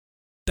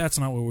that's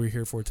not what we're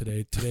here for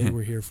today. Today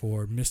we're here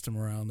for Mr.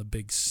 Morale and the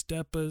Big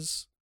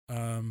Steppas.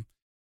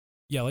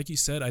 Yeah, like you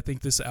said, I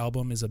think this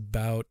album is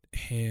about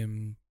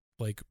him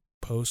like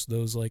post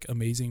those like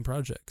amazing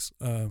projects.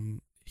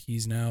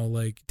 He's now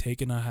like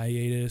taken a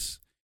hiatus.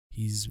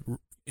 He's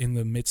in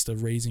the midst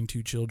of raising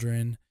 2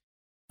 children.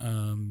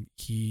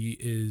 He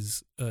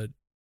is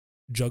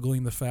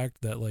juggling the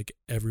fact that like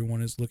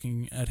everyone is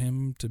looking at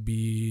him to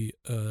be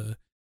the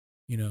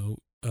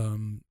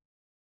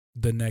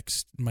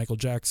next Michael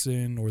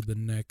Jackson or the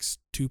next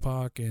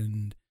Tupac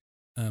and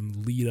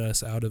lead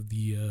us out of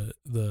the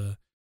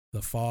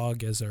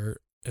fog as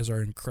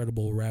our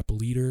incredible rap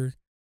leader.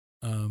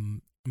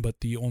 But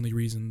the only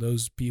reason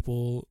those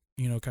people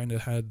kind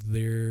of had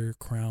their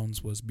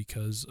crowns was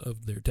because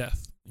of their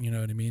death. You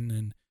know what I mean?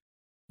 And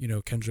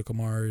Kendrick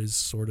Lamar is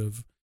sort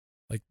of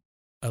like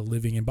a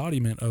living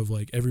embodiment of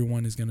like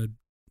everyone is gonna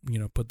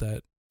put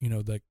that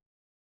like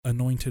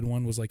Anointed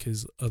One was like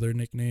his other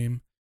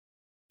nickname.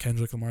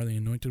 Kendrick Lamar, the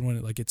Anointed One.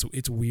 Like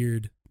it's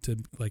weird to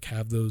like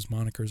have those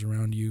monikers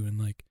around you and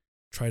like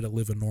try to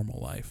live a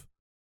normal life.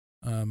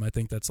 I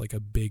think that's like a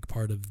big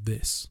part of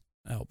this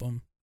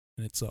album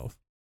in itself.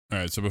 All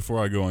right, so before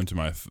I go into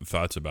my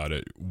thoughts about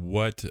it,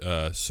 what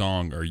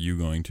song are you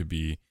going to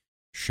be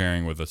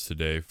sharing with us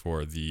today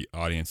for the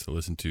audience to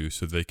listen to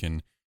so they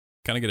can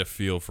kind of get a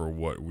feel for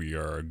what we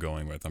are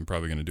going with? I'm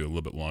probably going to do a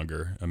little bit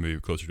longer, maybe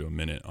closer to a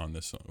minute on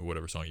this,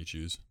 whatever song you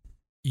choose.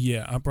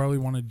 Yeah, I probably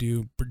want to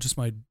do just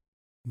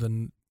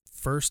the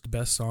first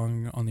best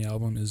song on the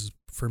album is,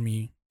 for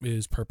me,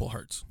 is Purple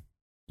Hearts.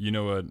 You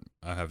know what?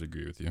 I have to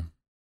agree with you.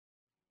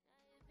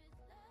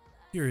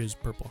 Here is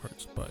Purple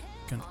Hearts by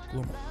Kendrick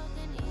Lamar.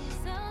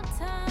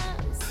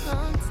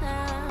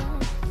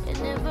 Sometimes it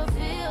never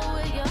feel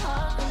where your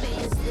heart can be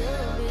and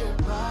still be a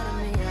part of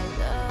me. I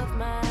love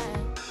mine.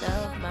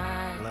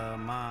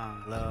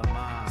 Love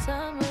mine.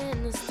 Somewhere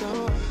in the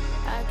storm,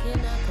 I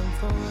cannot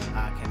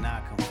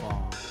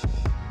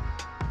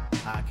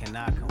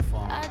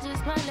conform. I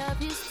just might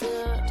love you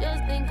still.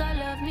 Just think I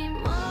love me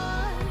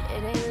more.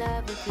 It ain't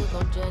love if you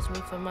gon' judge me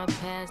for my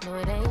past. No,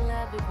 it ain't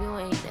love if you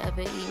ain't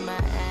never eat my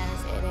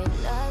ass. It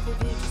ain't love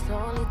if you just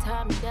only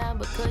tie me down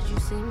because you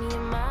see me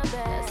in my best.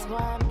 That's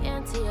why I'm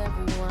anti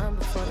everyone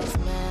before this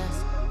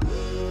mask.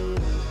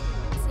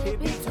 Keep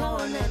me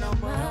torn and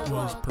I'm That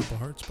was Purple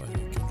Hearts by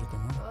Kendrick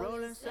Lamar.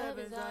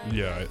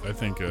 Yeah, I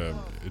think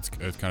it's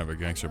kind of a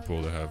gangster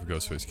pull to have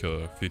Ghostface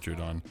Killah featured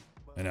on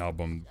an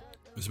album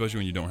especially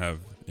when you don't have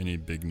any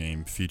big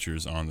name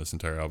features on this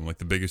entire album. Like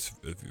the biggest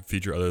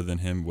feature other than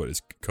him, what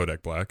is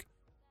Kodak Black?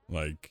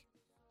 Like,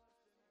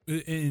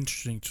 An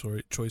interesting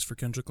choice for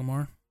Kendrick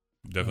Lamar.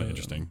 definitely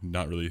interesting.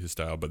 Not really his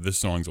style, but this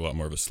song's a lot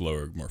more of a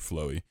slower, more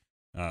flowy.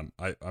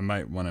 I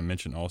might want to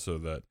mention also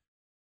that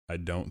I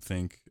don't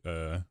think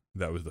that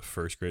was the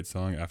first great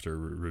song after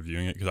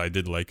reviewing it, because I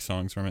did like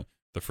songs from it.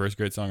 The first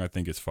great song I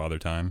think is Father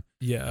Time.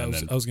 Yeah, I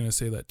was gonna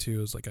say that too.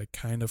 It was like I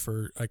kind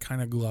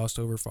of glossed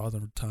over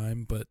Father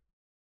Time, but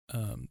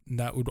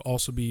that would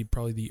also be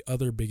probably the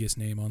other biggest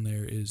name on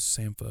there is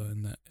Sampha,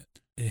 and that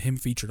him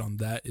featured on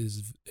that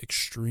is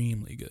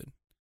extremely good.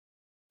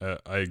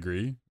 I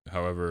agree.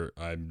 However,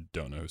 I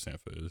don't know who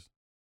Sampha is.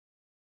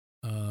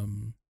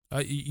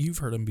 You've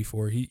heard him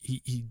before.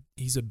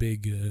 He's a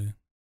big,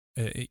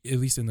 at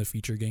least in the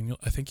feature game.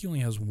 I think he only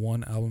has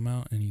one album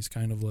out, and he's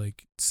kind of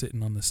like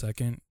sitting on the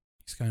second.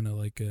 He's kind of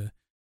like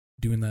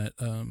doing that.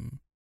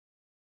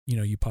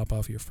 You pop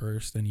off your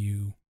first, and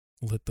you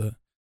let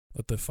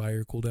the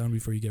fire cool down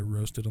before you get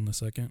roasted on the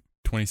second.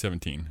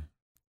 2017.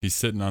 He's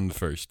sitting on the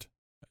first.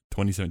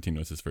 2017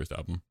 was his first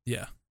album.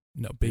 Yeah.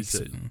 No, big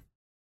sitting.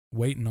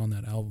 Waiting on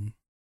that album.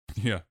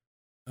 Yeah.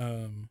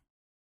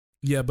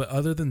 Yeah, but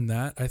other than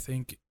that, I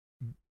think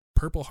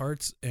Purple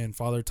Hearts and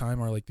Father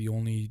Time are like the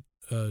only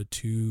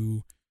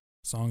two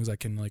songs I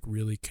can like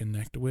really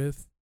connect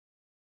with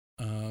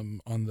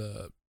on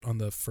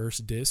the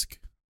first disc.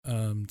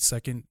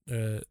 Second,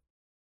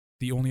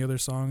 the only other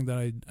song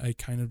that I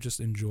kind of just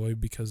enjoy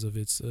because of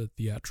its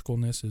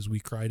theatricalness is We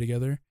Cry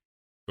Together.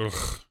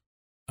 Ugh.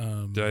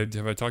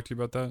 Have I talked to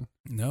you about that?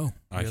 No.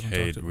 I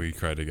hate We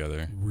Cry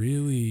Together.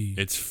 Really?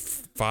 It's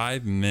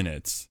 5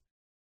 minutes,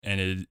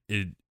 and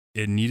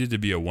it needed to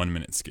be a 1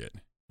 minute skit.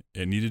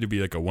 It needed to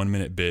be like a 1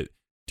 minute bit.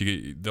 To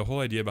get, the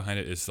whole idea behind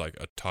it is like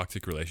a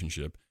toxic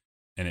relationship,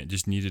 and it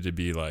just needed to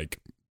be like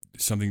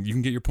something you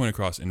can get your point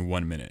across in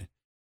 1 minute.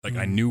 Like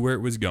I knew where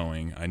it was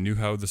going. I knew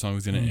how the song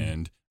was going to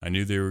end. I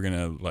knew they were going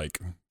to like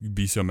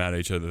be so mad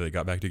at each other they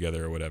got back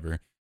together or whatever,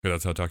 because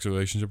that's how toxic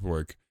relationships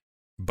work.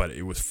 But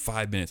it was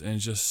 5 minutes, and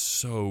it's just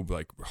so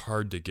like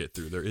hard to get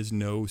through. There is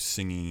no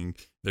singing.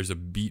 There's a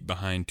beat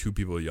behind two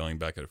people yelling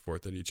back and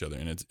forth at each other,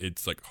 and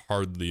it's like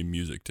hardly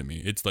music to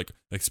me. It's like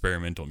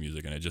experimental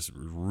music, and it's just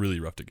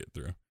really rough to get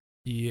through.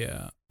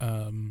 Yeah.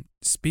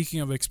 Speaking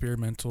of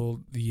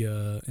experimental,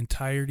 the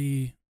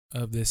entirety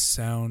of this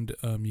sound,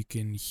 you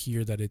can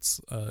hear that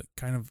it's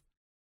kind of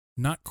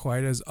not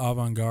quite as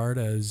avant-garde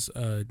as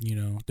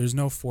there's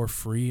no For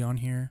Free on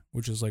here,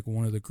 which is like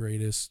one of the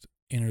greatest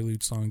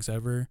interlude songs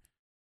ever.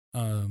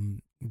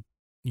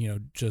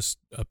 Just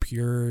a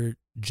pure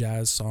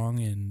jazz song,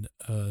 and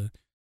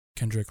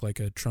Kendrick like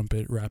a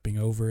trumpet rapping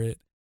over it.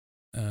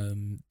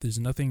 There's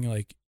nothing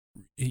like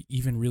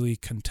even really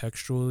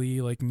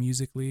contextually like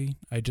musically.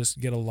 I just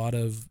get a lot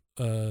of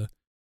from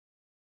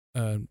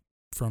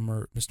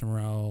Mr.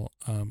 Morale.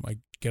 I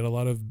get a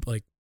lot of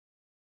like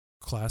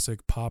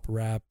classic pop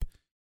rap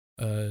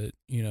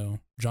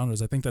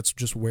genres. I think that's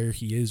just where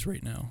he is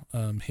right now.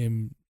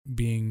 Him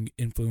being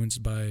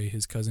influenced by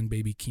his cousin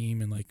Baby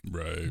Keem, and like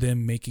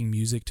them making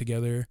music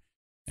together,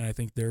 and I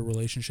think their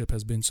relationship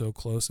has been so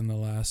close in the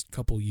last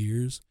couple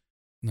years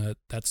that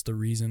that's the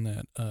reason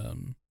that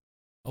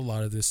a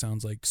lot of this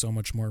sounds like so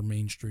much more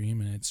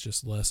mainstream, and it's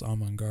just less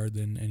avant-garde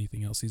than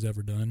anything else he's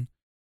ever done.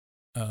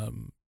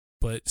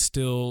 But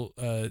still,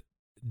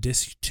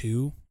 disc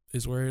 2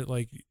 is where it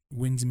like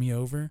wins me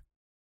over,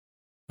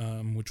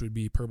 which would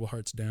be Purple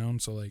Hearts Down.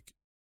 So like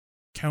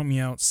Count Me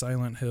Out,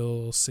 Silent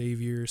Hill,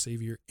 Savior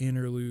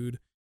Interlude,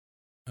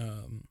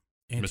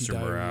 Mr.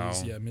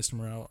 Morale. Yeah, Mr.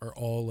 Morale are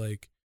all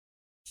like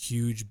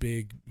huge,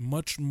 big,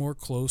 much more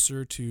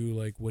closer to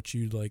like what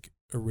you like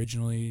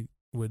originally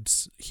would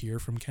hear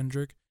from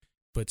Kendrick,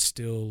 but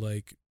still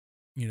like,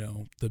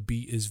 the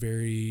beat is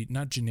very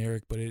not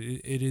generic, but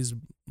it is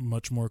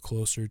much more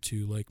closer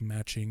to like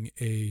matching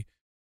a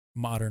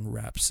modern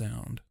rap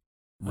sound.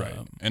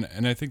 Right.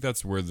 And I think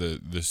that's where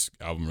this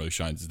album really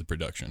shines, is the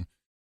production.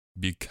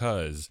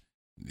 Because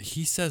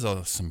he says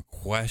some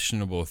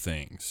questionable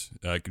things.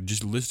 Like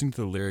just listening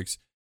to the lyrics,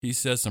 he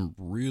says some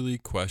really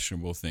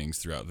questionable things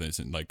throughout this,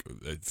 and like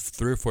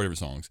 3 or 4 different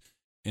songs.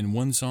 In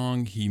one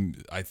song,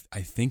 I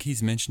think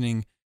he's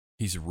mentioning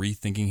he's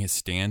rethinking his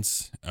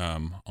stance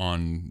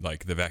on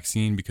like the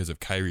vaccine because of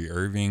Kyrie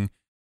Irving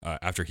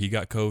after he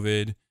got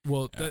COVID.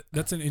 Well,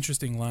 that's an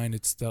interesting line.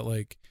 It's that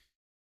like,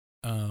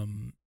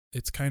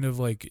 it's kind of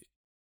like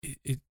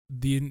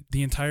the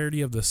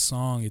entirety of the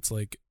song. It's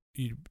like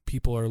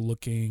people are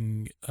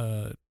looking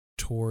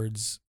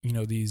towards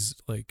these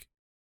like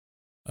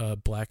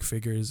black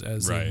figures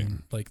as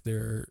in, like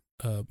their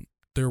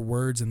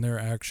words and their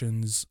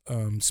actions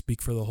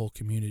speak for the whole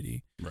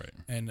community. Right.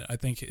 And I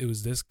think it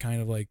was this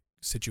kind of like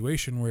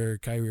situation where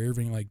Kyrie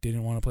Irving like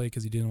didn't want to play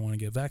because he didn't want to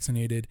get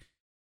vaccinated,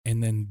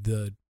 and then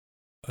the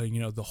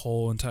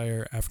whole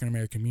entire African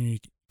American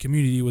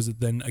community was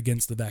then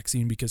against the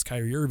vaccine because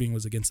Kyrie Irving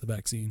was against the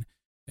vaccine.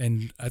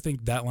 And I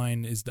think that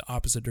line is the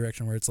opposite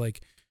direction, where it's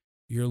like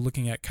you're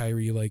looking at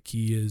Kyrie like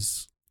he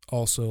is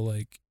also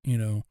like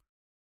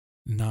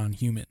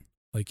non-human.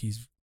 Like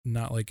he's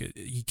not like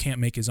he can't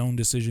make his own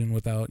decision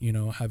without, you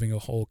know, having a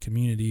whole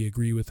community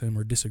agree with him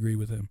or disagree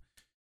with him.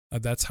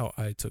 That's how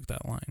I took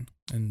that line,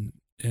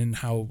 and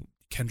how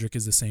Kendrick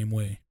is the same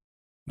way.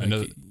 Like, I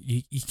know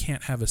he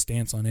can't have a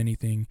stance on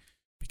anything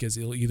because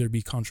it'll either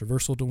be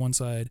controversial to one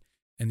side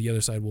and the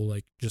other side will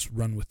like just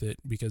run with it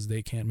because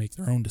they can't make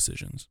their own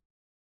decisions.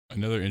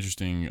 another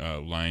interesting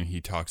line.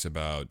 He talks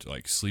about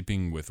like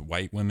sleeping with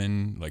white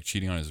women, like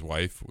cheating on his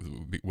wife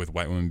with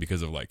white women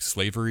because of like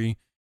slavery.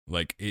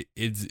 Like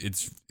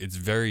it's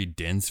very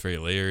dense, very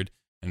layered.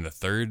 And the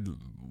third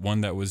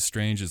one that was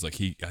strange is like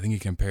I think he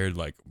compared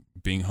like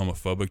being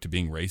homophobic to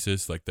being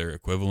racist, like they're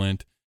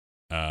equivalent.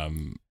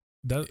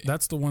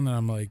 That's the one that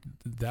I'm like,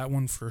 that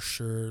one for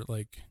sure.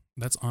 Like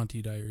that's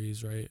Auntie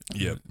Diaries, right?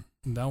 Yep.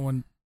 That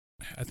one,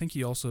 I think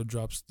he also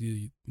drops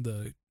the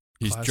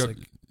classic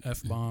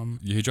F-bomb.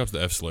 Yeah, he drops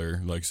the F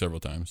slur like several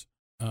times.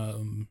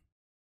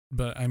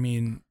 But I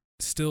mean,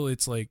 still,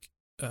 it's like,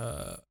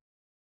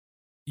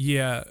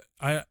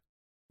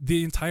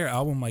 the entire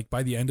album, like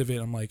by the end of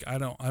it, I'm like, I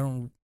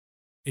don't.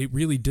 It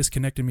really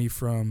disconnected me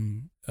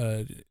from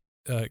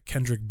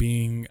Kendrick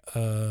being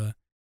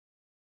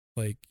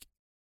like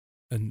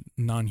a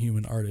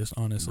non-human artist,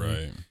 honestly.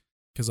 Right.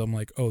 Because I'm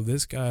like, oh,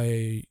 this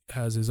guy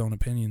has his own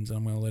opinions.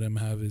 I'm going to let him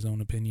have his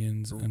own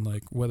opinions. And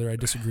like, whether I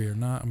disagree or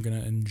not, I'm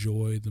going to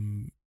enjoy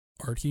the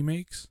art he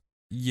makes.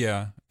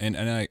 Yeah. And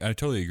I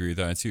totally agree with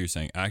that. I see what you're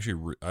saying.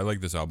 Actually, I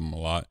like this album a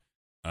lot.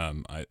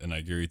 I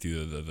agree with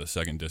you that the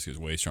second disc is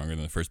way stronger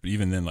than the first. But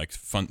even then, like,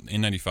 fun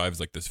N95 is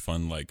like this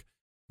fun, like,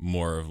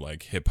 more of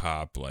like hip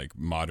hop, like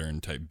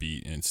modern type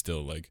beat. And it's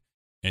still like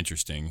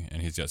interesting.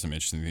 And he's got some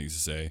interesting things to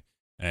say.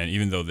 And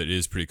even though that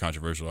is pretty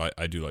controversial,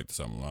 I do like this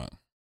album a lot.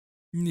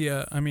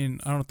 Yeah, I mean,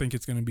 I don't think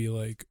it's going to be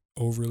like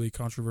overly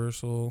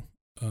controversial.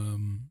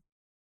 You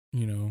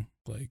know,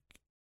 like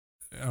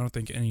I don't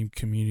think any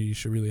community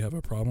should really have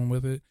a problem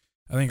with it.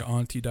 I think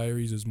Auntie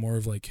Diaries is more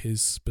of like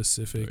his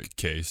specific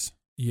case.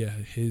 Yeah,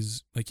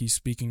 his like he's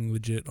speaking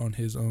legit on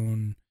his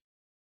own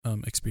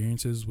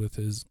experiences with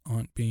his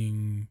aunt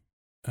being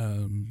I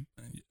don't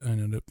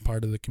know,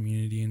 part of the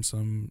community in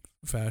some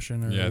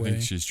fashion or way. I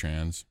think she's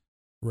trans.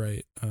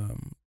 Right.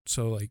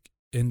 So like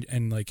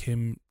and like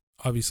him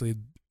obviously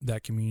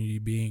that community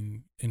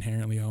being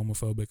inherently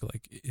homophobic,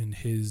 like in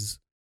his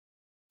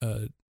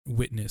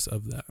witness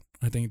of that.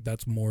 I think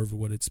that's more of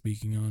what it's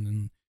speaking on,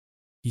 and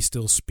he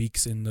still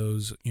speaks in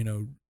those, you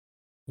know,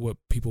 what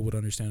people would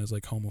understand as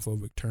like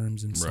homophobic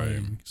terms and slang.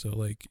 Right. So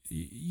like,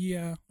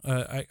 yeah,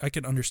 I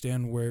can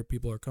understand where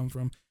people are coming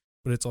from,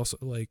 but it's also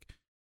like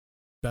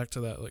back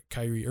to that like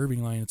Kyrie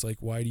Irving line. It's like,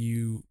 why are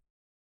you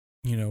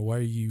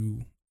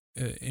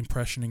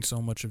impressioning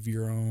so much of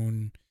your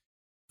own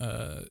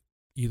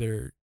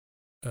either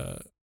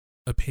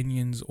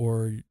opinions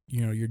or,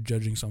 you know, you're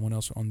judging someone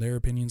else on their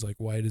opinions, like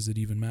why does it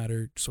even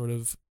matter sort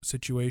of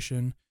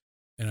situation.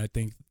 And I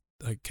think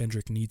like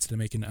Kendrick needs to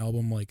make an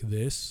album like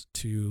this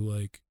to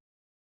like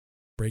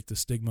break the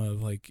stigma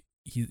of like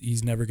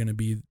he's never going to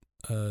be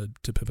To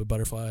Pimp a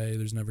Butterfly,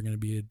 there's never going to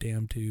be a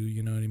Damn 2,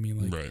 you know what I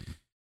mean? Like right.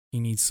 He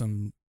needs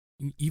some,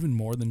 even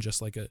more than just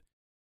like a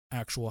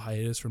actual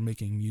hiatus from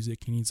making music.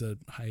 He needs a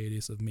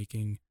hiatus of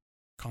making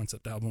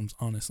concept albums,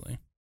 honestly.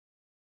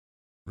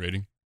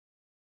 Rating?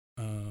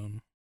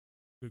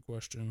 Good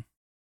question.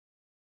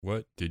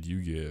 What did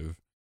you give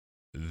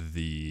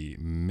the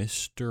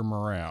Mr.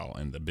 Morale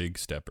and the Big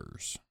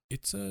Steppers?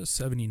 It's a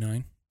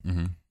 79.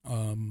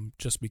 Mm-hmm.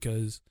 Just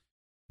because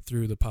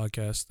through the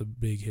podcast, The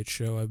Big Hit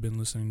Show, I've been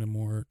listening to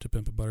more To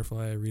Pimp a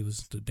Butterfly. I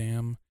re-listened to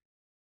Damn.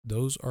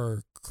 Those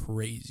are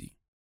crazy.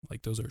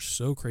 Like those are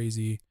so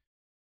crazy.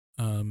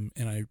 And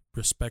I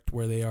respect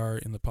where they are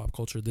in the pop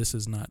culture. This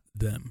is not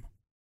them.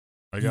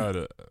 I got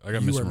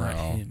Mr.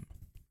 Morale. Him.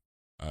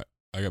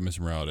 I got Mr.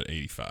 Morale at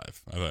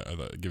 85. I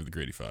thought give it the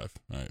grade 85.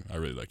 I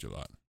really liked it a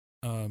lot.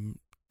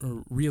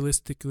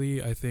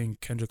 Realistically, I think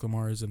Kendrick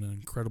Lamar is an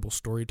incredible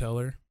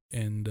storyteller,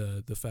 and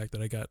the fact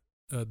that I got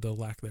the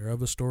lack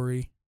thereof a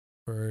story,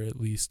 or at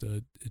least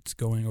it's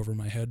going over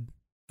my head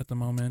at the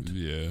moment.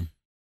 Yeah,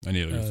 I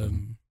need to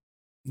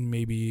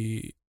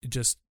maybe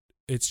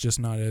it's just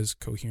not as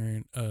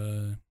coherent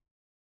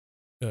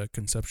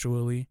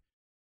conceptually.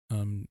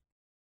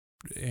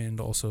 And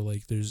also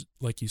like there's,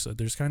 like you said,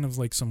 there's kind of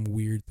like some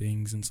weird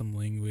things in some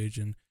language,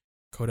 and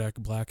Kodak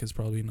Black is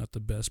probably not the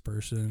best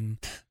person.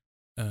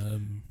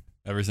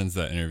 Ever since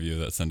that interview,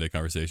 that Sunday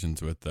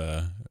Conversations with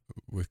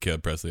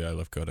Caleb Presley, I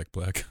love Kodak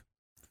Black.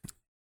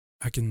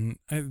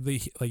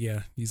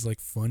 He's like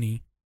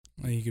funny.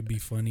 Like, he could be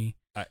funny.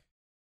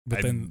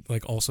 But then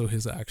like also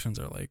his actions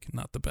are like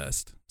not the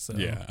best. So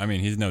yeah, I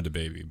mean he's no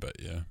DaBaby,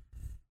 but yeah.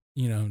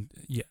 You know,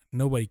 yeah,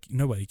 nobody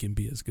can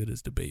be as good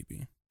as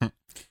DaBaby.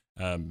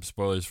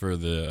 Spoilers for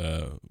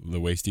the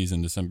Wasties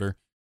in December.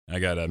 I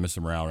got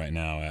Mr. Morale right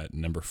now at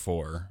number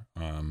 4,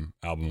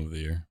 album of the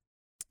year.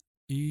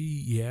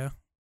 Yeah,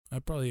 I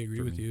probably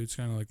agree with you. It's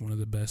kind of like one of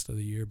the best of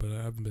the year, but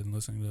I haven't been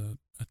listening to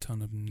a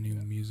ton of new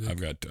music. I've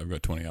got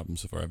 20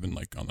 albums so far. I've been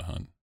like on the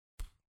hunt.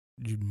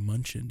 You're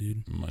munching,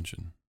 dude.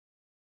 Munching.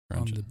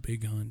 On the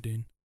big hunt,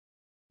 dude.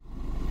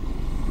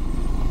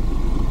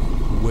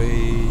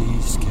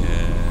 Waste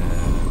Cap.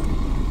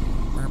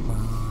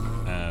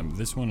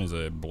 This one is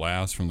a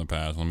blast from the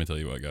past. Let me tell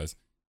you what, guys.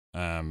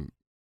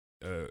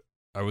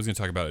 I was going to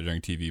talk about it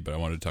during TV, but I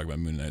wanted to talk about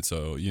Moon Knight.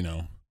 So, you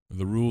know,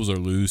 the rules are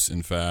loose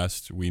and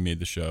fast. We made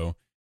the show.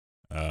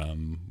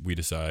 We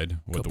decide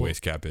what the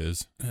waste cap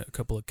is. A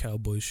couple of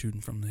cowboys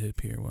shooting from the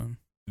hip here. One.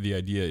 The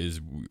idea is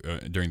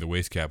during the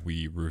waste cap,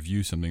 we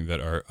review something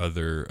that our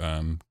other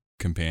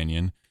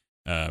companion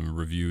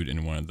reviewed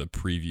in one of the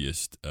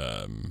previous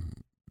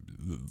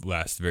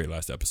very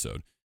last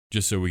episode,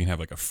 just so we can have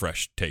like a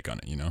fresh take on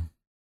it, you know?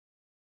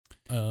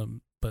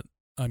 But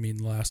I mean,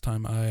 last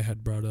time I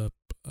had brought up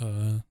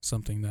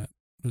something that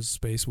was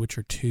Space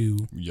Witcher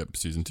 2. Yep,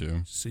 season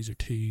 2. Season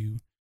 2.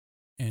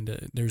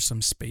 And there's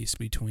some space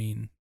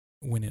between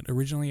when it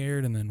originally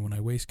aired and then when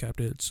I waste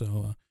capped it.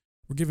 So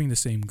we're giving the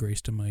same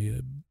grace to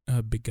my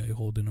big guy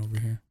Holden over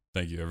here.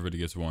 Thank you. Everybody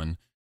gets one.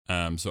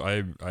 So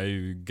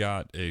I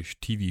got a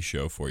TV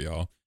show for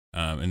y'all.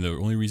 And the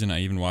only reason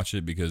I even watched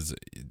it because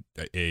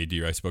A,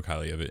 D-Ry spoke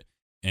highly of it,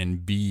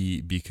 and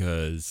B,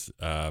 because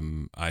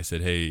I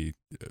said, hey,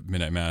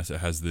 Midnight Mass,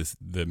 it has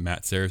the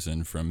Matt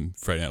Saracen from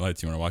Friday Night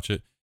Lights. You want to watch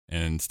it?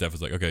 And Steph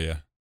was like, okay, yeah.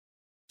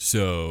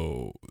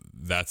 So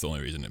that's the only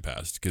reason it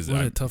passed.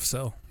 What a tough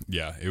sell.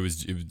 Yeah, it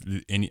was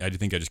I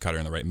think I just caught her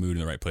in the right mood,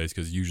 in the right place,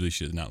 because usually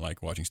she does not like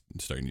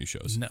starting new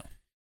shows. No.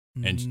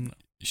 And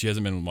she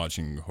hasn't been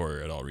watching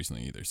horror at all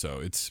recently either.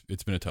 So it's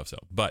been a tough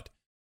sell. But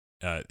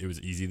it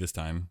was easy this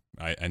time.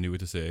 I knew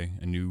what to say.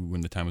 I knew when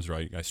the time was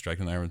right. I struck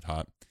when the iron was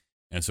hot.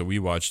 And so we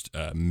watched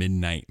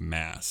Midnight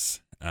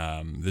Mass.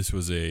 This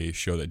was a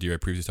show that D-Ray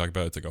previously talked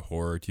about. It's like a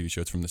horror TV show.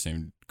 It's from the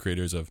same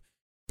creators of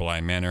Bly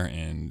Manor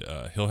and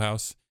Hill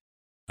House.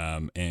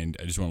 And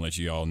I just want to let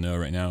you all know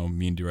right now,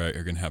 me and D-Ray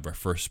are going to have our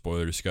first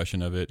spoiler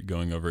discussion of it,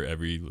 going over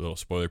every little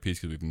spoiler piece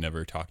because we've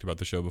never talked about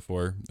the show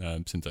before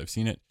since I've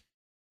seen it.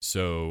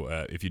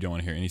 So if you don't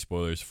want to hear any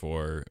spoilers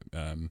for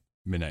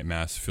Midnight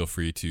Mass, feel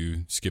free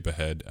to skip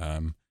ahead.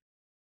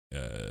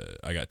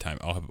 I got time.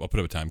 I'll put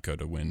up a time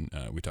code of when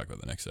we talk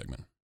about the next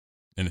segment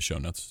in the show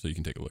notes so you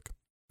can take a look.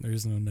 There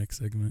is no next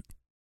segment.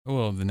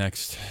 Well, the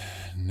next.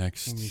 When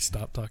we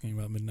stop talking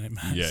about Midnight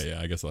Mass. Yeah.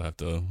 I guess I'll have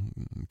to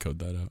code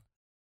that out.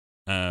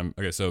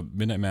 Okay, so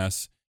Midnight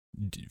Mass.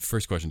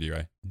 First question,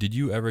 D-Ry. Did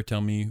you ever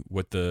tell me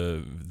what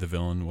the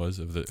villain was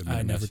of the? Of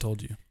I never Mass?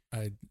 told you.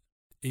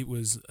 It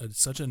was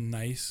such a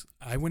nice.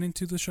 I went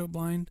into the show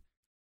blind,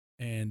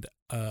 and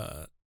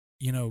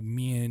you know,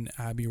 me and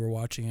Abby were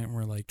watching it, and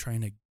we're like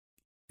trying to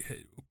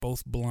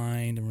both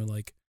blind, and we're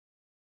like,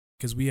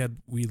 because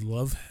we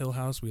love Hill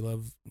House,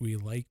 we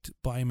liked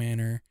Bly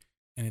Manor.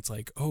 And it's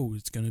like, oh,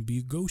 it's going to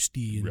be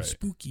ghosty and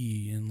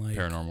spooky and like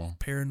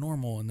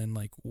paranormal. And then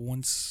like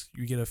once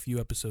you get a few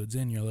episodes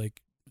in, you're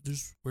like,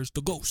 where's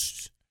the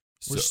ghosts?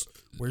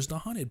 Where's the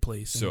haunted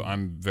place? So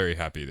I'm very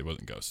happy there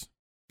wasn't ghosts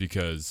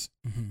because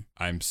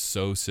I'm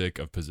so sick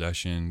of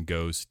possession,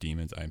 ghosts,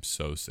 demons. I'm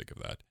so sick of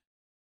that.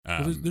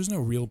 Well, there's no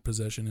real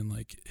possession in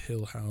like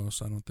Hill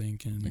House, I don't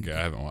think. And okay,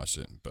 I haven't watched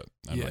it, but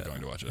I'm not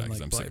going to watch it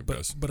because I'm sick of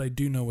ghosts. But I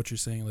do know what you're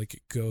saying.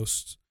 Like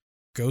ghosts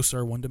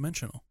are one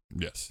dimensional.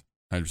 Yes.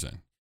 100%.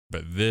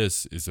 But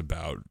this is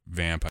about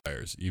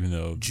vampires, even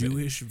though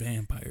Jewish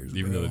vampires.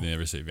 Even though they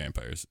never say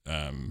vampires,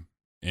 and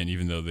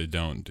even though they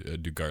don't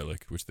do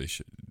garlic, which they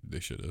should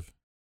have.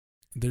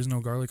 There's no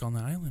garlic on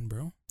the island,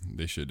 bro.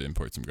 They should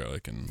import some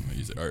garlic and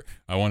use it. Or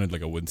I wanted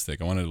like a wooden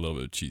stick. I wanted a little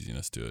bit of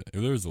cheesiness to it.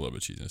 There was a little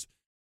bit of cheesiness.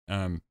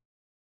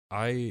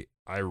 I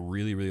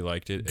really really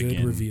liked it.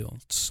 Good reveal,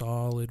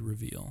 solid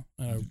reveal.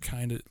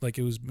 Kind of like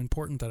it was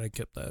important that I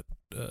kept that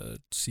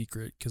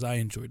secret because I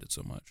enjoyed it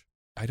so much.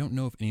 I don't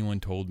know if anyone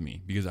told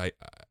me because I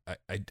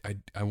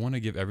want to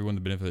give everyone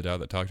the benefit of the doubt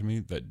that talked to me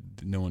that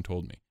no one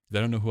told me. I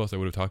don't know who else I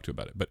would have talked to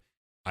about it. But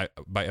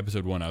by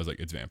episode 1, I was like,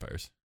 it's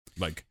vampires.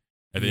 Like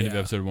at the end of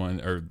episode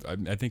 1, or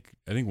I think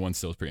 1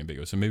 still is pretty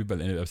ambiguous. So maybe by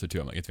the end of episode 2,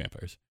 I'm like, it's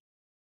vampires.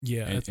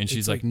 Yeah, and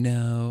she's like,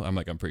 no. I'm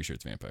like, I'm pretty sure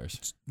it's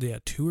vampires. Yeah,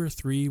 2 or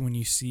 3 when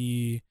you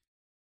see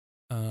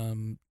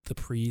the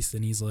priest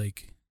and he's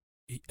like,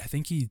 I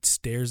think he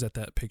stares at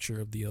that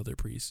picture of the other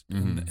priest,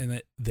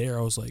 and there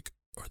I was like,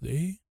 are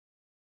they?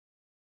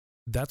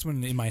 That's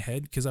when in my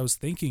head, because I was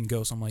thinking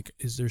ghosts, I'm like,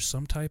 is there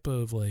some type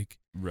of like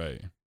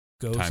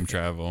ghost time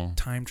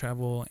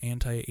travel,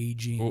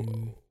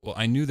 anti-aging? Well,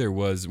 I knew there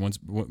was once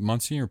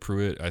Monsignor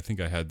Pruitt. I think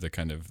I had the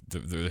kind of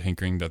the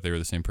hankering that they were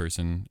the same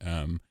person.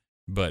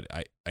 But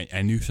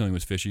I knew something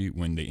was fishy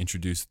when they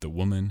introduced the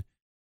woman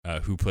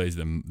who plays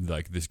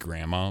this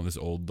grandma, this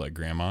old like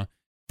grandma.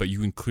 But you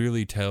can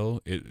clearly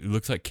tell it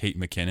looks like Kate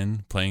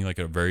McKinnon playing like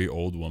a very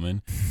old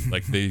woman.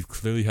 Like they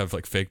clearly have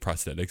like fake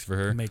prosthetics for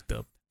her, maked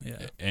up.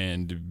 Yeah,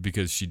 and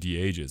because she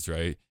de-ages,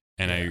 right?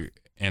 And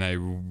I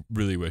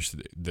really wish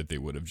that they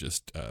would have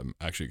just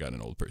actually got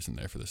an old person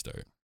there for the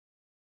start.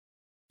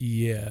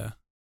 Yeah,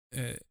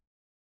 I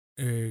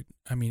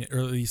mean, or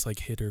at least like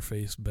hit her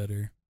face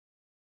better.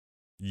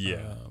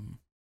 Yeah,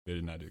 they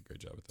did not do a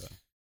great job with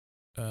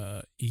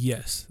that.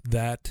 Yes,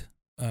 that.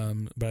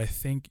 But I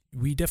think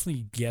we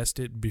definitely guessed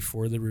it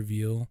before the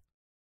reveal.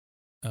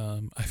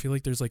 I feel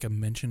like there's like a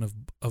mention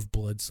of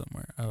blood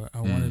somewhere. I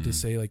wanted to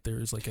say like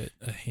there's like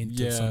a hint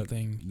of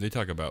something. They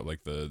talk about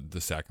like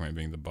the sacrament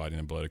being the body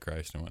and blood of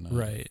Christ and whatnot.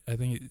 Right. I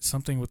think it's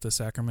something with the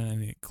sacrament,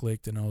 and it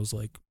clicked, and I was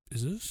like,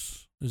 is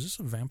this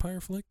a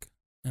vampire flick?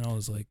 And I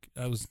was like,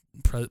 I was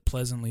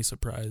pleasantly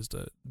surprised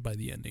by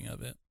the ending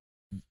of it.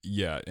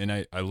 Yeah, and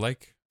I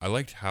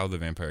liked how the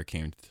vampire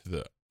came to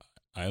the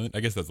island. I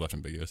guess that's left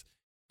ambiguous.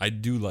 I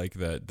do like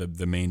that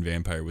the main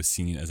vampire was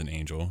seen as an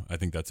angel. I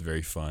think that's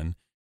very fun.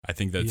 I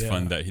think that's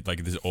fun that he,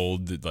 like this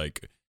old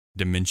like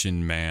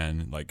dimension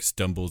man like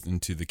stumbles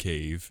into the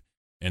cave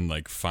and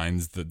like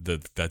finds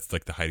the that's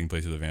like the hiding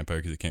place of the vampire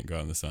because it can't go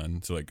out in the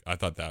sun. So like I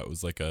thought that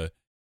was like a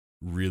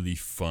really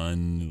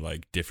fun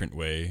like different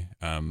way.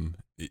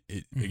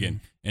 Again,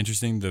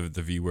 interesting. The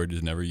V word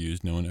is never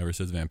used. No one ever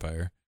says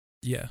vampire.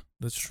 Yeah,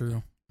 that's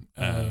true.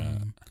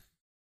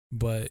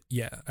 But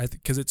yeah,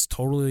 because it's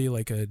totally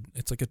like a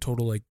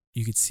total like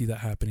you could see that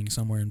happening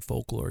somewhere in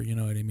folklore. You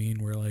know what I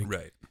mean? Where like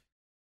right.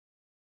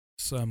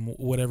 Some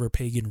whatever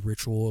pagan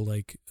ritual,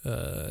 like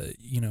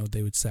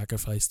they would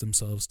sacrifice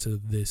themselves to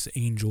this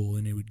angel,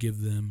 and it would give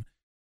them,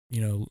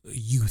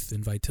 youth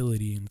and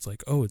vitality. And it's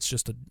like, oh, it's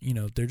just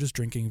they're just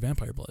drinking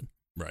vampire blood,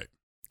 right?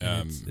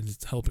 And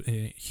it's helped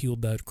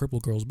healed that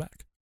crippled girl's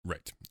back.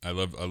 Right. I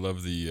love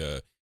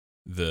the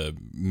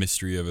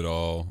mystery of it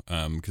all.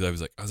 Because I was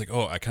like,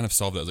 oh, I kind of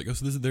solved that. I was like, oh,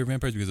 so they're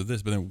vampires because of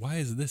this. But then why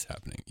is this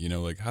happening?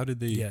 Like how did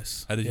they?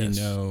 Yes. How did he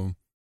know?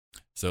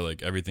 So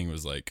like everything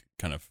was like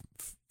kind of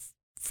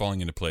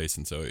falling into place,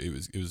 and so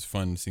it was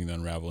fun seeing the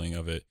unraveling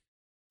of it.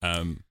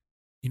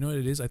 You know what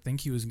it is? I think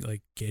he was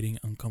like getting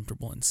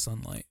uncomfortable in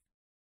sunlight.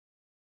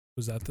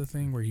 Was that the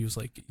thing where he was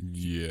like,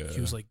 he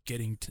was like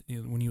getting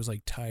when he was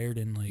like tired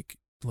and like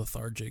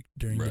lethargic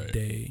during the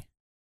day?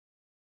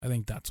 I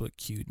think that's what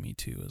cued me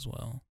too as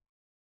well.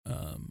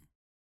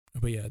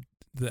 But yeah,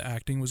 the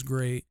acting was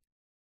great.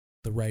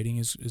 The writing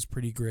is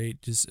pretty great.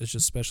 It's just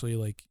especially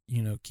like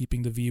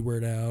keeping the V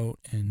word out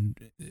and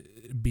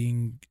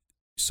being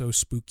so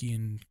spooky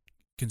and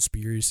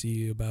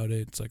conspiracy about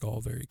it. It's like all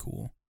very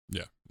cool.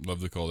 Yeah,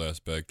 love the cold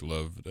aspect.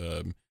 Loved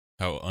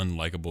how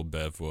unlikable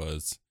Bev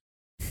was.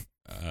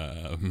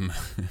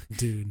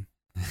 Dude,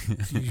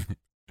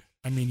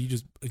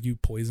 you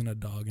poison a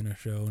dog in a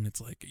show, and it's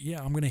like,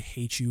 yeah, I'm gonna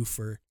hate you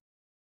for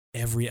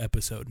every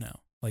episode now.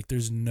 Like,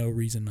 there's no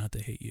reason not to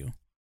hate you.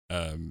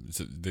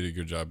 So they did a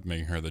good job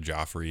making her the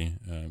Joffrey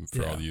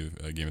for all you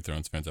Game of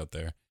Thrones fans out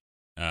there.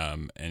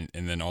 And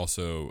then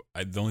also,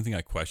 the only thing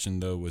I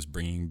questioned though was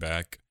bringing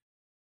back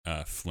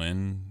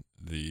Flynn,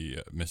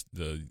 the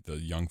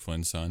young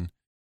Flynn son,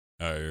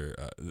 or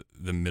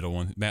the middle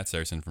one, Matt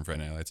Saracen from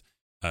Friday Night Lights.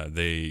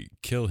 They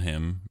kill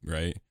him,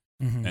 right?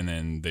 Mm-hmm. And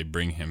then they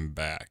bring him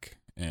back,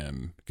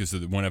 because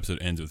the one episode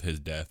ends with his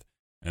death,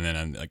 and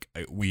then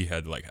we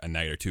had like a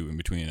night or two in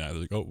between, and I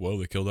was like, oh well,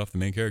 they killed off the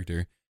main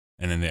character,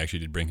 and then they actually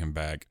did bring him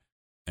back,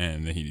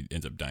 and then he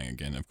ends up dying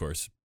again, of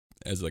course,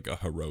 as like a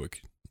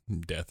heroic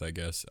death, I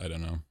guess. I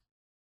don't know.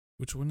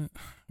 Which one?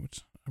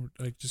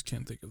 I just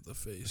can't think of the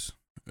face.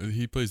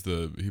 He plays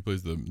the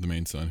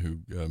main son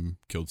who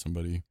killed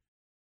somebody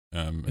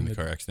in the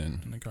car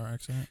accident. In the car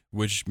accident.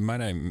 Which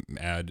might I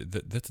add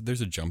that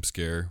there's a jump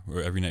scare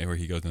where every night where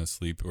he goes into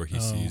sleep or he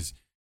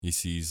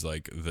sees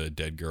like the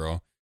dead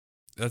girl.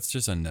 That's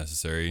just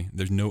unnecessary.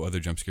 There's no other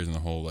jump scares in the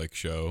whole like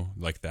show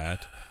like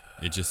that.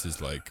 It just is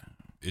like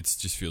it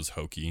just feels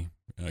hokey,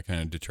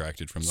 kind of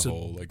detracted from the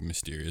whole like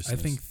mysteriousness. I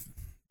think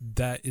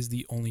that is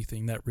the only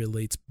thing that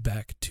relates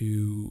back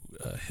to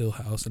Hill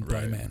House and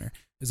Bly Manor,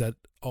 is that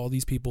all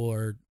these people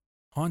are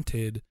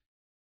haunted.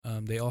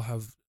 They all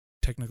have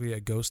technically a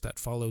ghost that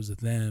follows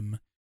them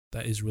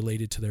that is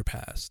related to their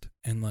past.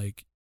 And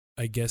like,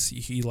 I guess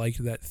he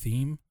liked that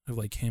theme of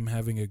like him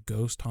having a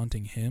ghost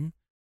haunting him,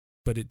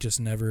 but it just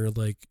never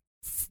like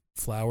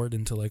flowered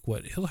into like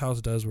what Hill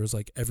House does, where it's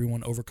like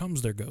everyone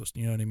overcomes their ghost.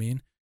 You know what I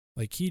mean?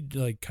 Like he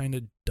like kind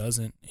of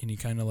doesn't, and he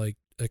kind of like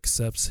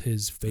accepts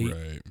his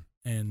fate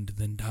and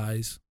then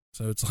dies.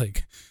 So it's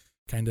like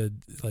kind of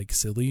like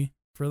silly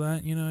for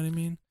that. You know what I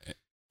mean?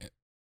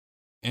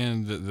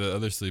 And the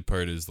other silly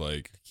part is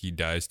like he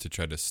dies to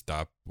try to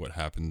stop what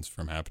happens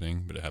from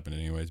happening, but it happened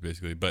anyways,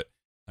 basically. But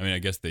I mean, I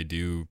guess they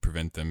do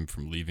prevent them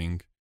from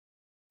leaving.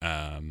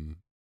 But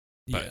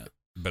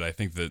I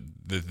think that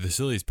the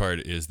silliest part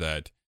is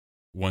that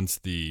once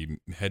the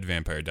head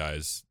vampire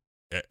dies,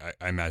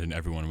 I imagine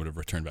everyone would have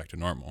returned back to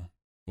normal.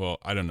 Well,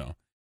 I don't know.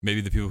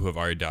 Maybe the people who have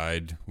already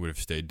died would have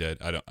stayed dead.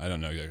 I don't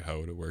know exactly how it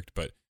would have worked,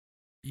 but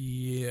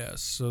yeah.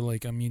 So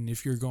like, I mean,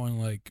 if you're going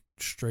like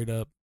straight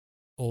up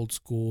old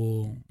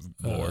school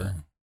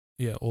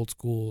old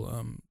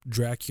school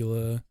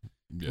Dracula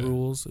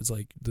rules, it's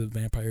like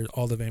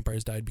all the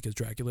vampires died because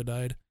Dracula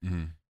died.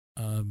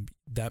 Mm-hmm.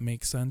 That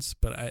makes sense,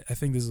 but I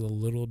think this is a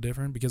little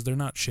different because they're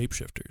not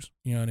shapeshifters.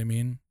 You know what I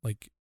mean?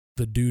 Like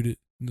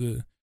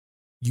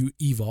you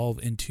evolve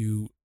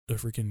into a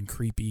freaking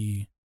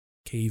creepy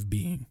cave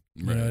being.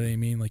 You know what I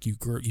mean? Like you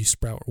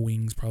sprout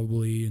wings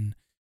probably, and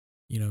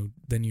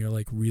then you're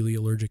like really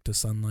allergic to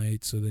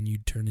sunlight, so then you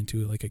turn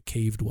into like a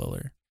cave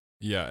dweller.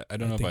 Yeah, I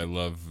don't know if I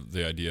love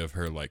the idea of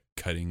her like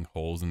cutting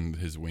holes in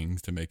his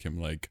wings to make him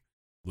like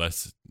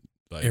less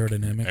like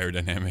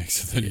aerodynamic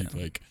so that he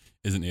like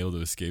isn't able to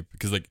escape,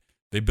 because like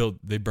they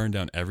burned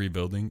down every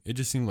building. It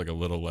just seemed like a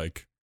little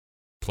like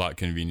plot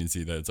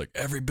conveniency that it's like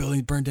every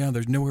building burned down,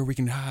 there's nowhere we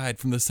can hide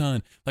from the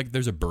sun. Like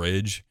there's a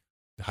bridge,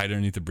 hide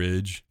underneath the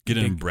bridge, get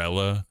an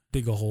umbrella,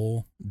 dig a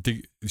hole.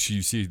 You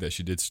see that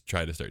she did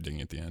try to start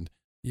digging at the end.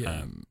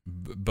 Yeah.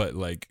 But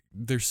like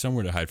there's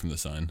somewhere to hide from the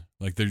sun.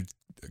 Like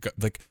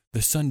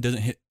the sun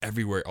doesn't hit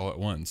everywhere all at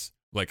once.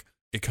 Like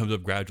it comes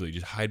up gradually.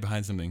 Just hide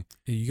behind something.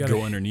 You gotta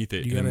go underneath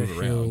it and move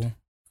around.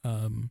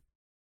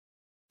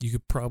 You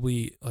could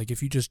probably, like,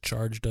 if you just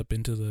charged up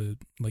into the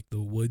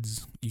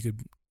woods, you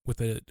could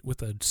with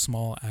a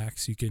small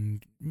axe, you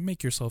can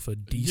make yourself a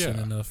decent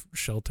enough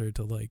shelter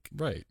to like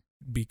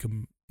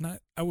become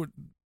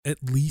at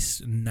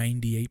least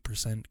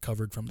 98%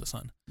 covered from the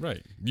sun.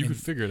 Right. You could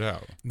figure it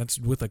out. That's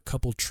with a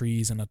couple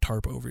trees and a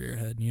tarp over your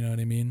head. You know what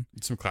I mean?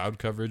 Some cloud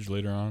coverage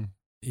later on.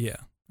 Yeah.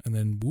 And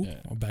then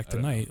back to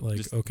night.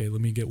 Like, okay, let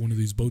me get one of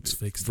these boats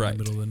fixed in the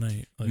middle of the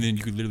night. Like, and then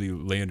you could literally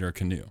lay under a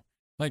canoe.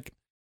 Like,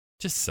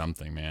 just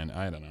something, man.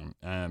 I don't know.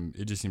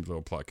 It just seemed a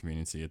little plot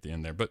conveniency at the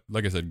end there. But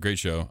like I said, great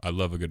show. I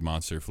love a good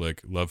monster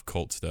flick. Love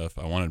cult stuff.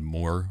 I wanted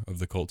more of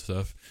the cult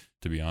stuff,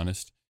 to be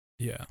honest.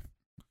 Yeah.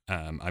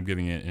 I'm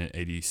giving it an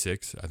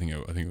 86. I think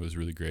it was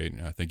really great.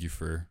 Thank you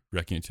for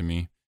wrecking it to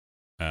me.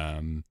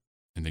 And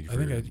thank you. I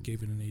think I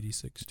gave it an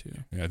 86 too.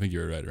 Yeah, I think you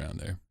were right around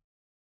there.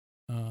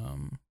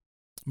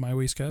 My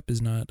waist cap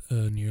is not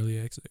nearly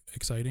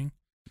exciting.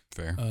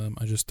 Fair.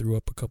 I just threw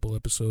up a couple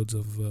episodes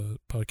of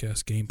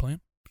podcast Gameplay,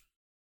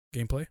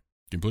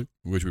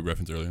 which we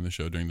referenced earlier in the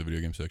show during the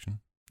video game section.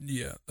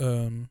 Yeah.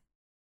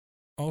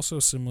 Also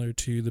similar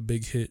to the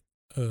Big Hit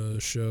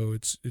show,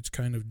 it's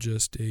kind of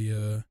just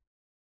a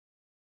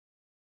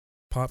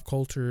pop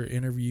culture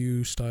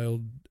interview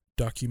style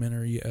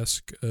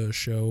documentary-esque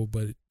show,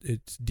 but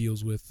it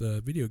deals with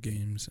video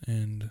games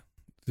and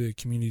the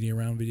community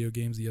around video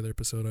games. The other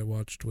episode I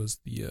watched was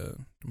the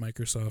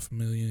Microsoft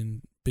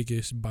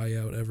biggest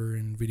buyout ever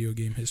in video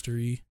game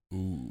history.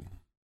 Ooh.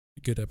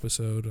 Good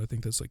episode. I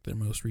think that's like their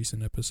most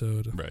recent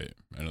episode. Right.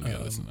 I don't think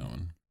I listened to that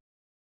one.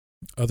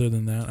 Other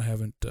than that, I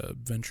haven't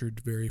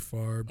ventured very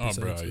far. Oh,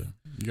 bro. You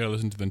got to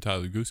listen to the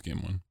Tyler Goose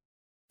Game one.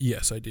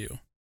 Yes, I do.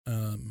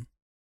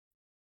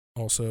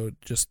 Also,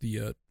 just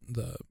the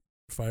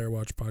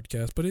Firewatch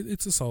podcast, but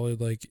it's a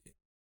solid, like,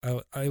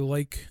 I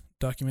like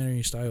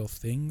documentary style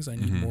things. I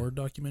need more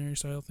documentary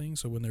style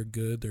things. So when they're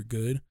good, they're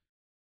good.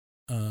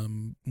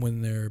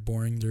 When they're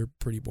boring, they're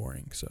pretty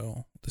boring.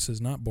 So this is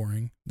not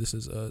boring. This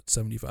is a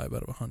 75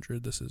 out of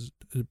 100. This is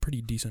a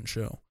pretty decent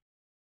show.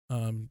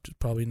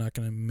 Probably not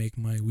going to make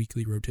my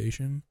weekly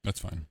rotation. That's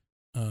fine.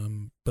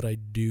 But I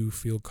do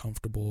feel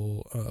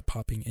comfortable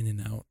popping in and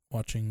out,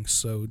 watching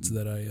sods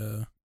that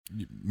I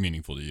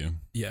meaningful to you.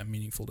 Yeah,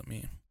 meaningful to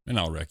me. And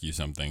I'll rec you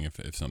something if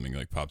something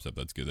like pops up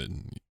that's good that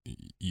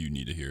you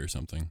need to hear or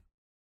something.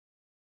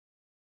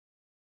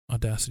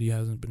 Audacity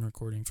hasn't been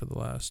recording for the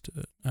last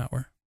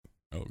hour.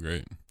 Oh,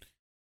 great.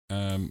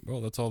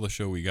 Well, that's all the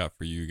show we got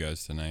for you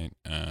guys tonight.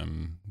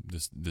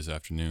 This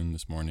afternoon,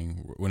 this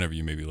morning, whenever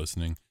you may be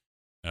listening.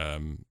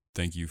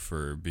 Thank you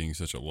for being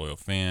such a loyal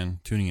fan,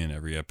 tuning in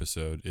every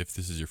episode. If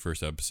this is your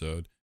first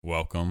episode,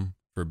 welcome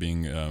for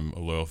being a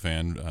loyal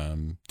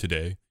fan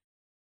today.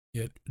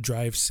 Yeah,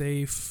 drive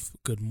safe.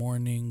 Good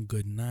morning.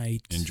 Good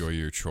night. Enjoy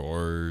your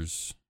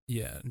chores.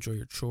 Yeah, enjoy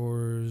your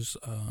chores.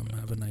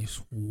 Have a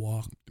nice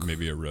walk.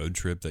 Maybe a road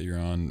trip that you're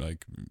on.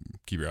 Like,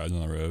 keep your eyes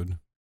on the road.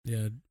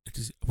 Yeah,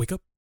 just wake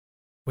up.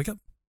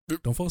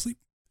 Don't fall asleep.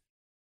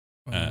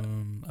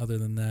 Other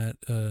than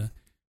that,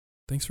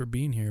 thanks for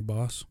being here,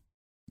 boss.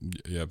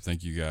 Yep,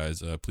 thank you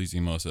guys. Please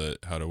email us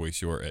at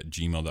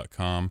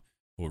howtowasteyour@gmail.com.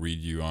 We'll read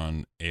you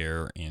on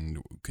air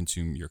and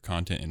consume your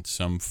content in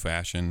some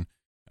fashion.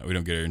 We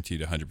don't guarantee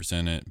to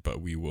 100% it, but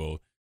we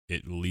will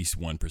at least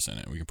 1%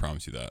 it. We can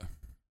promise you that.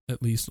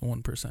 At least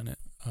 1% it.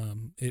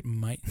 It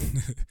might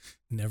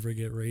never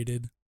get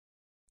rated.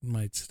 It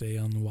might stay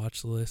on the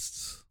watch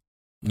lists.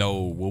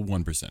 No, we'll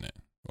 1% it.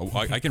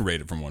 I can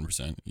rate it from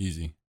 1%.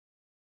 Easy.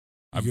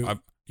 You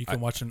can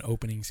watch an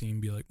opening scene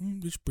and be like,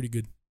 this is pretty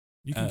good.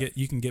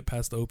 You can get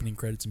past the opening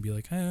credits and be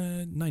like,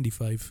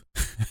 95.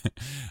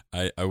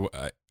 I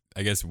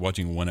guess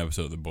watching one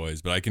episode of The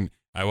Boys, but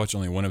I watched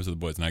only one episode of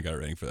The Boys and I got a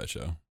rating for that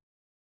show.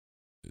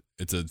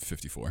 It's a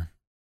 54.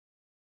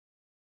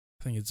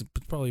 I think it's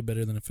probably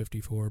better than a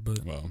 54,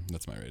 but well,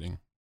 that's my rating,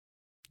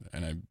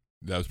 and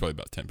that was probably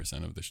about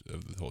 10% of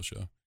the whole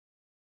show.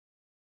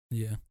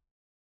 Yeah.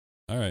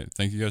 All right,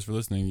 thank you guys for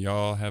listening.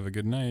 Y'all have a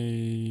good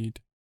night,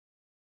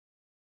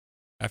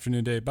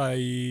 afternoon, day.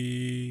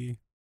 Bye.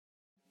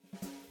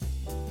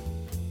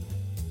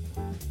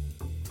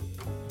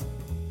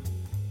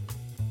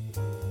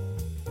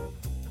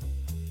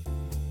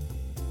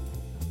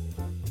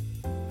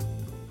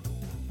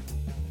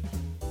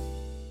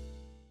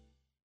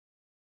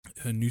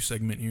 A new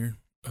segment here.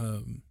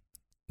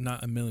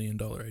 Not $1 million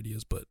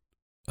ideas, but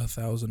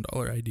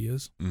 $1,000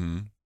 ideas. Mm-hmm.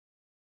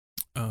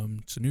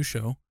 It's a new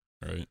show.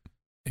 Right.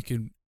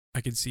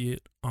 I could see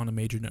it on a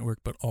major network,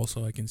 but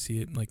also I can see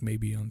it like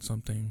maybe on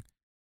something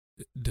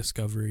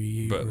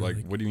Discovery. But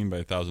like, what do you mean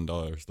by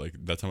 $1,000? Like,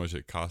 that's how much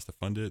it costs to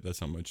fund it. That's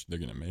how much they're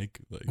gonna make.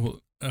 Like, well,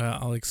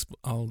 I'll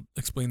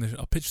explain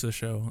I'll pitch the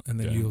show, and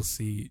then you'll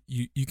see.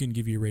 You can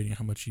give your rating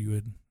how much you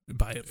would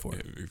buy it for.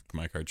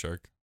 My Card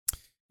Shark.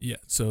 Yeah.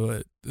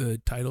 So the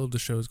title of the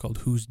show is called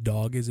 "Whose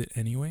Dog Is It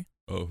Anyway?"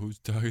 Oh, whose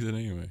dog is it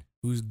anyway?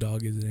 Whose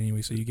dog is it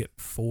anyway? So you get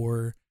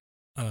 4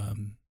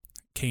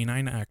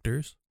 canine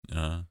actors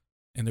and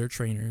their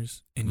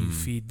trainers, and you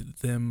feed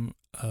them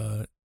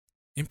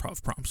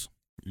improv prompts.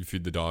 You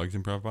feed the dogs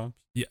improv prompts?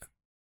 Yeah.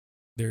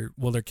 They're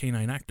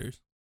canine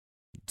actors.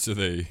 So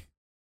is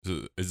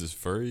this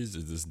furries?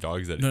 Is this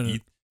dogs that No,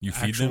 eat? You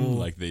feed them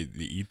like they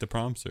eat the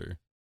prompts, or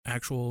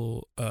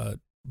actual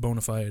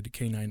bona fide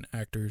canine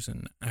actors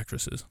and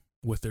actresses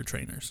with their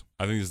trainers.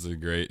 I think this is a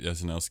great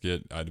SNL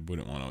skit. I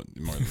wouldn't want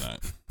more than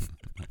that.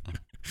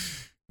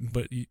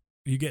 But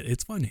you get,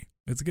 it's funny.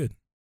 It's good.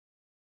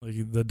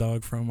 Like the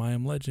dog from I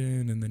Am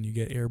Legend, and then you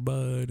get Air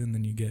Bud, and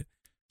then you get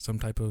some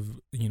type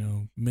of,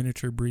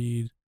 miniature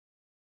breed.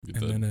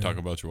 Get the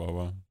Taco Bell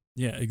Chihuahua.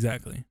 Yeah,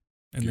 exactly.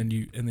 And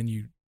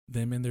then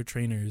them and their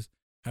trainers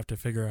have to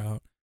figure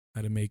out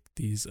how to make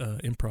these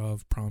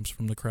improv prompts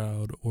from the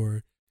crowd,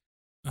 or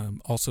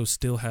also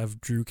still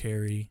have Drew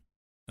Carey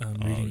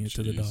reading it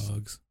to the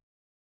dogs,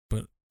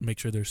 but make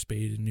sure they're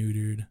spayed and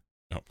neutered.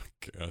 Oh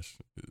my gosh.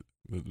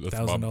 That's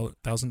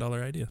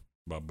 $1,000 idea.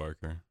 Bob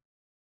Barker.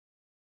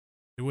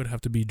 It would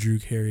have to be Drew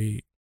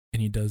Carey,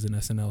 and he does an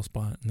SNL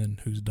spot, and then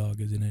whose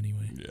dog is it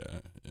anyway? Yeah.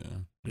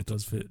 It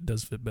does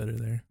fit better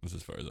there. That's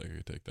as far as I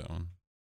could take that one.